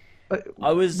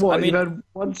 You've had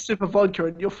one sip of vodka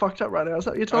and you're fucked up right now. Is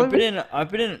that what you're telling me?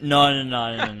 I've been in. No. I've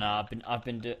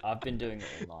been doing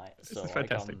it all night. So is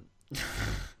fantastic.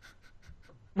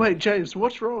 Wait, James,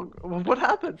 what's wrong? What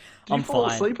happened? Did I'm you fall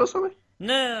fine. asleep or something?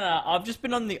 No. I've just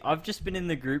been in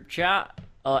the group chat,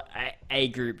 a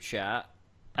group chat,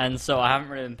 and so I haven't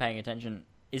really been paying attention.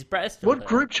 Is Brett still What there?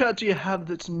 group chat do you have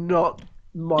that's not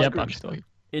my Yep, group I'm chat? still here.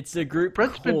 It's a group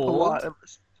Brett's been called. polite.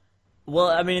 Well,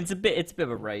 I mean, it's a bit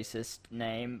of a racist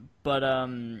name, but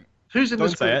Who's in Don't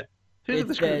this say group? it. Who's in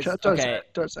this group There's- chat? Don't say okay.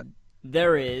 it. Don't say it.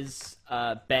 there is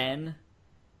Ben,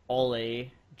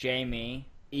 Ollie, Jamie,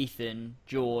 Ethan,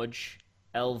 George,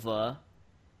 Elva.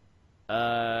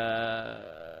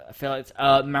 I feel like it's,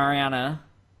 Mariana.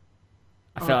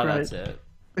 I feel like great. that's it.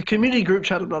 The community group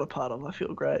chat I'm not a part of. I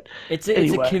feel great. It's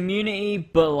Anyway. a community,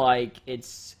 but like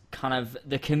it's kind of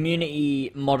the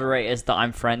community moderators that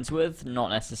I'm friends with, not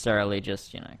necessarily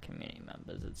just community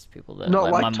members. It's people that Not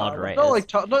like like my Tyler.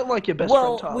 moderators. Not like your best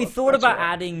Well, friend Tyler. we thought That's about all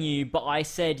right. adding you, but I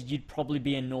said you'd probably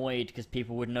be annoyed because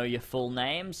people would know your full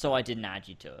name, so I didn't add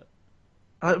you to it.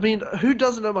 I mean, who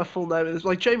doesn't know my full name? It's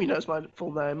like Jamie knows my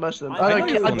full name. Most of them. I I know don't.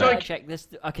 you I will don't. check this.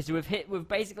 Okay, so we've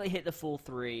basically hit the full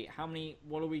 3. How many?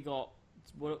 What do we got?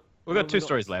 We've got 2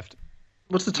 stories left.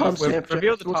 What's the We've timestamp?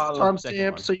 revealed the What's title the of the second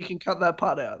timestamp one. so you can cut that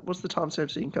part out? What's the timestamp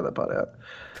so you can cut that part out?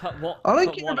 Cut what? I don't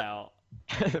Cut care what about-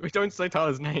 out? We don't say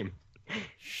Tyler's name.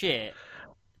 Shit.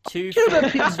 Two. Care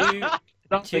about two-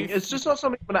 Nothing. Two- It's just not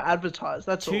something I'm going to advertise.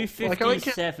 That's all. Like, I don't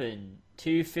care. 257.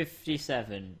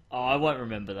 257. Oh, I won't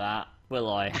remember that, will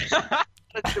I?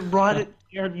 Write it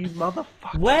down, you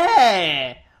motherfucker.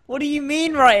 Where? What do you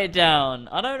mean write it down?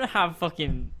 I don't have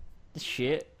fucking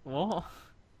shit. What?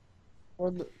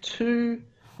 On I'm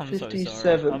so sorry.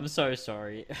 257. I'm so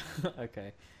sorry.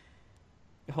 Okay.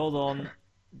 Hold on.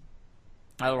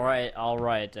 I'll write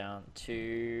it down.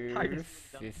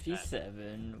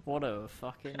 257. What a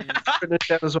fucking. Written it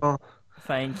down as well.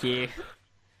 Thank you.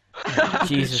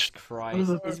 Jesus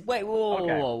Christ. Wait,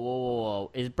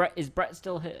 whoa. Is Brett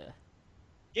still here?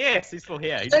 Yes, he's still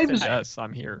here. He's James- just- Yes,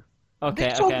 I'm here. Okay,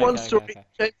 Nick's okay, on one okay, story. okay.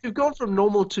 James, you've gone from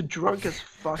normal to drunk as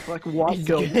fuck, like white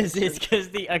girl. It's because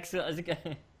the excellent.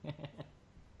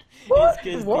 What? It's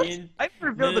because What? the. I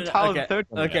revealed the title of the third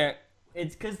one. Okay.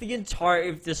 It's because the entirety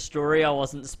of the story I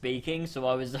wasn't speaking, so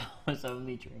I was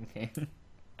only drinking.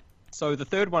 So the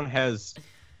third one has.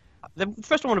 The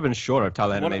first one would have been shorter if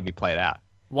Tyler hadn't What- made me play it out.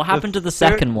 What happened to the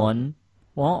third- second one?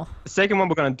 What? The second one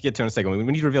we're going to get to in a second. We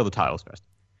need to reveal the titles first.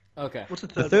 Okay. What's the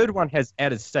The third? third one has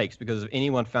added stakes because if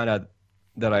anyone found out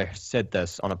that I said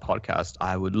this on a podcast,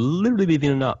 I would literally be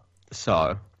beaten up.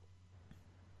 So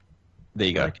there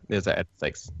you go. Okay. There's that added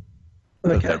stakes. For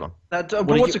the Okay. third one. But do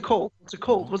what's you- it called? What's it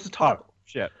called? What's the title? Oh,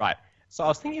 shit. Right. So I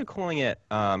was thinking of calling it,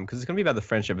 because it's going to be about the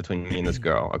friendship between me and this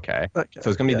girl, okay? Okay. So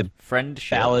it's going to be the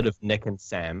Friendship. Ballad of Nick and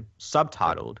Sam,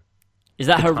 subtitled Is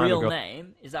that the her time real ago-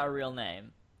 name? Is that a real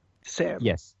name? Sam.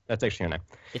 Yes, that's actually her name.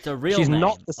 It's a real She's name.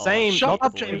 not the same- Shut not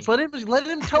up, the James. boy. Let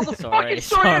him tell the Sorry, fucking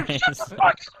story. sorry, Shut the sorry.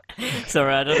 fuck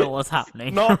Sorry, I don't know what's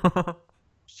happening. not-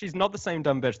 She's not the same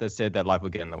dumb bitch that said that life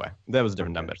would get in the way. That was a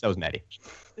different dumb bitch. That was Maddie.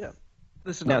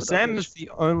 This is Now, another Sam dumb is the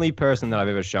only person that I've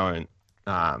ever shown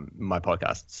my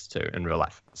podcasts to in real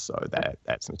life. So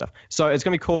that's some stuff. So it's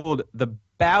going to be called The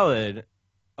Ballad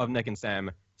of Nick and Sam,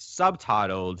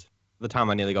 subtitled The Time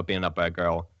I Nearly Got Beaten Up by a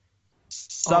Girl,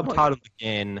 subtitled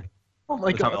again, Oh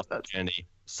my The Time I god. Lost My Virginity,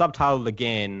 subtitled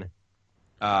again,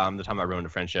 The Time I Ruined a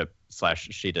Friendship, /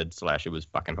 she did, / it was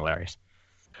fucking hilarious.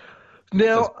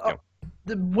 Now,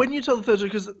 So, when you tell the third story,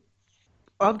 because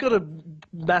I've got a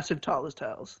massive Tyler's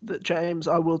Tales that James,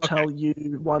 I will tell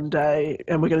you one day,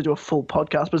 and we're going to do a full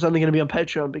podcast, but it's only going to be on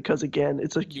Patreon because, again,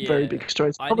 it's a very Yeah. big story.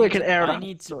 It's I probably need like an to- hour and a I half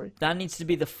need to- story. That needs to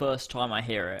be the first time I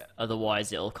hear it.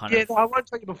 Otherwise, it'll kind Yeah, of. no, I won't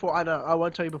tell you before. I know. I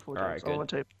won't tell you before, All James. right, I won't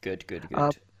tell you. Good. Good.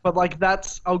 But like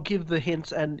I'll give the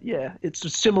hints, and yeah, it's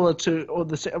just similar to, or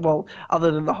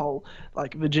other than the whole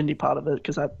like virginity part of it,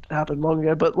 because that happened long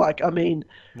ago. But like, I mean,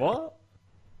 What?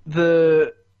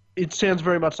 it sounds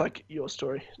very much like your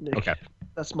story, Nick. Okay.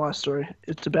 That's my story.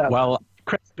 It's about Well,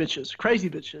 crazy bitches. crazy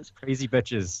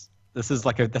bitches.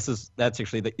 That's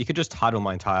actually, you could just title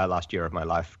my entire last year of my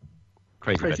life,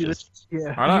 Crazy Bitches.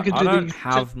 Yeah. I don't- you could I do don't the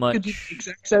have exact, you could do much- the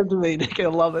exact same to me, Nick. I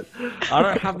love it. I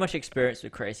don't have much experience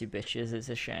with crazy bitches. It's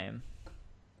a shame.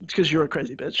 It's because you're a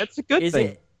crazy bitch. That's a good Is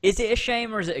thing. it a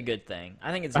shame or is it a good thing?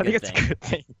 I think it's a I good think it's thing. a good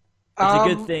thing. It's a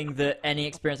good Um, thing that any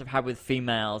experience I've had with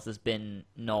females has been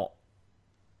not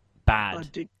bad,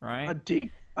 I right?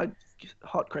 dig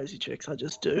hot crazy chicks. I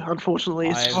just do. Unfortunately,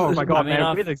 it's I- just, Oh my god, I mean, man,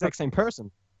 I've- we're the exact same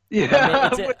person. Yeah,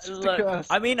 I mean, it's just a curse.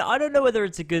 I mean, I don't know whether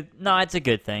it's a good. No, it's a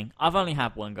good thing. I've only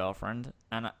had one girlfriend,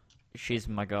 and she's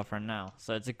my girlfriend now,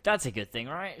 so that's a good thing,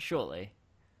 right? Surely.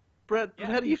 Brett,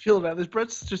 how do you feel about this?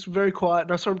 Brett's just very quiet,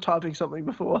 and I saw him typing something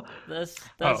before. That's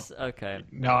okay.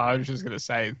 No, I was just gonna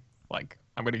say, like,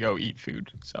 I'm gonna go eat food.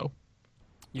 So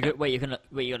You're gonna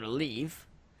leave.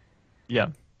 yeah,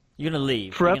 You're gonna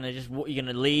leave. Forever? You're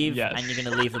gonna leave, Yes. and you're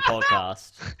gonna leave the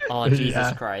podcast. Oh Jesus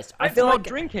Yeah. Christ! I feel like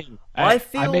drinking. I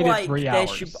feel made like it 3 there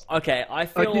hours. should. Okay, I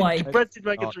feel like Brett did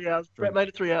make it Oh, 3 hours. Brett drink. made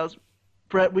it 3 hours.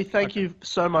 Brett, we thank you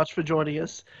so much for joining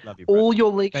us. Love you, Brett. All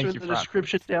your links Thank are in you the for having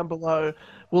description down below.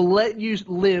 We'll let you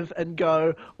live and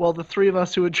go while the three of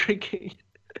us who are drinking.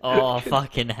 oh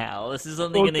fucking hell! This is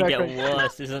only gonna get Exactly.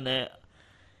 worse, isn't it?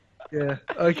 Yeah.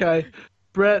 Okay.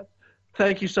 Brett,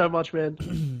 thank you so much,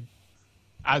 man.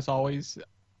 as always,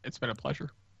 it's been a pleasure.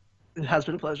 It has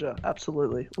been a pleasure.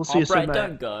 Absolutely. We'll see Oh, you soon, Brett, mate.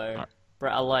 don't go.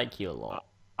 Brett, I like you a lot.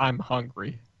 I'm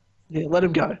hungry. Yeah, let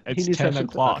him go. It's needs to 10 have some-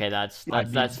 o'clock. Okay, that's I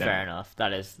need that's them. fair enough.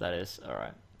 That is all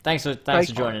right. Thanks for Thank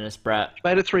you. joining us, Brett.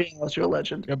 Made it 3 hours. You're a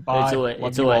legend. Goodbye. It's always, Love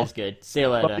it's you all. always good. See you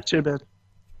Love later. you too, man.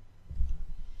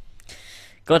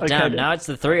 God Okay, damn, then. now it's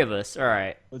the three of us. All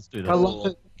right. Let's do this. I love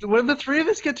it. When the three of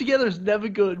us get together, it's never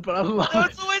good, but I love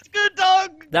it. always good,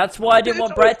 dog. That's why I didn't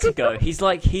want It's Brett to always-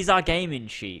 go. He's our gaming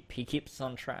sheep. He keeps us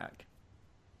on track.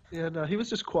 Yeah, no, he was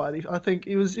just quiet. I think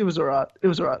it was alright. It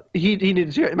was alright. He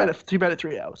needed to. He made it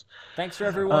 3 hours. Thanks for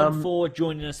everyone for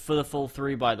joining us for the full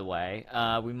 3. By the way,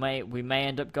 we may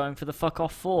end up going for the fuck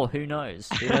off 4. Who knows?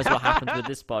 Who knows what happens with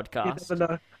this You podcast?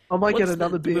 never know. I might get What's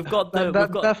another the- beer. we've got the- that,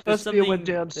 we've got- that there's first beer went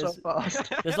something- down so there's-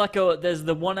 fast. There's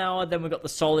the 1 hour, then we got the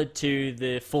solid 2,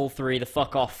 the full 3, the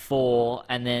fuck off 4,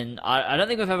 and then I don't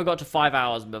think we've ever got to 5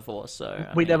 hours before. So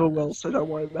I We mean, never will, so don't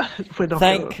worry about it. We're not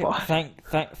going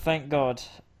to thank God.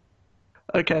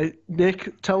 Okay,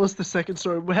 Nick, tell us the second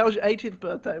story. How was your 18th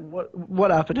birthday?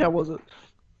 What happened? How was it?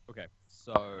 Okay,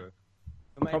 so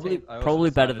for my Probably 18th, I also probably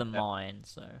better decided than that mine.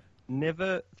 So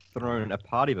Never thrown a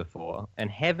party before,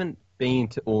 and haven't been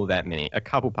to all that many. A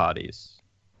couple parties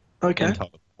Okay. in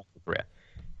total,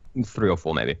 3 or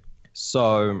 4 maybe.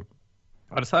 So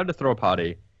I decided to throw a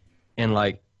party, and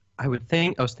like I was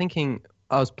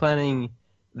planning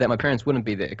that my parents wouldn't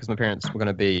be there because my parents were going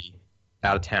to be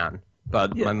out of town,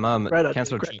 but Yeah, my mum Great idea.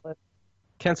 canceled Great plan.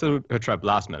 her trip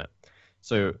last minute.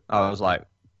 So I was like,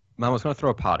 Mum was going to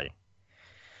throw a party.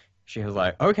 She was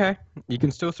like, okay, you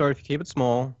can still throw it if you keep it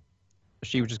small.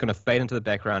 She was just going to fade into the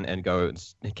background and go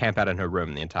camp out in her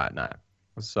room the entire night.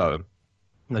 So,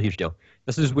 no huge deal.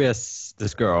 This is where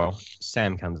this girl,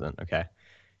 Sam, comes in, okay?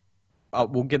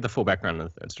 We'll get the full background in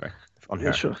the third story on her.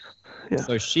 Yeah, sure. Yeah.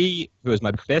 So she, who was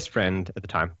my best friend at the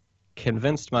time,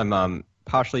 convinced my mum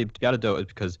partially to be able to do it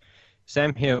because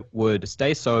Sam here would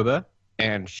stay sober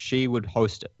and she would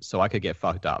host it so I could get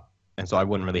fucked up. And so I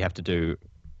wouldn't really have to do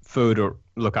food or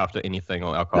look after anything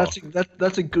or alcohol.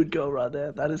 That's a good girl right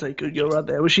there. That is a good girl right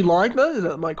there. Was she lying though? Is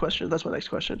that my question? That's my next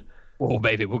question. Oh,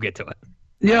 baby, we'll get to it.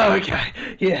 Yeah, okay.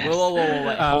 Yes. Whoa,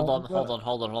 wait.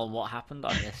 Hold on. What happened?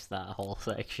 I missed that whole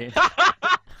section.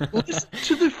 Listen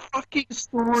to the fucking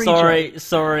story.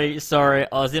 Sorry.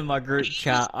 I was in my group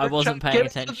chat. I wasn't paying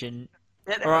attention.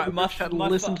 All right,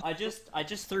 I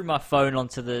just threw my phone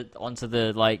onto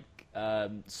the like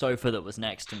sofa that was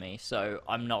next to me, so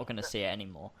I'm not gonna see it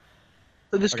anymore.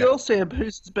 So this girl, Sam,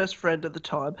 who's his best friend at the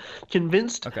time,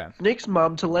 convinced Nick's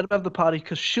mum to let him have the party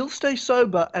because she'll stay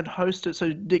sober and host it so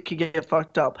Nick can get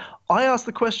fucked up. I asked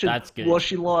the question, was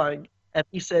she lying? And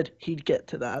he said he'd get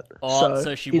to that. Oh,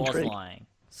 so she was lying.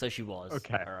 So she was.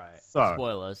 Okay. All right. So,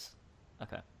 spoilers.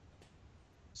 Okay.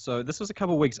 So this was a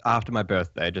couple of weeks after my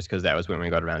birthday, just because that was when we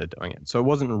got around to doing it. So it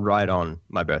wasn't right on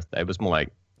my birthday. It was more like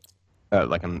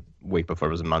a week before.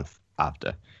 It was a month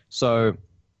after. So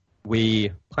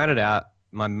we planned it out.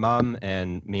 My mum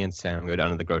and me and Sam go down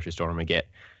to the grocery store and we get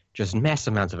just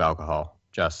massive amounts of alcohol.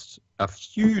 Just a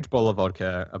huge bowl of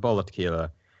vodka, a bowl of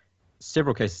tequila,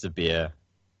 several cases of beer,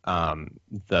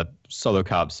 the solo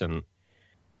cups and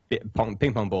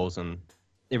ping pong balls and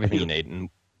everything you need, and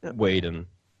weed and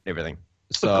everything.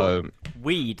 So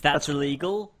weed, that's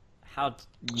illegal?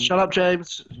 Shut up,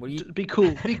 James. Be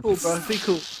cool, bro. Be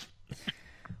cool.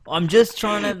 I'm just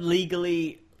trying to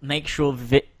legally make sure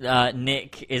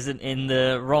Nick isn't in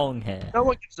the wrong here. No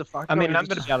one gives a fuck. I mean, I'm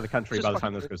going to be out of the country by the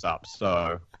time this goes up,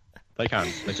 so they can't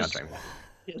drink that.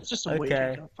 Yeah, it's just a weed.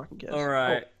 I can't fucking guess. All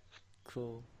right.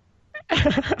 Cool.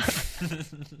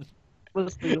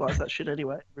 Let's legalize that shit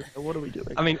anyway. What are we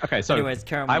doing? I mean, okay, so anyways,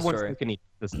 I want to eat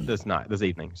this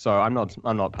evening, so I'm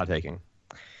not partaking.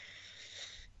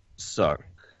 So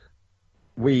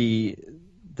the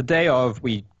day of,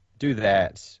 we do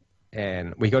that,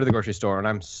 and we go to the grocery store, and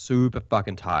I'm super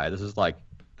fucking tired. This is like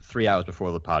 3 hours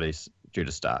before the party's due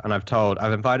to start, and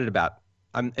I've invited about.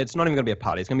 It's not even going to be a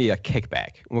party. It's going to be a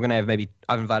kickback. We're going to have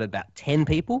I've invited about 10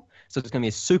 people, so it's going to be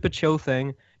a super chill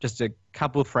thing. Just a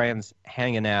couple of friends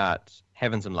hanging out,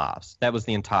 having some laughs. That was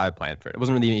the entire plan for it. It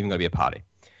wasn't really even going to be a party.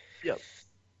 Yep.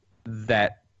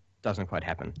 That doesn't quite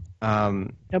happen. How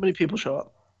many people show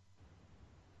up?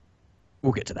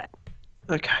 We'll get to that.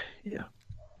 Okay. Yeah.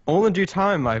 All in due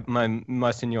time, my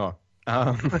senor.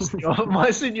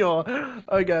 My senor.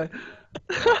 Okay.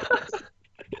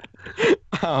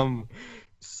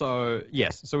 So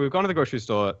yes, so we've gone to the grocery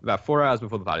store about 4 hours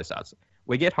before the party starts.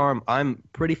 We get home, I'm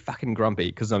pretty fucking grumpy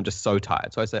because I'm just so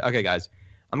tired. So I say, okay, guys,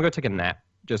 I'm gonna go take a nap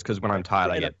just because when I'm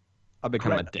tired, I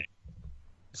become a dick.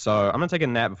 So I'm gonna take a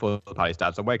nap before the party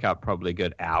starts. I wake up probably a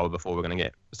good hour before we're gonna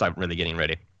start really getting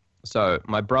ready. So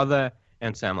my brother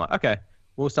and Sam are like, okay,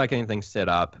 we'll start getting things set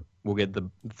up. We'll get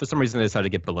for some reason they decided to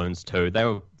get balloons too. They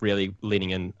were really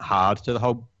leaning in hard to the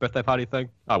whole birthday party thing.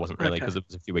 I wasn't really because it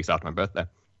was a few weeks after my birthday.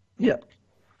 Yeah.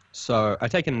 So I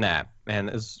take a nap, and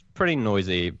it's pretty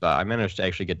noisy, but I managed to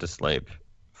actually get to sleep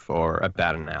for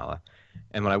about an hour.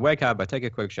 And when I wake up, I take a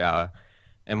quick shower,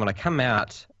 and when I come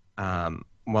out,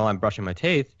 while I'm brushing my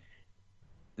teeth,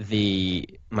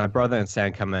 my brother and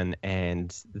Sam come in,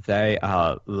 and they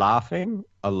are laughing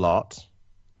a lot,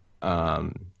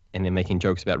 and they're making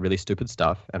jokes about really stupid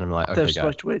stuff. And I'm like, okay,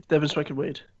 guys. They've been smoking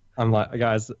weed. I'm like,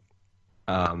 guys,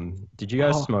 did you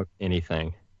guys smoke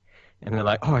anything? And they're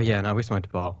like, oh, yeah, no, we smoked a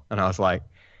bowl. And I was like,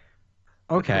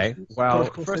 okay, well,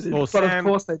 first of all, Sam... But of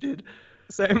course they did.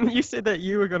 Sam, you said that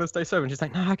you were going to stay sober. And she's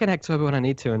like, no, I can act sober when I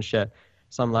need to and shit.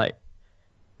 So I'm like,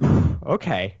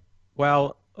 okay,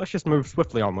 well, let's just move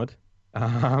swiftly onward.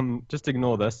 Just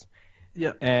ignore this.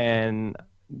 Yeah. And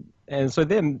so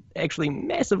they're actually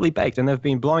massively baked, and they've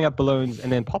been blowing up balloons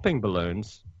and then popping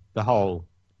balloons the whole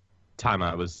time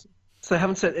I was... So they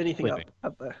haven't set anything up,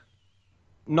 have they?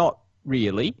 Not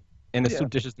really. And there's still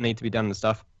dishes that need to be done and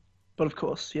stuff. But of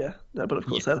course, yeah. No, but of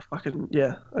course, they had a fucking...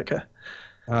 Yeah, okay.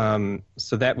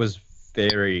 So that was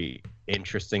very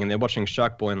interesting. And they're watching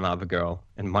Shark Boy and Lava Girl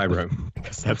in my room,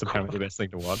 because that's apparently the best thing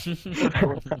to watch.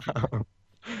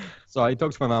 So I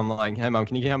talked to my mum, like, hey, Mum,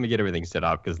 can you help me get everything set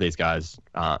up? Because these guys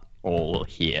aren't all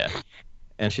here.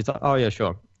 And she's like, oh, yeah,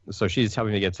 sure. So she's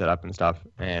helping me get set up and stuff.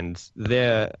 And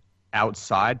they're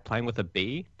outside playing with a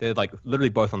bee. They're, like, literally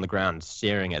both on the ground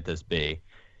staring at this bee.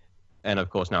 And,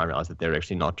 of course, now I realize that they're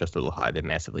actually not just a little high. They're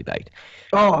massively baked.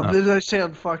 Oh, they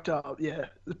sound fucked up, yeah.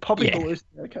 Popping balloons,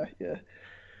 okay, yeah.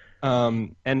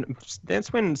 And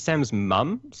that's when Sam's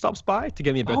mum stops by to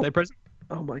give me a birthday present.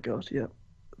 Oh, my God, yeah.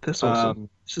 That's awesome.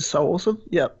 This is so awesome.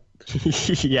 Yeah.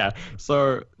 Yeah.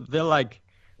 So they're like,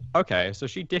 okay, so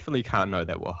she definitely can't know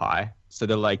that we're high. So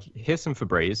they're like, here's some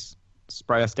Febreze.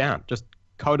 Spray us down. Just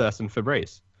coat us in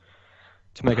Febreze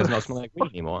to make us not smell like weed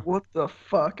anymore. What the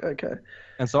fuck? Okay.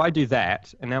 And so I do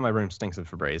that, and now my room stinks of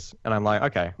Febreze. And I'm like,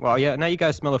 okay, well, yeah, now you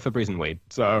guys smell of Febreze and weed.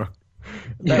 So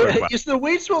They went Yeah, well. yes, the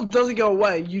weed smell doesn't go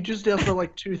away. You just now smell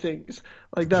like two things.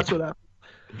 Like that's what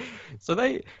happened. So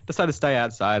they decided to stay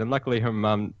outside, and luckily her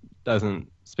mum doesn't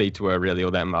speak to her really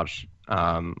all that much.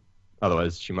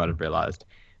 Otherwise, she might have realized.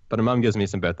 But her mum gives me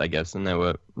some birthday gifts, and they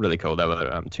were really cool. They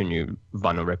were 2 new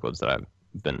vinyl records that I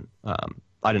didn't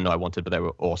know I wanted, but they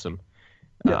were awesome.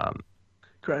 Yeah.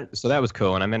 Great. So that was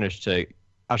cool, and I managed to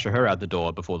usher her out the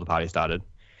door before the party started,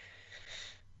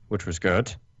 which was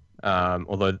good.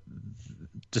 Although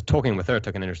just talking with her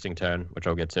took an interesting turn, which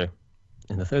I'll get to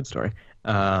in the third story.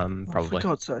 For Probably.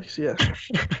 God's sakes, yeah.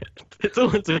 It's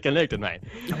all interconnected, mate.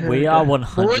 We are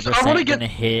Boys, I 100% wanna going to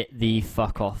hit the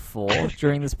fuck off 4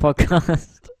 during this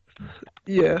podcast.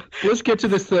 Yeah. Let's get to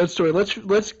this third story. Let's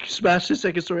smash the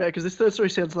second story out because this third story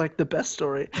sounds like the best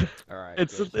story. All right.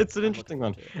 It's an interesting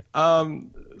one.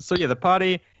 So yeah, the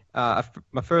party. My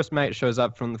first mate shows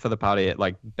up for the party at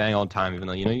like bang on time, even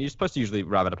though you're supposed to usually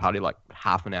arrive at a party like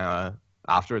half an hour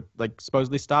after it like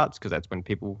supposedly starts, because that's when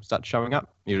people start showing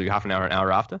up. Usually half an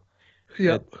hour after.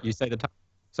 Yeah. You say the time.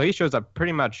 So he shows up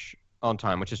pretty much on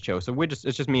time, which is chill. So it's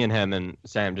just me and him and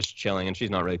Sam just chilling, and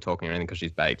she's not really talking or anything because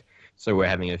she's baked. So we're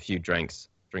having a few drinks,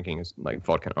 drinking like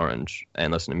vodka and orange,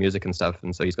 and listening to music and stuff.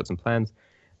 And so he's got some plans.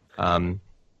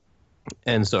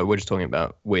 And so we're just talking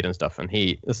about weed and stuff. And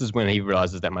this is when he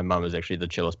realizes that my mum is actually the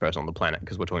chillest person on the planet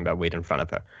because we're talking about weed in front of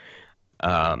her.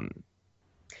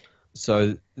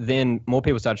 So then more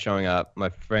people start showing up. My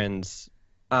friends,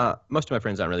 most of my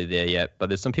friends aren't really there yet, but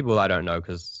there's some people I don't know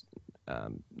because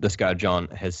this guy, John,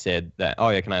 has said that, oh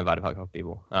yeah, can I invite a couple of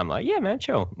people? And I'm like, yeah, man,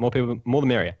 chill. More people, more the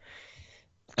merrier.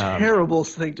 Terrible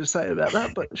thing to say about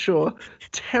that, but sure.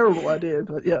 Terrible idea,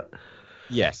 but yeah.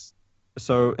 Yes.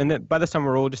 So, and then by this time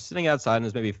we're all just sitting outside, and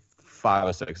there's maybe 5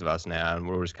 or 6 of us now, and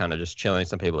we're all just kind of just chilling.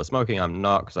 Some people are smoking. I'm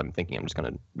not, because I'm thinking I'm just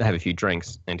going to have a few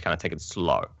drinks and kind of take it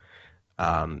slow.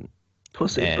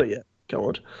 Pussy, but yeah, go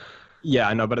on. Yeah,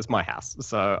 I know, but it's my house,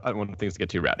 so I don't want things to get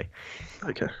too rowdy.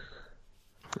 Okay.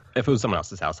 If it was someone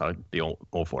else's house, I'd be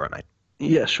all for it, mate.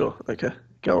 Yeah, sure. Okay,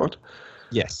 go on.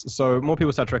 Yes, so more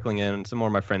people start trickling in. Some more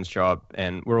of my friends show up,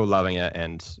 and we're all loving it.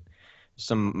 And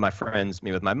some of my friends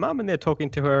meet with my mum, and they're talking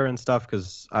to her and stuff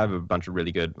because I have a bunch of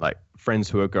really good like friends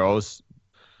who are girls.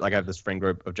 Like I have this friend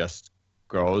group of just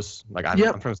girls. Like I'm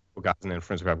friends with guys and then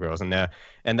friends with girls, and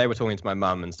they were talking to my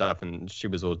mum and stuff, and she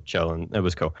was all chill, and it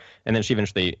was cool. And then she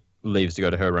eventually leaves to go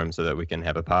to her room so that we can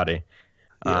have a party.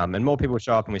 And more people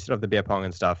show up, and we set up the beer pong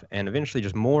and stuff, and eventually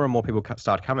just more and more people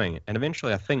start coming. And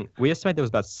eventually, I think we estimate there was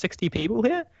about 60 people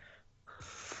here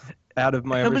out of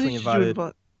my originally invited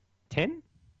 10.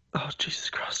 Oh,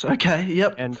 Jesus Christ. Okay,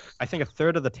 yep. And I think a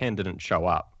third of the 10 didn't show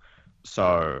up.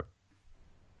 So,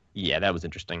 yeah, that was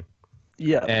interesting.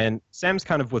 Yeah. And Sam's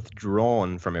kind of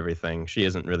withdrawn from everything. She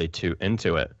isn't really too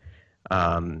into it.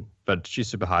 But she's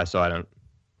super high, so I don't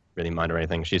really mind or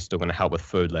anything. She's still going to help with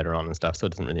food later on and stuff, so it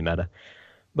doesn't really matter.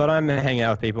 But I'm hanging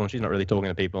out with people, and she's not really talking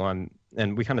to people. And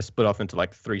we kind of split off into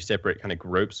like 3 separate kind of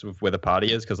groups of where the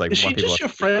party is, because like is she just your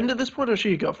friend at this point, or is she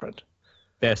your girlfriend?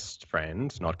 Best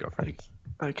friend, not girlfriend.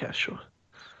 Okay, sure.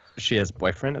 She has a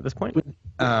boyfriend at this point.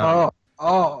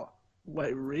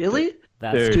 Wait, really?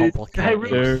 That's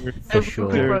complicated. For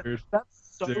sure.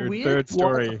 That's so weird. Third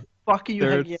story. What the fuck are you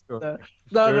hanging out with?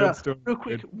 No. Real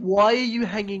quick, why are you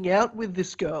hanging out with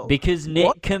this girl? Because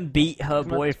Nick can beat her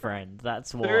boyfriend.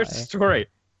 That's why. Third story.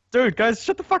 Dude, guys,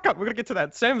 shut the fuck up. We're gonna get to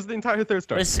that. Sam's the entire third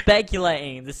story. We're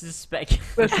speculating. This is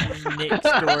speculation. Nick's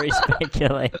story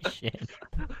speculation.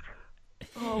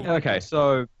 Okay,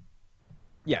 so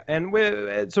yeah, and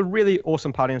it's a really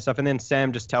awesome party and stuff. And then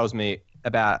Sam just tells me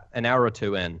about an hour or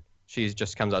 2 in, she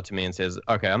just comes up to me and says,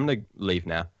 "Okay, I'm gonna leave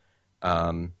now."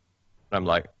 I'm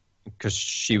like, because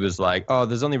she was like, "Oh,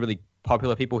 there's only really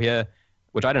popular people here,"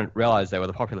 which I didn't realize they were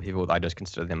the popular people. I just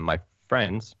considered them my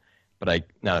friends. But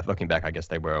now looking back, I guess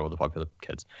they were all the popular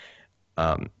kids.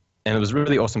 And it was a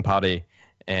really awesome party.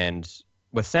 And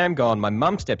with Sam gone, my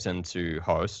mum steps in to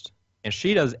host, and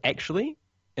she does actually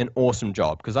an awesome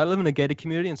job because I live in a gated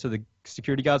community, and so the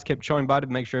security guards kept showing by to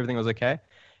make sure everything was okay.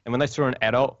 And when they saw an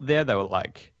adult there, they were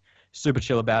like super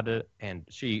chill about it. And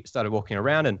she started walking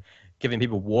around and giving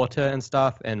people water and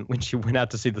stuff. And when she went out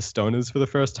to see the stoners for the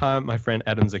first time, my friend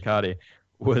Adam Zaccardi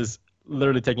was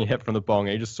literally taking a hit from the bong,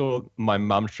 and he just saw my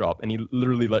mum shop, and he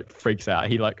literally like freaks out.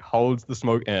 He like holds the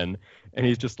smoke in, and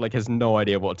he's just like has no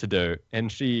idea what to do.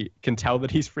 And she can tell that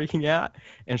he's freaking out,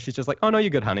 and she's just like, "Oh no, you're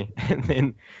good, honey." And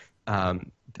then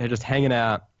they're just hanging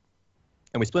out,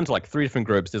 and we split into like 3 different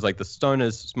groups. There's like the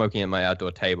stoners smoking at my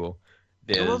outdoor table.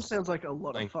 That one sounds like a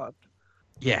lot of fun.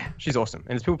 Yeah, she's awesome.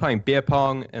 And there's people playing beer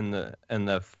pong in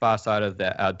the far side of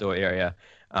the outdoor area.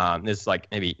 There's like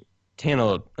maybe 10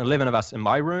 or 11 of us in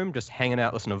my room just hanging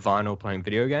out, listening to vinyl, playing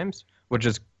video games, which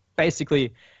is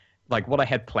basically like what I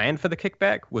had planned for the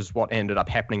kickback was what ended up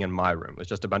happening in my room. It was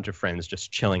just a bunch of friends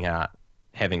just chilling out,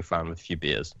 having fun with a few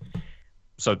beers.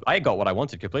 So I got what I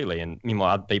wanted completely, and meanwhile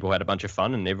other people had a bunch of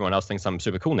fun and everyone else thinks I'm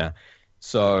super cool now.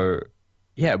 So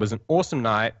yeah, it was an awesome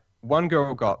night. One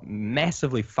girl got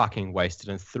massively fucking wasted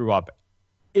and threw up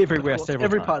everywhere several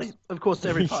every times. Party. Of course,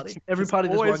 every party. Every There's party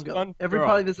there's always one girl. one Every girl.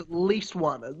 party there's at least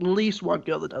one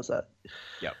girl that does that.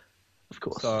 Yep. Of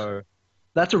course. So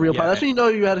That's a real Yeah. party. That's when you know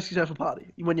you had a successful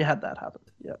party, when you had that happen.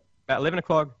 Yeah. about 11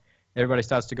 o'clock, everybody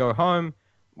starts to go home.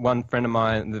 One friend of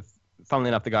mine, funnily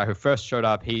enough, the guy who first showed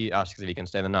up, he asks if he can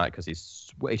stay the night because he's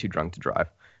way too drunk to drive.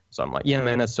 So I'm like, yeah,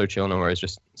 man, that's so chill. No worries.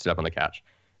 Just sit up on the couch.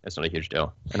 It's not a huge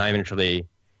deal. And I eventually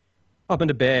hop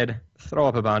into bed, throw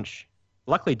up a bunch.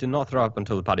 Luckily, did not throw up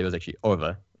until the party was actually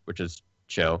over, which is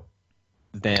chill.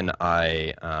 Then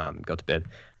I got to bed.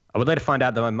 I would later find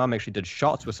out that my mum actually did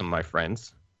shots with some of my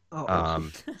friends. Oh,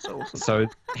 so awesome. So,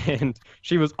 and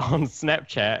she was on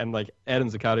Snapchat, and like Adam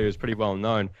Zaccardo, who's pretty well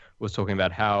known, was talking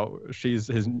about how she's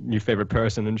his new favorite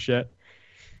person and shit.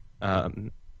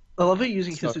 I love it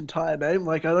using his entire name.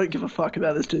 Like, I don't give a fuck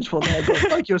about this dude's full name, but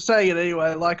like you're saying it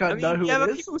anyway. Like, I know who yeah, it but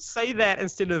is. people say that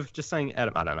instead of just saying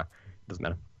Adam. I don't know. It doesn't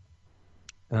matter.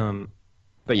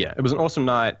 But yeah, it was an awesome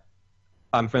night.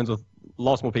 I'm friends with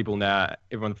lots more people now.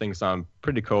 Everyone thinks I'm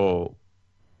pretty cool.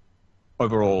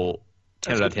 Overall,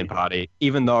 10 out of 10 party,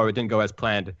 even though it didn't go as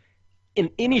planned in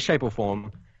any shape or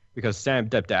form, because Sam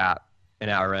dipped out an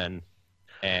hour in,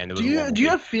 and it was Do you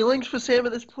have feelings for Sam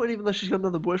at this point, even though she's got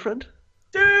another boyfriend?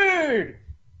 Dude,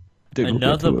 we'll get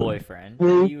Another to it. boyfriend?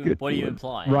 We'll What are get you to it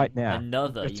implying? right now.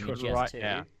 Another? Get You to mean it just right two?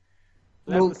 now.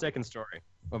 That's the second story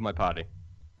of my party.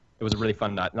 It was a really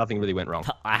fun night. Nothing really went wrong.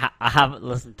 I haven't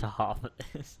listened to half of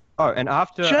this. Oh, and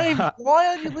after James, why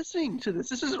aren't you listening to this?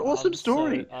 This is an awesome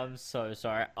story. I'm so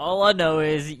sorry. All I know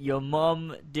is your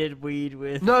mum did weed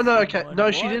with. No, okay. someone. No,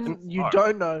 she What? didn't. You Oh.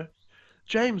 don't know.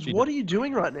 James, She what are you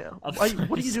doing right now? I'm What so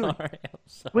are you doing? sorry. I'm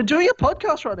sorry. We're doing a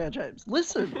podcast right now, James.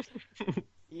 Listen.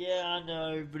 Yeah, I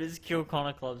know, but it's Kill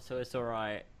Connor Club, so it's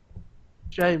alright.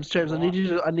 James, I need you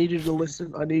to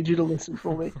listen. I need you to listen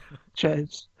for me.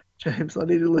 James, I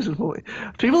need you to listen for me.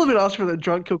 People have been asking for the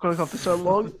drunk Kill Connor Club for so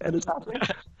long, and it's happening.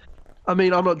 I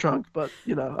mean, I'm not drunk, but,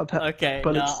 you know, I've had... Okay,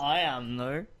 but no, it's... I am,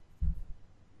 though.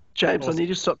 James, I need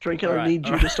you to stop drinking. I need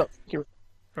you to stop drinking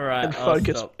Alright, and I'll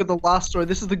focus. stop. Look at the last story.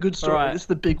 This is the good story. Alright. This is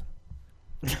the big...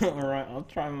 Alright, I'll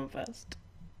try my best.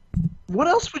 What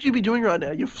else would you be doing right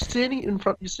now? You're sitting in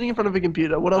front of a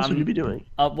computer. What else would you be doing?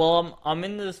 Well, I'm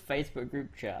in this Facebook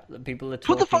group chat that people are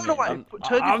talking Put the phone in. away.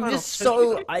 Turn your I'm phone just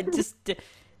off.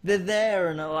 they're there,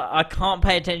 and I can't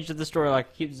pay attention to the story. Like,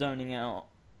 I keep zoning out.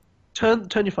 Turn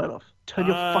your phone off. Turn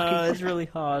your fucking phone It's really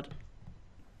hard.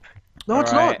 No,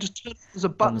 it's Alright. not. Just there's a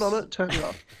button on it. Turn it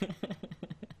off.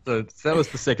 so that was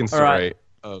the second story Alright.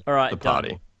 of Alright, the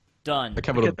party. Done. I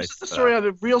covered all Okay, the this is bases the there.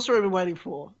 story real story I've been waiting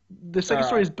for. The second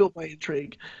story Alright. has built my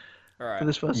intrigue for Alright.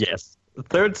 this first. Yes. The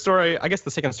third story, I guess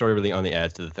the second story really only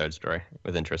adds to the third story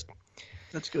with interest.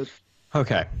 That's good.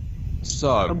 Okay. So,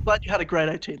 I'm glad you had a great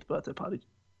 18th birthday party.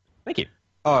 thank you.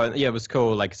 Oh, yeah, it was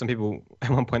cool. Like, some people,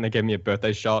 at one point, they gave me a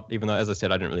birthday shot, even though, as I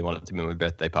said, I didn't really want it to be my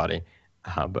birthday party.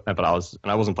 But I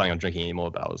wasn't planning on drinking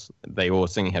anymore, but they were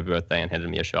singing happy birthday and handed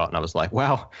me a shot, and I was like,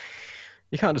 wow,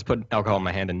 you can't just put alcohol in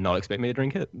my hand and not expect me to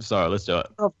drink it. So, let's do it.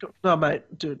 Oh, no, mate,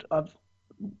 dude,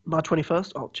 my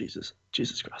 21st. Oh, Jesus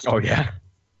Christ. Oh, yeah.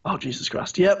 Oh, Jesus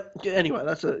Christ. Yep. Anyway,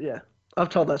 yeah. I've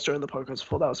told that story in the podcast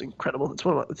before. That was incredible. It's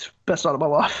it's the best night of my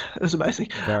life. It was amazing.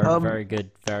 Very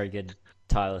good.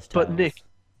 Tyler's But Tales. Nick,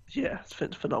 yeah,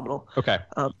 it's phenomenal. Okay.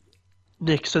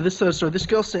 Nick, so this third story, this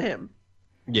girl Sam.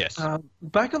 Yes.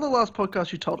 Back on the last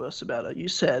podcast you told us about her, you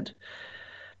said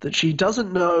that she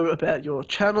doesn't know about your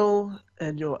channel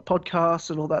and your podcast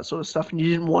and all that sort of stuff, and you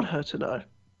didn't want her to know.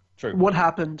 True. What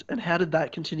happened, and how did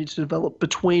that continue to develop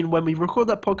between when we recorded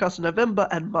that podcast in November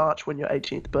and March when your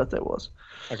 18th birthday was?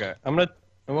 Okay.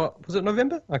 What was it,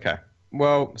 November? Okay.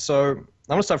 Well, so I'm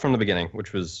going to start from the beginning,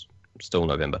 which was still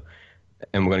November.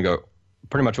 And we're going to go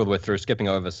pretty much all the way through, skipping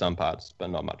over some parts, but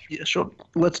not much. Yeah, sure.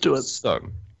 Let's do it. So,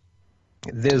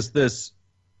 there's this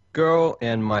girl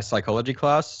in my psychology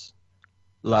class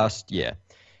last year.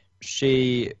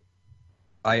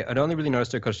 I'd only really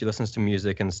noticed her because she listens to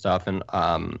music and stuff and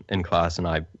in class, and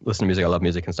I listen to music, I love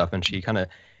music and stuff, and she kind of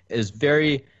is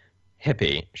very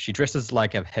hippie. She dresses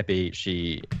like a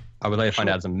hippie. I would later find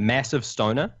out is a massive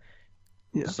stoner.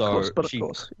 Yeah, So of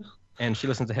course. And she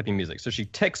listens to hippie music. So she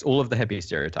ticks all of the hippie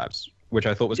stereotypes, which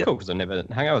I thought was cool because I've never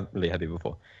hung out with really hippie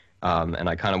before. And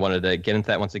I kind of wanted to get into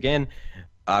that once again.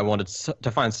 I wanted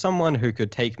to find someone who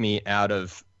could take me out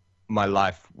of my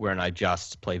life wherein I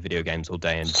just play video games all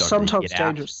day and don't Sometimes really get out.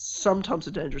 dangerous. Sometimes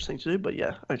a dangerous thing to do, but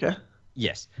yeah, okay.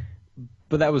 Yes,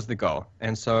 but that was the goal.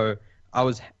 And so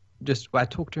I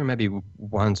talked to her maybe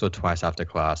once or twice after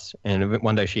class, and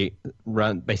one day she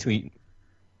basically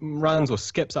runs or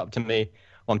skips up to me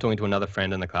while I'm talking to another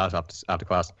friend in the class after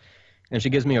class, and she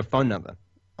gives me her phone number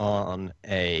on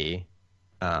a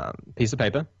piece of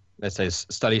paper that says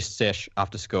 "study sesh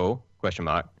after school?"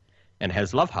 and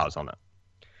has love hearts on it.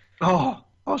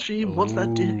 Oh, she wants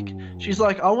that dick. She's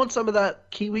like, I want some of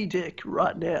that kiwi dick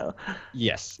right now.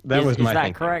 Yes, that was my Is that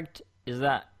thinking. correct? Is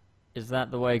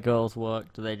that the way girls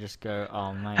work? Do they just go,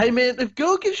 oh man? Hey man, if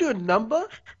girl gives you a number,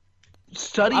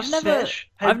 sesh.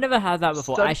 I've never had that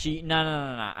before. study- Actually,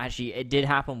 no. Actually, it did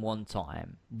happen one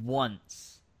time.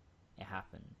 Once it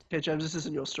happened. Okay, James, this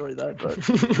isn't your story though, but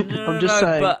No, I'm just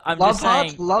saying. But I'm love just hearts,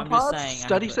 saying, love I'm just hearts, saying I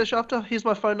study have it. sesh after. Here's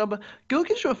my phone number. Girl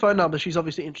gives you a phone number. She's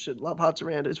obviously interested. Love hearts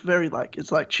around. It's very like,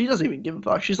 it's like she doesn't even give a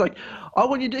fuck. She's like, I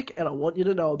want your dick and I want you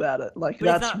to know about it. Like But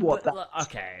is that's that, what but, that.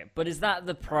 okay, but is that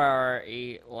the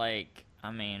priority? Like,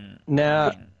 I mean,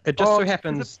 Now, it just so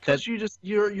happens that because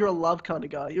you're a love kind of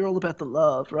guy. You're all about the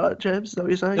love, right, James? Is that what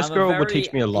you're saying? This I'm a girl would very-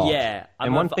 teach me a lot. Yeah,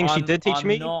 And one thing she did teach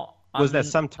me was that I'm-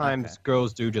 sometimes okay.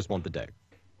 girls do just want the dick.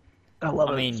 I love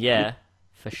it. I mean, yeah,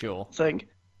 for sure. thing,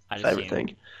 I'd favorite assume.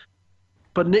 thing.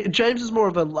 But James is more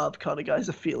of a love kind of guy. He's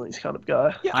a feelings kind of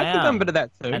guy. Yeah, I I think I'm am. a bit of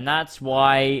that too. And that's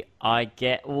why I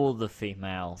get all the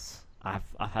females. I've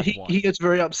had one. He gets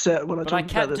very upset when I But I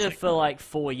talk about kept this. it for like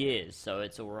 4 years, so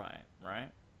it's alright, right?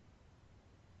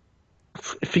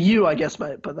 For you, I guess,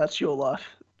 mate. But that's your life.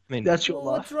 I mean, That's your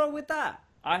Well, what's life. wrong with that?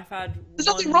 I've had. There's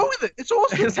nothing wrong with it. It's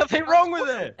awesome. there's nothing wrong with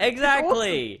it.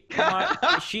 Exactly.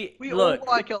 We Look, all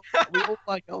like Elva. We all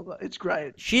like Elva. It's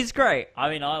great. she's great. I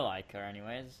mean, I like her,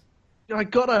 anyways.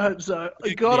 God, I hope so.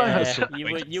 God, I hope so.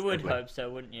 You would hope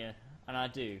so, wouldn't you? And I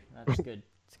do. That's good.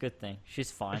 It's a good thing. She's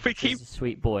fine. If we She's keep- a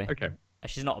sweet boy. Okay.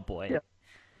 She's not a boy. Yeah.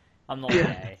 I'm not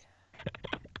Yeah. gay.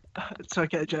 It's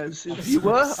okay, James. If you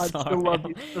were, I'd Sorry. still love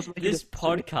you. It doesn't make a This difference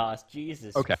to me. podcast,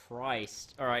 Jesus Okay.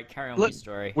 Christ. All right, carry on Look- with your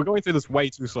story. We're going through this way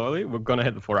too slowly. We're gonna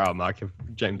hit the 4-hour mark if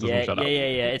James doesn't Yeah, shut yeah, up.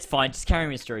 yeah. It's fine. Just carry on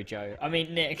with your story, Joe. I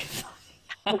mean, Nick.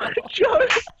 Joe,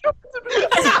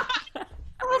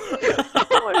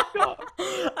 oh my god.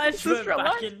 I just Just went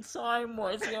back relax. in time.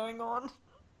 What is going on?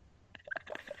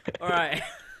 All right.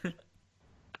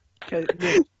 Okay,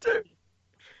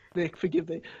 Nick, forgive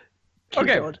me. Keep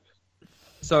Okay. going.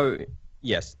 So,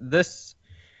 yes, this.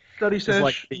 Study sesh.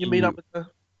 like You meet up with her.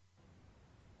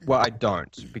 Well, I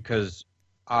don't because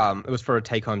it was for a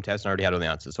take-home test and I already had all the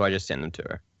answers, so I just sent them to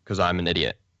her because I'm an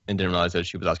idiot and didn't realize that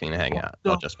she was asking to hang out, the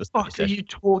not just for study Fuck, are session. you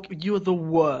talking? You are the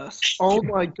worst. Oh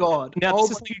my god. Now, oh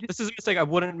this is a mistake I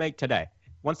wouldn't make today.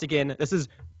 Once again, this is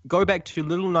go back to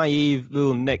little naive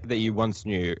little Nick that you once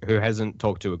knew who hasn't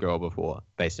talked to a girl before,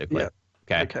 basically. Yeah.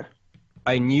 Okay. Okay.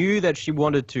 I knew that she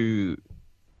wanted to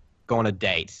go on a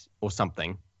date or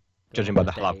something, judging by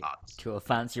the love Date hearts. to a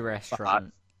fancy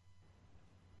restaurant.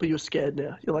 But you're scared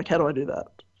now. You're like, how do I do that?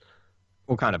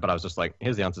 Well, kind of, but I was just like,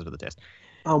 here's the answers for the test.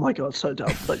 Oh my god, so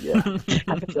dumb. But yeah.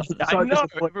 I know.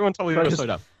 Everyone told me Sorry, it was just- so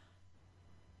dumb.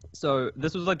 So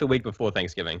this was like the week before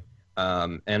Thanksgiving,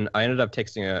 and I ended up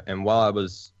texting her. And while I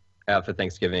was out for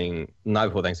Thanksgiving, night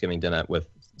before Thanksgiving dinner with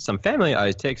some family, I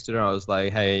texted her. I was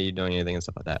like, "Hey, you doing anything?" and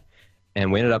stuff like that.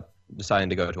 And we ended up deciding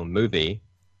to go to a movie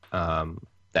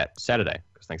that Saturday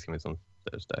because Thanksgiving was on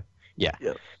Thursday. Yeah.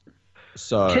 Yep.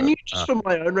 So Can you just, for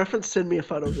my own reference, send me a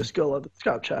photo of this girl on the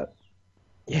Skype chat?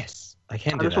 yes, I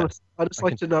can I do just, that want to,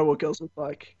 like to know what girls look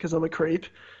like because I'm a creep.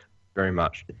 very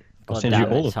much. I'll God send you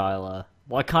damn all it, of them. Tyler.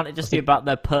 Why can't it just be about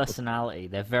their personality?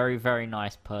 Their very, very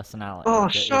nice personality. Oh,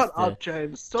 that is shut the- up,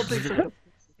 James. Stop being so.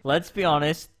 Let's be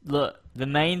honest. Look, the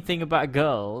main thing about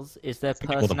girls is their Think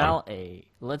all the money. personality.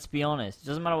 Let's be honest. It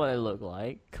doesn't matter what they look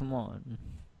like. Come on.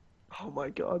 Oh my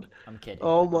god. I'm kidding.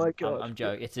 Oh my god. I'm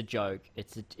joking. It's a joke.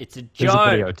 It's a There's a joke.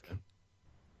 video too.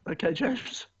 Okay,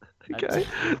 James. Okay.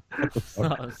 I'm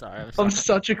sorry. I'm sorry. I'm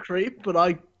such a creep, but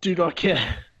I do not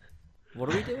care. What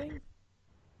are we doing?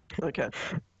 Okay.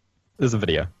 There's a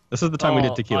video. This is the time we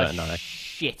did Oh, tequila oh, at 9.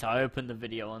 Shit, I opened the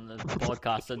video on the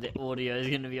podcast, so the audio is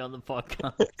going to be on the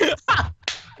podcast.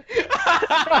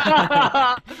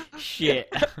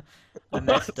 Shit. I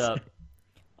messed up.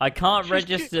 I can't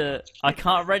register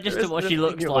what she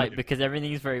looks like because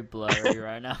everything's very blurry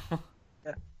right now.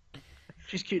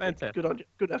 She's cute. Fantastic. Good on you.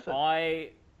 Good effort.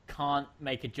 I can't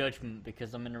make a judgment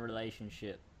because I'm in a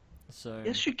relationship. So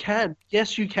Yes, you can.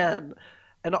 Yes, you can.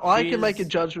 And I can make a She's-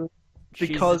 judgment she's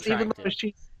because even though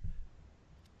attractive.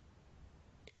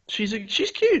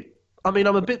 she's cute. I mean,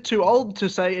 I'm a bit too old to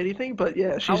say anything, but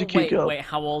yeah, she's a cute girl. Wait,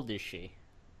 how old is she?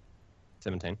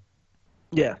 17.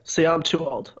 Yeah, see, I'm too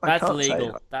old. I That's can't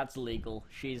legal. say. That's legal.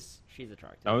 She's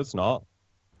attractive. No, it's not.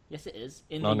 Yes, it is.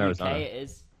 In No, the no, it's UK, not. it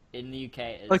is. In the UK,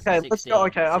 it is. Okay, let's go. 16,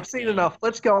 Okay, I've seen 16. enough.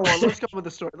 Let's go on. Let's go on with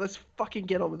the story. Let's fucking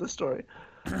get on with the story.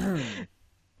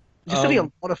 You're sending a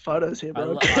lot of photos here,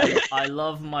 bro. I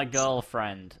love my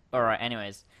girlfriend. All right.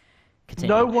 Anyways,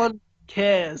 continue. No one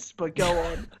cares, but go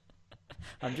on.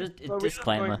 I'm just So we're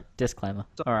disclaimer. going- Disclaimer.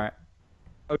 All right.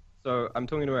 Okay, so I'm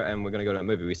talking to her, and we're going to go to a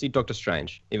movie. We see Doctor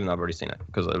Strange, even though I've already seen it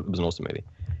because it was an awesome movie,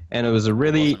 and it was a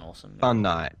really It was an awesome movie. fun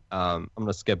night. I'm going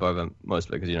to skip over most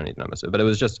of it because you don't need to know most of it. But it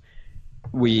was just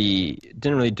we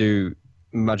didn't really do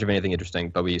much of anything interesting,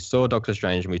 but we saw Doctor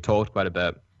Strange and we talked quite a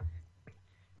bit.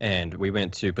 And we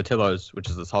went to Patillo's, which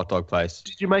is this hot dog place.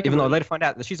 Did you make Even it? though I later find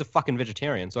out that she's a fucking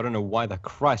vegetarian, so I don't know why the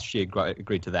Christ she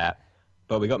agreed to that.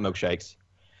 But we got milkshakes,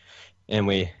 and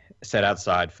we sat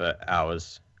outside for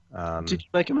hours. Did you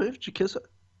make a move? Did you kiss her?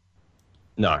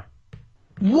 No.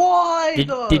 Why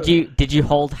though? Did you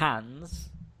hold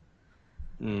hands?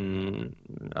 No.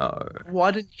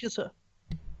 Why didn't you kiss her?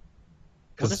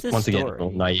 What is Because this once again, story?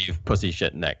 naive pussy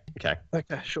shit neck. Okay.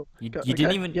 Okay, sure. You Okay.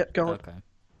 didn't even. Yep, go on. Okay.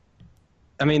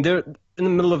 I mean, there in the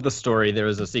middle of the story, there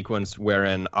is a sequence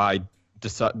wherein I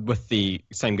decide with the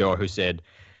same girl who said,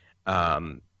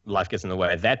 "Life gets in the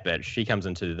way." That bitch, she comes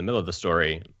into the middle of the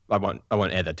story. I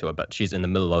won't add that to it, but she's in the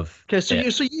middle of. Okay, so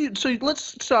that. so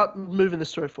let's start moving the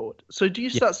story forward. So do you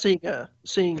start seeing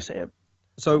Sam?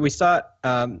 So we start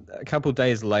a couple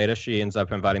days later. She ends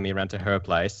up inviting me around to her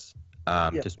place Yeah.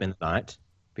 to spend the night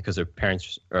because her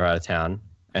parents are out of town,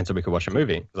 and so we could watch a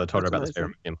movie. Because I told her That's about this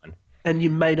favorite amazing. movie of mine. And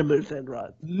you made a move then, right?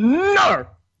 No.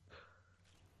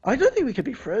 I don't think we could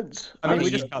be friends. I mean, we you,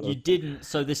 just cuddled. you didn't.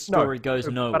 So this No, story goes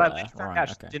nowhere. But I found Right,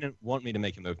 out okay. she didn't want me to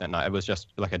make a move that night. It was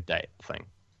just like a date thing.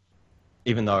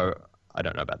 Even though I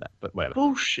don't know about that, but whatever.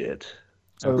 Bullshit.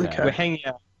 So Okay. we're hanging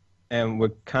out, and we're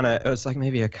kind of, it was like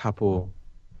maybe a couple,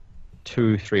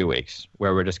 2-3 weeks,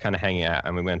 where we're just kind of hanging out,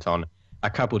 and we went on a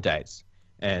couple dates.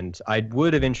 And I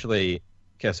would eventually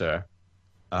kiss her.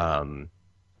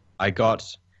 I got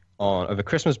on, over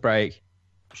Christmas break,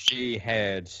 she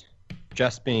was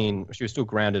still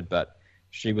grounded, but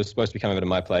she was supposed to be coming over to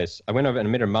my place. I went over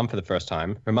and met her mum for the first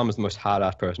time. Her mum was the most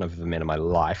hard-ass person I've ever met in my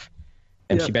life.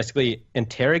 And Yeah. she basically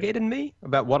interrogated me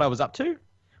about what I was up to,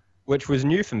 which was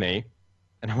new for me.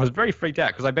 And I was very freaked out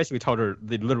because I basically told her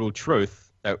the literal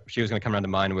truth that she was going to come around to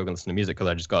mine and we were going to listen to music because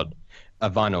I just got a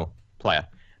vinyl player.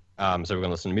 So we were going to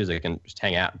listen to music and just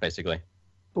hang out, basically.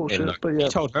 Bullshit. And But yeah.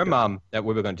 she told her mum that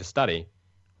we were going to study.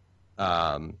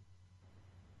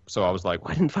 So I was like,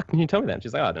 why didn't fucking you tell me that? And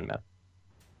she's like, oh, it didn't matter.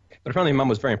 But apparently mum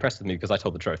was very impressed with me because I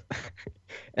told the truth.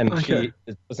 And Okay.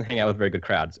 she doesn't hang out with very good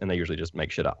crowds, and they usually just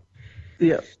make shit up.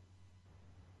 Yeah.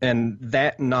 And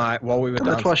that night, while we were And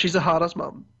that's dancing, why she's a hard ass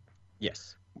mum.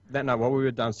 yes, that night while we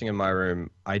were dancing in my room,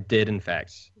 I did in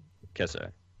fact kiss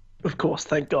her. Of course,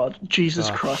 thank God. Jesus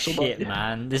Oh, Christ shit, almighty.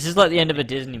 man. This is like the end of a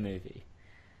Disney movie.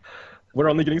 We're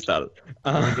only getting started.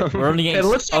 We're only Yeah, getting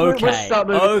let's start moving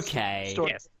this okay.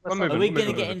 story. Yes. Let's We're not- Are moving. we We're gonna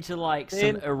moving, get moving. into like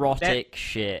Then some erotic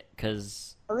shit?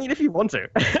 Because I mean, if you want to.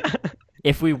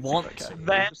 if we want Okay. to,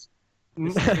 That.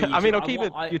 this is for I mean, I'll YouTube. keep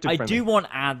it I YouTube friendly. do want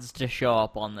ads to show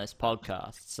up on this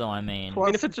podcast, so I mean,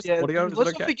 Plus, if it's just audio, is it let's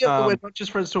okay? not forget that we're not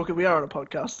just friends talking. We are on a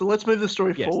podcast, so let's move the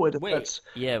story Yes. forward. And wait, let's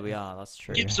yeah, we are. That's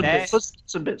true. skip some That- bits. Let's skip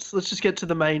some bits. Let's just get to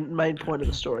the main point of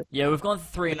the story. Yeah, we've gone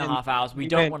 3.5 hours. We we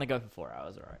don't went- want to go for 4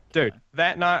 hours, all right? Dude,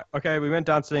 that night, okay, we went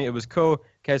dancing. It was cool.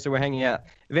 Okay, so we're hanging out.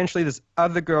 Eventually, this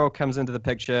other girl comes into the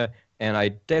picture, and I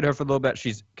dated her for a little bit.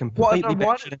 She's completely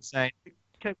why- batshit insane.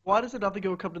 Okay, why does another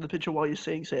girl come to the picture while you're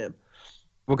seeing Sam?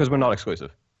 Well, because we're not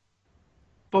exclusive.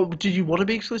 But did you want to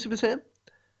be exclusive with Sam?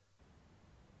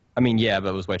 I mean, yeah, but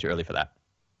it was way too early for that.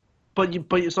 But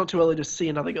it's not too early to see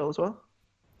another girl as well.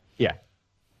 Yeah.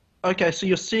 Okay, so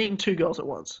you're seeing two girls at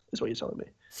once, is what you're telling me.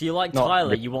 So you like Not Tyler?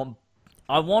 really. You want?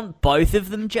 I want both of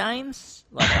them, James.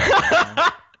 Like,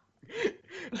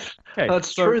 Okay,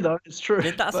 That's so- true, though. It's true.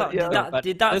 did that But, sound? yeah, but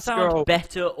Did that this sound girl-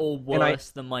 better or And I- worse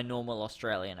than my normal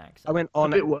Australian accent? I went a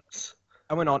on bit worse.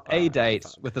 a Alright, date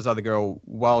fine. with this other girl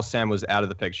while Sam was out of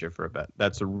the picture for a bit.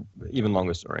 That's a even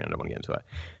longer story, and I don't want to get into it.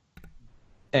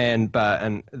 And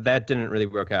that didn't really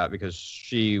work out because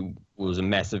she was a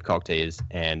massive cock tease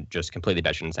and just completely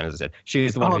batshit insane, as I said.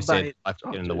 She's the one Oh, who said mate. life would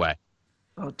Oh, get in the dude. way.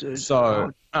 Oh, dude. So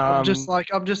I'm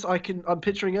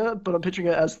picturing her, but I'm picturing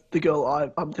her as the girl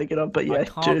I'm thinking of. But I yeah,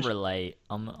 can't dude, relate.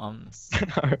 I'm.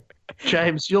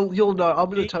 James, you'll know. I'm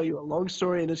going to tell you a long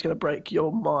story, and it's going to break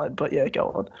your mind. But yeah, go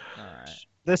on. All right.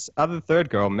 this other third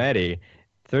girl, Maddie,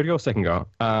 third girl, second girl,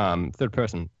 third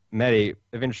person, Maddie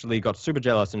eventually got super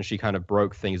jealous and she kind of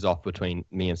broke things off between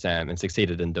me and Sam and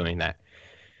succeeded in doing that.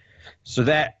 So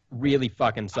that really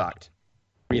fucking sucked.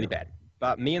 Really bad.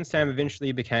 But me and Sam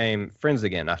eventually became friends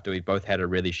again after we both had a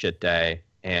really shit day.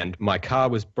 And my car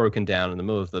was broken down in the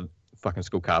middle of the fucking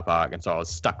school car park. And so I was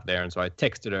stuck there. And so I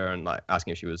texted her and like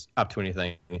asking if she was up to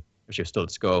anything, if she was still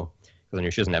at school. Because I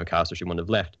knew she doesn't have a car, so she wouldn't have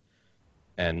left.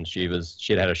 And she'd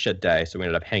had a shit day. So we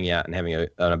ended up hanging out and having an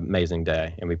amazing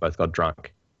day. And we both got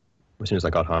drunk as soon as I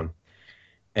got home.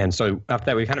 And so after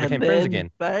that, we kind of became friends again.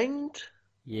 Banged?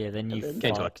 Yeah, then you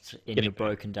Then- fucked in your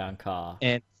broken down car.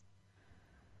 And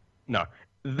no,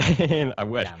 then I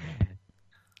wish. Damn it.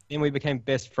 Then we became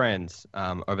best friends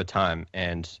over time.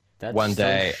 And That's one so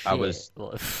day I shit. was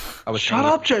Shut hanging-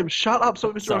 up, James. Shut up.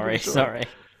 Stop Sorry, interrupting the story.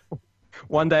 sorry.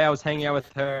 One day I was hanging out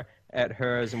with her at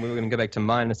hers, and we were going to go back to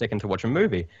mine in a second to watch a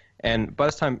movie. And by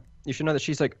this time, you should know that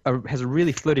she's like has a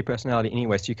really flirty personality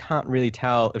anyway, so you can't really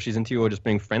tell if she's into you or just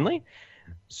being friendly.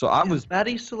 So I was Is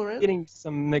Maddie still around? getting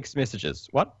some mixed messages.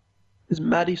 What? Is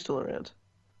Maddie still around?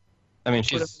 I mean,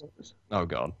 Whatever she's. it is. Oh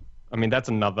god. I mean, that's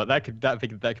another. That could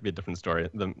be a different story.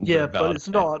 Yeah, but it's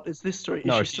not. It's this story. Is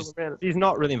No, she still she's, around? she's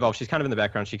not really involved. She's kind of in the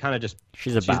background. She kind of just.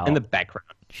 She's She's about. in the background.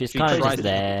 She's She kind of tries just to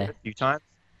there. a few times.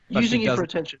 But Using she you for doesn't-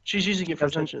 attention. She's using you for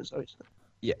doesn't- attention. So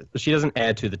Yeah, she doesn't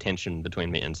add to the tension between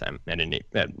me and Sam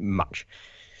that much.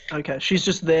 okay, she's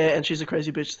just there, and she's a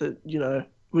crazy bitch that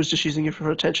was just using you for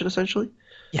attention, essentially.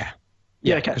 Yeah.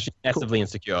 Yeah, okay, Because she's massively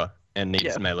insecure and needs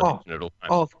Yeah. male Oh. attention at all times.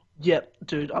 Oh, yeah,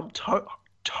 dude, I'm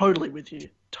totally with you.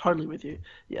 Totally with you.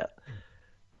 Yeah.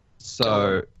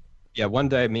 So, yeah, one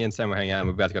day me and Sam were hanging out and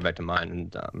we were about to go back to mine,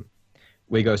 and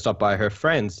we go stop by her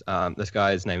friends. This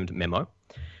guy is named Memo.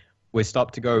 We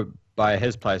stopped to go by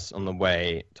his place on the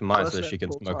way to mine Worst so name she can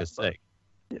of all smoke a time, but- cig.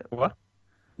 Yeah. What?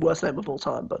 Worst name of all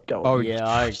time, but go on. Oh, Yeah,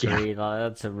 I yeah. agree. Like,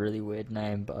 that's a really weird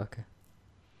name, but okay.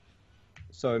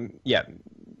 So, yeah,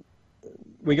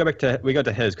 we go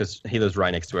to his because he lives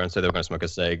right next to her, and so they were going to smoke a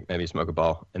cig, maybe smoke a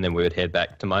bowl, and then we would head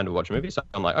back to mine to watch a movie. So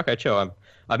I'm like, okay, chill.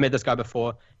 I've met this guy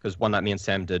before because one night me and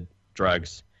Sam did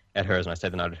drugs at hers, and I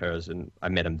stayed the night at hers, and I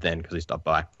met him then because he stopped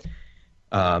by.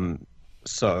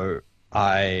 So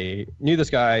I knew this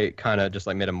guy, kind of just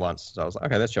like met him once. So I was like,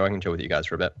 okay, let's chill. I can chill with you guys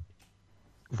for a bit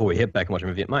before we head back and watch a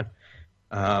movie at mine.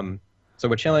 So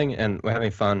we're chilling and we're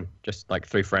having fun, just like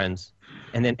three friends.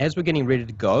 And then as we're getting ready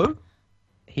to go,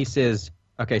 he says,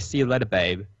 okay, see you later,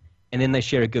 babe. And then they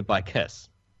share a goodbye kiss.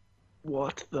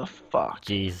 What the fuck?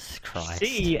 Jesus Christ.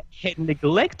 She had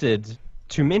neglected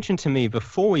to mention to me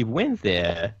before we went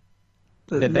there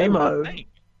The that they were memo, a thing.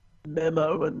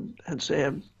 Memo, and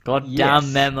Sam. God Yes.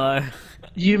 damn memo.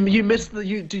 You missed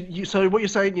the. So what you're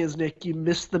saying is, Nick, you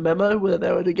missed the memo where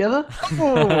they were together.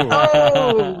 Oh.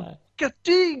 Oh,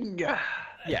 ga-ding!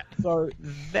 Yeah, so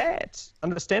that,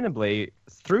 understandably,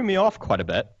 threw me off quite a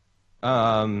bit.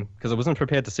 Because I wasn't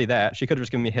prepared to see that. She could have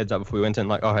just given me a heads up before we went in,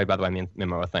 like, oh, hey, by the way, me and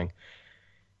Memo are a thing.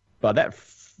 But that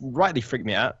rightly freaked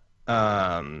me out.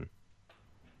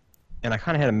 And I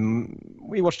kind of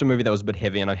we watched a movie that was a bit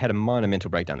heavy, and I had a minor mental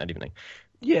breakdown that evening.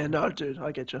 Yeah, no, dude,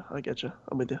 I get you.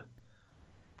 I'm with you.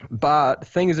 But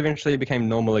things eventually became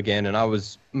normal again, and I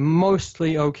was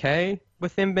mostly okay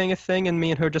with them being a thing and me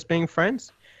and her just being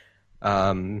friends.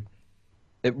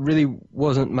 It really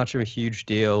wasn't much of a huge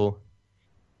deal.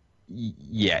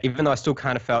 Yeah, even though I still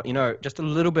kind of felt, just a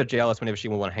little bit jealous whenever she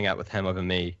would want to hang out with him over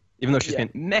me, even though she Yeah.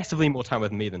 spent massively more time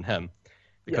with me than him,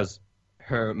 because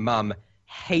her mum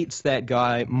hates that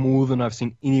guy more than I've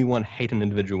seen anyone hate an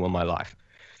individual in my life.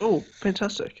 Oh,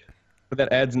 fantastic. But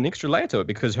that adds an extra layer to it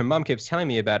because her mum keeps telling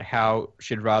me about how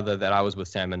she'd rather that I was with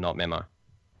Sam and not Memo.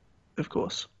 Of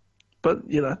course. But,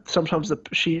 sometimes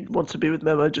she wants to be with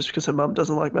Memo just because her mum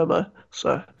doesn't like Memo.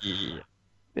 So, Yeah.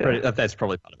 yeah. That's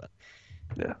probably part of it.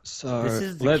 Yeah. So This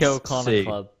is the let's Kill Connor see.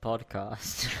 Club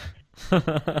podcast.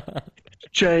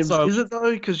 James, So- is it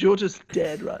though? Because you're just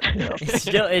dead right now.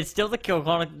 it's still the Kill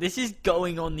Connor. This is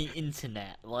going on the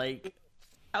internet. Like,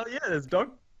 Hell yeah, there's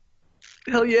dog.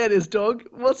 Hell yeah, it is, dog.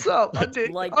 What's up? I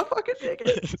fucking dig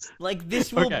it.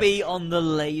 this will Okay. be on the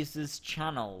Lasers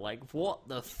channel. Like, what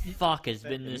the fuck has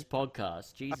been this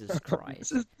podcast? Jesus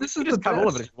Christ. This is You the just cut all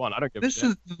of it best. if you want. I don't give This a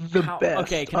shit. is the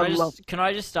best. Okay, love can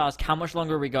I just ask how much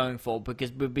longer are we going for?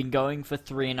 Because we've been going for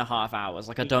 3.5 hours.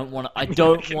 Like, I don't want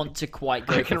to quite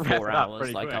go I for can wrap 4 it up hours.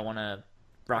 pretty Like, I quick. want to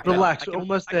wrap it up. Relax, I we're can-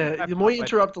 almost I can there. wrap The it more up you by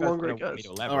interrupt, the first longer I it don't want me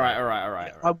goes. to All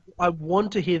right. I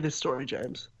want to hear this story,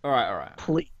 James. All right.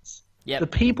 Please. Yep. The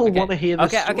people Okay. want to hear this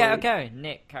story. Okay.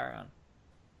 Nick, carry on.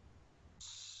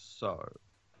 So,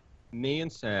 me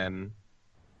and Sam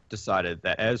decided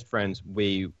that as friends,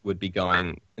 we would be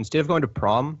going, instead of going to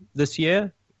prom this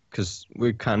year, because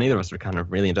neither of us were kind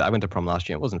of really into. I went to prom last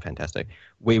year. It wasn't fantastic.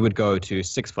 We would go to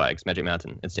Six Flags Magic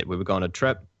Mountain instead. We would go on a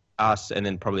trip, us and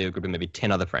then probably a group of maybe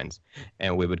 10 other friends,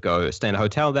 and we would go stay in a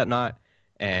hotel that night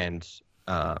and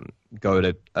go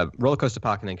to a roller coaster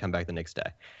park and then come back the next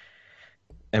day.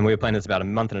 And we were planning this about a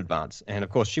month in advance. And of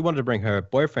course, she wanted to bring her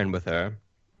boyfriend with her,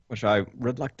 which I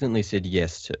reluctantly said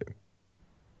yes to.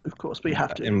 Of course, but you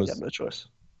have to. You have no choice.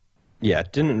 Yeah,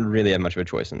 didn't really have much of a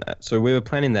choice in that. So we were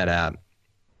planning that out.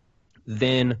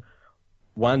 Then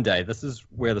one day, this is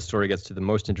where the story gets to the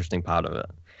most interesting part of it.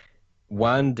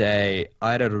 One day,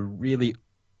 I had a really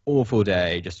awful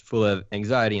day, just full of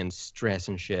anxiety and stress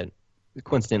and shit.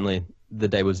 Coincidentally, the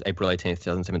day was April 18th,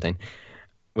 2017,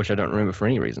 which I don't remember for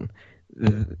any reason.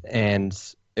 And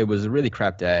it was a really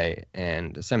crap day,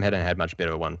 and Sam hadn't had much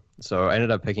better one. So I ended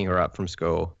up picking her up from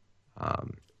school,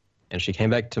 and she came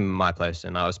back to my place,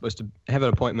 and I was supposed to have an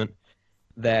appointment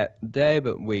that day,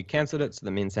 but we cancelled it so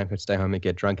that me and Sam could stay home and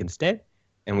get drunk instead.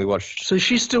 And we watched... So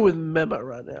she's still with Memo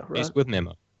right now, right? She's with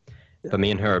Memo. Yeah. But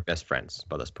me and her are best friends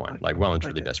by this point. Like, well and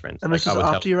truly best friends. And this is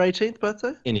after your 18th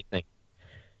birthday? Anything.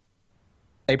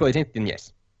 April 18th, then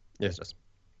yes. Yes, yes.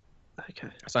 Okay.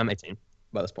 So I'm 18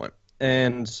 by this point.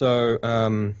 And so,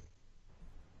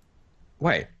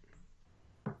 wait.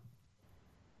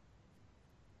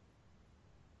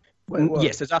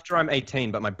 Yes, it's after I'm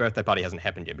 18, but my birthday party hasn't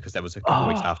happened yet because that was a couple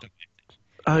weeks after.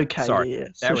 Okay, sorry. yeah.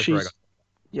 That was she's,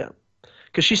 yeah.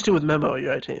 Because she's still with Memo on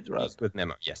your 18th, right? She's with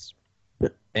Memo, yes. Yeah.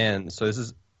 And so this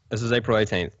is April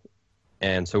 18th,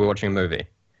 and so we're watching a movie.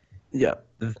 Yeah.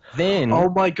 Then... Oh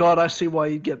my god, I see why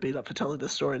you'd get beat up for telling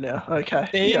this story now. Okay.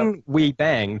 Then we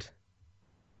banged.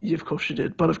 Yeah, of course you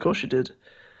did. But of course you did.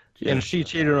 Yeah. And she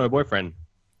cheated on her boyfriend.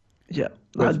 Yeah.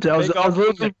 I was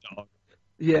literally...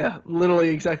 Yeah, literally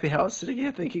exactly how I was sitting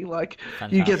here thinking, like,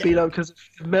 fantastic. You get beat up because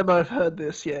if Memo heard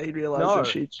this, yeah, he'd realize that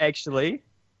she...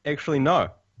 Actually,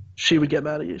 no. She would get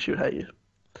mad at you. She would hate you.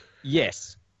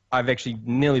 Yes. I've actually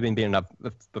nearly been beaten up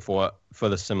before for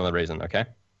the similar reason, okay?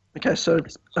 Okay, so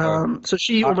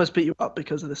she almost beat you up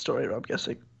because of this story, I'm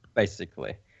guessing.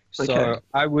 Basically. Okay. So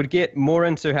I would get more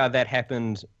into how that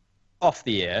happened off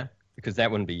the air, because that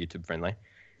wouldn't be YouTube friendly.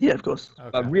 Yeah, of course.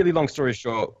 Okay. A really long story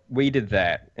short, we did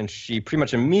that, and she pretty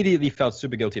much immediately felt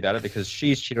super guilty about it because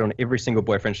she's cheated on every single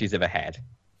boyfriend she's ever had.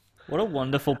 What a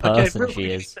wonderful person she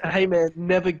is. Hey man,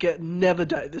 never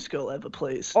date this girl ever,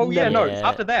 please. Oh yeah, no.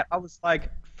 After that, I was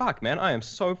like, fuck, man, I am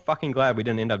so fucking glad we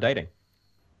didn't end up dating.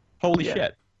 Holy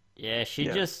shit. Yeah, she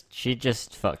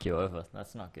just fuck you over.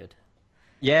 That's not good.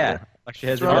 Yeah, like she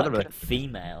has the other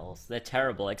females. They're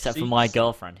terrible, except for my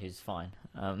girlfriend, who's fine.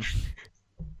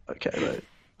 Okay, right.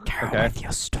 Carol, with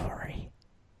your story.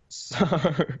 So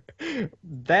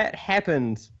that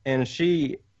happened, and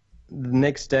the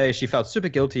next day she felt super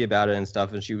guilty about it and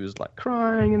stuff, and she was like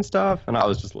crying and stuff, and I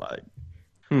was just like,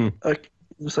 Okay. It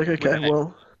was like, okay,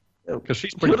 well, because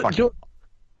she's pretty fucking.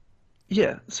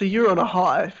 Yeah, so you're on a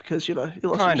high because you lost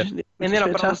kind of. And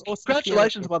then but I was also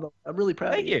congratulations, by the way. I'm really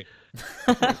proud. Thank you.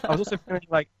 I was also feeling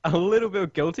like a little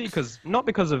bit guilty not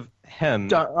because of him,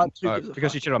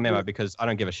 because she cheated on Memo, because I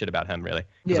don't give a shit about him really.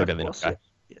 Yeah,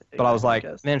 but I was like,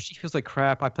 man, she feels like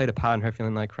crap. I played a part in her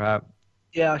feeling like crap.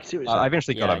 Yeah, I see what you're saying. I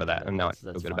eventually got over that, and now I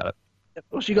feel good about it. Yeah,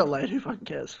 well, she got laid. Who fucking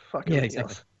cares? Fuck everything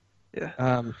else.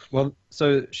 Yeah. Well,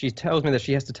 so she tells me that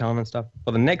she has to tell him and stuff.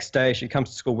 Well, the next day she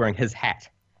comes to school wearing his hat.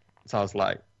 So I was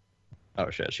like,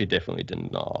 oh shit, she definitely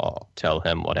did not tell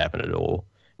him what happened at all.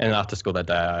 And after school that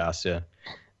day, I asked her,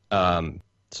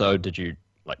 so did you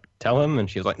tell him? And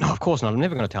she was like, no, of course not. I'm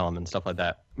never going to tell him and stuff like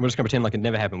that. We're just going to pretend like it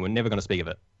never happened. We're never going to speak of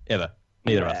it. Ever.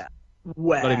 Neither of us.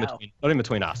 Wow. Not in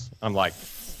between us. I'm like,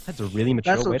 that's a really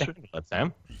mature way to handle it,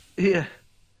 Sam. Yeah.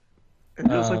 And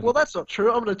he was like, well, that's not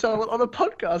true. I'm going to tell it on a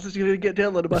podcast. It's going to get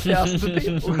downloaded by thousands of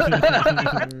people.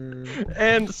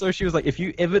 And so she was like, if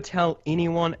you ever tell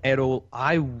anyone at all,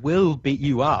 I will beat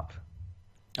you up.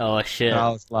 Oh, shit. And I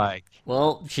was like...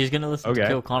 Well, she's going to listen to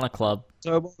Kill Connor Club.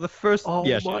 So the first... Oh,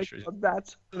 yeah, my God,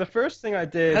 So the first thing I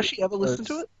did... Has she ever listened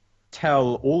to it?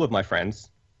 Tell all of my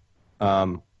friends.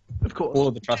 Of course. All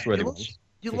of the trustworthy ones.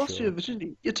 You lost your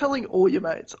virginity. You're telling all your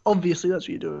mates. Obviously, that's what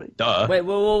you're doing. Duh. Wait.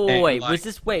 Was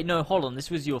this... Wait, no, hold on.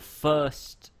 This was your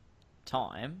first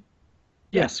time?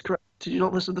 Yes, correct. Did you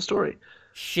not listen to the story?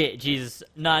 Shit, Jesus.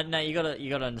 No, you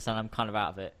gotta understand, I'm kind of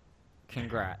out of it.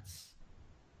 Congrats.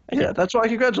 Yeah, that's why I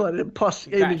congratulated him. Plus,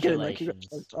 even getting my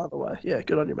congratulations either way. Yeah,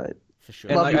 good on you, mate. For sure.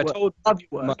 And love I your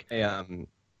work.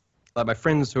 My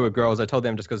friends who are girls, I told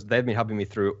them just because they've been helping me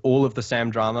through all of the Sam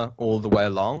drama all the way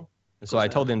along. And so I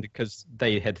told them because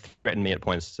they had threatened me at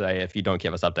points to say, if you don't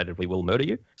keep us updated, we will murder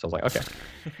you. So I was like,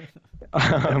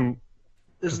 okay.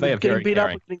 This is getting beat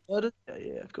up and getting murdered?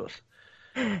 Yeah, of course.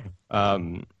 But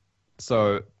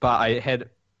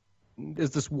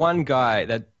there's this one guy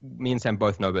that me and Sam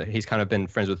both know, but he's kind of been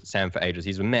friends with Sam for ages.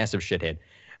 He's a massive shithead,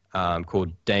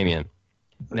 called Damien.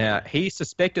 Now, he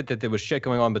suspected that there was shit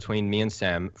going on between me and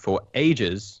Sam for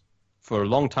ages, for a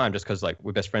long time, just because, like,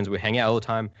 we're best friends, we hang out all the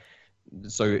time.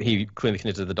 So he clearly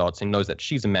connected the dots and knows that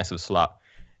she's a massive slut,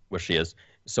 which she is.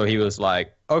 So he was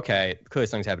like, okay, clearly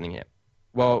something's happening here.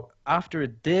 Well, after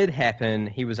it did happen,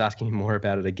 he was asking me more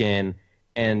about it again,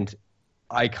 and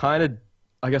I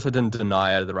guess I didn't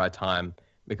deny it at the right time,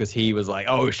 because he was like,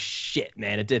 oh shit,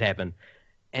 man, it did happen.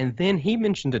 And then he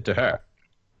mentioned it to her.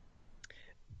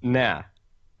 Now,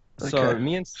 so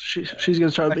me and... She's going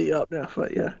to try and beat you up now,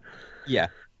 but yeah. Yeah.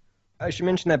 I should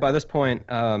mention that by this point,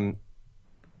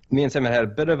 me and Sam had a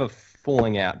bit of a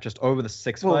falling out just over the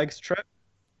Six Flags trip.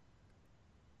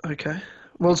 Okay.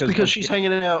 Well, it's because she's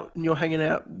hanging out and you're hanging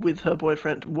out with her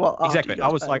boyfriend. Exactly. I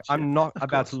was like, I'm not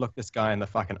about to look this guy in the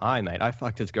fucking eye, mate. I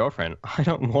fucked his girlfriend. I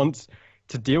don't want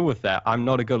to deal with that. I'm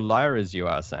not a good liar as you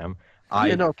are, Sam.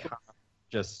 I can't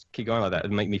just keep going like that.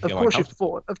 It'd make me feel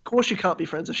uncomfortable. Of course you can't be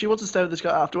friends. If she wants to stay with this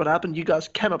guy after what happened, you guys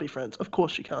cannot be friends. Of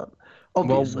course you can't.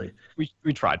 Obviously. Well,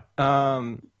 we tried.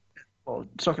 Well,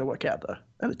 it's not going to work out, though.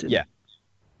 And it didn't. Yeah.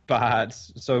 But,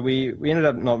 so we ended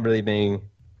up not really being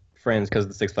friends because of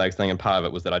the Six Flags thing, and part of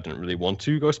it was that I didn't really want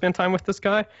to go spend time with this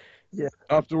guy. Yeah.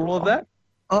 After all of that.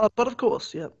 But of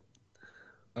course, yeah.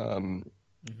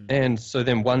 And so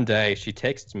then one day she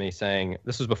texts me saying,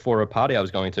 this was before a party I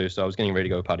was going to, so I was getting ready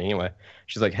to go to a party anyway.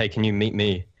 She's like, hey, can you meet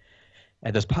me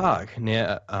at this park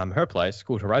near her place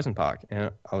called Horizon Park?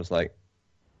 And I was like,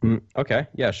 okay,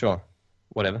 yeah, sure,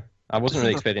 whatever. I wasn't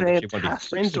really expecting that she wanted to be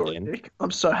friends again. Nick.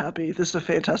 I'm so happy. This is a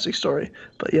fantastic story,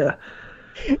 but yeah.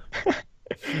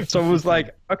 So I was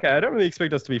like, okay, I don't really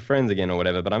expect us to be friends again or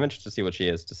whatever, but I'm interested to see what she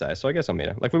has to say. So I guess I'll meet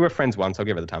her. Like, we were friends once. I'll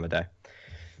give her the time of day.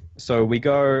 So we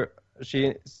go.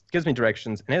 She gives me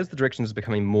directions, and as the directions are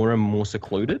becoming more and more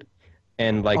secluded,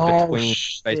 and like between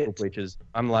Facebook bleachers,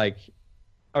 I'm like,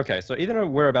 okay, so either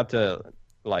we're about to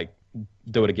like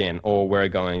do it again, or we're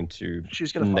going to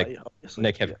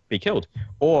Nick be killed,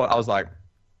 or I was like,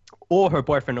 or her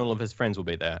boyfriend and all of his friends will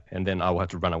be there, and then I will have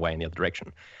to run away in the other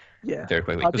direction. Yeah, very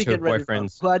quickly. Because her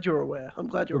boyfriend's... I'm glad you're aware.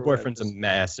 Her boyfriend's a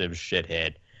massive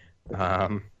shithead. Your I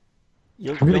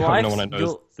really hope no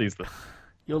one sees this.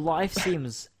 Your life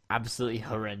seems absolutely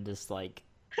horrendous. Like,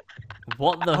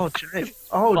 what the?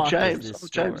 James.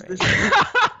 James,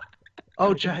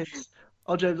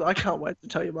 I can't wait to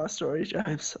tell you my story,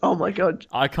 James. Oh my god.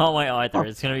 I can't wait either.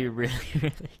 It's gonna be really,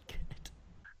 really good.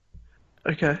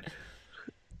 Okay.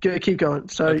 Keep going.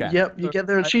 So, yep, you get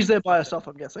there, and she's there by herself,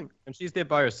 I'm guessing. And she's there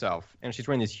by herself, and she's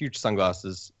wearing these huge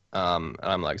sunglasses. And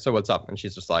I'm like, so what's up? And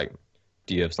she's just like,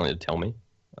 do you have something to tell me?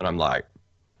 And I'm like,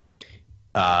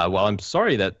 well, I'm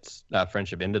sorry that that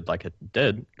friendship ended like it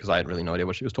did, because I had really no idea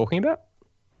what she was talking about.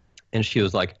 And she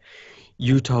was like,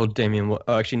 you told Damien what...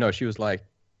 Oh, actually, no, she was like,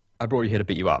 I brought you here to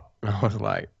beat you up. And I was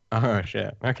like, oh,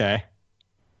 shit, okay.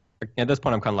 At this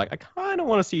point, I'm kind of like, I kind of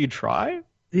want to see you try.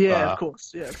 Yeah, of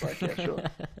course. Yeah, it's like, yeah, sure.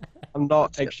 I'm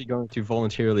not actually going to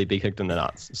voluntarily be kicked in the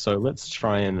nuts, so let's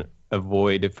try and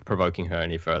avoid provoking her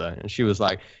any further. And she was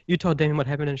like, you told Damien what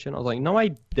happened and shit? And I was like, no, I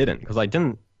didn't, because I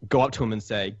didn't go up to him and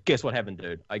say, guess what happened,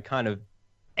 dude? I kind of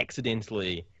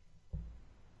accidentally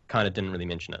didn't really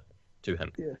mention it to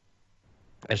him. Yeah.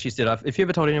 And she said, if you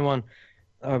ever told anyone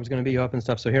I was going to beat you up and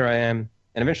stuff, so here I am.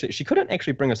 And eventually, she couldn't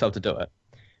actually bring herself to do it,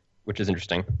 which is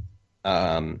interesting.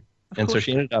 And so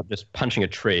she ended up just punching a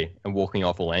tree and walking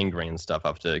off all angry and stuff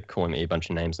after calling me a bunch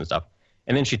of names and stuff.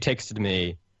 And then she texted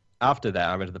me after that.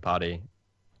 I went to the party,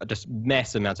 just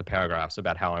massive amounts of paragraphs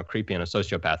about how I'm creepy and a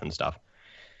sociopath and stuff,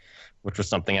 which was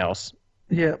something else.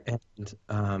 Yeah. And,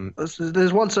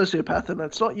 there's one sociopath, and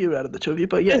that's not you out of the two of you,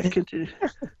 but yeah, continue.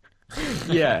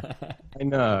 Yeah, I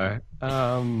know.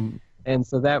 And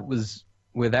so that was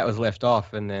where that was left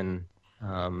off. And then,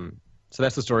 so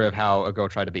that's the story of how a girl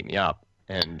tried to beat me up.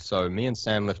 And so me and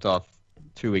Sam left off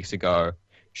 2 weeks ago.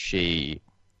 She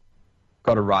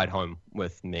got a ride home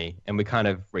with me, and we kind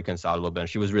of reconciled a little bit. And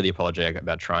she was really apologetic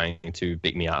about trying to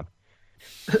beat me up.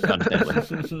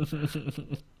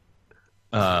 Understandably.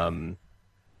 And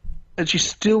she's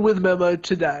still with Memo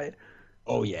today.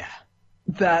 Oh, yeah.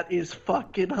 That is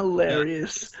fucking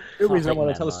hilarious. The reason I want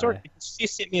to tell the story is because she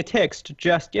sent me a text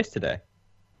just yesterday,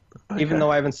 even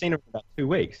though I haven't seen her for about 2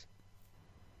 weeks.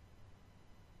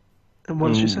 And what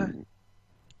did she say? Well,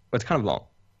 it's kind of long.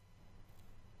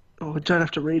 Oh, I don't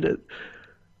have to read it.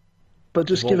 But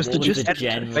just give us the gist.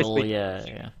 General,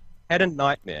 yeah. Had a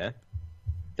nightmare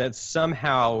that's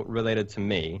somehow related to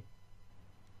me.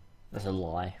 That's a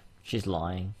lie. She's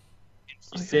lying.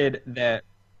 She said that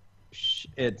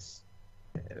it's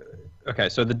okay.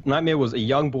 So the nightmare was a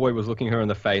young boy was looking her in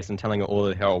the face and telling her all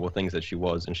the horrible things that she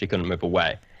was, and she couldn't move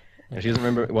away. And she doesn't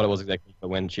remember what it was exactly, but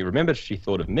when she remembered, she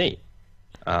thought of me.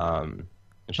 And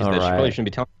she said she probably shouldn't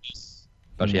be telling me this,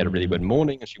 but she had a really good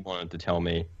morning, and she wanted to tell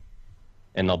me,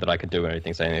 and not that I could do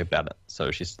anything, say anything about it.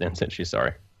 So she then said she's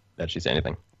sorry that she said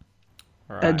anything.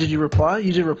 Right. And did you reply?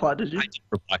 You didn't reply, did you? I didn't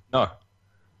reply. No,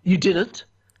 You didn't?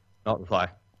 not reply.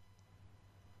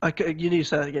 Okay, you need to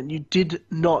say that again. You did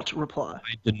not reply.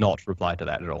 I did not reply to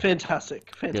that at all.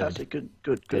 Fantastic.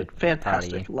 Good.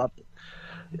 Fantastic. you. Loved it.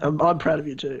 I'm proud of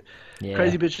you too. Yeah.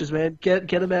 Crazy bitches, man. Get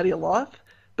them out of your life.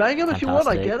 Bang them if you want,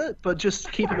 I Fantastic. get it, but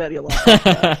just keep them out of your life.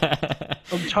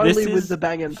 I'm totally This with is- the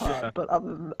banging part, but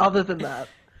other than that,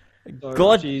 So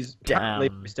God she's damn.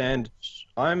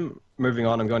 I'm moving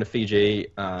on. I'm going to Fiji,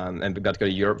 and about to go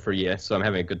to Europe for a year, so I'm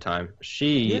having a good time.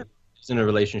 She is in a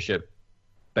relationship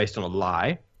based on a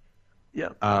lie, yeah.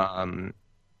 and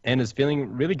is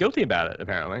feeling really guilty about it,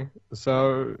 apparently.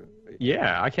 So,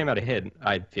 yeah, I came out ahead,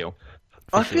 I feel.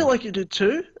 I feel like you did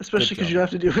too, especially Good because you don't have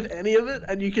to deal with any of it,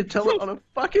 and you can tell it on a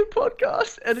fucking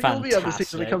podcast, and it'll be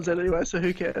overseas when it comes out anyway, so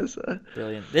who cares?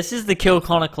 Brilliant. This is the Kill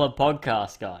Connor Club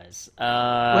podcast, guys.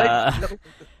 Nick,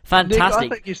 Fantastic. I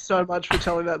thank you so much for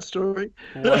telling that story.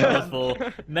 Wonderful.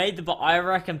 I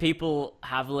reckon people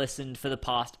have listened for the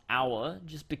past hour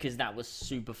just because that was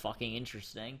super fucking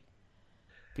interesting.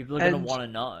 People are going to And- want to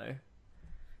know.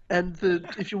 And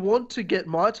if you want to get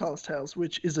my Tiles Tales,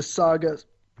 which is a saga,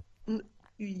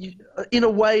 in a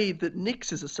way that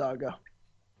Nick's is a saga,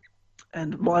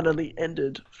 and mine only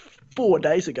ended 4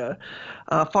 days ago,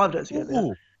 5 days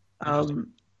ago now.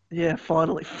 Yeah,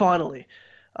 finally.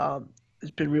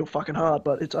 It's been real fucking hard,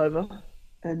 but it's over.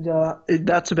 And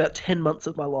that's about 10 months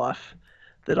of my life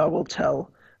that I will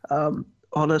tell on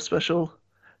a special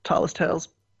Tyler's Tales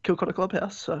Kill Connor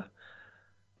Clubhouse. So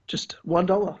just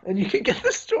 $1, and you can get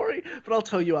the story. But I'll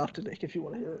tell you after, Nick, if you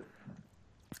want to hear it.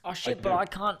 Oh shit, but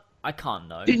I can't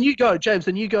know. Then you go, James,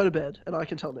 then you go to bed, and I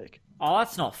can tell Nick. Oh,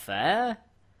 that's not fair.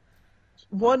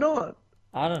 Why not?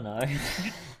 I don't know.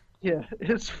 Yeah,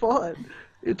 it's fine.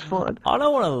 It's fine. I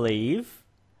don't want to leave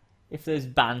if there's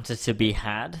banter to be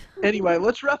had. Anyway,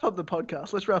 let's wrap up the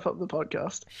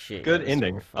podcast. Shit. Good that was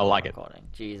ending. so I like it. recording.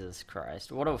 Jesus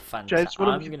Christ. What a fantastic... James, what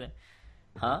have I'm you- gonna...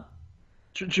 Huh?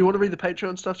 Do you want to read the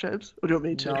Patreon stuff, James? Or do you want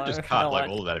me to? No. Just cut No, like I-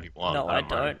 all of that if you want. No, I mind.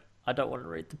 don't. I don't want to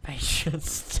read the Patreon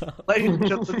stuff. Ladies and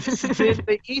gentlemen, this has been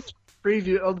the E3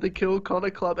 preview of the Kill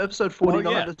Connor Club, episode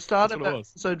 49, yeah, the start that's of what it was.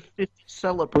 episode 50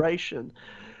 celebration,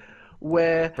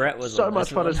 where Brett was so on much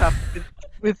this fun one. has happened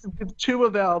with two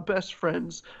of our best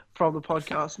friends from the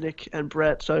podcast, Nick and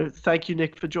Brett. So thank you,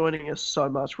 Nick, for joining us so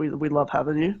much. We love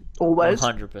having you, always.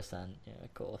 100%. Yeah,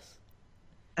 of course.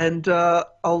 And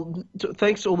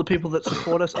thanks to all the people that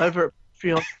support us over at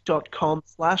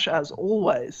patreon.com/as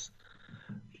always,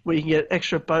 where you can get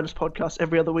extra bonus podcasts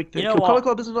every other week that You know Kill Connor what?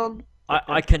 Club isn't on.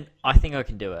 I think I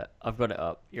can do it. I've got it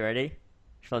up. You ready?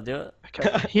 Shall I do it?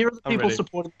 Okay, here are the I'm people ready.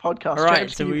 supporting the podcast. All right,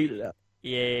 James, so can you we- read it out?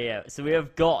 Yeah. So we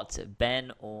have got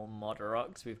Ben or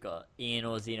Moderox. We've got Ian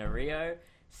or Zeno Rio,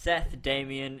 Seth,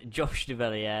 Damien, Josh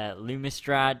DeValier,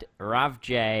 Lumistrad, Rav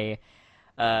J,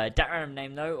 that random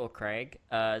name though, or Craig,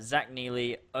 Zach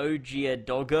Neely, Ogia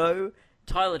Doggo,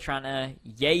 Tyler Tranter,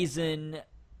 Yazen,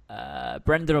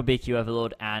 Brendan or BQ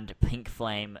Overlord, and Pink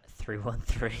Flame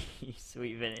 313.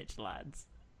 Sweet vintage lads.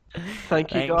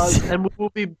 Thank you, Thanks. guys, and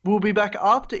we'll be back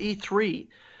after E3,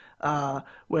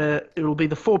 where it will be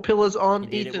the four pillars on.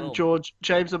 Indeed it Ethan, will. George,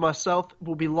 James, and myself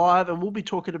will be live, and we'll be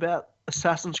talking about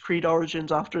Assassin's Creed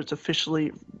Origins after it's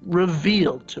officially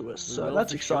revealed to us. We So will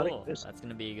that's for exciting. sure. That's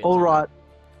gonna be a good All time. right,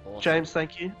 Awesome. James,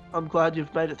 thank you. I'm glad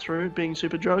you've made it through being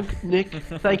super drunk. Nick,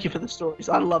 thank you for the stories.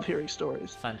 I love hearing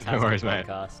stories. Fantastic No worries, mate.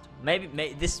 podcast. Maybe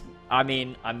this. I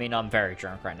mean, I'm very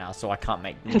drunk right now, so I can't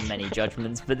make many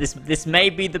judgments. But this may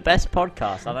be the best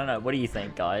podcast. I don't know. What do you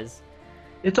think, guys?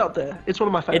 It's up there. It's one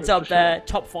of my favorites. It's up for sure. there,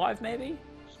 top 5 maybe.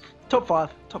 Top five.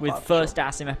 With for first sure.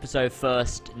 Asim episode,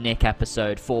 first Nick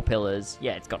episode, 4 pillars.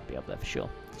 Yeah, it's got to be up there for sure.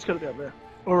 It's got to be up there.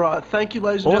 All right. Thank you,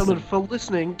 ladies and Awesome. gentlemen, for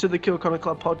listening to the Kill Connor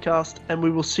Club podcast, and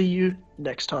we will see you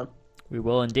next time. We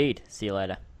will indeed. See you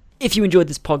later. If you enjoyed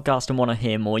this podcast and want to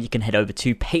hear more, you can head over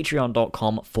to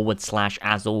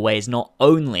patreon.com/as always, not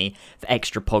only for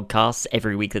extra podcasts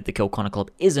every week that the Kill Connor Club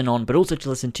isn't on, but also to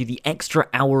listen to the extra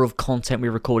hour of content we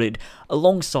recorded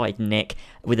alongside Nick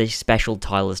with a special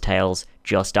Tyler's Tales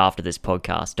just after this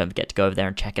podcast. Don't forget to go over there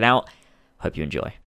and check it out. Hope you enjoy.